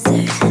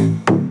blizzard.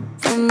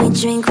 When we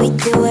drink, we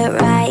do it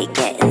right.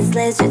 Getting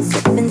slizzard,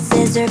 sipping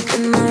scissor.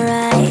 Am I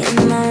right?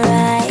 Am I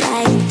right?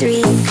 Like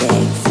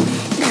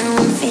 3-6. Now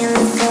I'm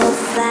feeling so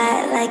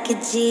fly, like a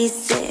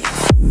G6.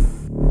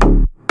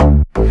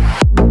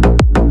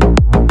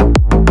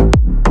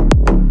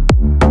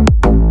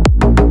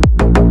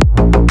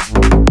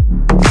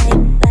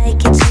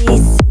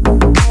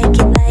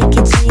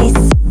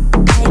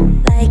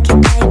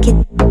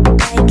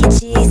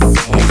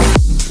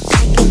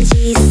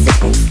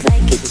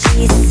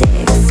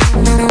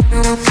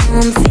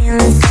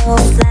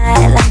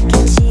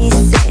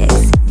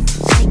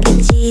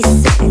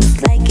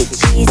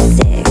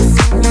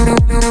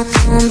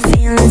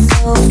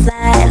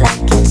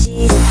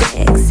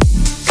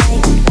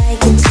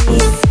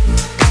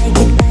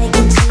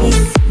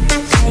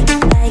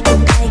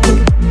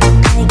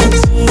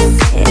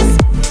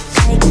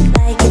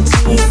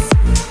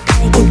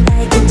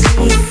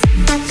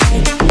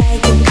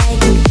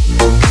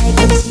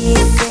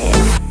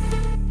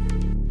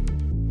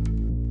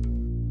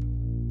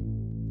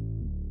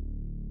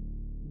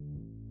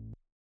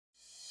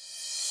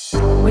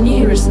 When you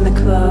hear us in the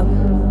club,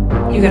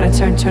 you gotta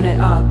turn it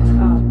up.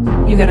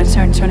 You gotta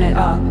turn it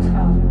up.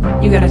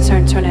 You gotta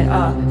turn it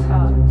up.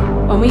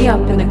 When we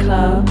up in the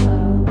club,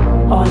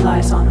 all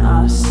eyes on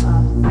us.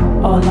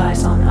 All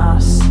eyes on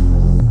us.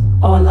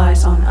 All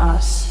eyes on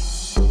us.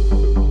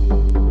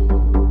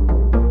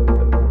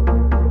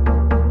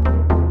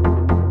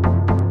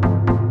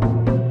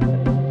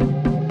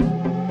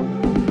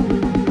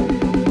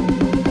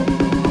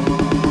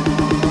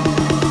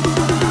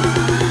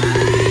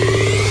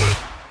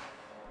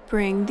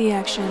 Bring the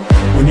action.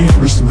 When you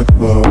hear us in the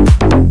club,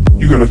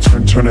 you gotta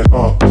turn it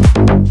up.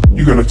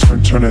 You gotta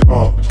turn it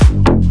up.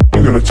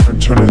 You gotta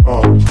turn it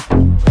up.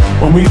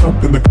 When we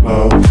up in the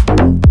club,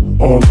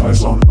 all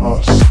eyes on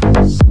us.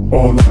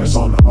 All eyes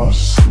on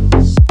us.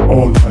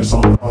 All eyes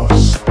on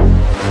us.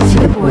 See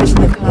the boys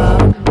in the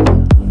club,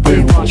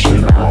 they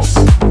watching us.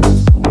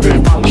 They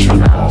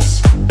watching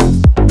us.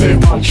 They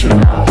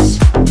watching us.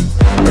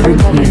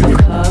 Everybody in the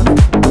club,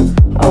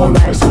 all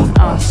eyes on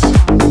us.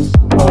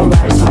 All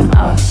eyes on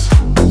us.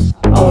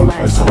 All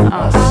eyes on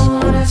us. I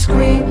wanna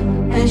scream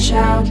and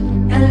shout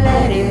and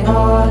let it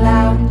all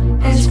out.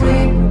 And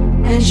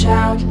scream and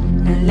shout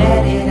and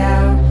let it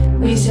out.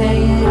 We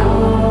say it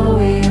all,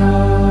 we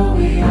all,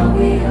 we all,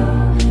 we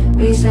all.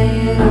 We say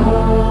it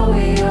all,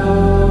 we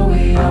all,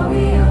 we all,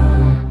 we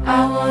all.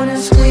 I wanna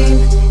scream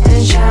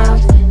and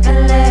shout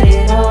and let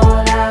it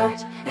all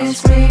out. And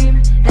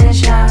scream and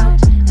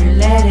shout and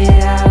let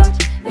it out.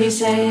 We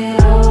say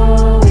it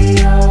all,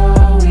 we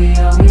all, we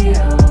all, we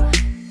all.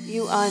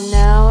 You are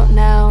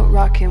now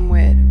rocking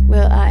with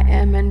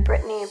will.i.am and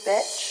Brittany,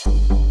 bitch.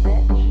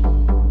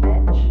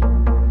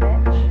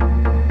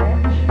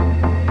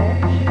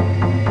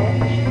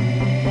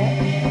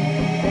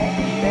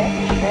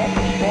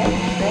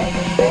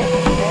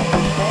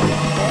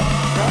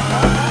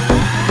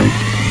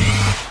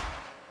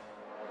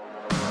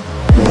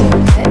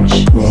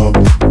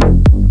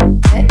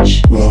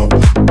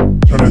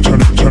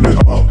 Turn it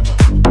up.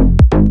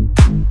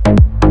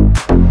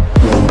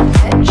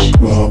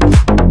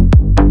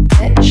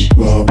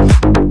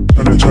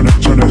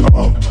 Turn it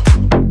up.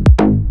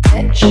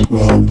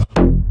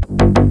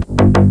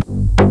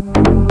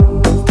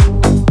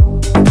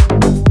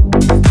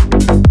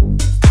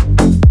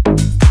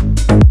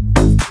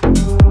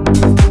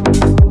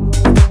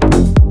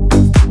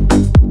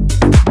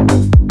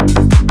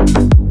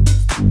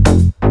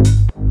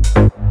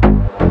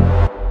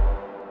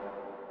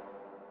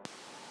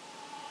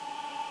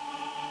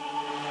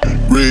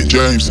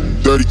 James,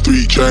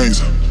 33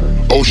 chains.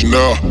 Ocean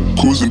up,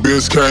 cruising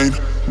Biscayne.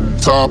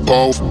 Top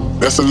off,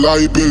 that's a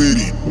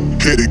liability.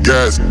 Hit the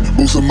gas,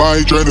 boosting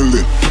my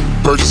adrenaline.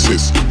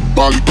 Purchases,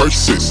 Molly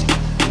purchases.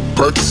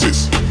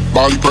 Purchases,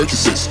 Molly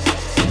purchases.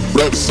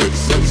 Represent,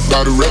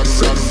 got a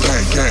represent.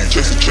 Gang,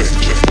 chase a check,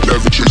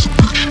 never chase a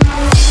bitch.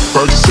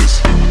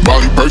 Purchases,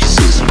 Molly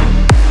purchases.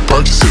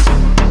 Purchases,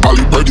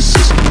 Molly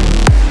purchases.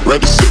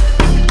 Represent,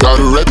 got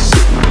a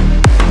represent.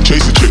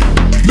 Chase a chick,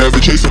 never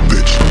chase a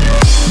bitch.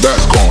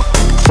 Mask on,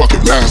 fuck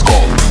it, mask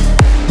off.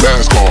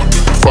 Mask on,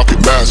 fuck it,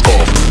 mask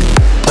off.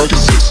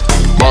 Purchases,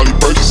 Molly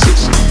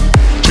purchases.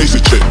 Chase a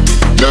chick,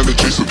 never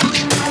chase a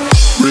bitch.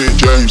 Red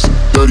James,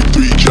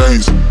 33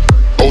 chains.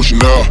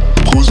 Ocean up,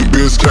 cruising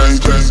Biscayne.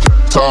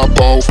 Top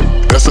off,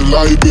 that's a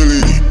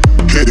liability.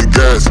 Hit the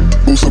gas,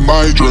 boosting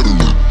my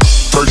adrenaline.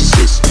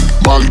 Purchases,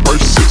 Molly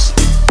purchases.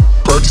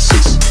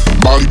 Purchases,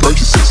 Molly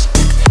purchases.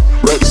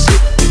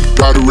 Represent,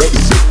 gotta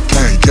represent.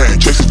 Gang,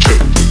 chase a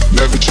check,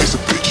 never chase a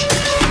bitch.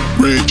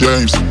 Red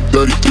James,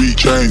 33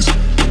 chains.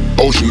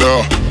 Ocean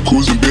up,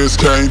 cruising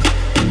Biscayne.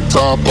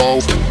 Top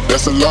off,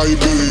 that's a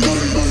liability.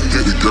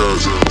 Hit the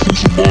gas,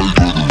 boosting my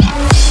adrenaline.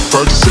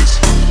 Purchases,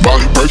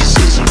 Molly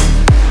purchases.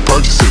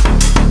 Purchases,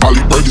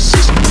 Molly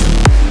purchases.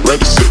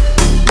 Represent,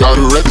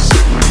 gotta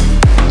represent.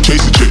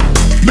 Chase a chick,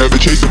 never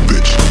chase a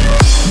bitch.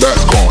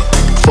 Mask on,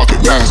 fuck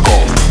it, mask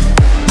off.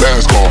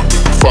 Mask on,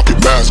 fuck it,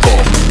 mask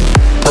off.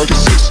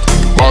 Purchases,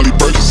 Molly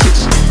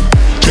purchases.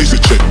 Chase a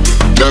chick,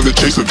 never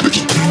chase a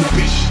bitch.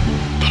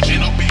 Don't chase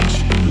no bitch,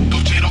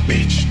 don't chase no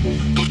bitch,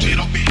 don't chase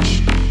no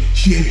bitch.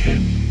 Yeah,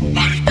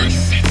 Molly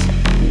purchases.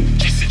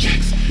 Chase a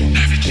chicks,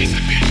 never chase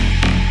a bitch.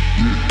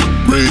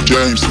 Red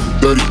James,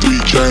 33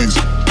 chains.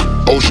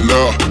 Ocean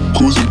up,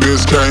 cruising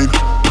Biscayne.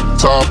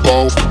 Top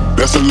off,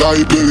 that's a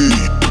liability.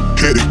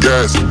 Hit the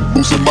gas,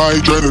 boosting my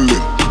adrenaline.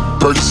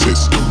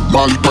 Purchases,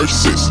 Molly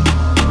purchases.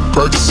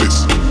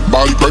 Purchases,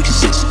 Molly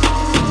purchases.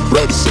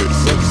 Represent,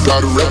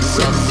 gotta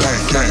represent.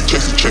 Gang,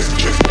 chase a check,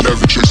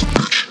 never chase a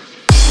bitch.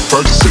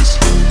 Purchases,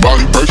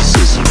 Molly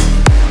purchases.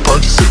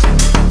 Purchases,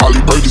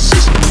 Molly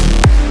purchases.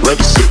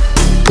 Represent,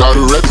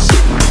 gotta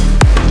represent.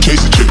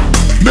 Chase a chick,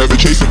 never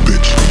chase a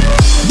bitch.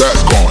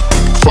 Mask on,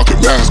 fuck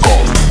it, mask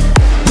off.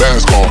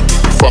 Mask on,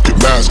 fuck it,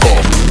 mask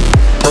off.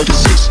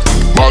 Purchases,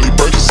 Molly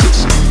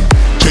purchases.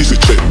 Chase a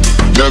chick,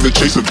 never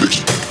chase a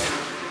bitch.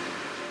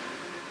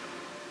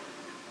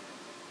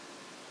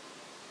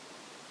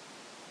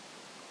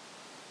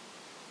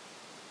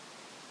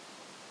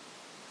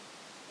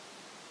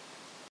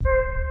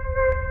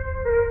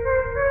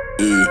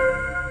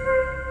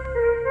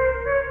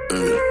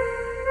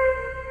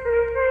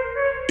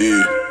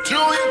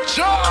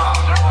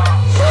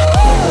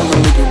 All a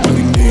nigga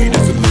really need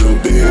is a little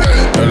bit.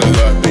 Not a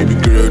lot, baby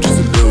girl, just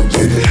a little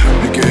bit.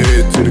 We can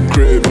head to the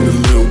crib in a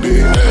little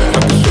bit. I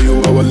can show you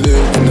how I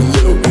live in a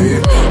little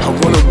bit. I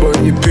wanna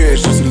button your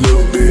pants just a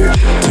little bit.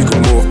 Take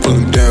them off, pull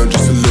them down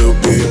just a little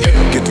bit.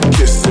 Get the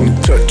kiss and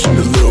the touch in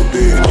a little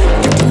bit.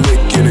 Get the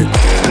lick in it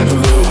a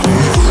little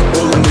bit.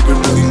 All a nigga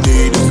really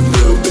need is a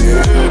little bit.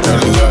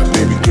 Not a lot,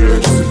 baby girl,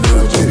 just a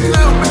little bit.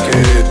 We can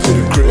head to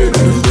the crib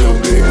in a little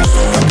bit.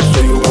 I can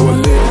show you how I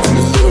live in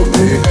a little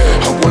bit.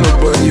 I wanna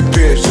button your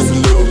pants just a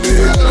little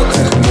bit.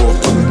 Take them off,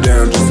 pull them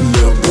down just a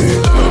little bit.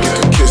 Get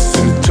the kiss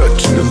and the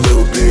touch in a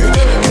little bit.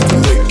 Get the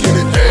lick in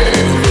it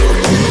a little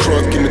bit.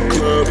 Drunk in the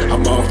club,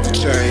 I'm off the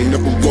chain.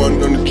 Number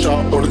one on the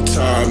chart all the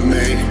time,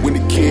 man. When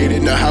the kid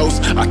in the house,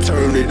 I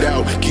turn it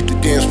out. Keep the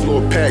dance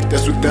floor packed,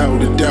 that's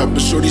without a doubt.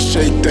 But shorty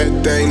shake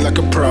that thing like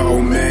a pro,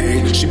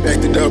 man. She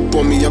backed it up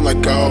on me, I'm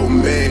like, oh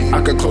man.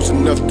 I got close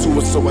enough to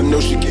her so I know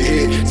she can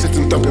hear.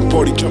 System thumping,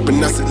 party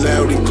jumping, I said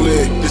loud and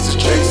clear. This is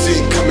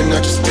JC coming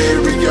out your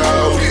stereo.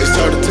 It's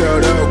hard to tell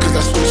though, cause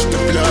I switched the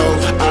flow.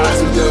 Eyes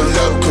a little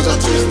low, cause I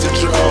twist the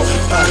draw.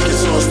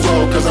 Pockets on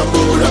slow, cause I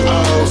move the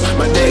O's.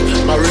 My neck,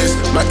 my wrist,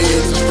 my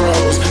ears is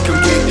froze. Come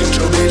get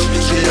your bitch,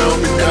 she on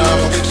me now.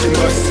 She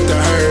must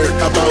have heard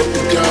about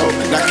the dough.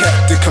 Now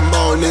Captain, come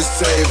on and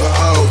save her,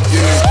 oh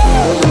yeah.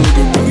 All a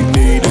nigga really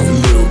need is a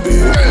little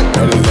bit.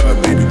 Not a lot,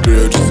 baby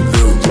girl, just a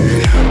little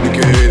bit. We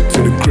can head to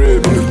the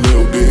crib in a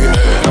little bit.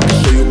 I can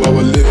show you how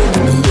I live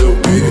in a little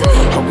bit.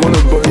 I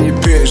wanna button your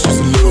pants just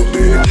a little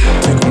bit.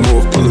 Take them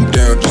off, pull them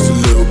down just a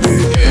little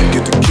bit.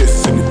 Get the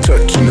kiss and the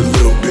touch in a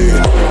little bit.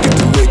 Get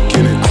the lick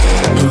in it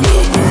a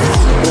little bit.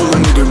 All a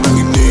nigga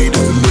really need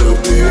is a little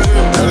bit.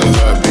 Not a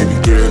lot, baby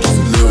girl, just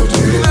a little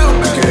bit.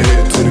 We can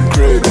head to the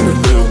crib in a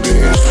little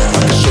bit. I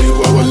can show you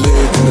how I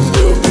live in a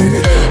little bit.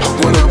 I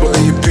wanna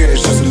button your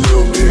pants just a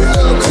little bit.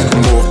 Take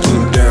them off, pull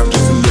them down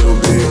just a little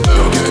bit.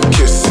 Get the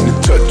kiss and the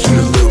touch in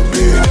a little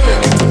bit.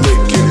 Get the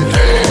lick in it a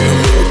little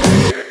bit.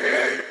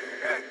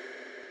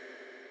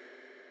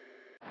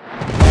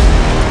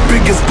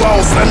 Biggest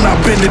boss and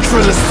I've been the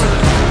trillest.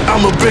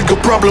 I'm a bigger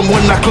problem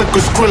when I click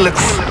with Skrillex.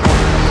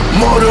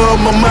 Motor of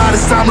my mind,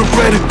 it's time to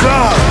pray to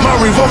God. My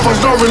revolt is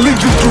no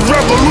religion to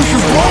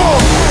revolution's born.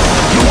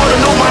 You wanna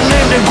know my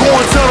name, then go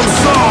and tell them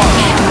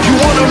Sarge. You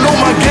wanna know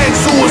my gang,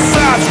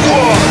 Suicide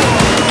Squad.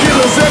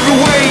 Killers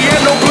everywhere,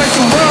 ain't no place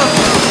to run.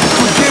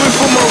 Forgive me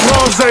for my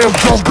wrongs, I am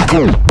drunk.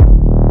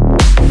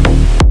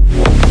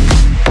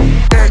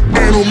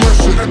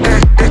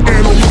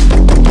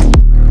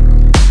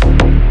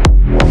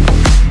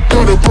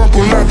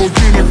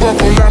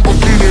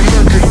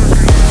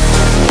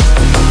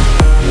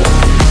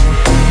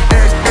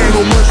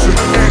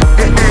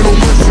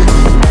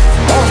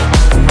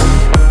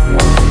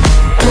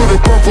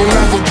 purple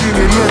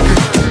Lamborghini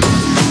lurking.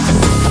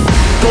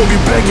 Don't be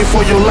begging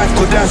for your life,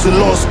 cause that's a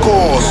lost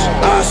cause.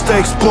 I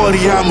stakes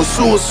party, I'm a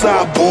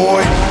suicide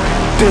boy.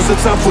 There's a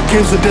time for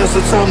games and there's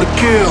a time to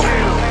kill.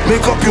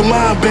 Make up your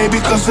mind, baby,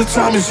 cause the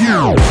time is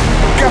you.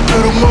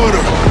 Capital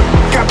murder,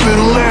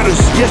 capital letters.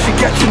 Yeah, she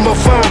got you my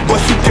vibe, but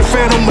she get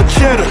fat on my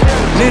cheddar.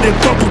 Need a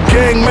couple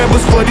gang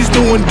members for these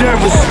new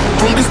endeavors.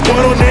 From this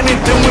point on,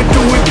 anything we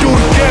do, we do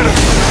together.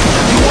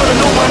 You wanna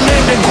know my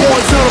name, then go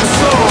and tell them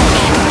so.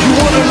 You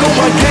wanna know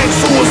my gang,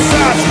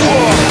 suicide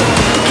squad.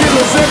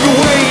 Killers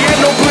everywhere,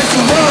 ain't no place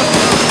to run.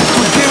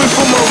 Forgive me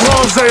for my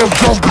wrongs, I am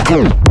drunk.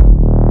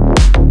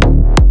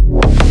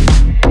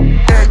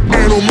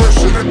 Ain't no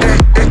mercy,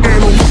 ain't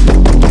no mercy.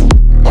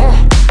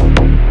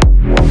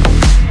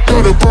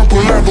 Got a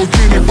purple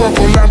Lamborghini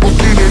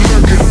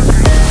lurking.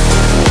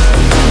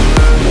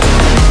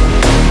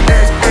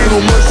 Ain't no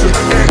mercy,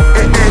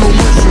 ain't no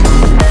mercy.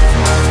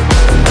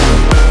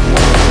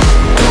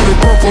 Got a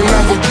purple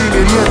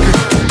Lamborghini lurking.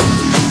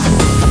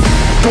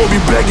 Don't be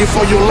begging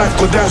for your life,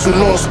 cause that's a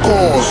lost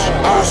cause.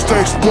 I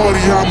stakes party,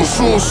 I'm a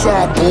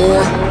suicide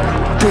boy.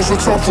 There's a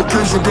time for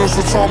kills and there's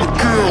a time to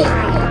kill.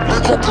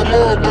 Make up your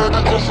mind,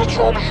 baby, cause the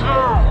time is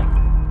here.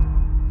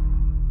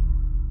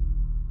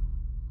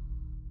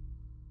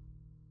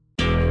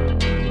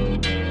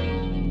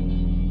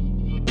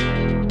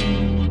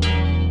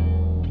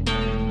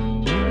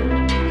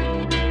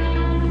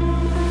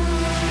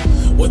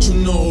 What you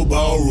know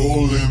about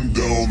rolling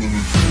down in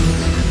the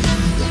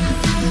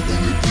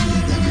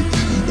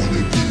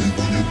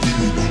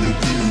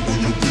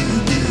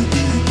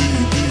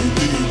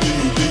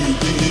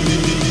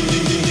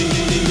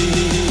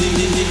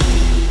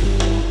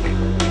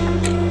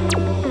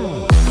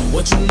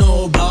What you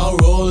know about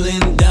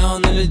rolling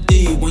down in the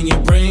deep? When your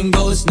brain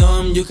goes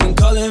numb, you can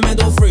call it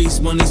mental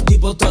freeze. When these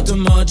people talk too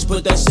much,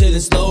 put that shit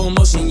in slow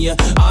motion, yeah.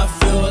 I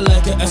feel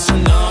like an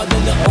astronaut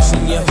in the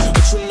ocean, yeah.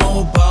 What you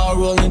know about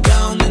rolling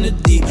down in the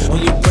deep?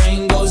 When your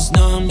brain goes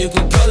numb, you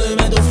can call it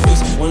mental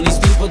freeze. When these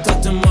people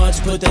talk too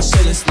much, put that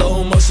shit in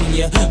slow motion,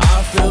 yeah.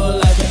 I feel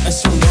like an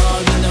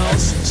astronaut in the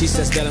ocean. She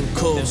says that I'm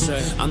cool,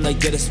 I'm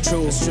like, yeah, that's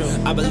true.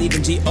 I believe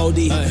in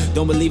G-O-D,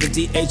 don't believe in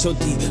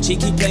D-H-O-D. She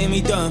keep playing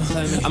me dumb,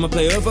 I'm a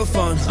player for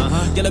fun.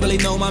 Gotta really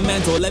know my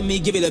mental, let me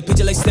give you the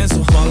picture like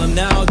stencil. Falling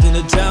out in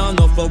the drown,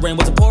 no flow rain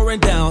was pouring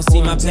down.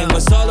 See my pain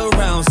was all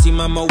around, see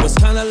my mo was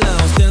kinda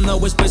lounge. Didn't know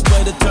which place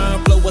play to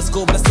turn, flow was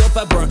cool but I still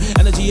felt burn.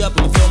 Energy up,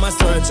 I'ma feel my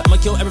surge, I'ma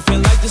kill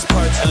everything like this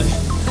part.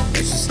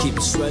 Let's just keep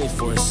it straight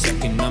for a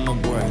second, I'ma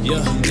work.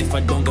 Yeah, if I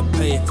don't get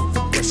paid for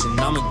progression,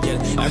 I'ma get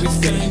it.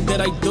 Everything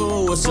that I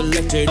do is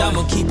selected,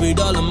 I'ma keep it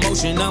all in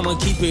motion, I'ma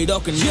keep it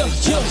all connected.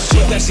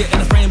 Put that shit in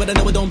the frame, but I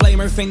know I don't blame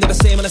everything that I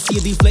say. When I see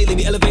it deflate, let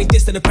me elevate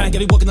this to the prank. I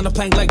be walking on a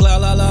plank like la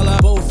la la la.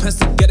 Both hands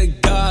together,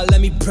 God,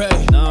 let me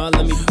pray. Nah,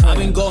 let me pray. I've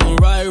been going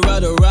right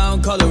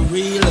around, call it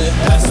relay.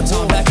 Pass the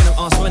time back and I'm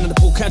on, swing in the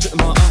pool, can't drip in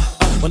my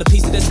want a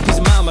piece of this, a piece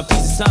of mine, my piece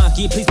of sign.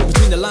 Can you please put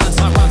between the lines?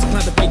 My rhymes are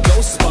planned to break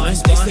your spine.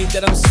 They say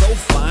that I'm so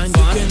fine,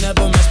 you can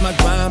never match my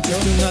grind. Please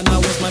do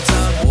not waste my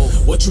time.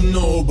 What you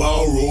know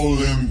about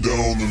rolling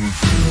down in the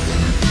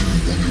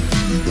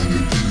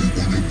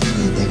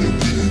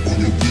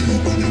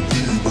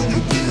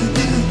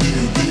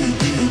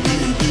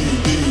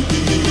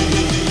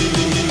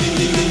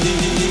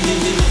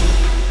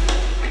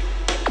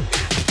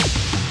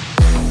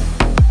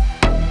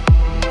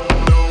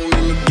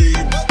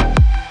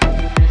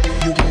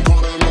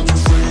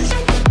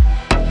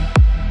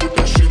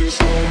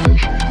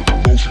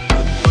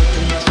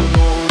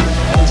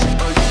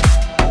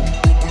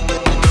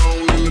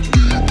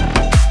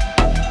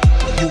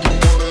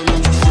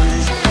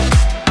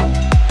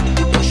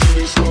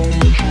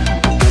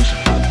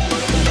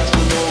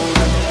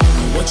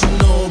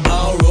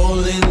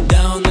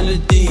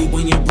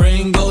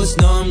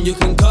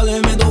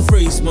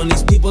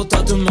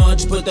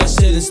put that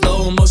shit in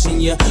slow motion,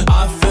 yeah.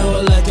 I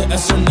feel like an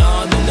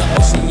astronaut in the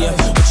ocean, yeah.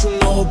 What you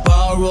know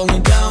about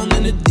rolling down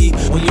in the deep?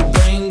 When your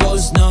brain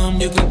goes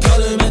numb, you can call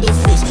it mental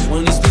freeze.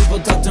 When these people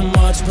talk too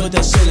much, put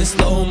that shit in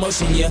slow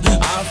motion, yeah.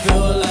 I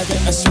feel like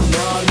an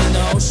astronaut in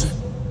the ocean.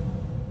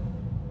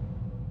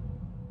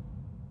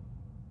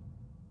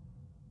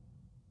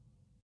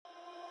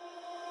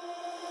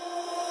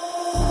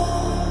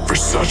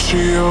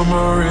 Versace on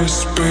my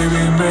wrist,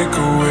 baby, make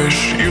a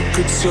wish. You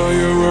could sell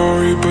your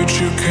Rory, but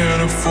you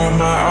can't afford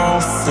my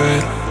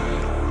outfit.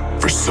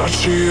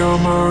 Versace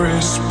on my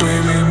wrist,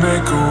 baby,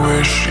 make a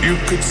wish. You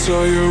could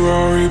sell your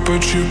Rory,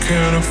 but you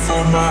can't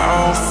afford my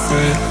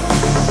outfit.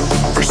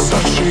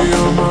 Versace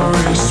on my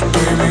wrist,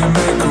 baby,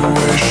 make a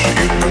wish.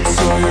 You could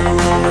sell your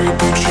Rory,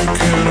 but you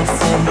can't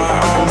afford my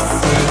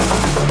outfit.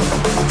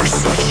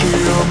 Versace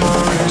on my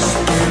wrist,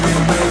 baby,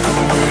 make a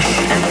wish.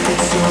 You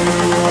could sell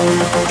your Rory,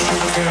 but you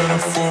can't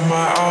afford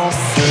my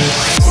outfit.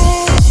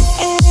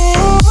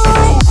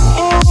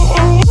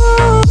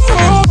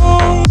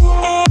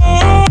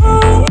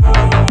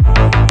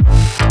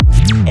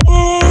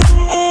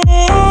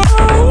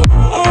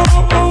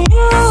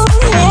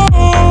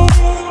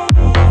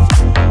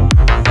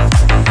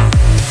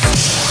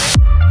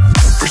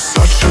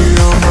 Versace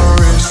on my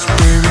wrist,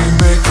 baby.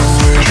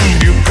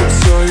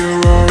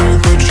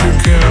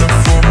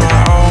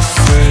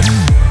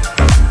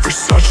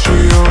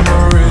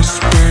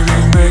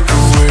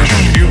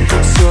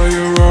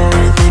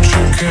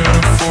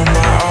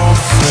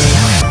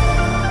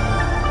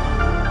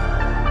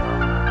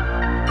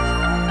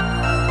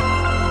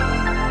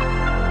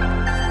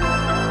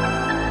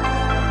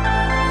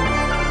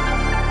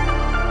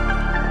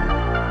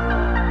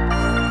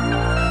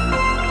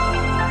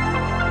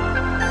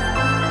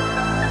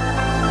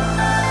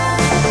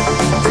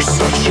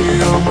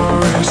 on my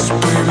wrist,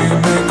 baby,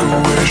 make a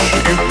wish.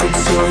 You could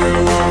sell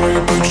your Rari,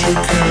 but you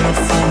can't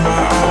afford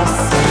my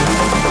outfit.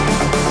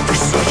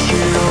 Versace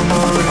on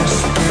my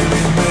wrist,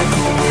 baby, make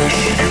a wish.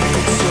 You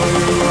could sell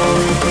your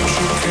Rari, but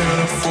you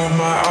can't afford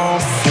my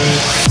outfit.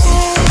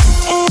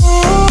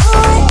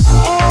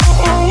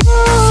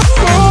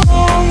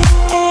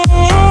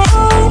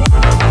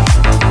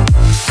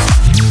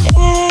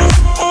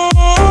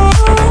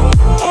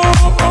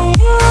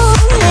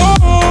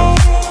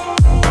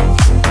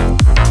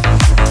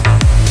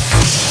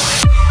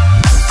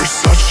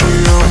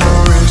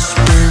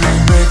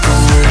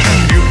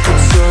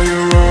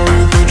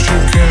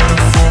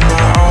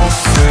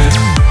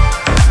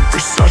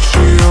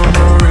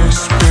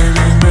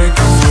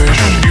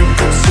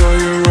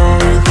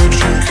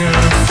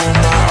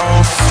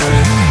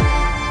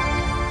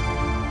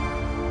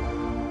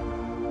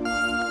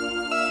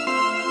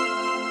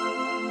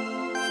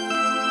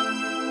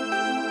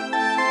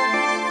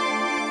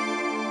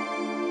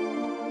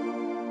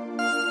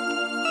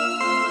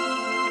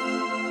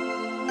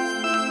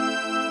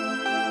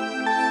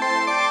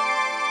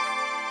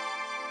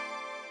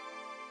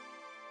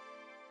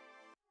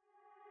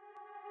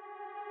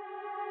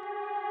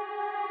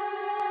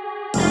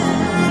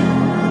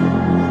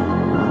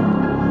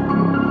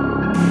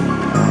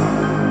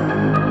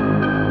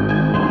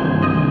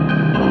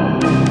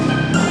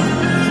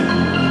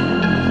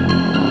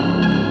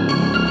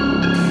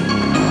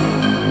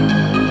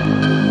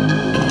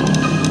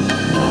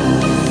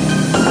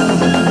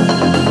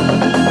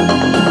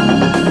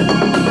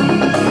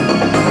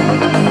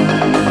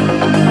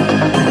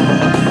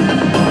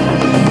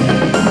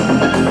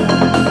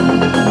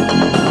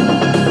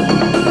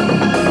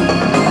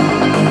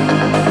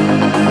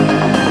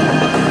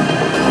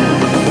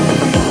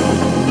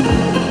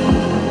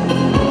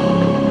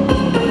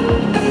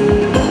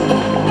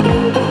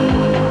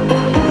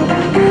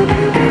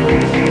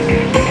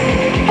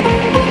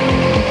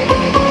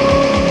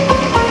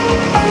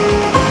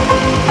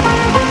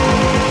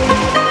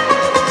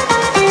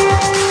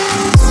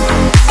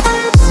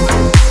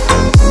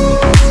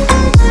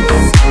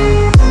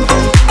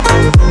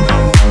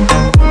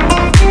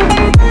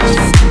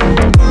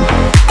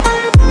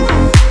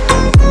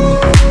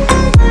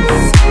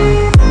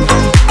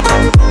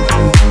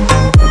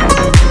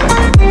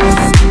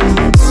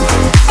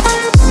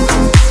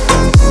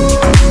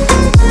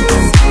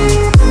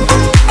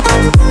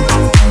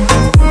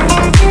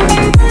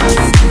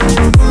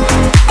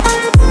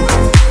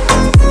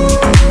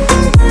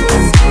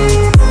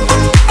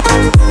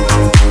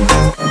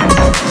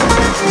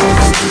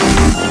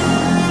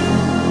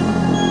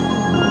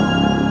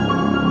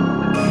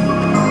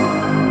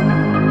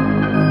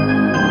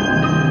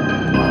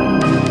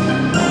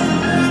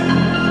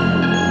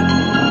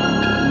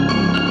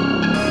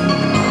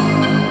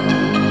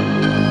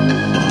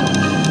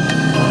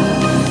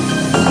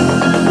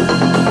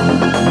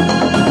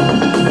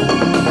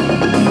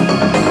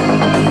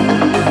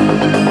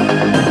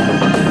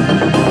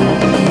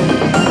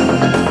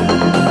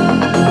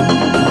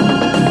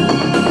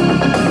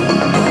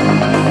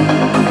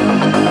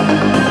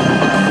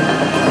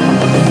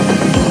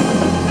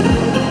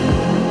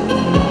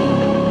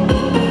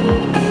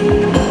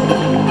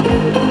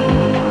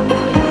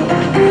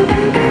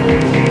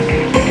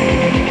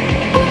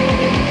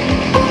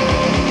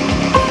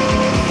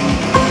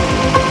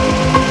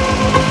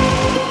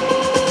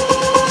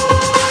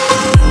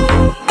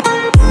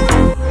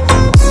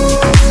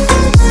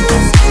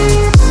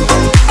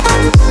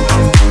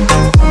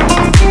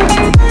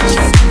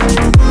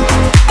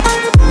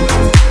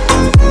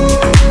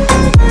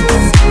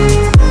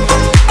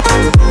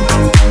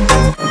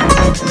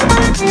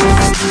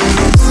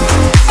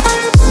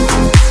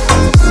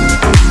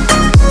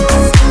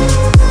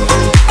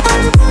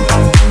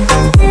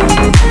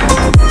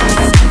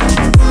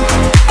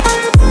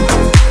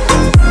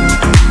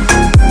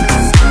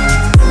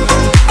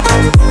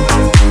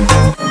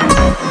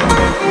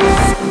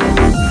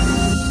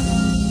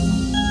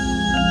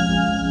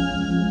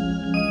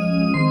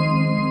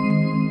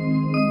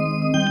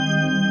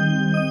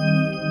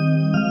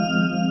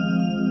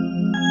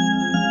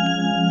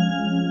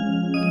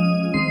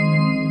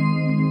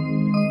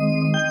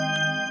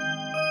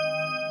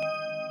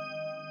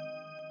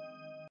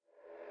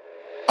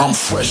 I'm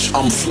fresh,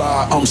 I'm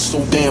fly, I'm so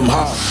damn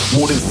high.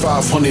 More than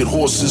 500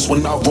 horses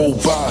when I roll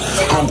by.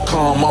 I'm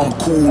calm, I'm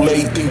cool,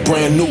 everything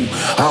brand new.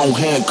 I don't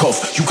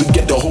handcuff, you could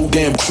get the whole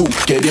damn crew.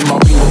 Get in my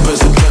Beamer,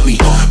 Benz and Bentley,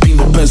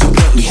 Beamer, Benz and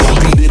Bentley.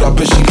 Beat it, I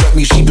bet she let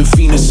me, she been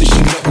fiending since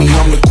she met me.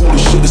 I'm the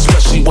coolest shit,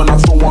 especially when I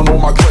throw on all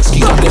my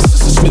Gretzky. This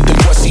is Smith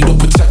and Wessie to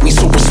protect me,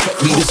 so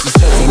respect me. This is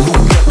heavy, new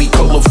Bentley,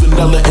 color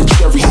vanilla and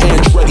cherry.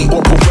 Andretti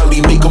or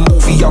Pirelli, make a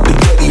movie out the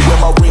Getty. Wear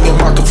my ring and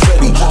my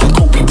confetti, I'm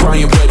Kobe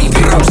Bryant ready.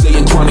 Big Jose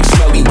and Chronic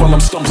Smelly, while I'm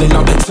stumbling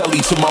out the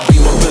telly to my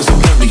Beamer, Benz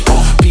and Bentley.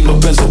 Beamer,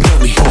 Benz and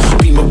Bentley,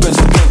 Beamer, Benz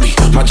and Bentley.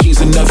 My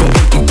jeans are never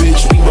empty,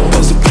 bitch. Beamer,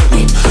 Benz and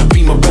Bentley,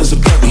 Beamer, Benz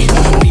and Bentley,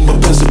 Beamer,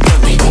 Benz and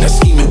Bentley. That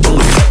scheming don't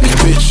affect me,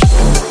 bitch.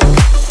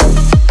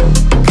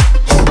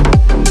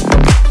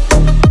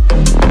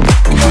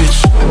 Bitch.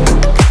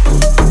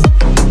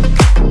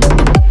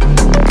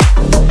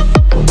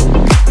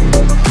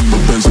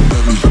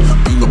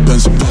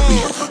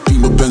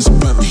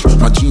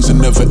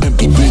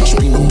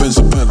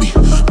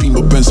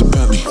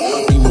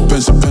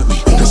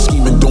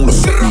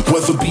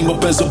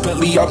 Benz or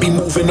Bentley, I be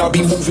moving,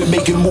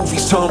 making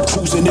movies, time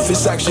cruising. If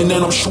it's action,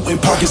 then I'm shooting,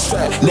 pockets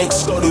fat, neck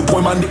studded.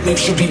 Boy, my nickname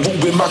should be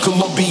Ruben. My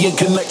Colombian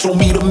connect on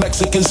me, the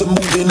Mexicans are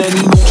moving, and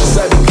he knows just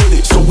how to get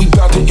it. So we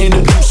bout to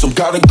introduce him.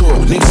 Got a girl,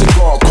 named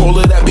Cigar, call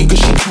her that because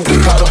she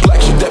cute. Got a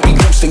black chick that be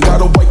boosting, got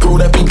a white girl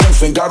that be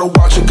goofing. Gotta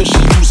watch her cause she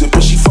use it,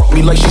 but she fuck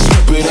me like she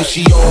stupid, and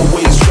she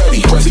always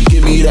ready. Prezi,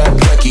 give me that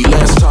Becky.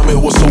 Last time it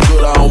was so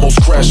good, I almost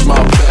crashed my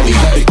belly.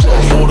 Big club,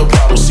 all the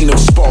bottles, seen them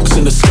sparks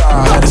in the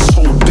sky. Had this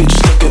whole bitch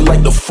looking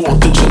like the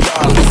 4th of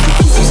July. If we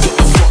goofies get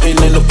the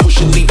frontin' and the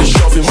pushing, leave the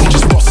shoving. We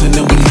just bustin'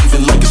 and we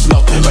leaving like it's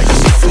nothing. Like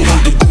it's nothing.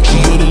 Ain't the Gucci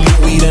or the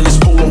Louis, then it's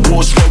Polo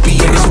Wars rugby.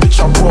 And this bitch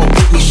I brought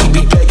with me, she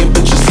be bagging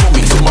bitches for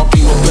me. So my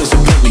Beamer Benz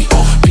and Bentley,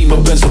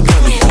 Beamer Benz and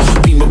Bentley,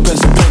 Beamer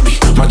Benz and Bentley.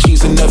 My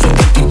jeans are never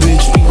empty,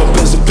 bitch. Beamer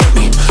Benz and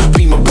Bentley,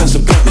 Beamer Benz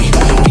and Bentley,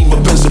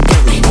 Beamer Benz and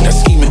Bentley. That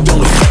scheming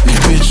don't affect me,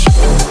 bitch.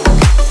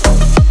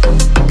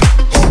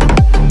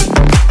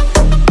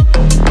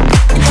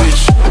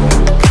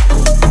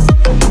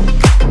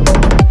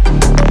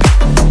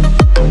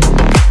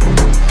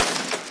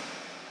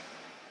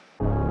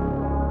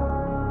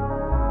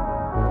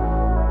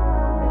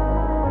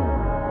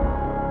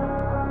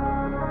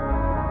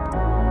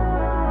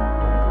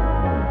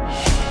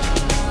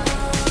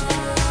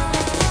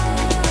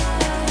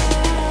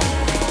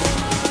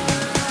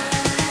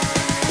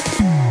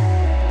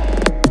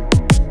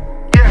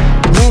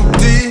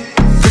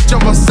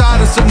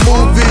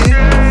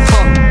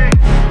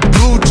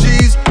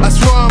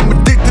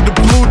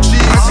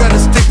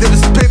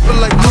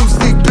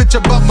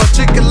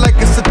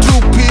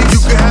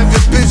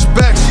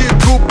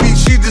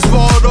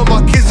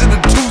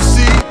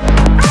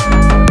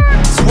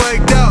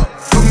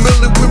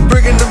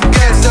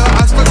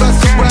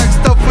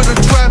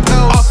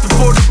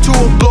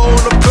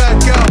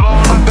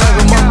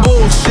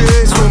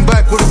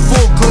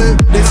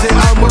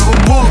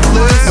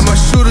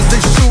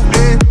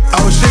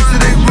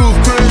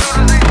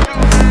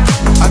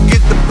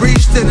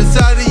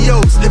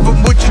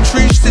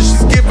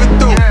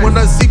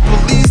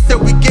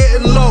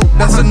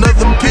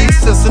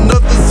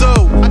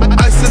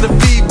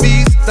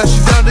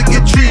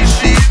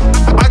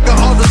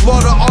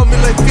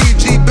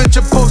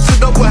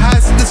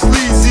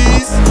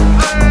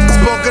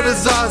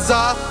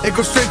 It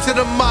goes straight to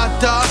the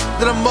Mata,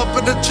 then I'm up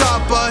in the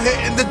chopper,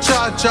 hitting the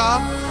cha-cha.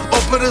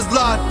 Open his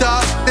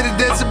lata, then he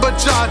dancing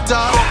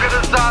bachata. Smoking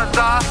the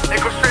Zaza,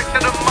 it goes straight to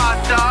the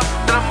Mata,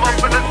 then I'm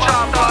up in the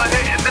chopper,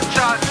 hitting the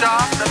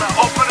cha-cha. Then I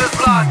open his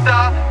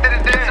lata, then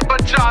he dancing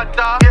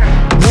bachata.